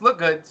sense, look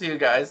good to you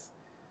guys,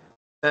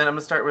 then I'm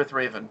gonna start with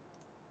Raven.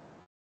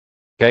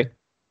 Okay.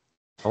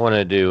 I want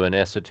to do an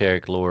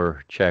esoteric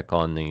lore check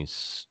on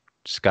these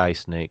sky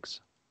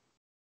snakes.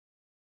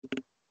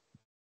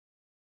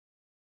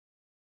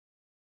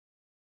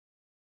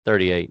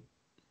 $38.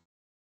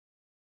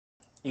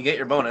 You get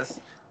your bonus.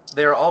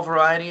 They are all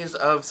varieties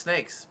of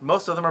snakes.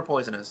 Most of them are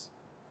poisonous,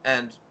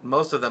 and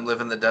most of them live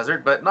in the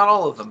desert, but not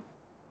all of them.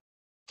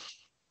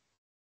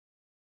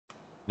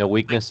 No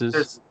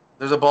weaknesses?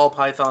 There's a ball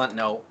python.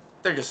 No,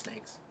 they're just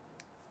snakes.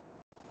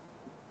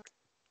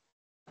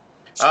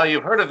 Oh,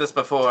 you've heard of this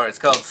before. It's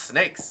called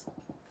snakes.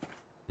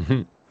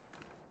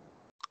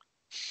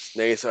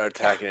 Snakes are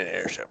attacking an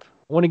airship.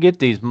 I want to get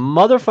these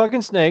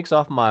motherfucking snakes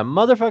off my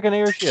motherfucking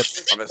airship.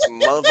 On this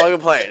motherfucking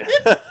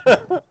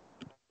plane.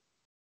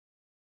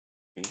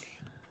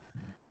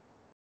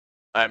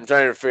 I'm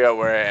trying to figure out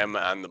where I am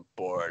on the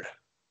board.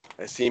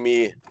 I see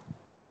me. I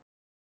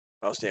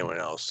don't see anyone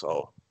else,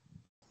 so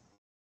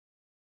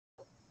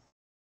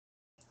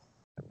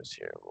I'm just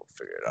here. We'll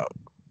figure it out.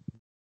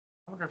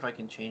 I wonder if I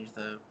can change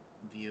the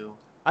view.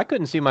 I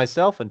couldn't see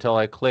myself until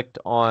I clicked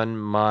on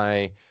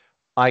my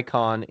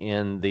icon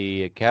in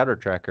the counter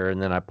tracker,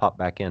 and then I popped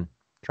back in.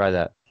 Try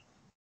that.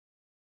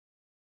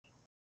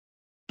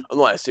 Oh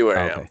no, I see where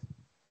I am. Okay.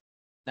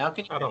 Now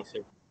can you? I don't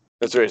see.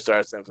 That's where he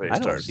starts. That's where he I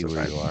don't starts. see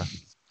where you are.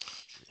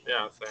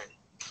 Yeah, same.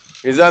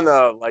 He's on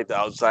the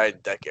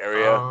outside deck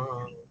area. I Um,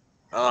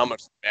 don't know how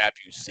much map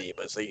you see,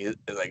 but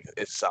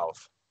it's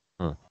south.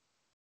 Huh.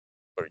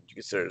 Or you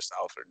consider it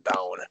south or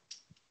down.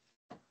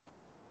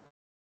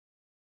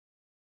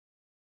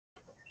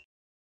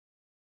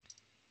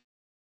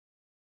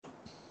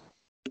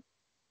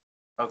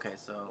 Okay,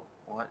 so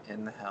what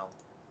in the hell?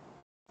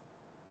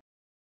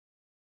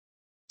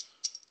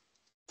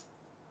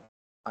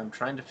 I'm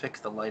trying to fix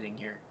the lighting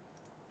here.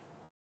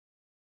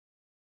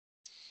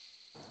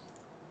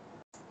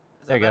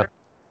 Is There you that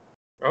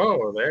go. better?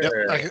 oh, there.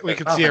 Yep, we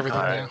can Oh, see thank everything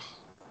God. now.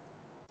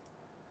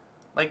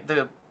 Like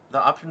the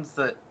options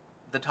that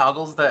the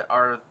toggles that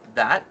are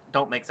that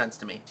don't make sense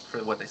to me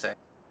for what they say.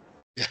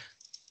 Yeah.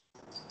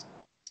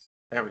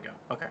 There we go.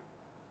 Okay.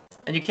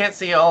 And you can't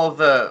see all of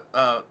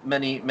the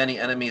many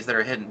enemies that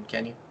are hidden,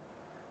 can you?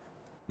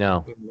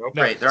 No. Nope.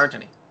 No. Great, there aren't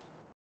any.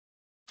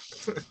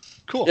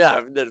 Cool.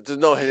 Yeah, there's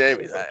no hidden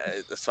enemies.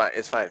 It's fine.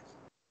 It's fine.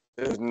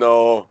 There's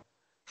no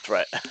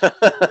threat.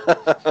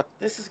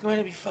 This is going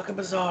to be fucking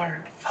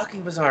bizarre.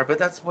 Fucking bizarre, but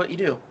that's what you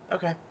do.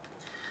 Okay.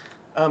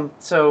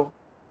 So,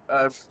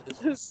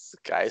 This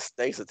guy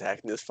snakes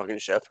attacking this fucking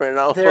ship right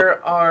now.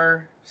 there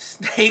are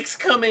snakes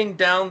coming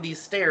down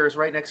these stairs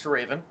right next to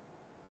Raven.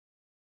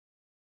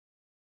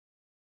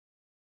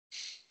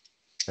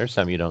 There's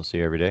some you don't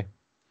see every day.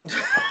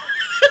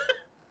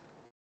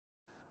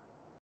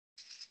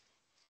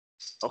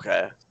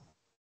 Okay.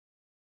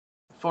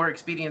 For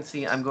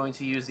expediency, I'm going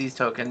to use these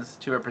tokens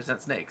to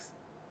represent snakes.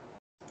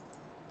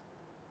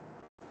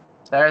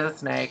 There's a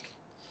snake.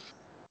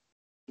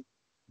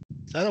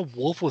 Is that a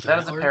wolf with That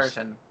is a antlers?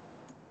 paraton.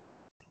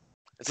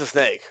 It's a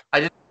snake.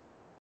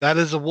 That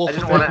is a wolf I with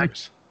didn't wanna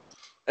antlers.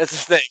 It's a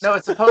snake. No,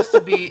 it's supposed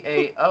to be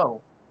a...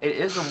 Oh, it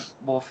is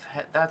a wolf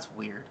head. That's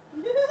weird.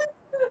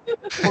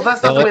 Well,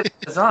 that's not No, the way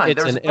it's designed. It's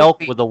There was an supposed elk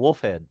to be- with a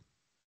wolf head.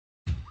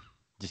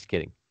 Just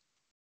kidding.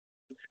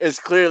 It's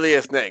clearly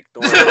a snake.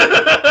 Don't worry about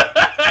it.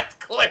 That's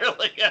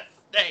clearly a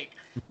snake.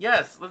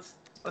 Yes, let's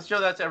show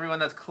that to everyone.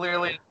 That's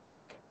clearly...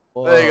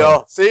 There you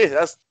go. See,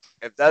 that's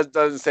if that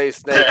doesn't say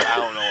snake, I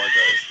don't know what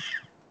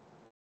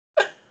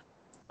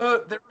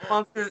does. They're a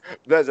monster,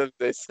 That doesn't say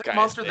they're a sky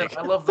monster snake. that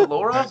I love the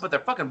lore of, but they're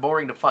fucking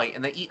boring to fight,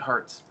 and they eat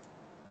hearts.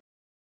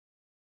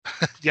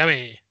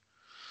 Yummy.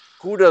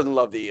 Who doesn't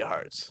love to eat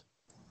hearts?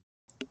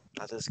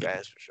 Not this guy,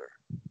 that's for sure.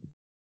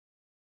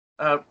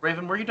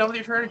 Raven, were you done with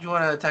your turn, or do you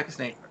want to attack a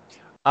snake?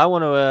 I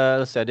want to,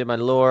 let's see, I did my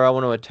lore. I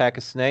want to attack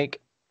a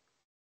snake.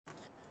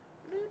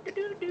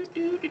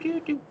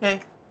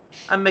 Okay.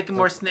 I'm making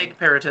more snake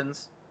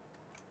paratons.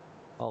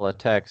 I'll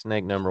attack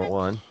snake number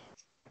 1.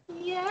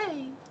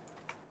 Yay.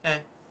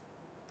 Okay.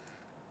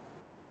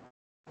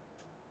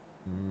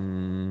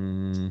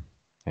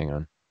 Hang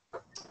on.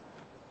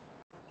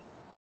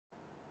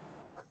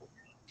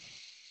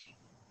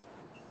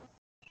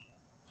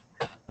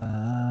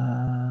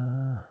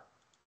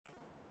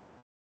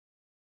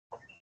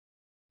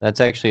 That's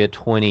actually a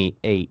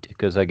 28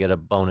 because I get a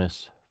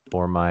bonus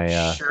for my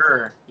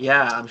Sure.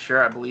 Yeah, I'm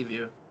sure. I believe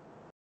you.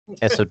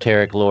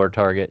 esoteric lore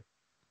target.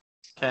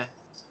 Okay.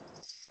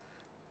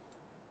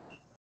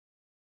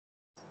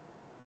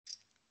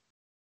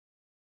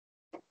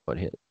 What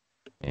hit?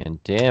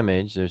 And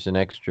damage, there's an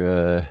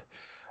extra...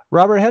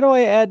 Robert, how do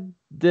I add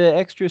the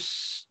extra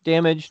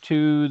damage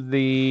to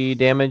the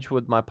damage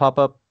with my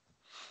pop-up?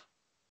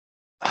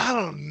 I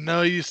don't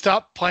know. You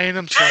stopped playing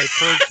them, so I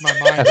purged my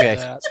mind Okay. of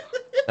that.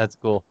 That's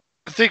cool.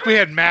 I think we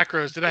had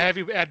macros. Did I have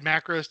you add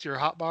macros to your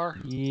hotbar?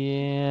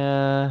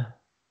 Yeah.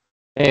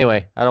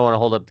 Anyway, I don't want to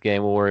hold up the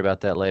game. We'll worry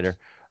about that later.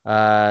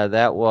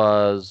 That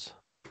was...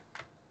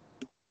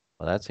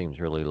 Well, that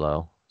seems really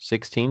low.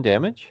 16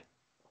 damage?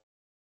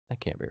 That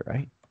can't be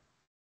right.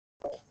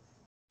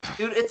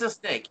 Dude, it's a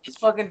snake. It's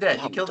fucking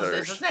dead. You killed it.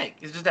 It's a snake.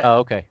 It's just dead. Oh,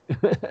 okay.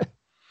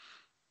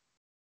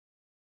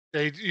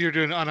 You're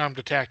doing an unarmed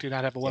attack. Do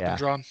not have a weapon Yeah.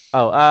 drawn.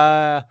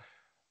 Oh,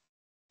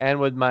 and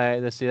with my...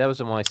 Let's see, that was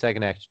my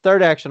second action.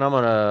 Third action, I'm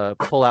going to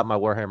pull out my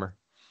Warhammer.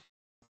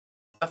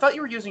 I thought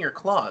you were using your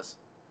claws.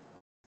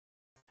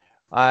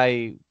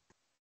 Well,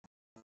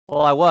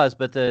 I was,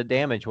 but the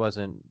damage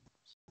wasn't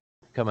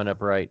coming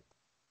up right.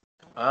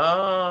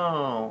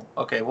 Oh.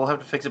 Okay, we'll have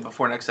to fix it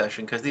before next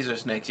session, because these are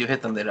snakes. You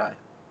hit them, they die.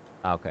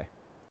 Okay.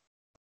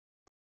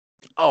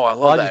 Oh, I I'll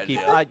love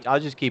just that.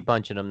 I'll just keep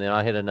punching them. Then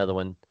I'll hit another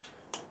one.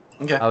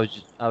 Okay. I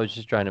was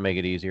just trying to make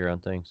it easier on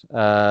things.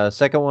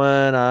 Second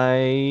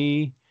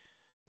one,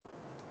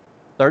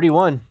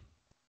 31.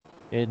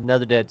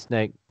 Another dead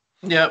snake,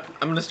 Yep.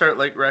 I'm going to start,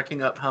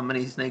 racking up how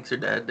many snakes are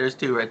dead. There's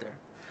 2 right there.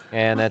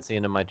 and that's the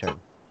end of my turn.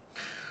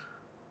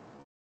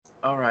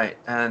 All right,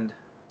 and...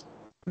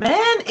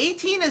 Man,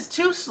 18 is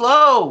too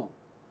slow!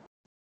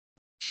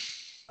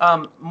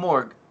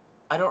 Morg,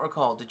 I don't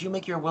recall. Did you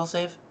make your will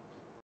save?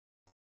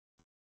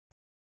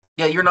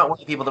 Yeah, you're not one of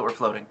the people that were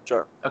floating.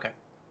 Sure. Okay.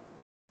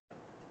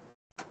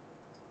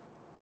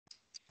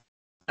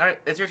 All right,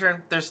 it's your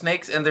turn. There's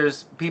snakes, and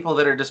there's people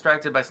that are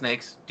distracted by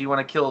snakes. Do you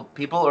want to kill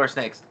people or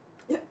snakes?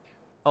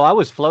 Oh, I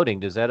was floating.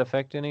 Does that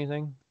affect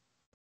anything?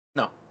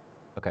 No.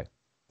 Okay.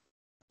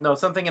 No,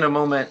 something in a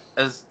moment,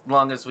 as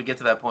long as we get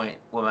to that point,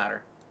 will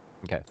matter.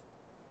 Okay.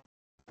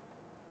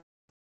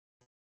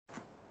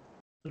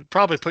 It'd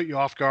probably put you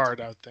off guard,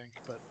 I would think,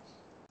 but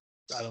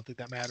I don't think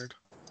that mattered.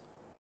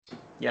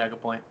 Yeah,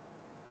 good point.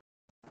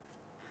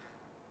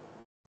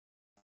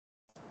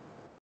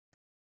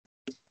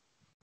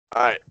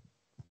 All right.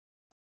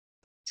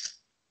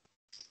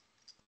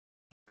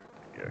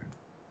 Here.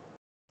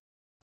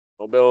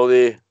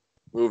 Mobility,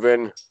 move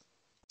in,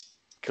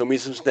 kill me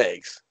some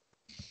snakes.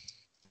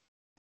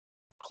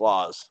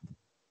 Claws.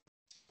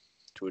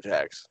 2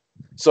 attacks.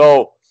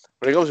 So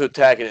when it comes to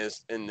attacking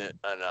is on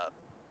a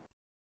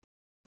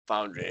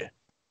foundry,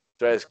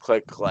 do I just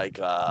click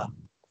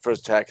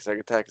first attack, second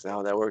attack? Is that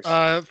how that works?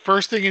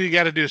 First thing you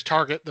got to do is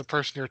target the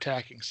person you're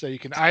attacking. So you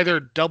can either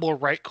double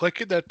right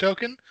click that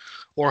token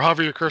or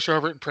hover your cursor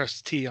over it and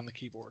press T on the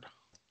keyboard.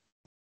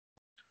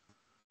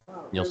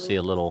 You'll see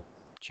a little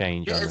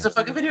change Yeah, on it's it. a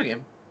fucking video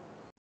game.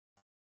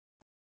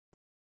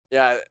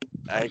 Yeah,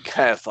 I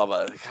kind of thought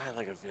about it. Kind of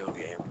like a video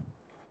game.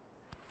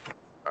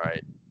 All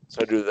right.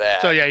 So do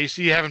that. So yeah, you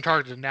see you have him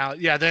targeted now.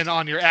 Yeah, then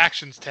on your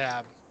actions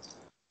tab,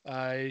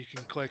 you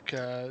can click.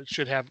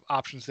 Should have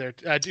options there.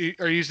 Are you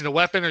using a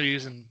weapon or are you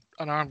using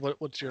unarmed?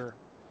 What's your?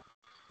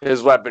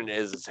 His weapon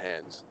is his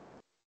hands.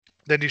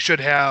 Then you should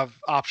have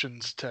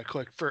options to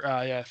click for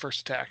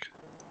first attack.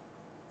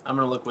 I'm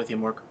gonna look with you,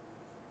 Morg.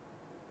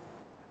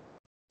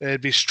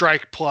 It'd be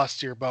strike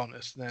plus your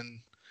bonus.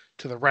 Then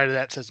to the right of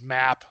that says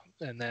map,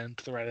 and then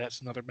to the right of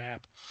that's another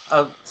map.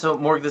 So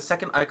Morg, the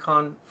second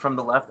icon from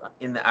the left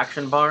in the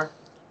action bar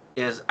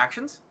is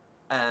actions,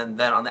 and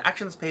then on the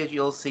actions page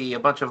you'll see a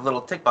bunch of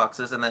little tick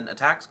boxes, and then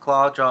attacks,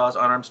 claw, jaws,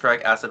 unarmed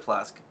strike, acid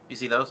flask. You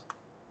see those?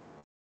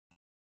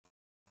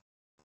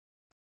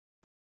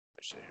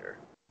 Let's see here.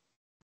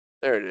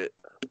 There it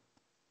is.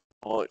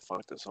 Holy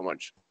fuck! There's so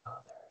much.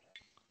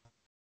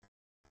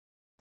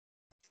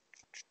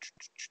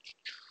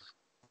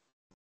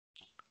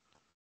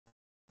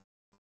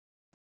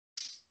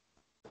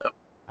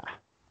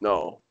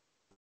 No.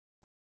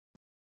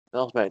 That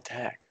was my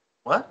attack.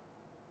 What?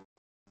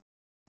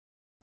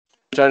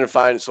 Trying to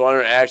find so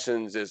under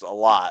actions is a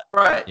lot,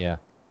 Right. Yeah.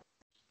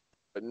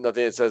 but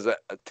nothing that says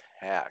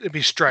attack. It'd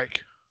be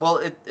strike.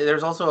 Well,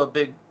 there's also a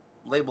big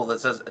label that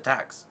says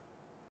attacks.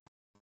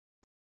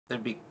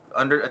 There'd be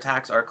under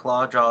attacks are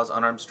claw, jaws,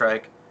 unarmed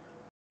strike.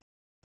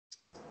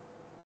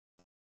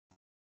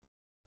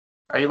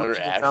 Are you Under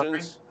looking at Valkyrie?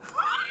 actions?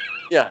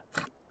 Yeah.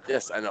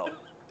 Yes, I know.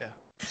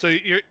 So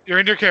you're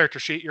in your character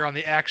sheet. You're on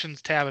the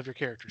actions tab of your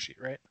character sheet,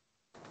 right?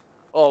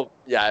 Oh,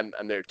 yeah,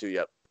 I'm there too.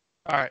 Yep.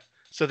 All right.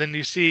 So then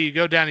you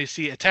go down, you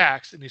see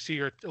attacks, and you see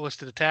your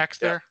listed attacks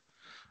there.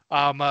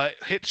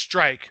 Hit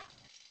strike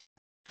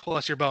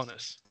plus your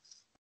bonus.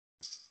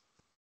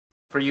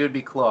 For you, it'd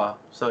be claw.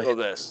 So So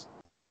this.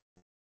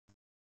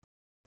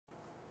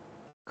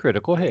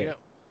 Critical There you hit. go.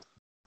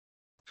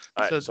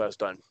 All right, So- so that's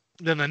done.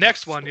 Then the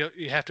next one,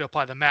 you have to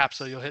apply the map,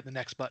 so you'll hit the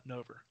next button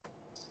over.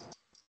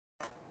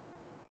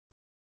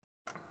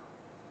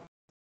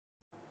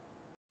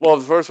 Well,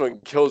 if the first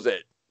one kills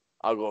it,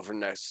 I'll go for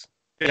next.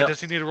 Yeah, Yep.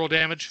 Does he need to roll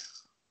damage?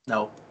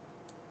 no.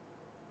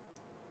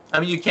 I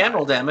mean, you can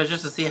roll damage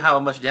just to see how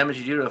much damage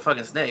you do to a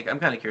fucking snake. I'm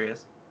kind of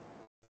curious.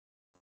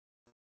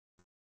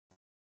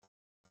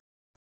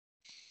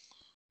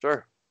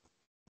 Sure.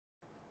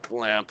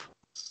 Lamp.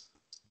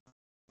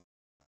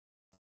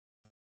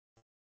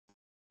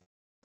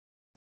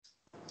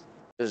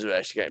 This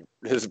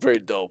is pretty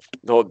dope.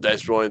 The whole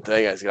dice rolling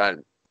thing, I just gotta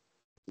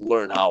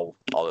learn how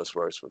all this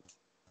works with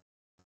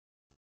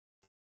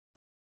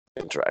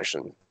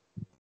interaction.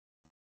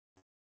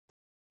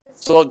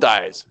 So it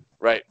dies,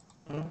 right?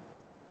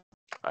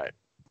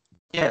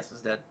 Yes,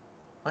 it's dead.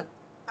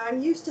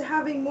 I'm used to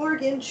having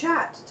Morgan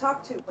chat to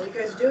talk to while you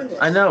guys are doing this.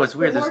 I know, it's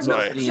weird. But There's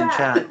Morgan nobody in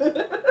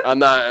chat. I'm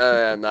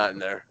not in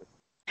there.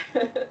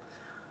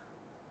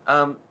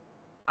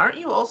 Aren't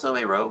you also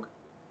a rogue?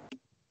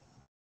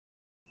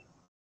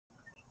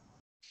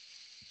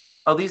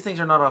 Oh, these things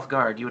are not off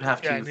guard. You would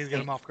have Yeah, to. I need to get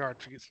him off guard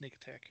to get sneak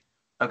attack.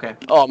 Okay.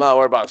 Oh, I'm not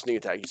worried about sneak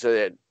attack. You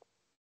said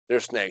they're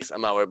snakes.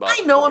 I'm not worried about.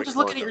 I know. I'm just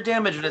looking at your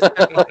damage, and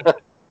it's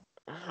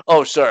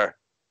Oh, sure.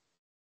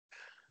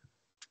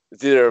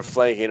 It's either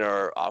flanking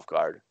or off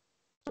guard.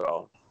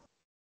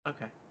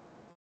 okay.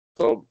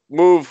 So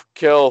move,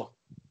 kill,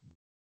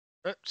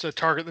 So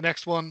target the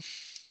next one.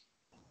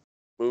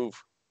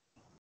 move.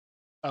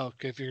 Oh,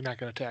 okay. If you're not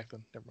going to attack,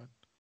 then never mind.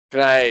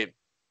 Can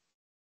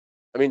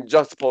I mean,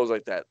 juxtapose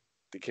like that.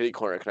 The kitty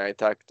corner. Can I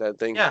attack that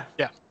thing? Yeah.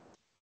 Yeah,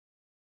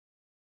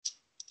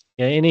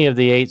 any of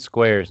the 8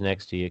 squares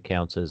next to you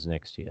counts as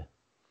next to you.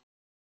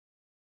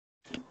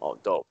 Oh,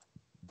 dope.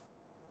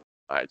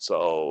 All right,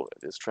 so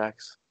this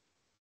tracks.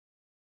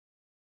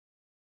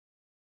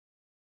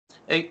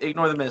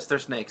 Ignore the miss. They're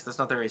snakes. That's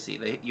not their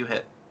AC. You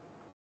hit.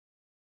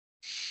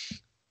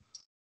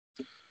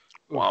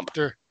 Womp.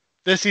 They're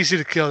this easy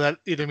to kill. That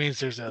either means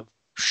there's a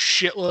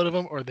shitload of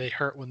them, or they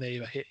hurt when they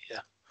hit you,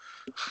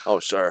 Oh,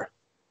 sure.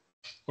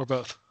 or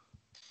both.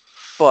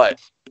 But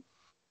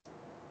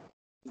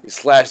he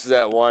slashes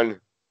at one.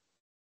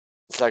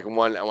 The second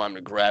one, I want him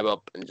to grab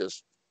up and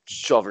just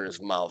shove it in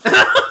his mouth.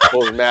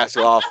 Pull his mask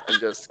off and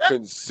just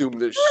consume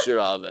the shit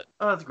out of it.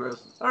 Oh, that's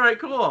gross. All right,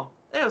 cool.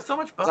 Yeah, it was so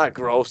much fun. It's not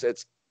gross.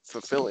 It's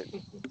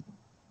fulfilling.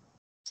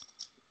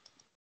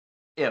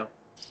 Ew.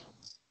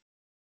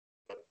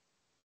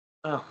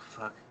 Oh,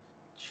 fuck.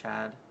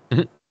 Chad.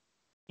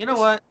 You know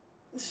what?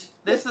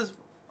 This is...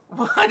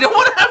 I don't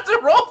want to have to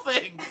roll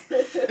things!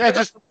 Yeah,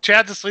 just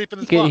Chad's asleep in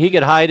his bunk. He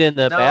could hide in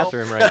the No.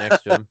 bathroom right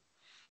next to him.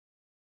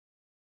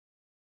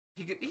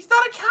 He's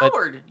not a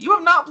coward! You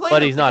have not played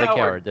But as he's not a coward.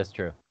 coward, that's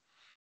true.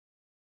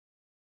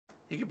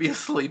 He could be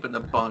asleep in the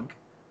bunk.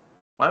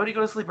 Why would he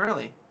go to sleep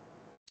early?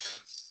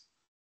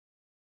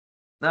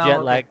 No, Jet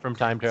okay. lag from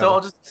time So travel.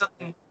 I'll just do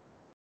something.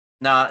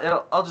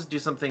 Nah, I'll just do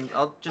something.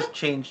 I'll just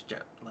change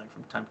jet lag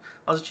from time.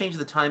 I'll just change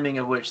the timing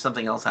of which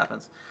something else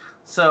happens.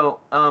 So,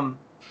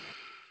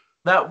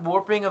 that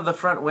warping of the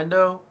front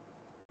window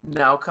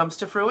now comes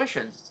to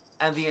fruition,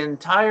 and the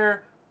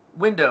entire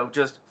window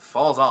just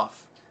falls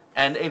off,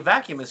 and a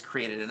vacuum is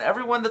created, and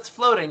everyone that's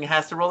floating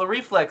has to roll a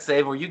reflex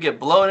save, or you get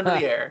blown into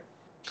the air.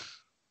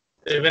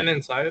 Even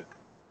inside.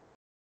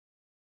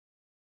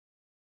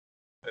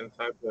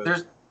 Inside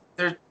the.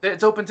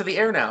 It's open to the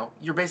air now.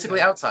 You're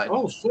basically outside.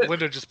 Oh The shit!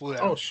 window just blew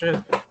out. Oh shit!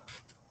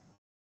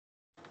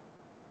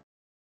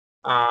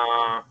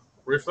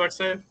 Reflex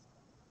save.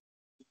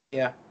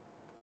 Yeah.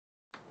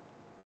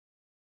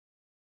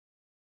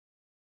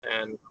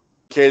 And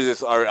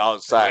Cases are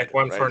outside. like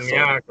one for right?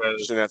 Nia, So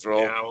because shouldn't have to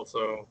roll. yeah,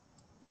 also.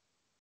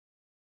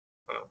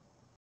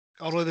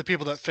 Only the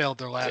people that failed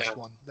their last Yeah.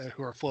 one,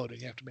 who are floating,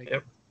 have to make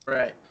Yep. it.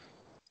 Right.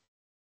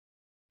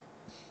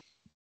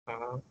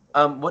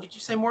 What did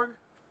you say, Morg?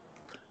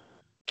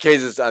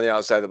 Case is on the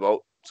outside of the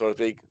boat, so to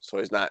speak, so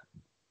he's not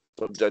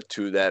subject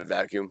to that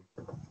vacuum.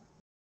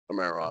 Am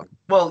I wrong?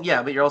 Well,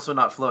 yeah, but you're also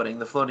not floating.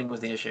 The floating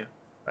was the issue.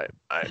 Right.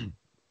 I'm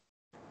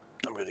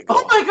gonna go.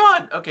 Oh my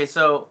god! Okay,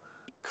 so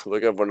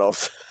Look at everyone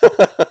else.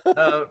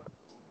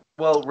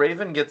 well,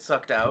 Raven gets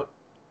sucked out.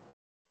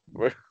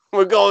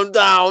 We're going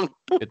down.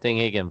 Good thing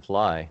he can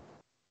fly.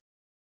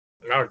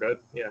 Oh, good.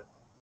 Yeah,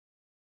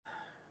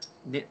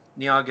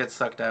 Nia gets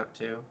sucked out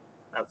too.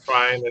 that's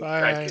fine.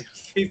 Bye.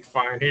 He's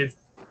fine.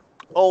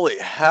 Holy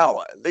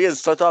hell! They get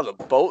sucked out of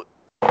the boat.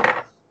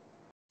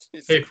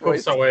 Jesus He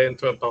Christ. pulls away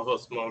into a puff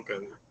of smoke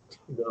and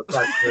goes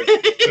back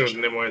to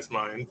Nimue's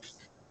mind.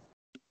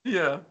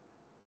 Yeah.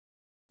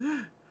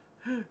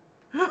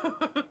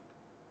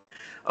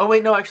 Oh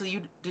wait, no.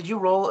 Actually, did you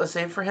roll a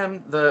save for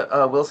him? The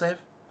will save.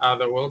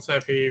 The will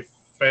save, he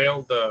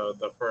failed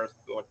the first,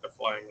 like the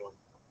flying one.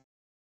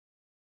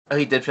 Oh,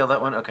 he did fail that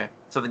one. Okay,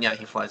 so then yeah,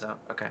 he flies out.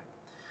 Okay.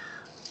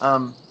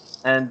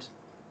 And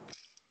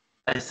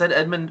I said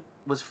Edmond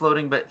was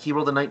floating, but he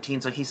rolled a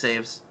 19, so he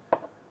saves.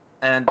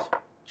 And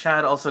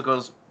Chad also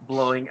goes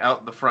blowing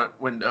out the front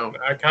window.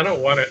 I kind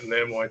of wanted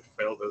Nimue to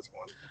fail this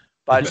one.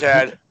 Bye,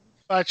 Chad.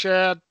 Bye,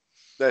 Chad.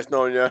 Nice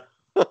knowing you.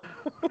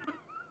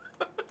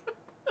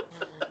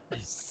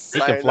 He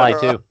can fly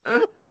too.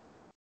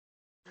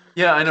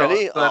 Yeah, I know. Can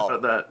he? I'm glad Oh.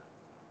 about that.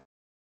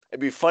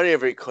 It'd be funny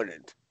if he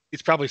couldn't.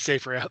 He's probably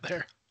safer out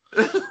there.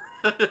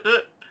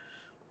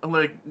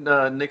 Like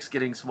Nick's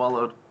getting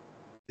swallowed.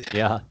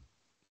 Yeah.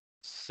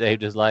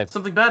 Saved his life.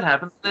 Something bad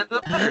happens. And ends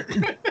up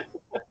better.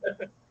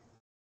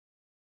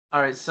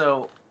 All right,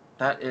 so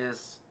that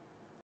is.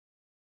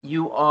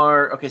 You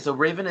are okay. So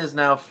Raven is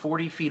now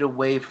 40 feet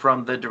away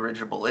from the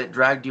dirigible. It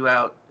dragged you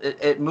out.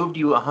 It moved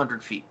you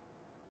 100 feet.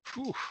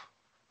 Whew.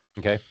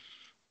 Okay.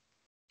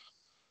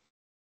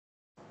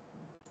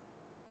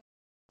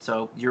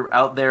 So you're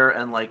out there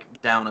and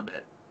like down a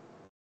bit.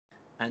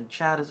 And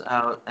Chad is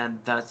out,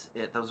 and that's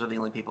it. Those are the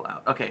only people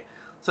out. Okay.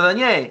 So then,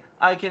 yay!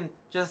 I can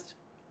just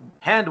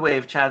hand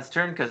wave Chad's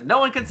turn because no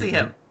one can see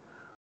him.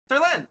 Sir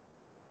Len.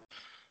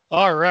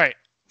 All right.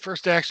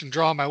 First action,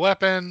 draw my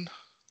weapon.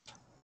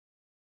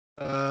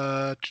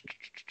 Draw.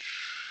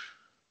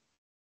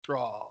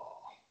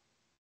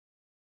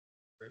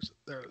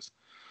 There it is.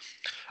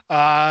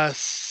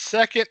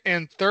 Second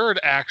and third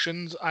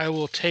actions, I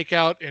will take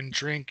out and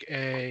drink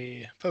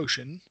a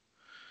potion.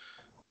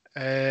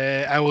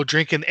 I will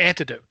drink an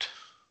antidote.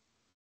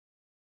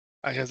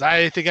 Because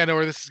I think I know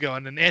where this is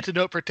going. An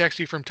antidote protects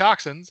you from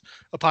toxins.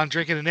 Upon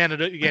drinking an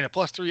antidote, you gain a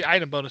 +3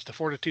 item bonus to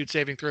fortitude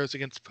saving throws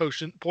against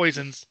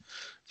poisons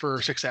for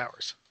 6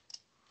 hours.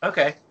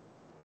 Okay.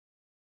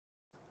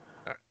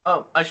 Right.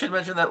 Oh, I should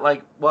mention that,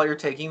 like, while you're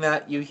taking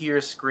that, you hear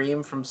a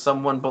scream from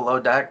someone below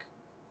deck.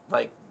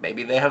 Like,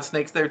 maybe they have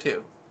snakes there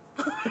too.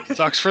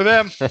 Sucks for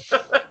them. All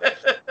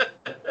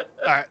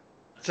right.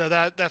 So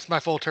that's my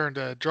full turn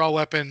to draw a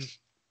weapon,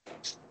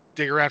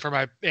 dig around for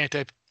my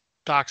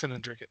antitoxin,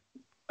 and drink it.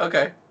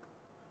 Okay.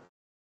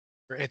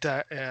 Or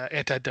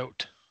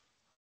antidote.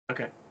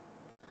 Okay.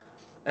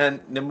 And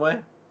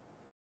Nimue?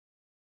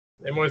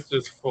 Nimue's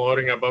just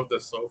floating above the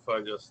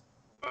sofa, just,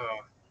 oh,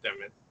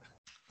 damn it.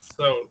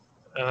 So,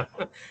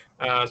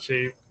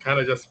 she kind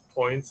of just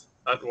points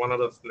at one of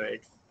the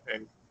snakes,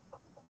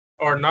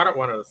 or not at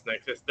one of the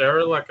snakes. Is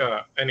there like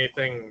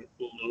anything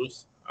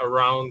loose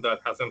around that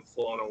hasn't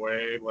flown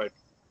away? Like,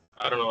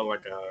 I don't know,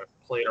 like a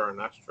plate or an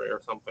ashtray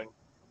or something?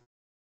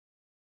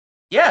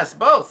 Yes,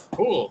 both.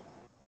 Cool.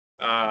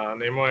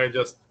 Nimue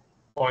just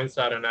points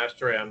at an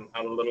ashtray and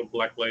a little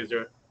black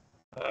laser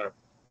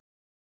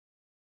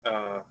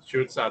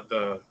shoots at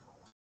the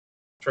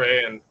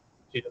tray, and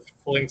he just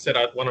flings it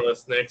at one of the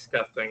snakes,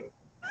 casting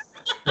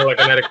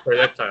telekinetic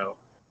projectile.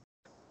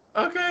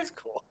 Okay. That's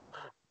cool.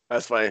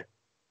 That's funny.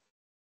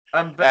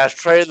 I'm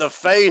Ashtray in the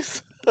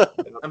face.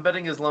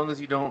 betting as long as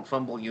you don't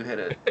fumble, you hit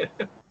it.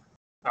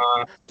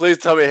 Please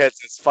tell me it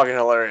hits. It's fucking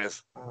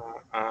hilarious.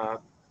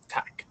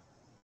 Attack.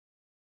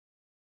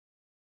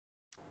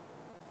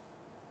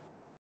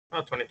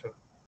 22.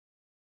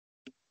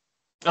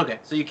 Okay,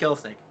 so you kill a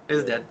snake. It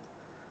is dead.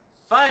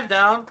 5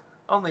 down.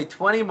 Only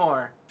 20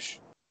 more.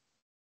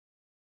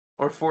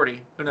 Or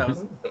 40. Who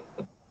knows?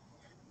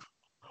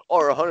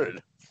 Or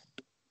 100.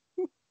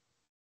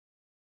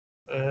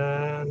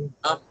 And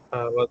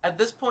At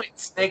this point,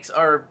 snakes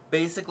are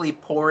basically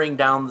pouring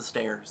down the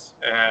stairs.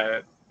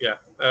 yeah.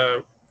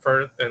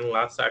 first and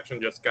last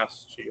action just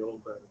cast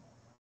shield and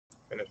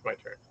finish my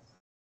turn.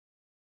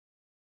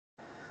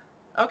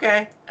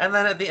 Okay, and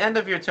then at the end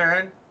of your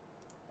turn,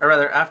 or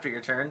rather after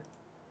your turn,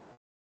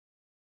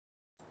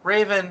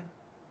 Raven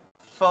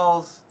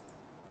falls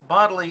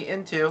bodily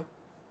into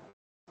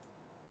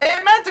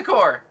a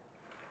manticore.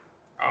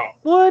 Oh,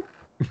 What?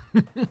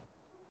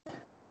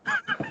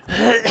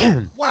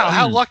 Wow,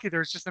 how lucky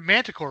there's just a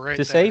manticore right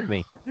to there. save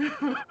me.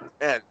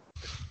 Man,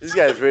 these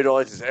guys really don't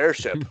like this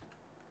airship.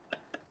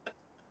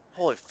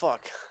 Holy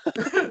fuck.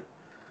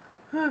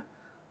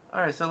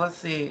 Alright, so let's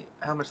see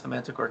how much the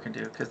manticore can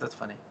do, because that's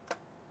funny.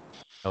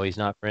 Oh, he's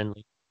not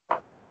friendly.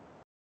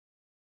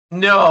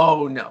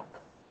 No.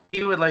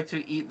 He would like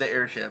to eat the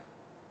airship.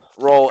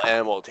 Roll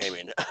animal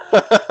taming.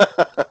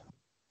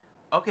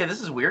 Okay,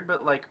 this is weird,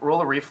 but like,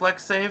 roll a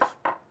reflex save.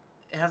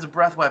 It has a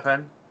breath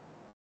weapon.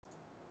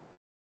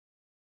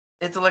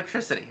 It's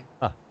electricity.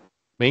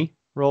 Me?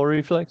 Roll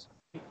reflex?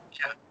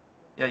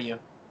 Yeah, you.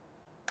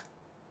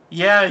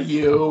 Yeah,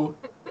 you.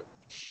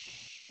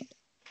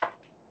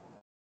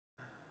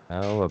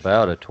 How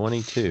about a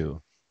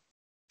 22?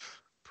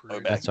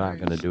 Pretty That's not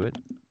going to do it.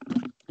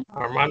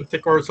 are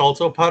manticores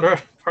also part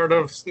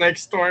of snake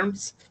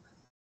storms?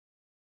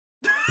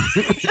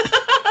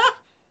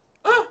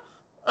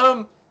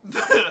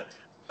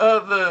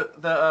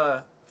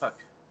 Fuck.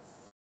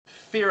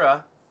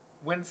 Fira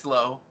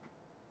Winslow,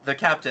 the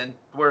captain,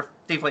 dwarf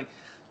tiefling,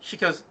 she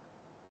goes,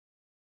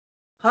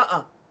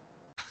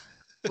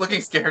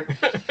 looking scared.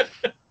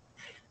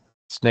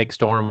 Snake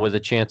storm with a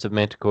chance of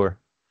manticore.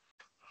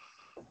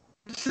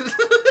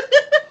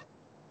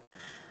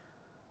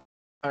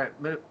 Alright,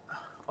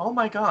 oh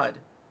my god.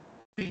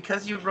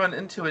 Because you run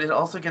into it, it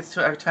also gets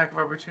to attack of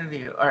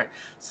opportunity. Alright,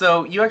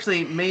 so you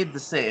actually made the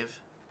save.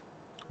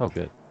 Oh,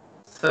 good.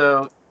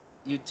 So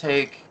you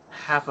take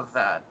half of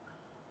that.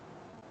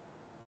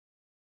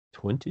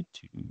 22.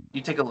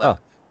 You take 11. Oh.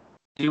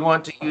 Do you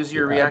want to use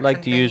your reaction? I'd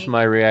like to use thingy?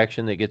 my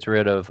reaction that gets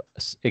rid of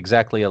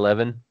exactly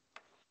 11.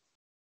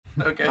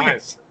 Okay.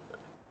 Nice.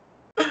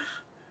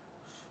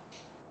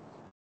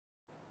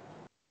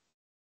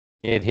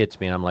 It hits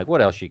me, and I'm like, what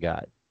else you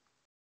got?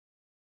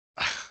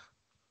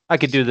 I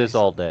could do this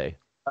all day.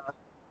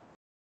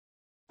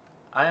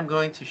 I am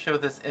going to show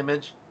this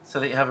image so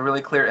that you have a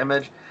really clear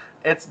image.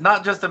 It's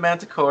not just a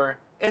manticore,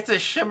 it's a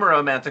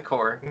Shimura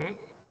manticore. Mhm.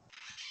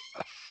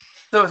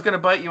 So it's going to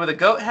bite you with a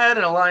goat head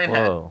and a lion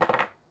Whoa.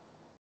 head.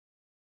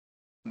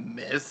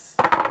 Miss.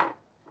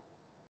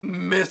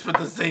 Miss with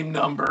the same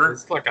number.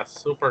 It's like a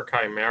super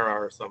chimera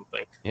or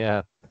something.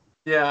 Yeah.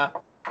 Yeah.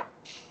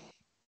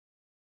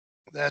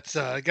 That's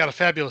got a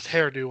fabulous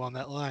hairdo on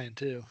that lion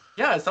too.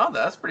 Yeah, I saw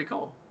that. That's pretty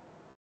cool.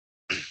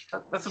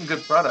 That's some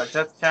good product.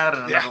 That's Chad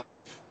and another.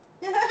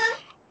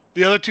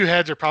 The other two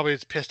heads are probably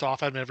as pissed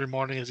off at him every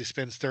morning as he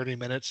spends 30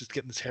 minutes just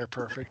getting his hair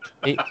perfect.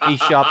 He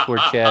shops where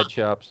Chad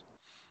shops.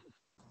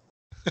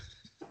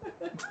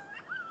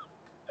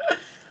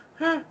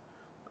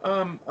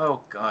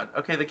 Oh god.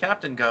 Okay, the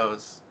captain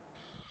goes.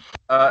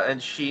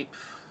 And she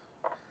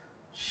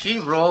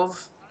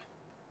rolls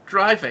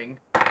driving.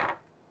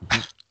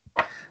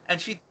 And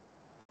she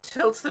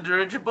tilts the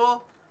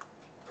dirigible.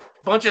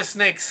 Bunch of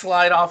snakes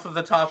slide off of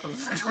the top of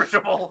the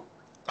dirigible.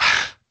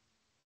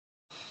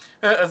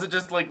 As it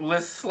just like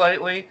lists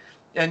slightly,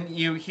 and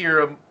you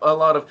hear a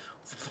lot of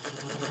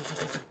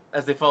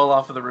as they fall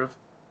off of the roof.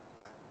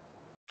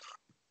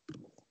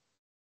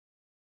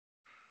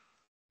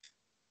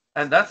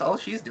 And that's all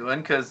she's doing,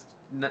 because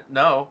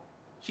no,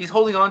 she's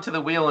holding on to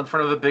the wheel in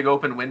front of the big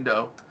open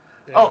window.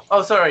 Yeah.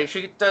 Oh, sorry,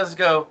 she does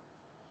go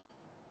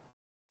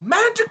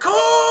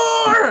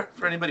Manticore!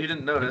 For anybody who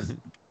didn't notice.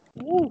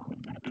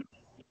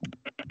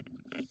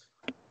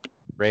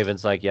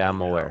 Raven's like, yeah,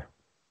 I'm aware.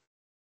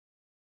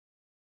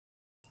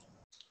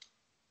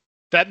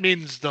 That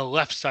means the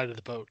left side of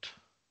the boat.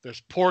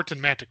 There's port and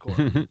manticore.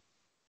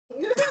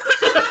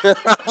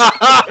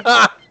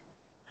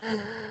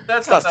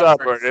 That's It's how not that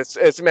stubborn. works.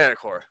 It's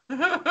manticore.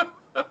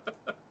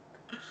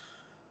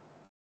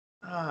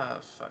 Ah,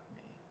 fuck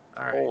me.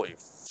 All right. Holy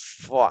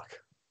fuck.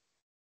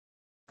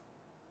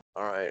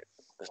 All right,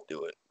 let's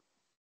do it.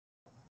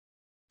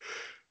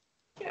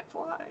 Can't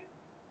fly.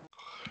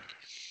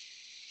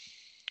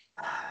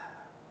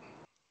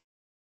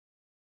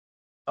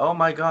 Oh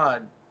my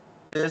god.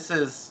 This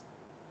is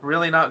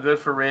really not good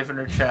for Raven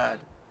or Chad.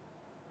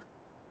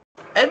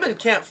 Edmond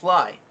can't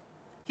fly.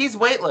 He's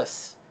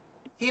weightless.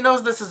 He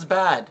knows this is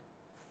bad.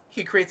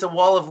 He creates a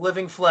wall of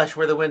living flesh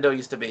where the window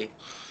used to be.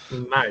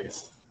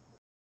 Nice.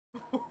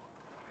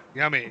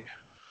 Yummy.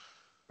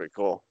 Pretty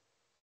cool.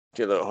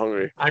 Get a little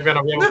hungry. I'm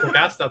gonna be able to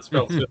cast that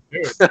spell soon.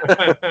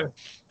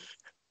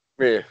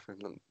 Me,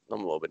 I'm a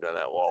little bit down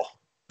that wall.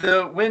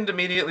 The wind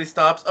immediately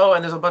stops. Oh,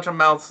 and there's a bunch of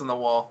mouths in the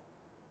wall.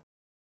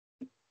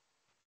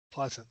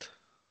 Pleasant.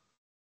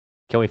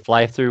 Can we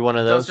fly through one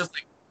of So it's those?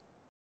 just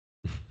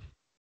like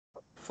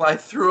fly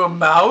through a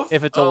mouth?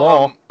 If it's a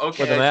wall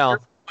okay, with a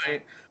mouth.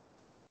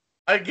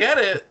 I get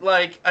it.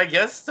 Like, I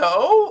guess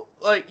so.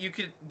 Like, you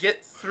could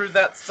get through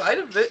that side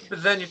of it,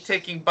 but then you're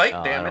taking bite Oh,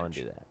 I damage. don't want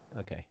to do that.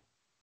 Okay.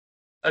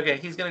 Okay,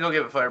 he's gonna go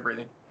give it fire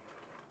breathing.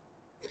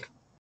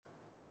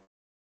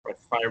 A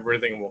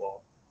fire-breathing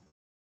wall.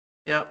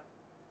 Yep.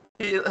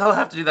 He'll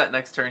have to do that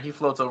next turn. He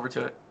floats over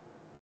to it.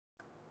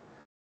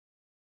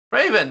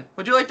 Raven,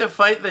 would you like to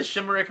fight the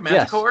Shimmeric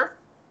Manticore?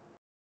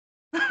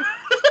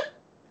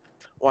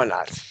 Why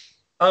not?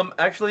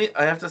 Actually,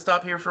 I have to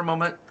stop here for a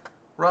moment.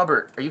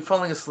 Robert, are you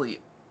falling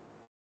asleep?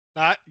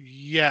 Not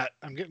yet.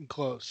 I'm getting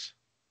close.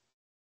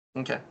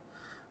 Okay.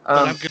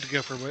 But I'm good to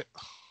go for a bit.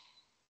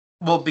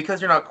 Well,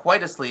 because you're not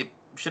quite asleep,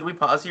 should we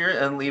pause here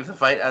and leave the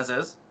fight as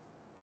is?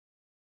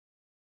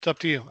 It's up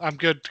to you. I'm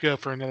good to go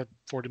for another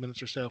 40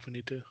 minutes or so if we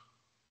need to.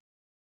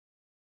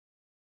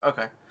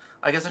 Okay.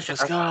 I guess I should.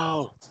 Let's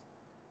go.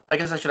 I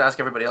guess I should ask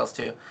everybody else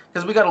too,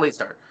 because we got a late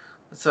start.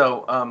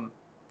 So,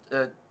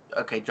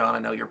 okay, John, I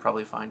know you're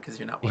probably fine because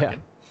you're not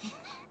working.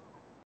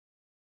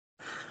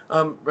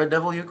 Yeah. Red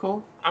Devil, you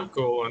cool? I'm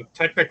cool, and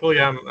technically,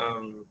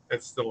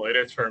 it's the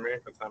latest for me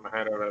because I'm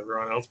ahead of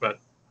everyone else, but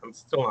I'm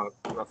still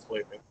not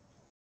sleeping.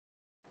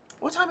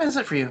 What time is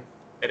it for you?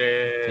 It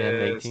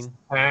is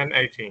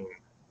 10:18.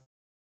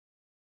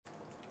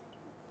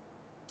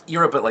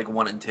 You're up at like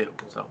 1 and 2,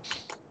 so.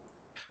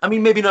 I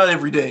mean, maybe not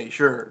every day,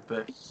 sure,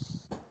 but.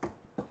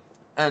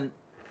 And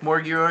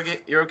Morg,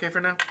 you're okay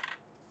for now?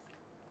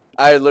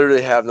 I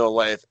literally have no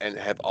life and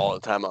have all the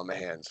time on my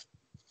hands.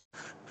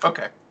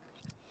 Okay.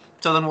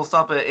 So then we'll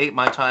stop at 8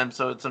 my time,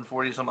 so it's in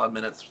 40 some odd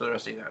minutes for the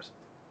rest of you guys.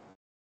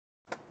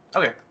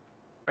 Okay.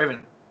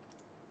 Raven.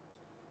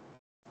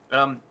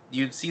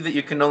 You see that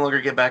you can no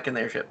longer get back in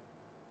the airship.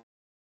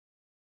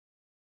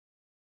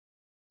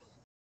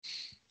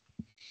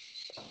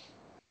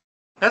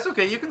 That's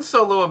okay, you can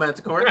solo a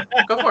Manticore.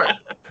 Go for it.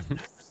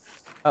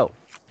 Oh.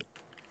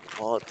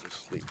 Fall to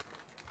sleep.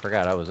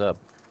 Forgot I was up.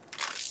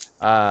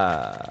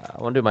 I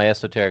want to do my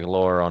esoteric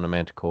lore on the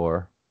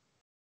Manticore.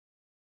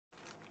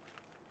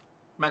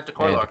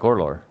 Manticore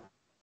lore.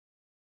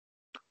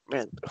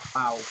 Man.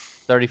 Wow.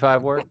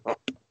 35 word?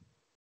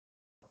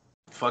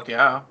 Fuck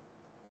yeah.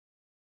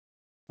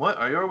 What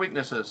are your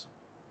weaknesses?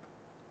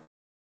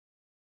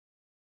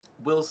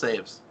 Will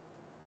saves.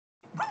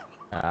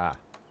 Ah.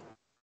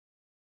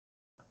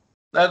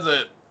 That's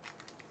it.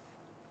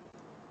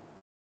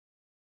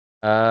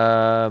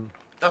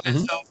 Okay,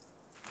 so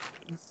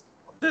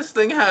this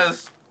thing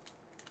has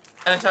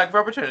an attack of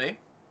opportunity.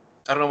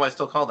 I don't know why it's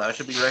still called that. It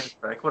should be direct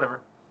strike,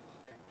 whatever.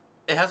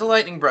 It has a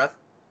lightning breath.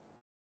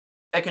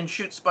 It can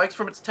shoot spikes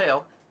from its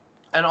tail,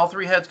 and all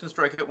 3 heads can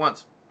strike at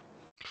once.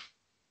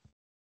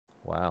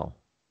 Wow.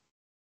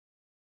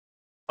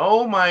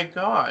 Oh my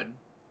god.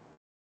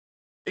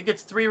 It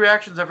gets 3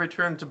 reactions every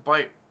turn to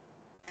bite.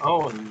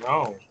 Oh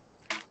no.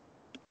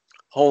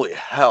 Holy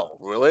hell,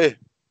 really?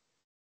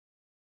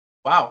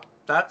 Wow,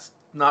 that's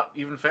not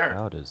even fair.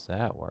 How does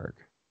that work?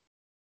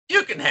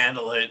 You can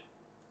handle it.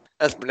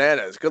 That's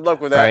bananas. Good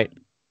luck with that. All right.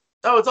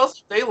 Oh, it's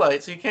also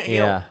daylight, so you can't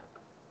heal.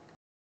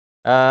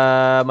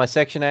 Yeah. My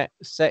second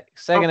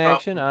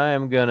action, I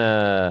am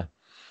gonna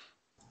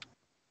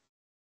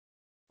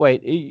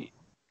wait.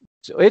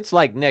 So it's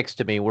like next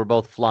to me. We're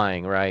both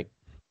flying, right?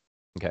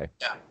 Okay.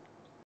 Yeah.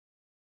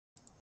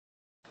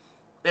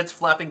 It's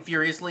flapping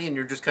furiously, and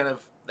you're just kind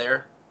of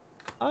there.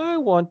 I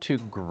want to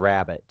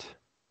grab it.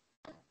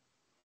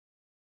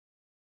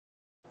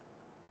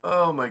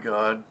 Oh my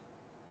god.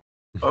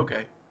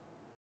 Okay.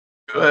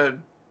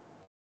 Good.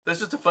 That's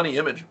just a funny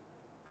image.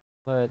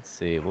 Let's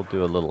see. We'll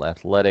do a little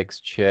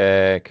athletics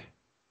check.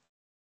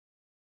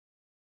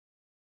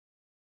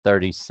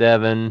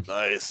 37.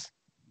 Nice.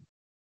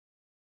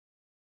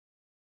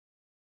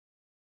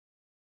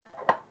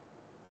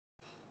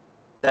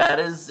 That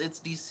is its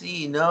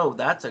DC. No,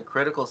 that's a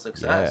critical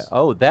success. Yeah.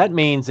 Oh, that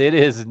means it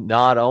is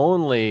not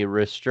only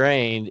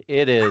restrained,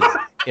 it is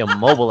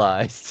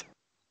immobilized.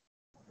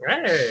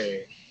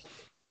 Hey.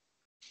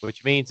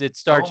 Which means it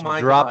starts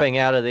dropping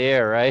out of the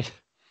air, right?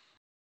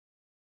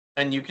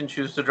 And you can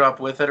choose to drop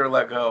with it or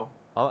let go.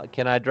 Oh,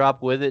 can I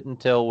drop with it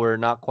until we're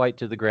not quite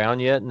to the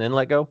ground yet and then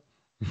let go?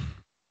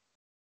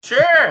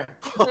 Sure.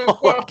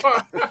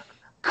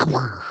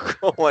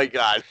 Oh my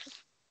god.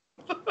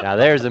 Now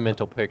there's a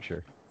mental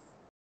picture.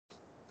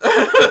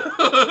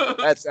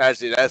 That's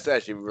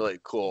actually really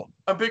cool.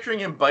 I'm picturing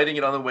him biting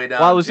it on the way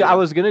down. Well, I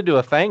was gonna do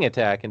a fang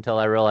attack until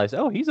I realized,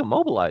 oh, he's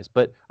immobilized.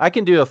 But I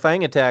can do a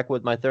fang attack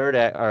with my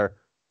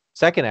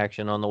second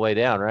action on the way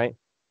down, right?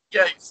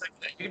 Yeah,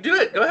 you can do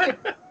it. Go ahead.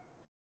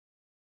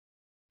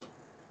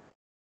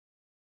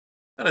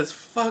 That is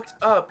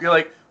fucked up. You're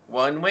like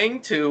 1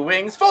 wing, 2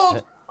 wings,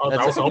 fold. Oh,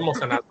 that was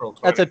almost a natural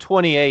 20. That's a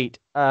 28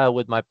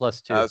 with my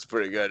 +2. That's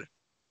pretty good.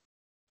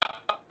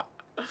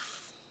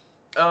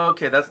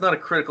 Okay, that's not a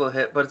critical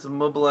hit, but it's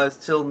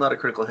immobilized, still not a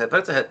critical hit,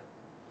 but it's a hit.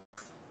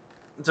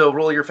 So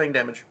roll your fang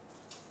damage.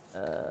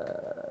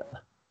 Oh,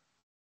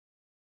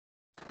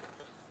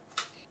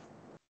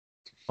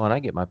 and I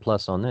get my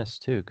plus on this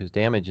too, because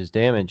damage is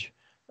damage.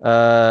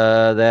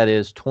 That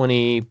is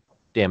 20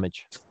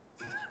 damage.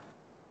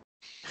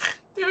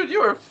 Dude,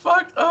 you are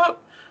fucked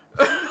up.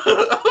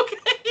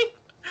 Okay.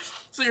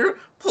 So you're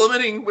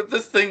plummeting with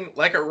this thing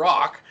like a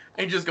rock,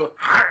 and you just go,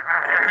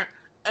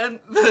 And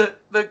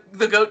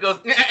the goat goes,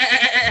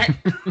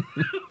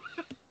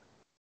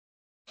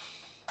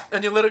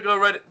 and you let it go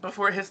right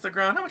before it hits the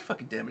ground. How much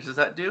fucking damage does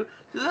that do?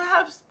 Does it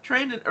have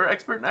trained or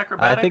expert in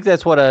acrobatics? I think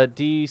that's what, a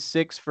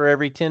D6 for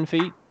every 10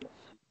 feet?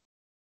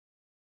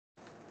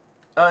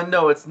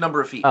 No, it's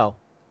number of feet. Oh.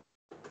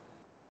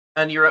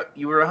 And you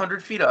were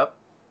 100 feet up.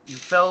 You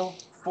fell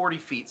 40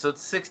 feet, so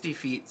it's 60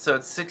 feet. So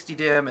it's 60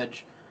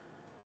 damage.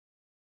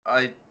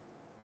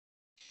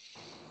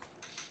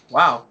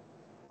 Wow.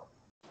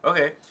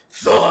 Okay.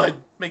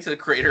 Thud! Makes it a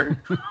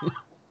crater.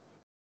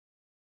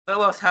 That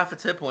lost half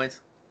its hit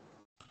points.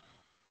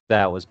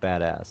 That was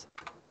badass.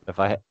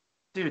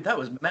 Dude, that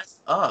was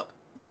messed up.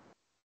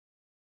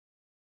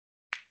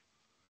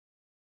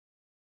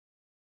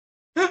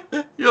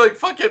 You're like,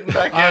 fuck getting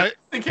back in.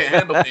 They can't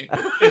handle me.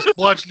 Is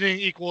bludgeoning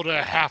equal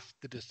to half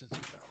the distance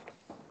you fell?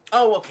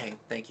 Oh, okay.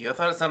 Thank you. I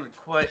thought it sounded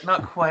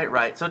not quite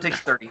right. So it takes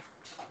 30.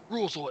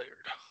 Rules layered.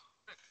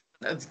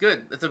 That's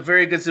good. That's a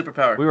very good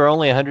superpower. We were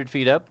only 100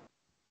 feet up.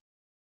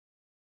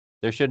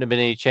 There shouldn't have been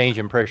any change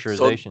in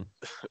pressurization.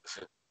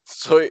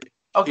 So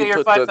okay, you you're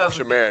put 5,000 the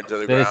chimera to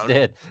the Then it's ground.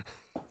 dead.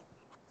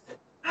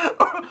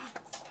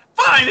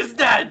 Fine, it's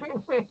dead.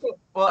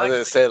 Well, I was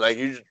gonna say, like,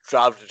 you just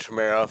dropped the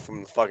chimera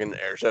from the fucking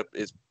airship.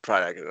 It's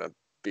probably not gonna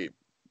be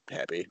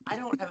happy. I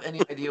don't have any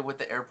idea what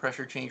the air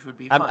pressure change would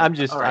be. I'm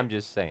just All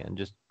right. saying.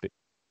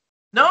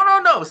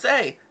 No.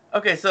 Say.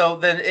 Okay, so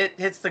then it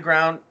hits the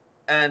ground,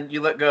 and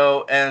you let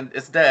go, and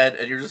it's dead,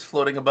 and you're just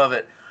floating above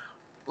it.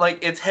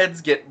 Like, its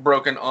heads get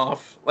broken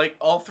off. Like,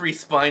 all 3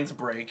 spines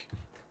break.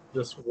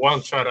 Just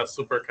one shot at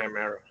Super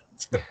Chimera.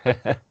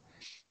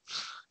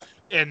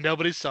 And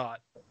nobody saw it.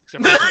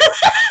 Except for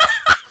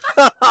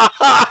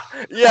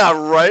Yeah,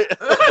 right.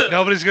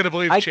 nobody's gonna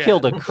believe I Chad.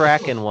 killed a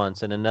kraken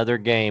once in another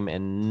game,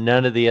 and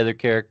none of the other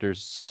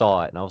characters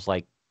saw it, and I was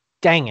like,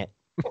 "Dang it!"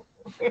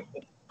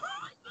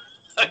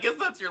 I guess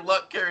that's your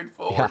luck carried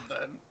forward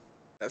then.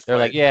 That's They're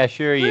funny. like, "Yeah,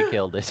 sure, you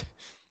killed it."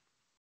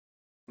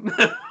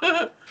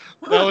 That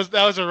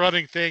was a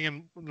running thing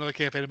in another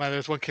campaign of mine. There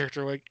was one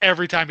character, like,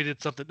 every time he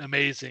did something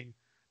amazing,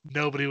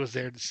 nobody was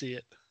there to see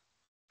it.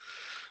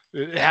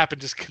 It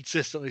happened just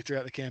consistently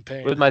throughout the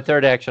campaign. With my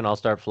third action, I'll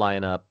start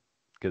flying up,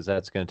 because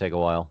that's going to take a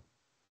while.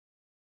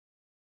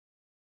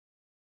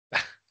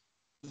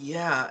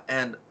 Yeah,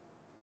 and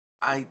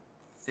I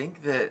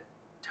think that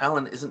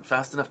Talon isn't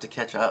fast enough to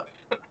catch up.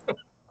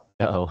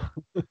 Uh-oh.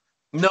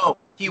 No,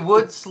 he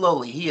would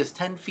slowly. He is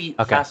 10 feet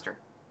Okay. faster.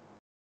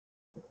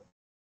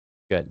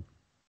 Good.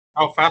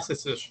 How fast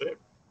is this ship?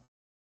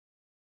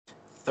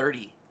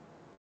 30.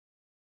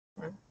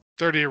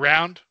 30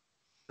 around.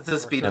 It's a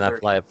speed And of I 30.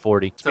 fly at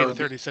 40. Speed So of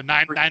 30, so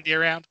 90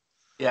 around.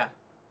 Yeah.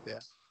 Yeah.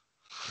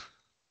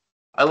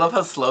 I love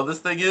how slow this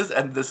thing is,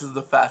 and this is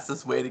the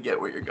fastest way to get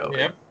where you're going.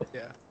 Yep.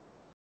 Yeah.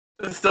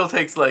 It still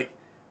takes like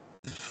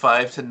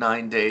 5 to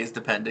 9 days,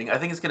 depending. I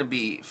think it's going to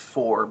be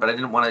 4, but I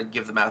didn't want to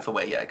give the math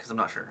away yet because I'm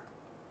not sure.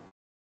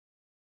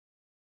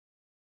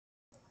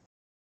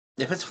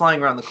 If it's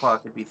flying around the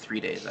clock, it'd be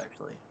 3 days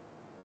actually,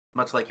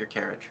 much like your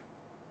carriage.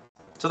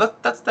 So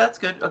that's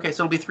good. Okay,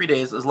 so it'll be 3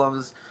 days as long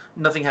as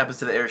nothing happens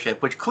to the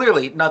airship, which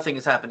clearly nothing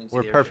is happening to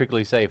We're the airship.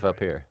 perfectly safe up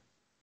here.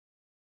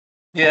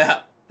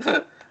 Yeah.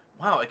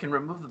 Wow, I can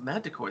remove the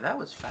manticore. That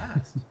was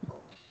fast.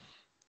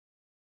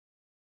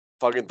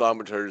 Fucking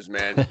thaumaturges,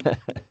 man.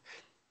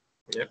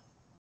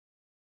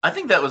 I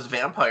think that was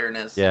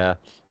vampire-ness. Yeah.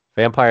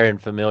 Vampire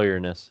and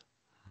familiarness.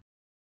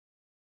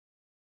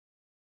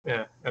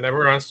 Yeah, and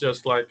everyone's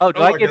just like, Oh,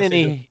 do I get guess he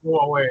any- just flew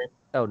away.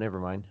 Oh, never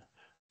mind.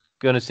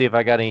 Going to see if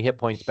I got any hit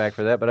points back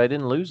for that, but I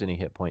didn't lose any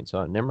hit points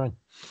on it. Never mind.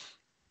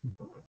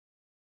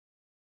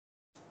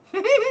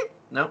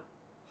 Nope.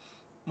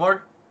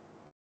 More?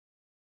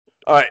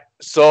 All right,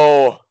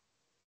 so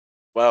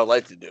what I'd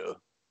like to do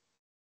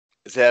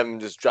is have him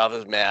just drop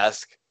his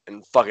mask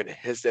and fucking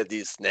hiss at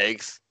these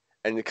snakes,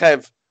 and kind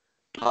of,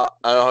 I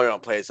don't know how you're gonna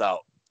play this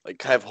out. Like,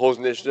 kind of hold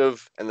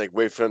initiative and like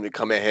wait for them to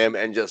come at him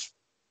and just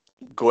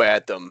go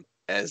at them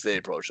as they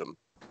approach him.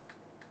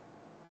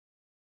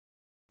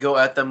 Go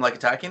at them like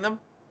attacking them?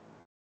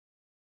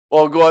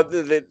 Well, go out.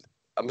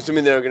 I'm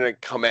assuming they're gonna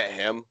come at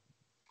him,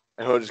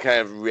 and he'll just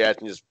kind of react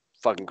and just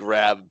fucking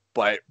grab,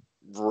 bite,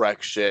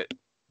 wreck shit.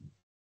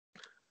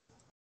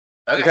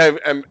 Okay.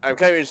 I'm kind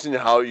of interested in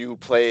how you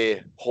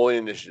play Holy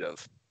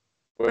Initiative,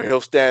 where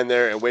he'll stand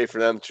there and wait for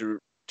them to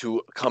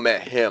come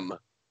at him,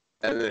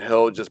 and then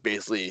he'll just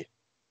basically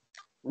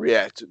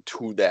react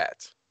to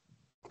that.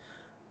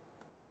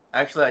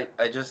 Actually,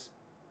 I just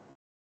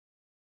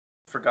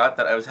forgot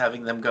that I was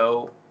having them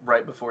go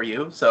right before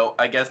you, so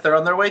I guess they're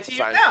on their way to you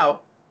Fine.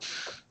 now.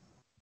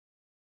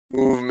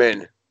 Move him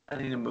in. I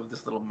need to move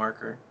this little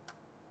marker.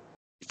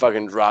 He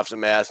fucking drops a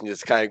mask and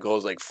just kind of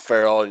goes like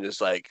feral and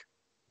just like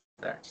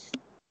There.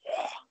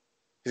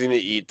 he's gonna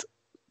eat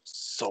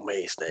so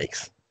many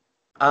snakes.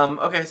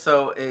 Okay,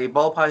 so a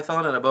ball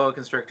python and a boa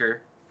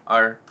constrictor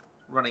are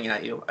running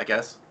at you, I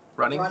guess.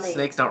 Running? Running.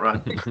 Snakes don't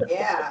run.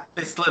 Yeah.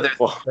 They slither.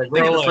 Well, They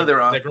They can grow slither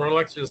like, off. they grow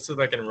like just so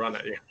they can run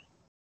at you.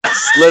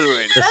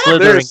 Slithering. The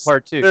slithering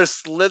part too. They're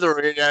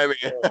slithering at me.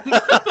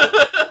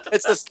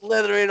 It's the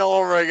slithering all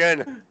over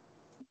again.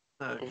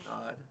 Oh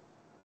god.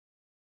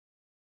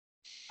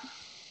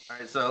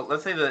 Alright, so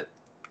let's say that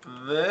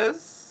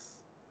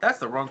this... That's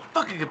the wrong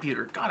fucking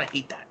computer. God, I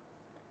hate that.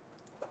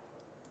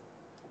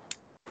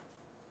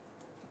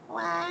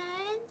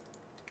 1,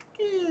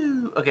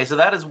 2... Okay, so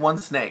that is one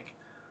snake.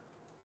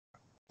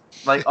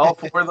 Like, all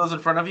 4 of those in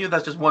front of you,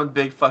 that's just one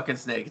big fucking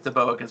snake. It's a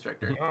boa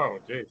constrictor. Oh,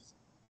 jeez.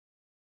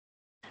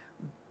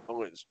 I'm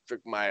going to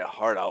strip my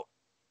heart out.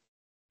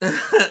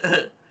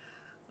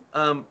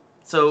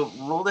 So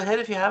roll to hit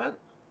if you haven't.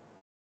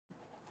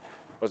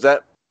 What's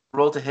that?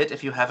 Roll to hit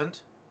if you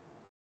haven't.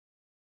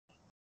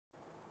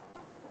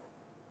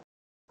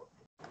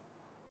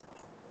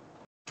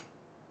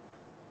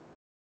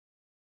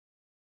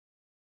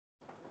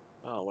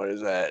 Oh, what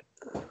is that?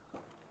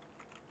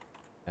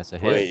 That's a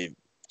hit.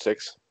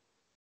 26.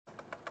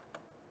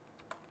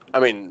 I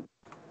mean,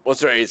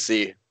 what's their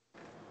AC?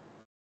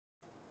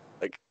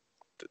 Like,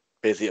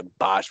 basically a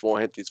Bosch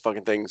won't hit these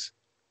fucking things.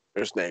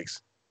 They're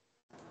snakes.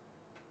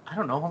 I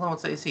don't know. Hold on.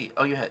 What's the AC?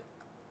 Oh, you hit.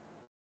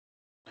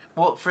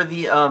 Well, for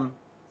the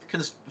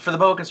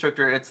boa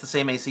constrictor, it's the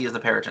same AC as the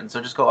Peryton. So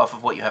just go off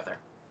of what you have there.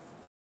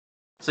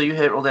 So you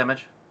hit. Roll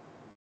damage.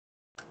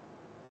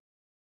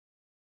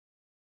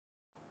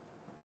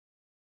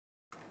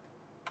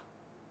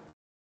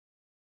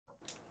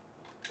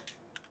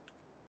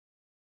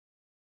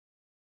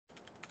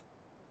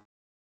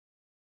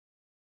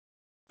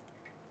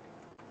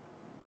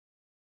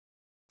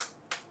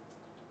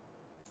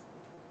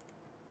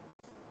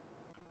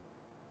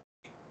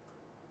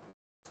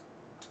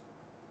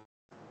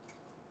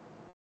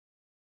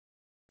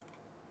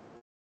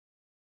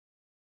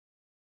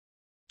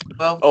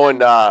 Well, Oh, and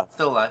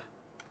still alive.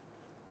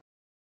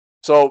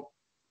 so,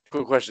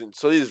 quick question.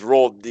 So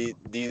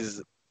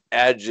these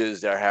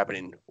edges that are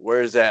happening,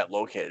 where is that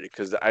located?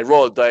 Because I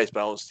roll a dice, but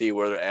I don't see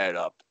where they're added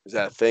up. Is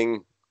that a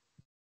thing?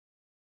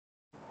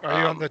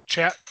 Are you on the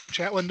chat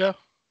window?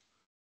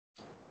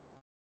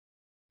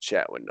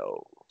 Chat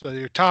window. So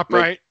your top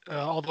right,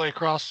 all the way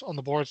across on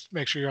the boards.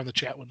 Make sure you're on the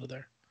chat window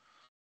there.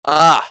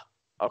 Ah,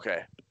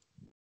 okay.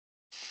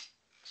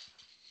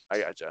 I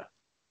gotcha.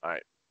 All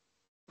right.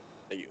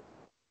 Thank you.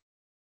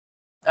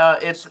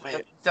 It's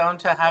down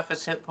to half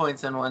its hit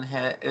points in one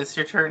hit. It's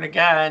your turn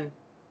again.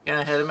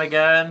 Gonna hit him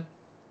again.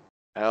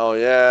 Hell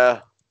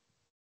yeah.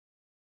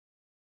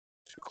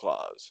 2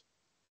 claws.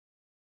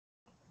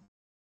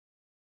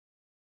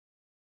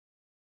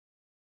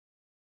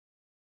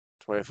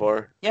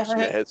 $24. Yeah, So that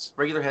that hits.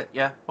 Regular hit.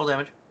 Yeah, roll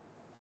damage.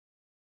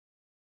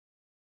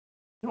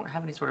 You don't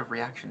have any sort of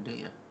reaction, do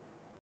you?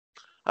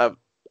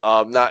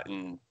 Not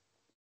in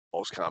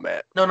most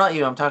combat. No, not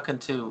you. I'm talking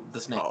to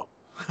the snake. Oh.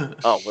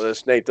 Oh, well, the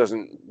snake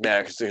doesn't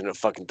matter because they're gonna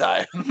fucking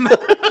die.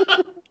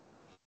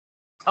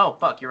 Oh,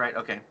 fuck, you're right.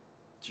 Okay.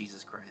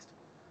 Jesus Christ.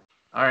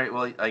 Alright,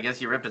 well, I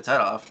guess you ripped its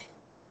head off.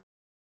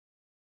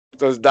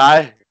 Does it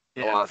die?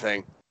 Yeah. A lot of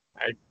thing.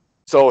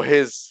 So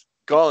his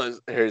gun,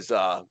 his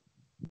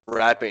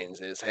wrappings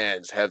in his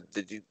hands have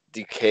the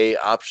decay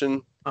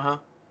option. Uh-huh.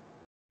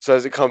 So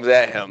as it comes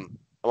at him,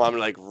 I want him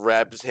to like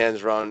wrap his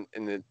hands around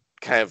and then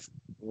kind of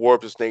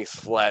warp the snake's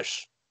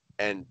flesh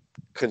and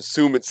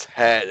consume its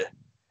head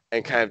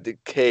and kind of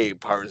decay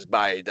part of his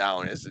body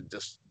down as it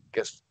just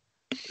gets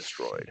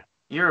destroyed.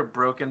 You're a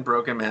broken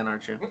man,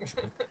 aren't you?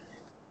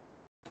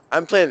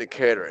 I'm playing the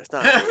character. It's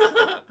not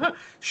me.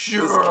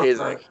 Sure. It's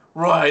Cazic.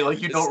 Right,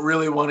 like you don't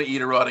really want to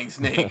eat a rotting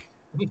snake.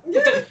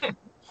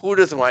 Who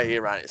doesn't want to eat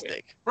a rotting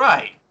snake?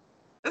 Right.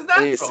 It's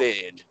And he's natural.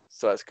 saved,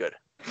 so that's good.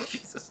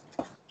 Jesus.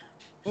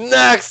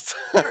 Next!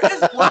 There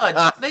is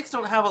blood. Snakes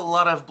don't have a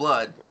lot of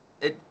blood.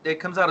 It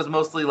comes out as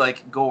mostly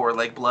like gore,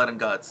 like blood and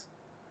guts.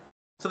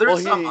 So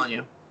there's some on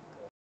you.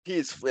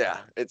 It's fine.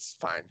 It's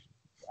fine.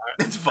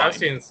 I've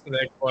seen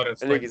snake blood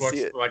and And you snake can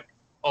see looks it. like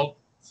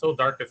so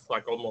dark it's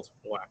like almost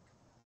black.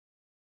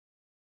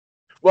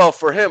 Well,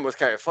 for him, what's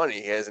kind of funny,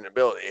 he has an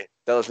ability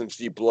that lets him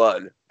see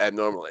blood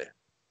abnormally,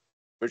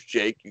 which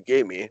Jake, you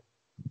gave me,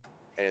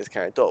 and it's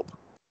kind of dope.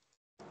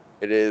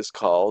 It is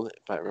called,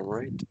 if I remember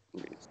right,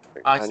 let me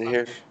find it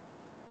here.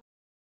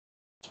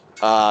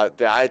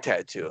 The eye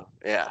tattoo,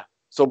 yeah.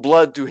 So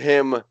blood to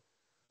him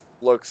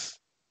looks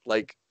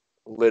like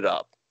lit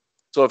up.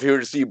 So if he were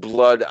to see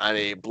blood on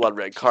a blood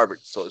red carpet,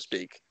 so to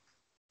speak,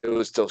 it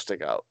would still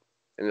stick out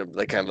in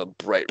like kind of a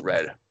bright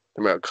red,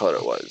 no matter what color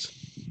it was.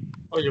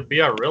 Oh, you'd be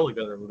a really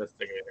good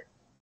investigator.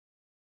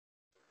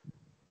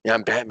 Yeah,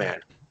 I'm Batman.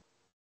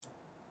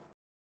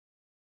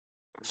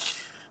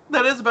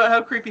 That is about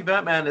how creepy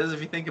Batman is,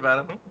 if you think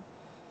about him.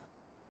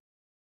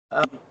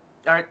 All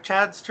right,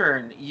 Chad's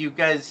turn. You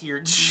guys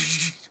hear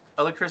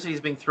electricity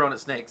is being thrown at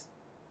snakes.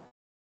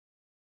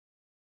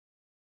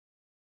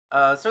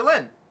 Sir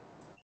Lynn.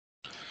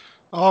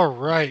 All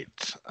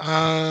right.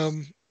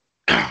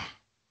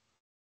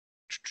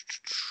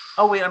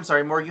 Oh wait, I'm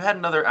sorry, Morg. You had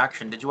another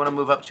action. Did you want to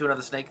move up to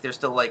another snake? There's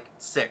still like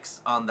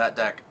 6 on that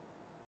deck.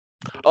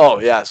 Oh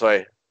yeah,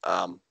 sorry.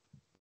 Boop.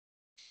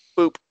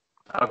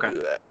 Okay.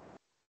 Do that.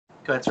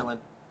 Go ahead, Sir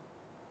Lynn.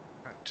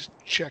 Right.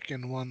 check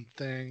in one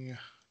thing.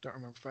 Don't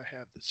remember if I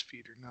have this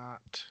feed or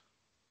not.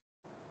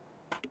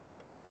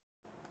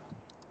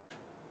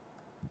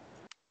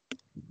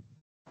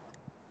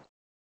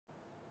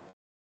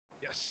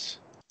 Yes.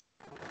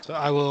 So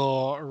I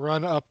will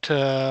run up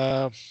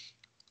to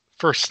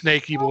first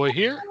Snaky Boy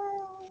here.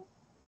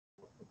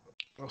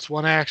 That's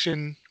 1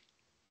 action.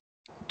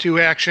 2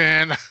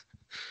 action.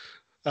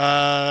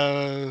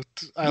 I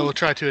will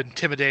try to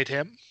intimidate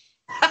him.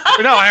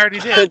 Or no, I already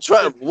did.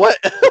 What?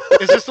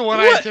 Is this the one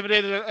I What?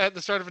 intimidated at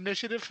the start of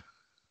initiative?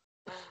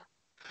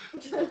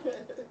 Be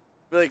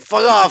like,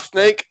 fuck off,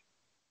 Snake.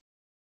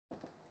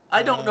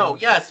 I don't know.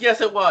 Yes,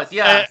 it was.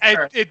 Yeah.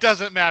 sure. It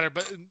doesn't matter,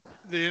 but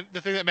the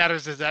thing that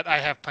matters is that I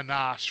have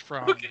panache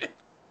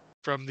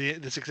from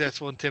the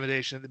successful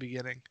intimidation at the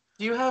beginning.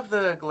 Do you have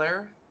the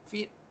glare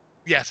feat?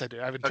 Yes, I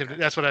do. I have Okay.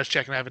 That's what I was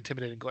checking. I have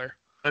intimidating glare.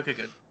 Okay,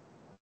 good.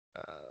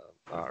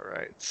 All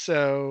right.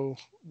 So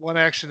 1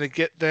 action to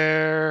get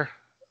there.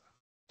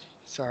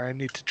 Sorry, I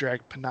need to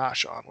drag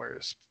panache on.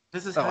 Where's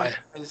This is Oh, how I- you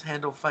guys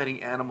handle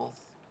fighting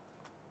animals.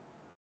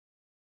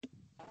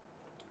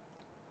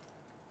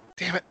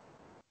 damn it?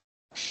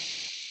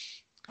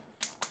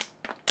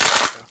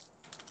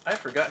 I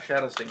forgot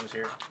Shadow Sting was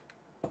here.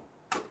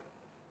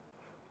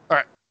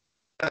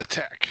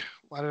 Attack.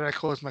 Why did I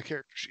close my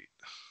character sheet?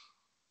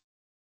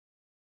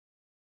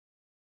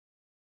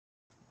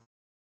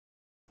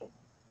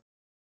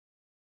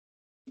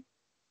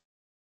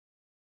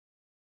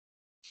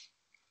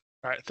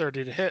 All right,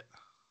 30 to hit.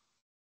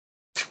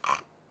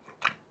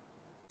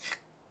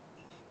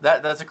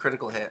 That's a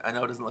critical hit. I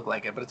know it doesn't look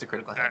like it, but it's a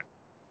critical hit. Alright.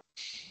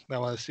 I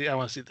want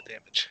to see the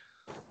damage.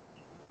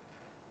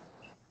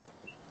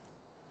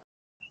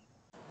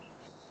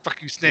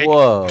 Fuck you, Snake.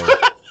 Whoa.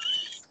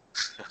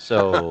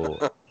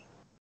 So,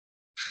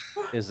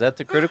 is that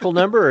the critical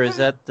number, or is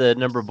that the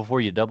number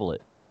before you double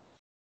it?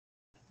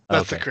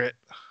 That's the Okay. crit.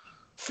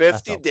 50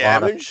 That's a lot of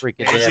damage?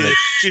 freaking See, damage.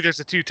 see, there's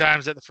the 2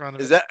 times at the front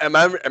of Is it. that am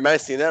I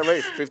seeing that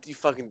right? 50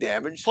 fucking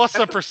damage? Plus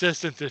some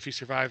persistence if he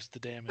survives the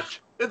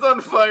damage. It's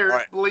on fire,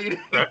 Alright. bleeding.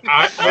 I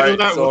do Alright,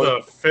 that so- with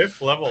a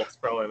 5th level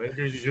spell, and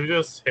you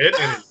just hit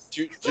and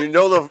Do you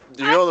know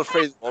the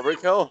phrase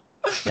overkill?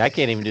 Yeah, I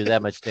can't even do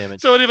that much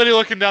damage. So anybody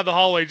looking down the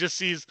hallway just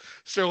sees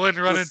Sir Lynn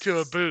run into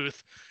a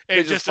booth They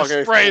and just just a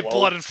fucking spray explode.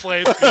 blood and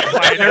flames.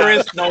 flying there out.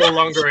 is no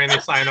longer any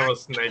sign of a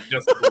snake,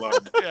 just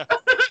blood. Yeah.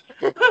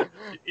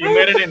 You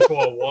made it into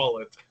a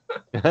wallet.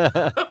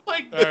 Oh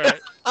my All god.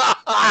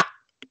 right.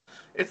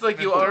 It's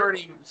like you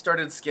already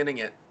started skinning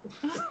it.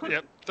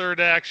 Yep. Third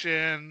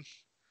action.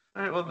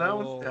 Alright, well that Oh.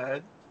 one's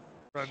dead.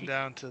 Run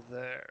down to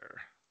there.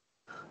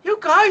 You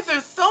guys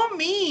are so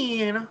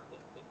mean.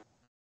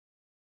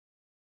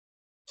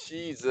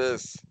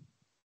 Jesus.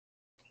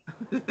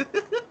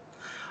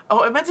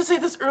 Oh, I meant to say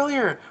this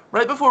earlier.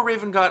 Right before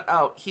Raven got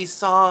out, he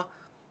saw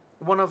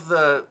one of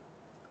the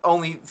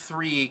only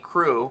 3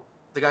 crew,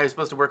 the guy who's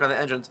supposed to work on the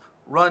engines,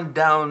 run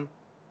down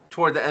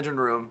toward the engine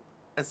room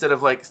instead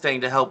of like staying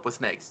to help with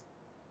snakes.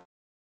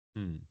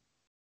 Hmm.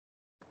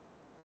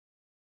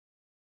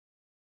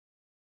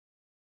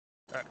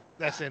 All right.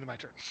 That's the end of my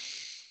turn.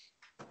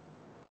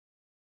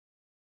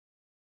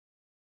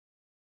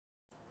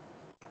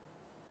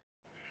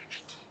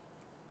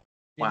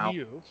 Wow.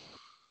 You.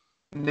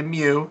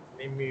 Nimue.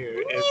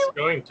 Nimue is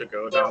going to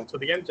go down to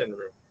the engine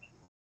room.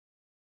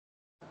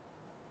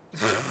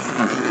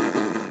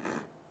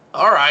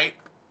 Alright.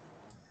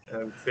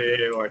 And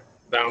see, like,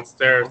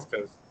 downstairs,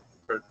 because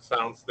there's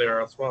sounds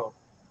there as well.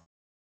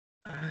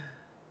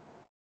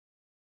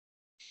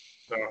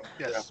 So,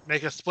 Yes. yeah,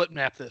 Make a split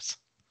map this.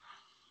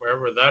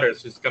 wherever that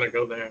is, he's gonna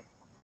go there.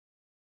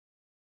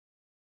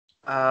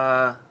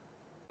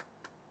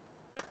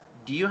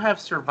 Do you have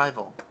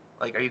survival?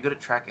 Like, are you good at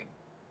tracking?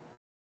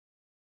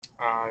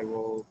 I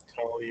will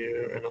tell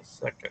you in a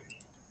second.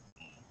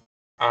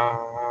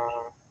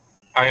 I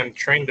am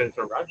trained in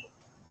survival.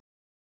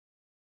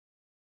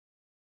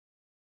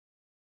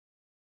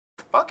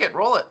 Fuck it,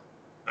 roll it.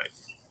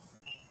 Nice.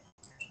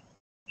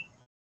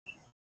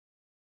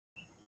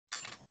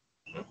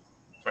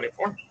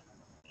 24.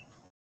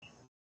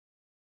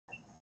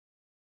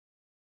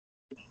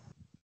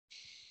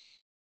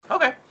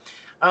 Okay.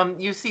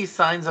 You see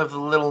signs of the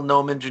little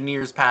gnome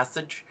engineer's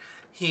passage.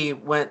 He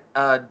went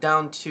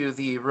down to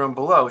the room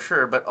below,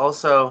 sure, but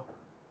also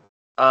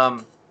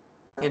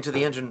into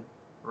the engine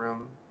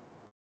room.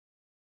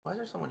 Why is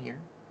there someone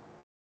here?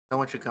 No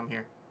one should come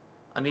here.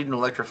 I need an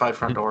electrified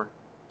front door.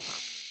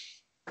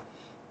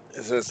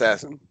 It's an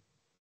assassin.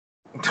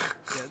 Yeah,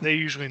 they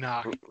usually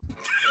knock.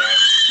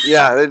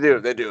 Yeah, they do.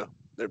 They do.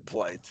 They're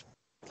polite.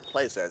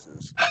 Polite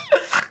assassins.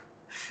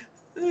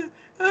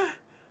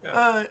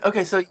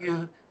 Okay, so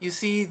you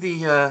see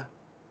the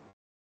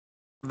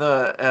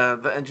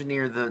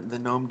engineer, the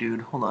gnome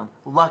dude. Hold on,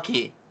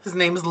 Lucky. His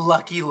name is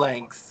Lucky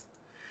Lanks.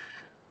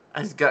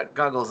 And he's got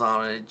goggles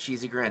on and a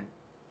cheesy grin.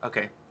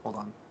 Okay, hold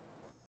on.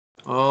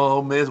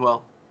 Oh, may as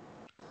well.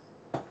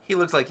 He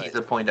looks like he's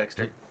a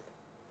Poindexter.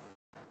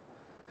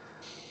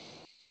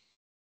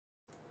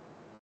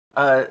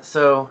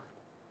 So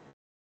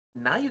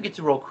Now you get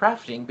to roll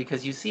crafting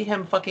because you see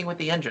him fucking with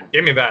the engine.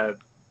 Give me that.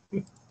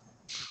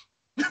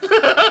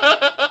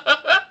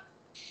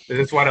 This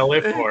is what I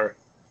live for.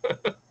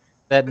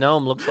 That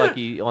gnome looks like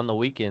on the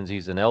weekends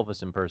he's an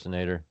Elvis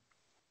impersonator.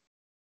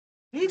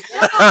 He's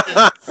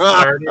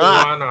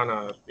 31 on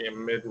a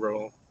mid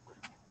roll.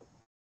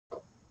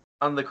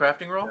 on the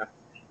crafting roll? Yeah.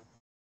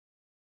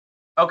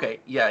 Okay,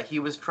 yeah, he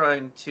was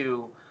trying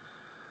to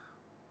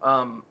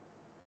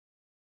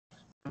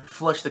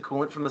flush the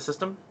coolant from the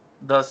system,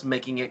 thus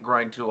making it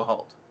grind to a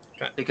halt.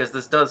 Okay. Because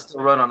this does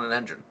still run on an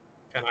engine.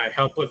 Can I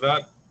help with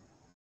that?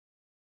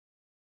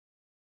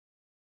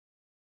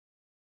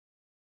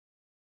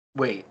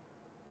 Wait,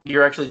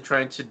 you're actually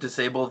trying to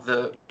disable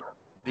the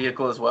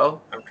vehicle as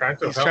well? I'm trying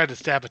to He's help. trying to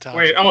sabotage.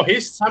 Wait, him. oh,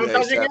 he's Yeah,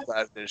 sabotaging it?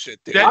 sabotaging shit,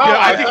 dude. Yeah, Oh, yeah,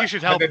 I I- think you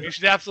should help him. didn't- You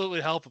should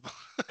absolutely help him.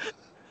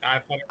 I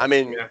thought. I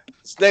mean, Yeah.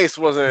 snakes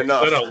wasn't You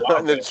enough should've locked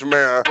in the it.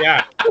 Chimera.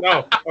 Yeah.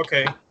 No.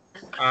 Okay.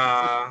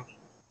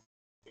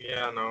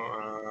 Yeah.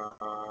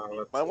 No.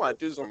 Let's. Might want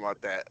to do something about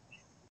that.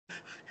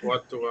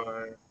 What do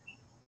I?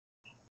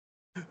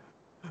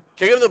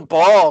 Kick him the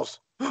balls.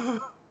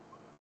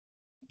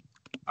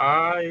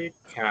 I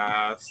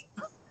cast.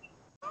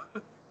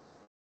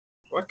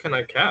 What can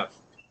I cast?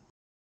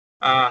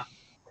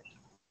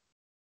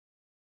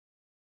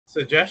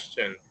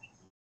 Suggestion.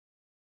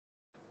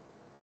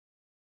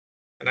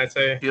 And I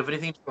say, Do you have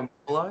anything to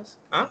immobilize?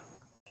 huh?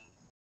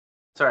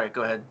 Sorry,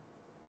 go ahead.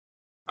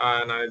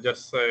 And I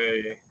just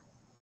say,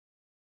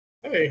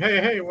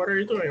 hey, what are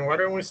you doing? Why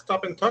don't we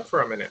stop and talk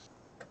for a minute?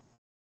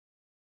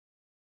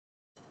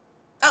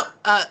 Oh,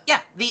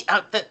 yeah, the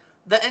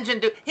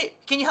engine Hey,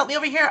 can you help me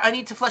over here? I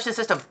need to flush the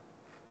system.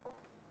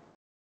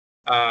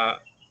 I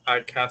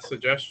cast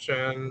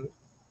suggestion,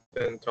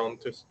 then tell him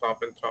to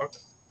stop and talk.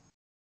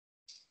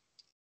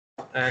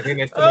 And he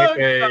needs to make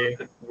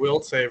a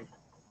will save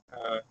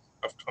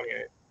of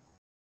 28.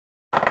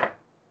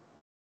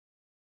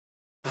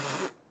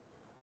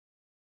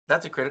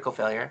 That's a critical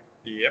failure.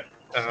 Yep.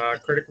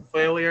 Critical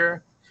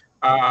failure.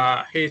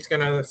 He's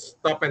gonna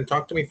stop and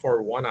talk to me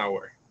for 1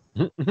 hour.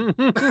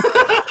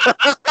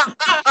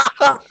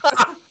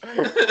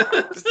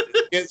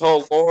 His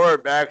whole lore,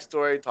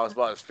 backstory, talks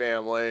about his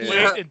family.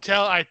 Wait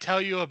until I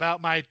tell you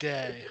about my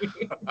day.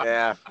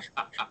 Yeah.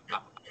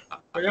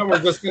 Oh, yeah, we're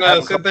just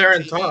gonna sit there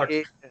and talk.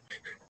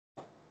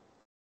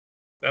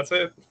 That's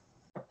it.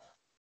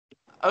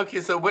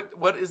 Okay, so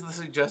what is the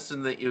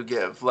suggestion that you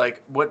give?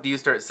 Like, what do you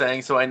start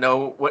saying so I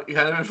know what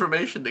kind of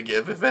information to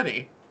give, if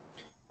any?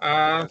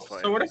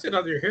 So what is it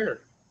that you're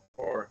here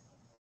for?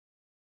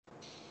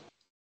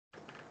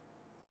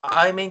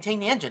 I maintain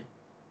the engine.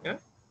 Yeah.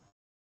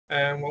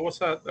 And what was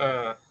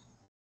that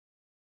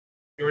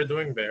you were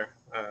doing there?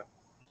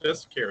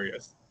 Just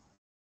curious.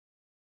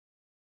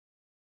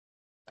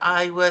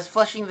 I was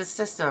flushing the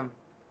system.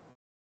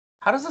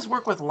 How does this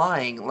work with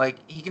lying? Like,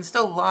 he can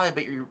still lie,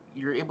 but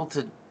you're able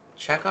to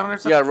check on it or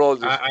something? Yeah, roll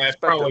just I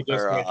probably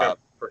just make a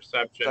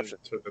perception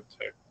to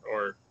detect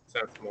or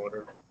sense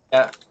motor.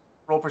 Yeah.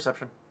 Roll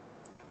perception.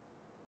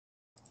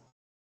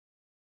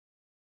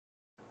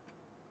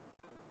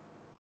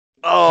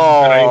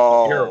 And I use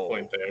Oh. a hero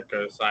point there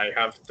because I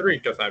have 3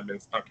 because I've been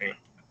stalking.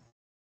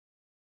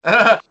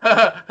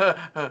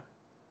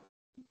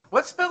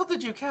 What spell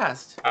did you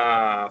cast?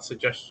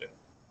 Suggestion.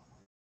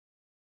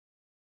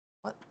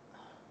 What?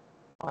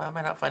 Why am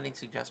I not finding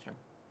suggestion?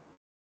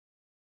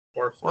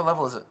 4th. What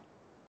level is it?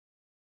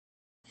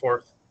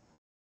 4th.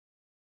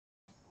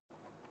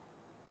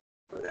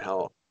 What the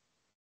hell?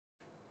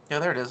 Yeah,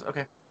 there it is.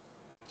 Okay.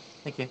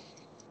 Thank you.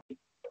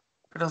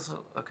 It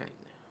also, okay.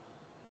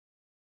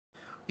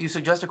 You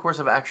suggest a course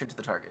of action to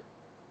the target.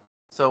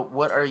 So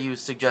what are you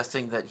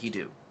suggesting that he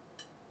do?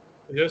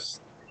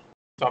 Just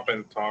stop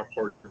and talk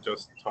or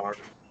just talk.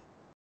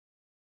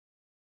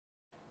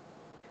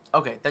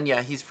 Okay, then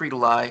yeah, he's free to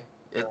lie.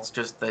 It's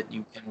just that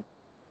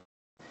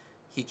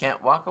he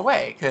can't walk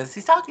away because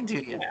he's talking to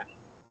you. Yeah.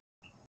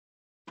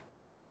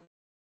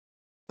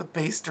 The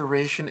base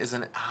duration is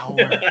an hour.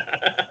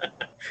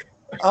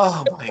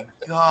 Oh my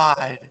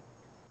god.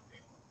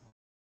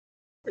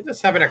 We're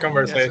just having a hour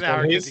conversation.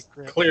 and He's 50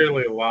 crit.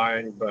 clearly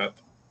lying, but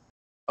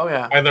Oh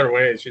yeah. either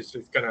way, she's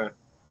just gonna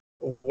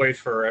wait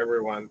for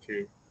everyone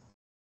to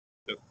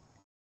just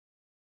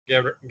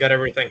get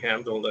everything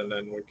handled, and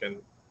then we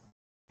can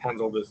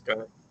handle this guy.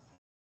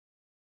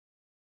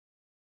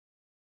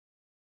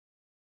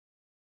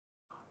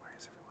 Where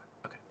is everyone?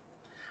 Okay.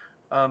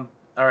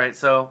 All right.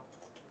 So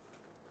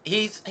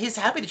he's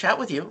happy to chat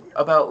with you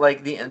about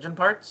like the engine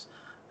parts,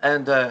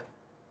 and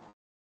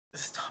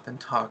stop and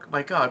talk.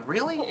 My God,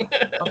 really?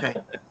 Okay.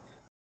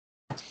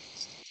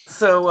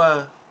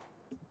 So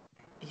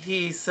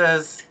he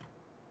says,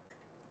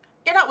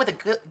 You're not with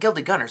the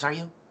Gilded Gunners, are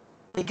you?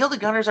 The Gilded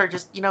Gunners are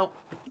just,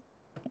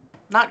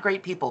 not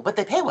great people, but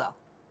they pay well.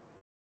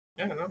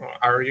 Yeah, no.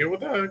 Are you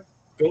with the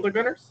Gilded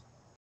Gunners?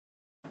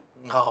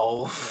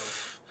 "No."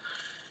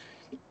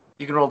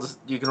 You can roll this.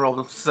 You can roll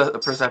the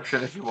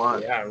perception if you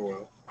want. Yeah, I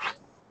will.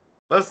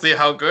 Let's see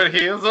how good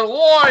he is at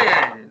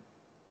lying.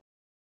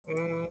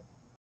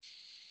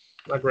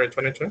 Not great,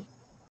 22.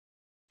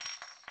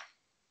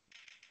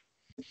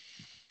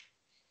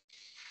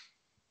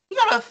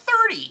 got a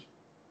 30.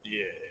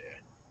 Yeah.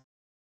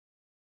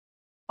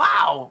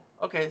 Wow.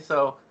 Okay,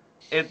 so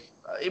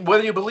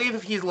whether you believe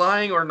if he's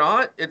lying or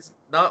not, it's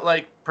not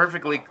like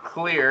perfectly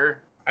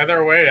clear.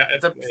 Either way,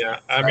 yeah.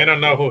 I may not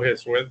know who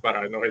he's with, but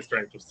I know he's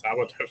trying to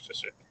sabotage the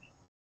shit.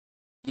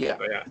 Yeah.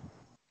 So, yeah.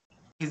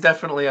 He's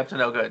definitely up to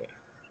no good.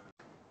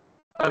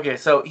 Okay,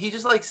 so he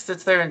just like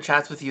sits there and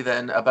chats with you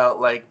then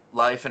about like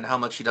life and how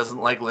much he doesn't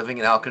like living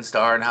in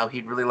Alkenstar and how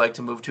he'd really like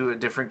to move to a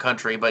different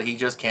country, but he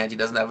just can't. He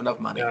doesn't have enough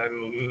money. Yeah,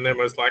 and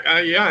Nimue's like,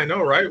 yeah, I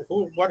know, right?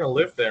 Who would want to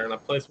live there in a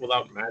place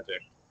without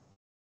magic?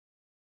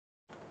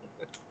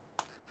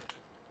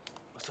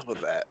 What's up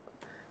with that?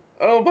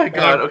 Oh my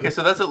god. Okay,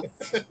 so that's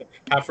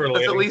half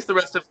relating. That's at least the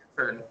rest of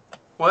your turn.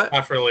 What?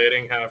 Half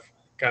relating, half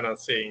kind of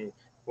seeing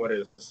what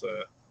his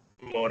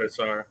motives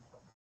are.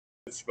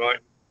 It's like,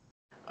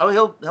 oh,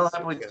 he'll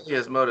happily tell you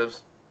his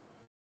motives,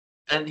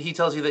 and he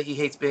tells you that he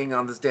hates being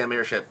on this damn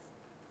airship.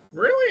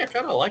 Really, I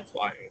kind of like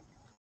flying.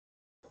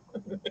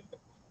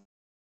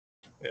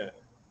 Yeah,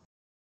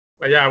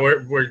 but yeah,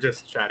 we're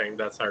just chatting.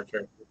 That's our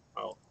turn.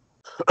 Oh.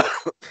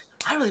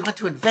 I really want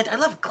to invent. I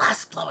love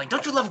glass blowing.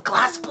 Don't you love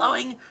glass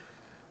blowing?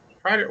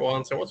 Tried it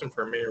once. It wasn't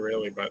for me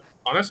really, but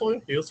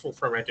honestly, useful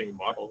for making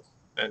bottles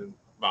and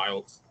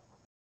vials.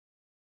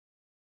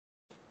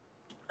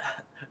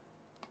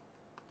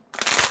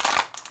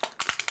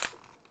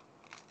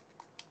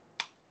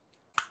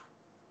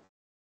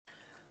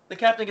 The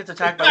captain gets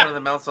attacked by one of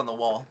the mounts on the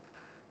wall.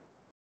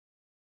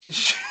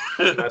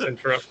 That's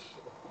interesting.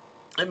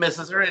 It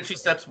misses her, and she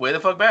steps way the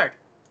fuck back.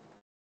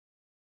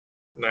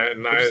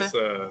 Nice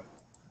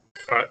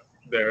cut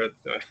there.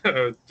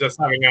 Just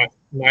having a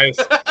nice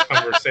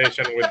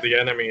conversation with the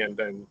enemy, and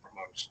then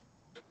punch.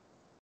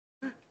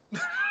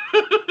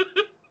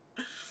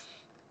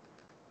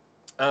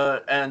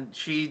 And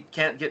she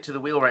can't get to the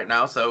wheel right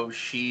now, so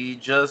she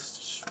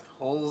just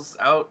pulls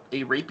out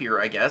a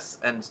rapier, I guess,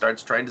 and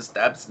starts trying to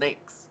stab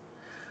snakes,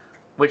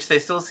 which they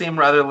still seem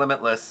rather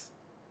limitless.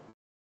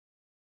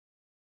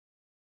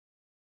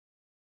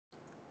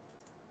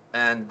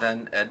 And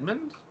then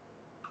Edmond?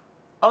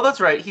 Oh, that's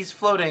right. He's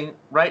floating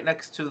right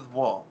next to the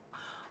wall.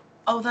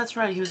 Oh, that's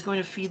right. He was going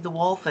to feed the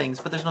wall things,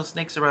 but there's no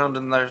snakes around,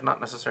 and there's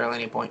not necessarily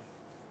any point.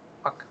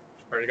 Fuck.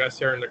 Are you guys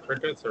hearing the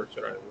crickets, or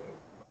should I?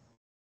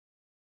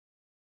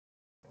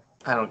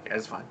 I don't care.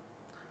 It's fine.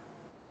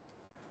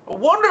 I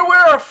wonder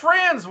where our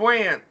friends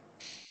went.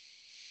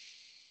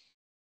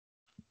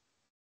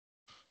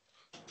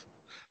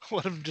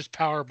 One of them just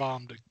power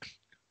bombed.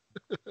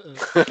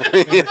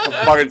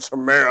 Fucking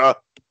Samara.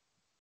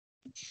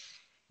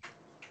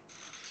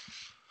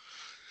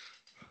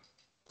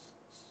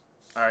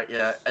 All right,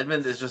 yeah.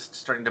 Edmond is just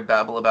starting to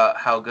babble about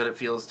how good it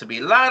feels to be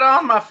light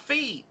on my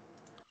feet.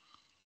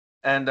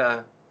 And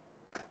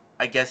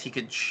I guess he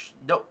could...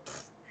 nope.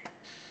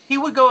 He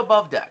would go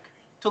above deck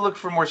to look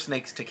for more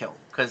snakes to kill,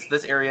 because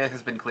this area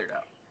has been cleared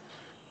out.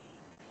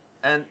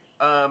 And,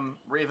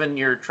 Raven,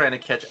 you're trying to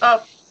catch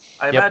up,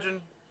 I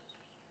imagine.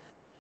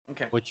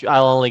 Okay. Which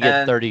I'll only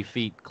get 30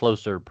 feet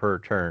closer per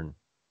turn.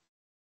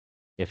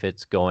 If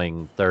it's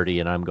going 30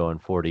 and I'm going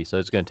 40, so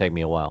it's going to take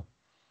me a while.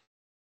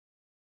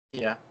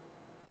 Yeah.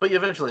 But you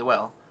eventually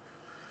will.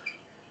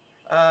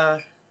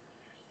 I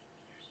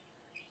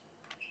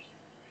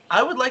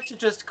would like to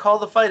just call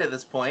the fight at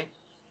this point,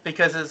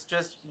 because it's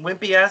just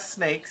wimpy-ass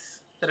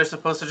snakes that are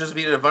supposed to just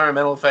be an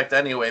environmental effect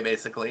anyway,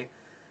 basically.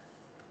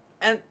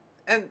 And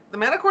the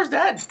Manicore's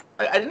dead.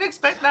 I didn't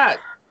expect that.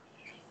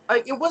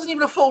 It wasn't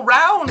even a full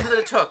round that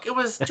it took. It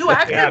was 2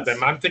 actions. Yeah, the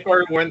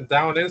Manticore went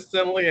down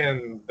instantly,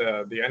 and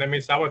the enemy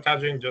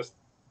sabotaging just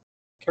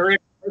carried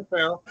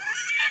fail.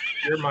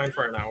 You're mine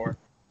for an hour.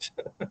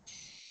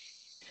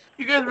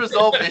 You guys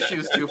resolve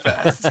issues too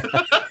fast.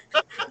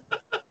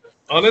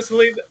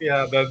 Honestly,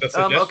 yeah, the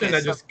suggestion okay,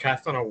 I just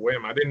cast on a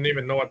whim. I didn't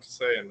even know what to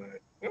say, and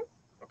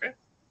okay.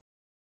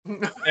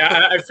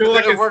 Yeah, I feel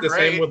like it's the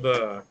same with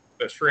the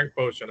shrink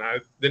potion. I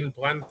didn't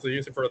plan to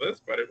use it for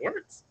this, but it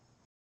works.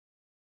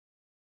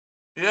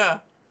 Yeah.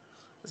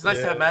 It's nice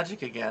to have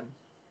magic again.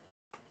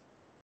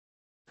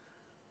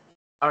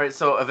 Alright,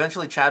 so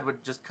eventually Chad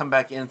would just come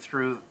back in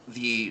through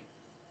the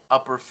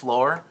upper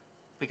floor,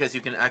 because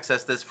you can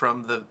access this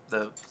from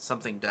the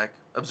something deck.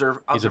 He's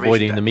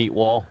avoiding deck. the meat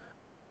wall.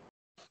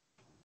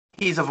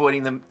 He's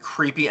avoiding the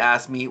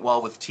creepy-ass meat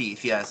wall with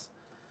teeth, yes.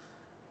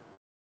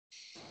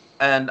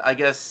 And I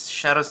guess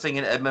Shadow Sting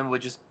and Edmond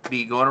would just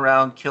be going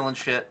around killing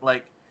shit.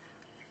 Like,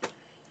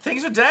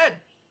 things are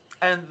dead.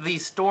 And the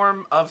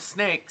storm of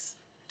snakes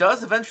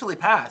does eventually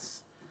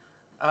pass.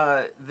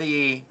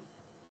 The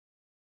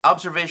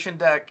observation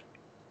deck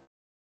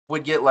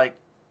would get, like,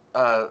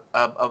 a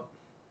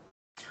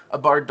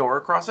barred door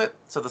across it,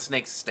 so the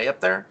snakes stay up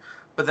there.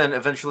 But then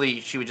eventually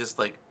she would just,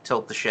 like,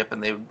 tilt the ship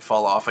and they would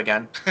fall off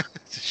again.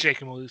 Shake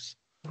them loose.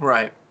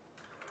 Right.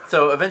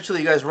 So eventually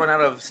you guys run out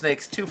of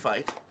snakes to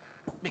fight,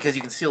 because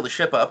you can seal the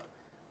ship up,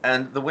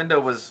 and the window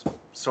was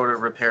sort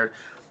of repaired.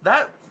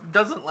 That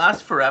doesn't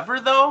last forever,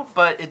 though,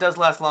 but it does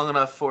last long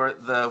enough for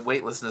the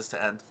weightlessness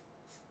to end.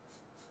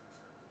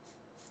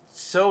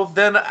 So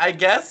then I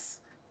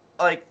guess,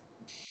 like,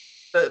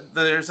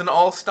 there's an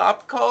all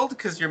stop called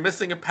because you're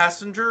missing a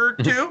passenger or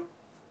two.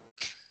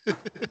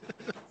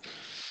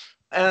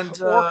 And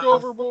Orc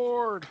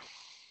overboard.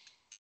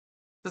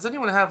 does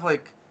anyone have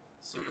like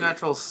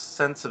supernatural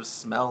sense of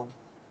smell?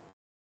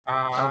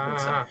 don't think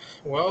so.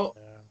 Well,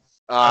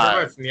 I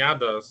don't know if Nia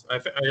does. I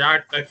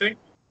think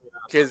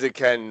Cazic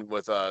can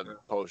with a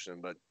potion,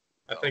 but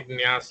I think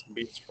Nia's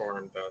beast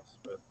form does,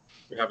 but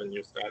we haven't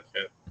used that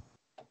yet.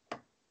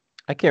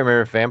 I can't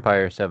remember if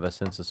vampires have a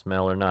sense of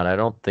smell or not. I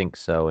don't think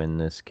so in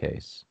this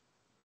case.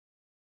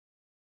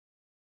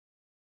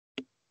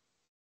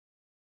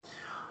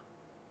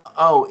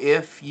 Oh,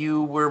 if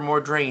you were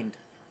more drained.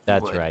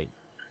 That's would. right.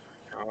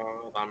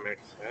 Oh, that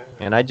makes sense.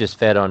 And I just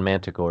fed on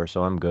Manticore,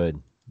 so I'm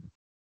good.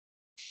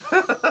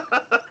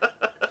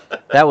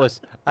 That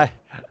was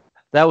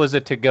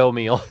a to-go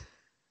meal.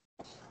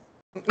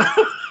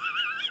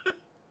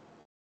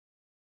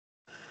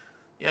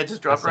 Yeah,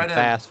 just drop That's right some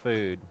in. fast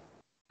food.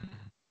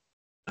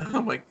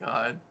 Oh my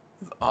god.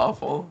 This is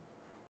awful.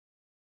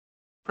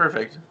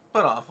 Perfect,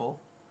 but awful.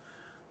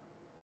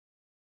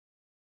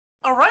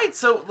 Alright,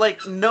 so,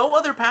 like, no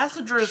other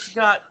passengers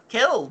got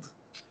killed.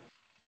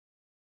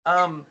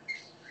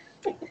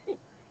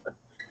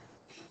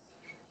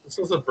 This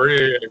was a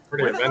pretty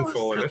Where the hell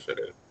eventful is the-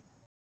 initiative.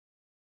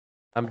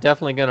 I'm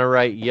definitely going to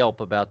write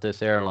Yelp about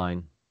this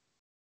airline.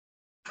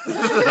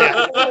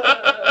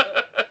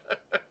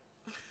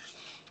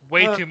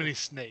 Way too many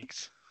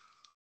snakes.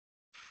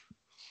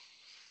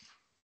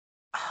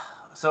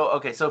 So,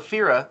 okay, so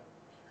Thera,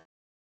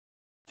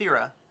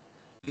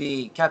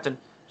 the captain,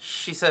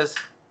 she says,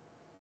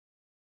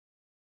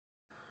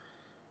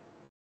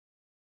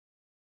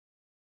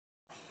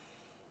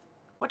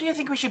 what do you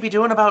think we should be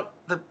doing about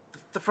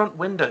the front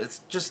window? It's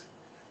just...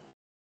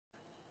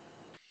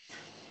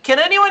 Can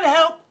anyone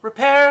help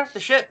repair the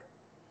ship?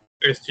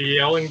 Is she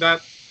yelling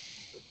that?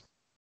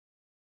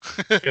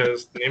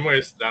 Because Nimue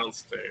is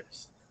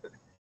downstairs.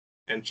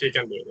 And she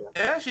can do that.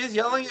 Yeah, she's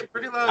yelling it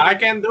pretty loud. I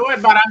can do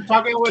it, but I'm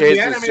talking with Case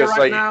the is enemy just right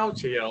like- now,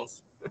 she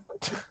yells.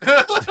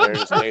 tearing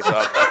his face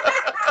up.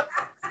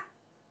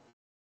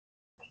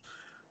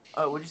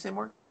 What'd you say,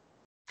 Morg?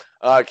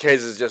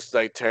 Case is just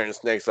like tearing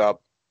snakes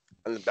up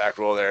in the back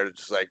row there,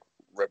 just like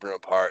ripping them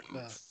apart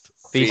and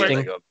feeding Feasting.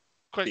 like a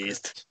Quick.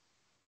 beast.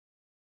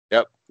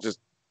 Yep, just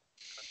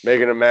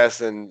making a mess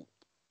and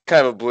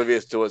kind of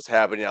oblivious to what's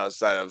happening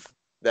outside of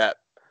that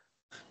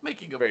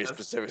Making a very mess.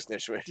 specific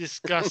situation.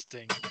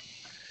 Disgusting.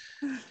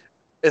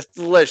 It's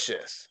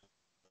delicious.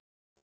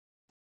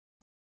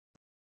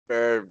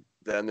 Better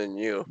them than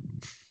you.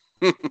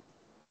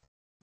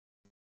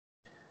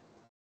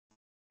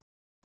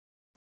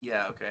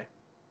 Yeah, okay.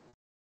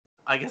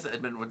 I guess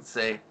Edmond would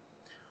say,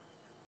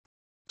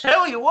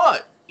 tell you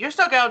what, you're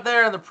stuck out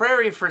there in the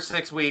prairie for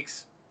 6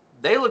 weeks.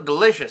 They look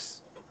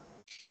delicious.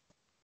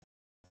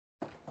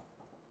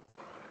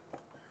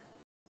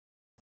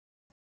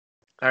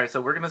 Alright,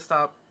 so we're going to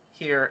stop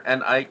here,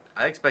 and I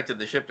expected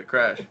the ship to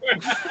crash.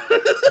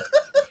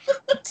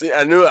 See,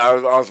 I knew I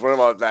was worried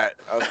about that.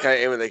 I was kind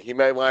of aiming like he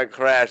might want to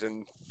crash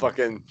and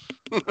fucking.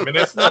 I mean,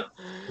 it's not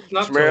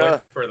too Chimera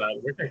late for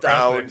that. We can crash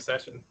down. next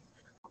session.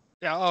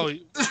 Yeah,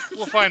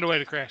 we'll find a way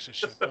to crash this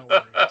ship. Don't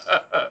worry.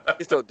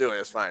 He's still doing it.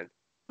 It's fine.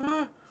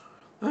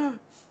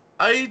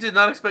 I did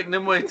not expect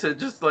Nimue to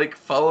just, like,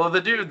 follow the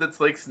dude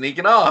that's, like,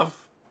 sneaking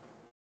off.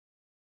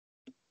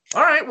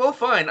 Alright, well,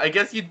 fine. I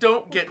guess you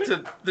don't get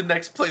to the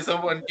next place I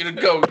want you to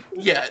go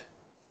yet.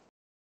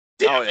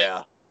 Oh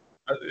yeah.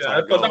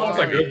 I thought that was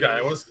a good guy.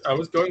 I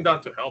was going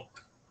down to help.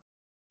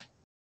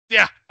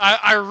 Yeah,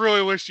 I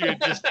really wish you had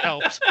just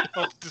helped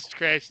just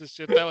crash this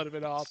ship. That would have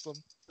been awesome.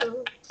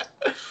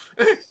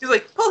 He's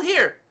like, pull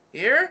here.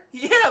 Here?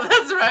 Yeah,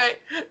 that's right.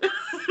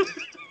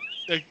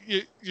 Like,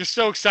 you're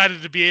so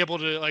excited to be able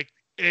to like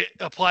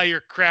apply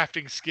your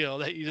crafting skill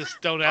that you just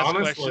don't ask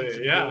Honestly, questions.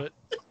 And yeah. do it.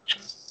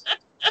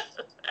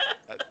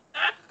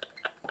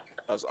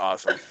 That was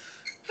awesome.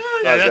 Yeah,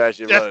 That was that's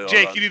actually really well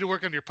Jake. done. You need to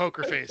work on your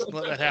poker face and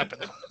let that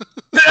happen.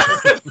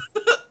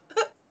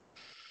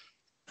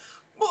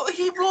 Well,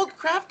 he rolled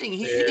crafting.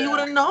 He Yeah. would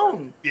have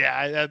known.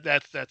 Yeah,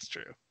 that's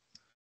true.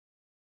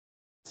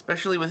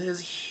 Especially with his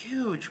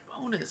huge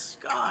bonus.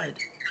 God.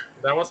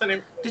 That wasn't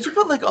him. Did you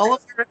put, like, all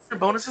of your extra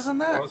bonuses in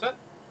that? What was that?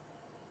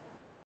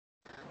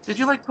 Did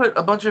you, like, put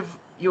a bunch of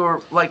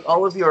your, like,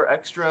 all of your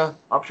extra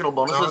optional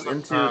bonuses No,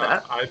 into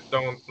that? I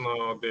don't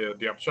know.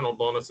 The optional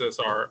bonuses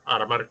are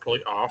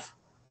automatically off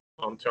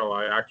until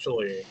I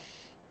actually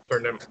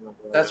turn them.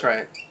 That's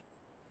right.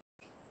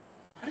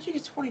 How did you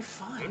get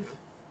 25?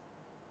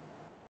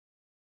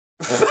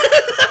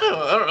 I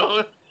don't know.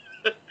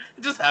 It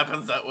just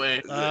happens that way.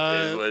 It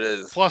is what it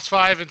is.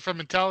 +5 and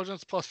from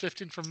intelligence,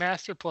 +15 from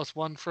master,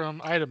 +1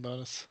 from item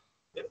bonus.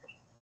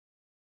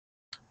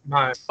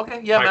 My,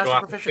 Okay, yeah, my master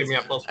glasses proficiency. give me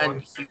a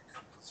 +1.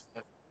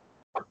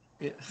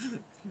 Yeah.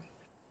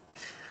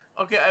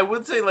 Okay, I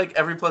would say, like,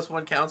 every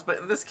 +1 counts, but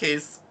in this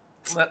case,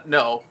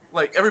 no.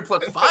 Like, every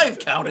 +5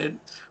 counted.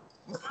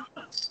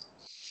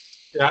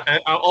 Yeah,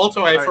 and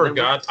also I Alright, then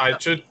forgot.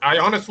 I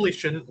honestly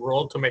shouldn't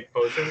roll to make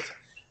potions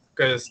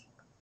because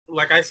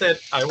like I said,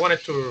 I wanted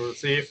to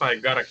see if I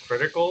got a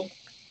critical,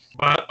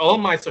 but all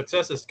my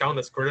successes count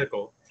as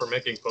critical for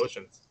making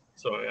potions.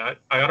 So I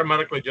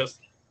automatically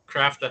just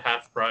craft a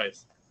half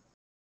price.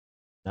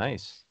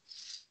 Nice.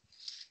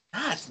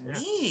 That's Yeah.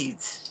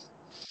 neat.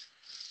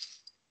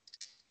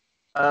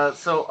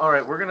 So, all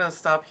right, we're going to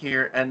stop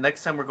here, and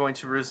next time we're going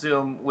to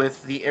resume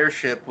with the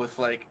airship with,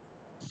 like,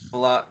 a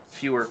lot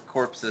fewer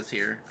corpses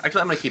here.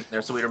 Actually, I'm going to keep it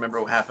there so we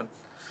remember what happened.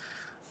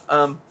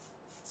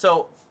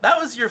 So, that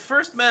was your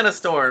first mana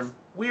storm.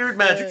 Weird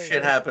magic Yay.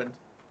 shit happened.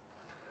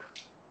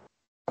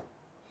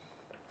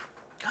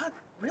 God,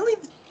 really?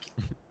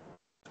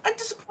 I'm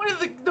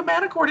disappointed the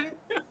mana core didn't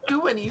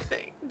do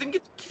anything. Didn't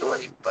get to kill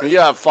anybody. He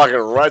got fucking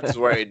ruts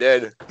where he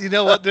did. You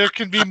know what? There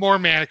can be more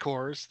mana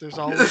cores. There's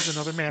always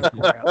another mana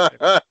core out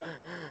there.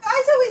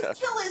 Guys always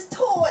kill his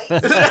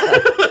toys.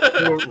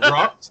 Do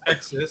rocks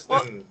exist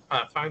in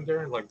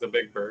Pathfinder, like the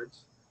big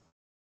birds?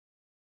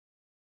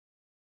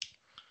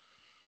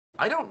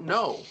 I don't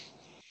know,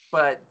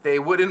 but they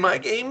would in my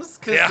games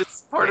because Yeah.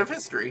 it's part of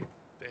history.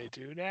 They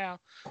do now.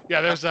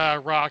 Yeah, there's a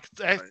rock.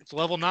 It's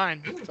level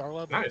 9. It's our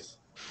level. Nice.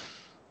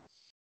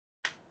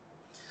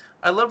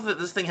 I love that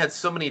this thing had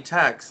so many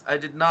attacks.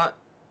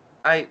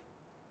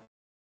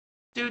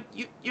 Dude,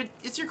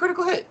 it's your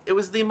critical hit. It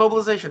was the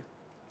immobilization.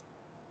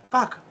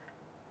 Fuck.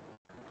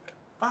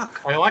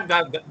 I like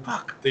that.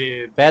 Fuck.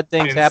 The Bad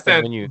things happen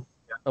instant- when you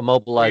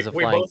immobilize a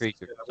we flying both-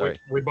 creature. yeah, Sorry.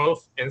 we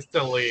both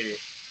instantly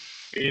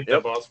beat the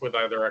Yep. boss with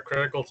either a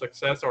critical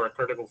success or a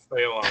critical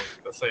fail on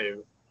the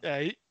save. Yeah.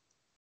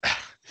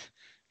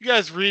 You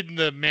guys reading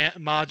the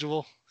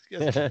module? You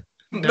guys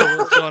know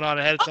what's going on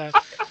ahead of time.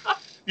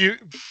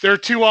 There are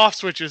 2 off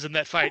switches in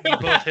that fight. And you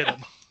both hit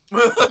them.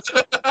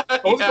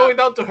 I was going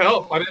down to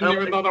help. I didn't No,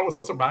 even know that was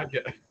so bad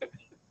yet.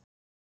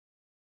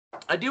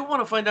 I do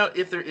want to find out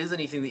if there is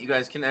anything that you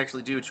guys can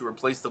actually do to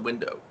replace the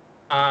window.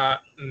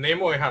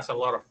 Nimue has a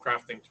lot of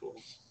crafting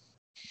tools.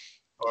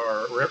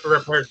 Or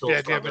repair tools.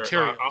 Yeah, do you have rather.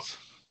 materials?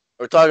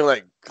 We're talking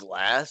like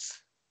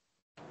glass?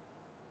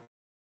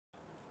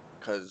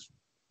 Because,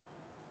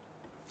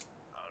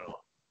 I don't know.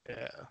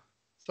 Yeah.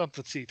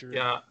 Something see-through.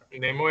 Yeah,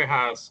 Nimue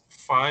has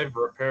 5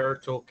 repair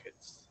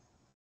toolkits.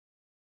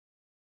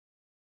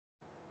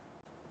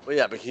 Well,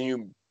 yeah, but can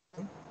you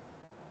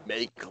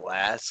make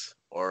glass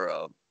or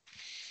a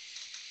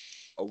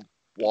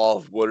wall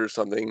of wood or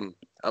something?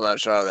 I'm not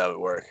sure how that would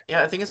work.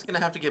 Yeah, I think it's going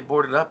to have to get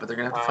boarded up, but they're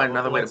going to have to find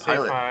another way to Let's see if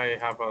pilot. I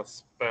have a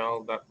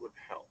spell that would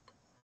help.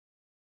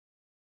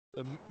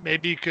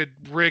 Maybe you could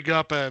rig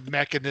up a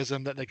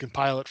mechanism that they can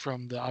pilot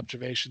from the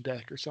observation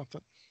deck or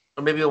something.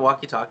 Or maybe a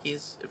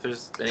walkie-talkies, if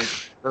there's any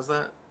does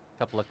that.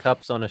 Couple of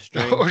cups on a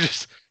string. Or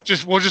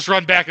we'll just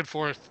run back and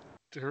forth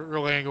to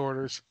relaying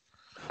orders.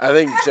 I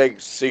think Jake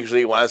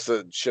secretly wants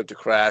the ship to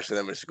crash, and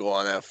then we just go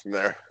on that from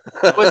there.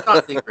 Well, it's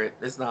not secret.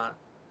 It's not.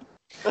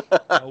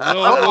 I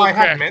crash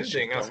have the mending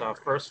ship. as a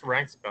first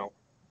rank spell.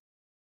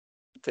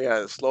 Take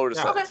a slow to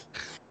Yeah.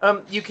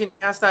 Okay. You can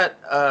cast that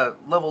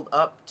leveled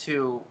up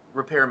to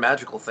repair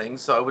magical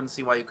things, so I wouldn't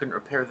see why you couldn't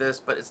repair this,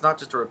 but it's not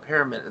just a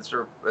repairment, it's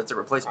a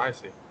replacement. I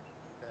see.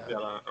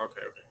 Yeah,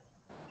 okay.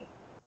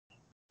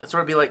 It's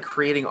sort of be like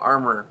creating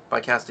armor by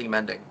casting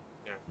mending.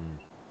 Yeah.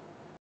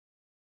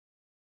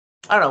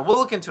 I don't know. We'll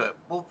look into it.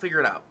 We'll figure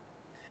it out.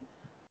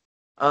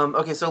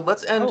 Okay, so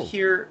let's end Oh.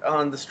 here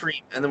on the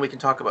stream, and then we can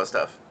talk about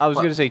stuff. I was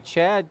What? going to say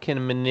Chad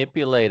can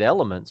manipulate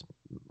elements.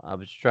 I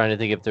was trying to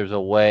think if there's a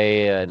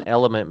way an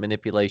element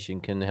manipulation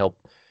can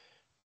help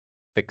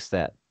fix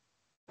that.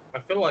 I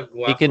feel like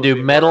glass He can would do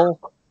be metal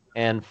more-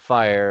 and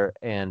fire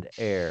and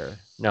air.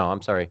 No,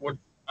 I'm sorry.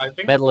 I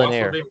think metal and glass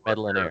would air. be more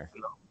Metal and earth, air.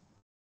 no?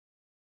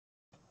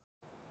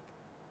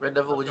 Red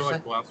Devil, I what'd feel you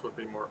like say? glass would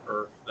be more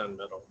earth than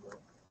metal. No?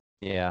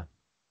 Yeah.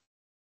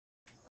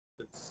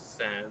 It's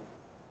sand.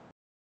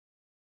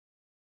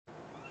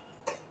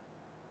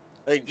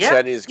 I think Yeah,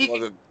 Chad needs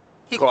to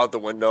he- go out the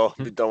window,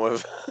 be done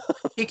with.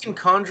 He can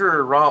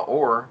conjure raw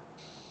ore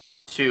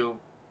to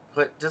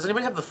put. Does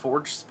anybody have the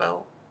forge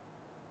spell?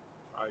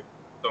 I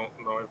don't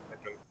know if I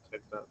can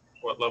take that.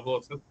 What level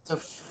is it? It's a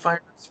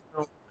fire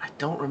spell. I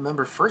don't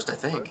remember first, I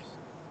think.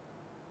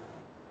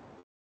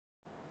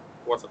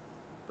 What's it?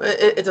 But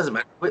it doesn't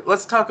matter.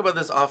 Let's talk about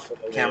this off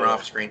camera,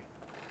 off screen.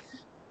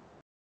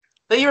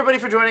 Thank you, everybody,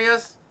 for joining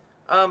us.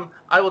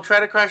 I will try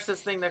to crash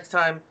this thing next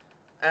time,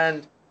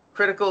 and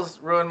criticals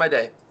ruin my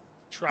day.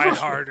 Try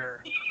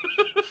harder.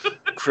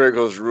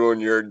 Criticals ruin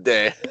your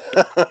day.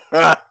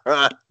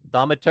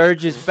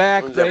 Thaumaturge is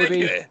back,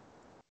 baby.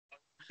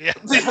 Yeah.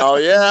 Oh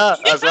yeah,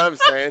 that's what I'm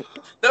saying.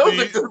 That was a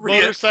The good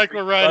reaction.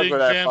 motorcycle riding Fuck with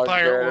that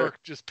vampire fucking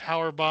orc just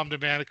power bombed a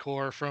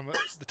manicore from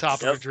the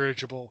top Yep. of a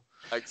dirigible.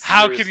 Like,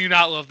 How serious- can you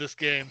not love this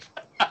game?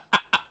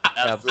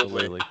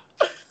 Absolutely.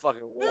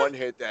 Fucking one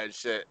hit that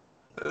shit.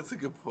 That's a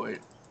good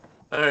point.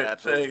 All right,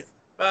 Absolutely. thanks.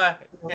 Bye.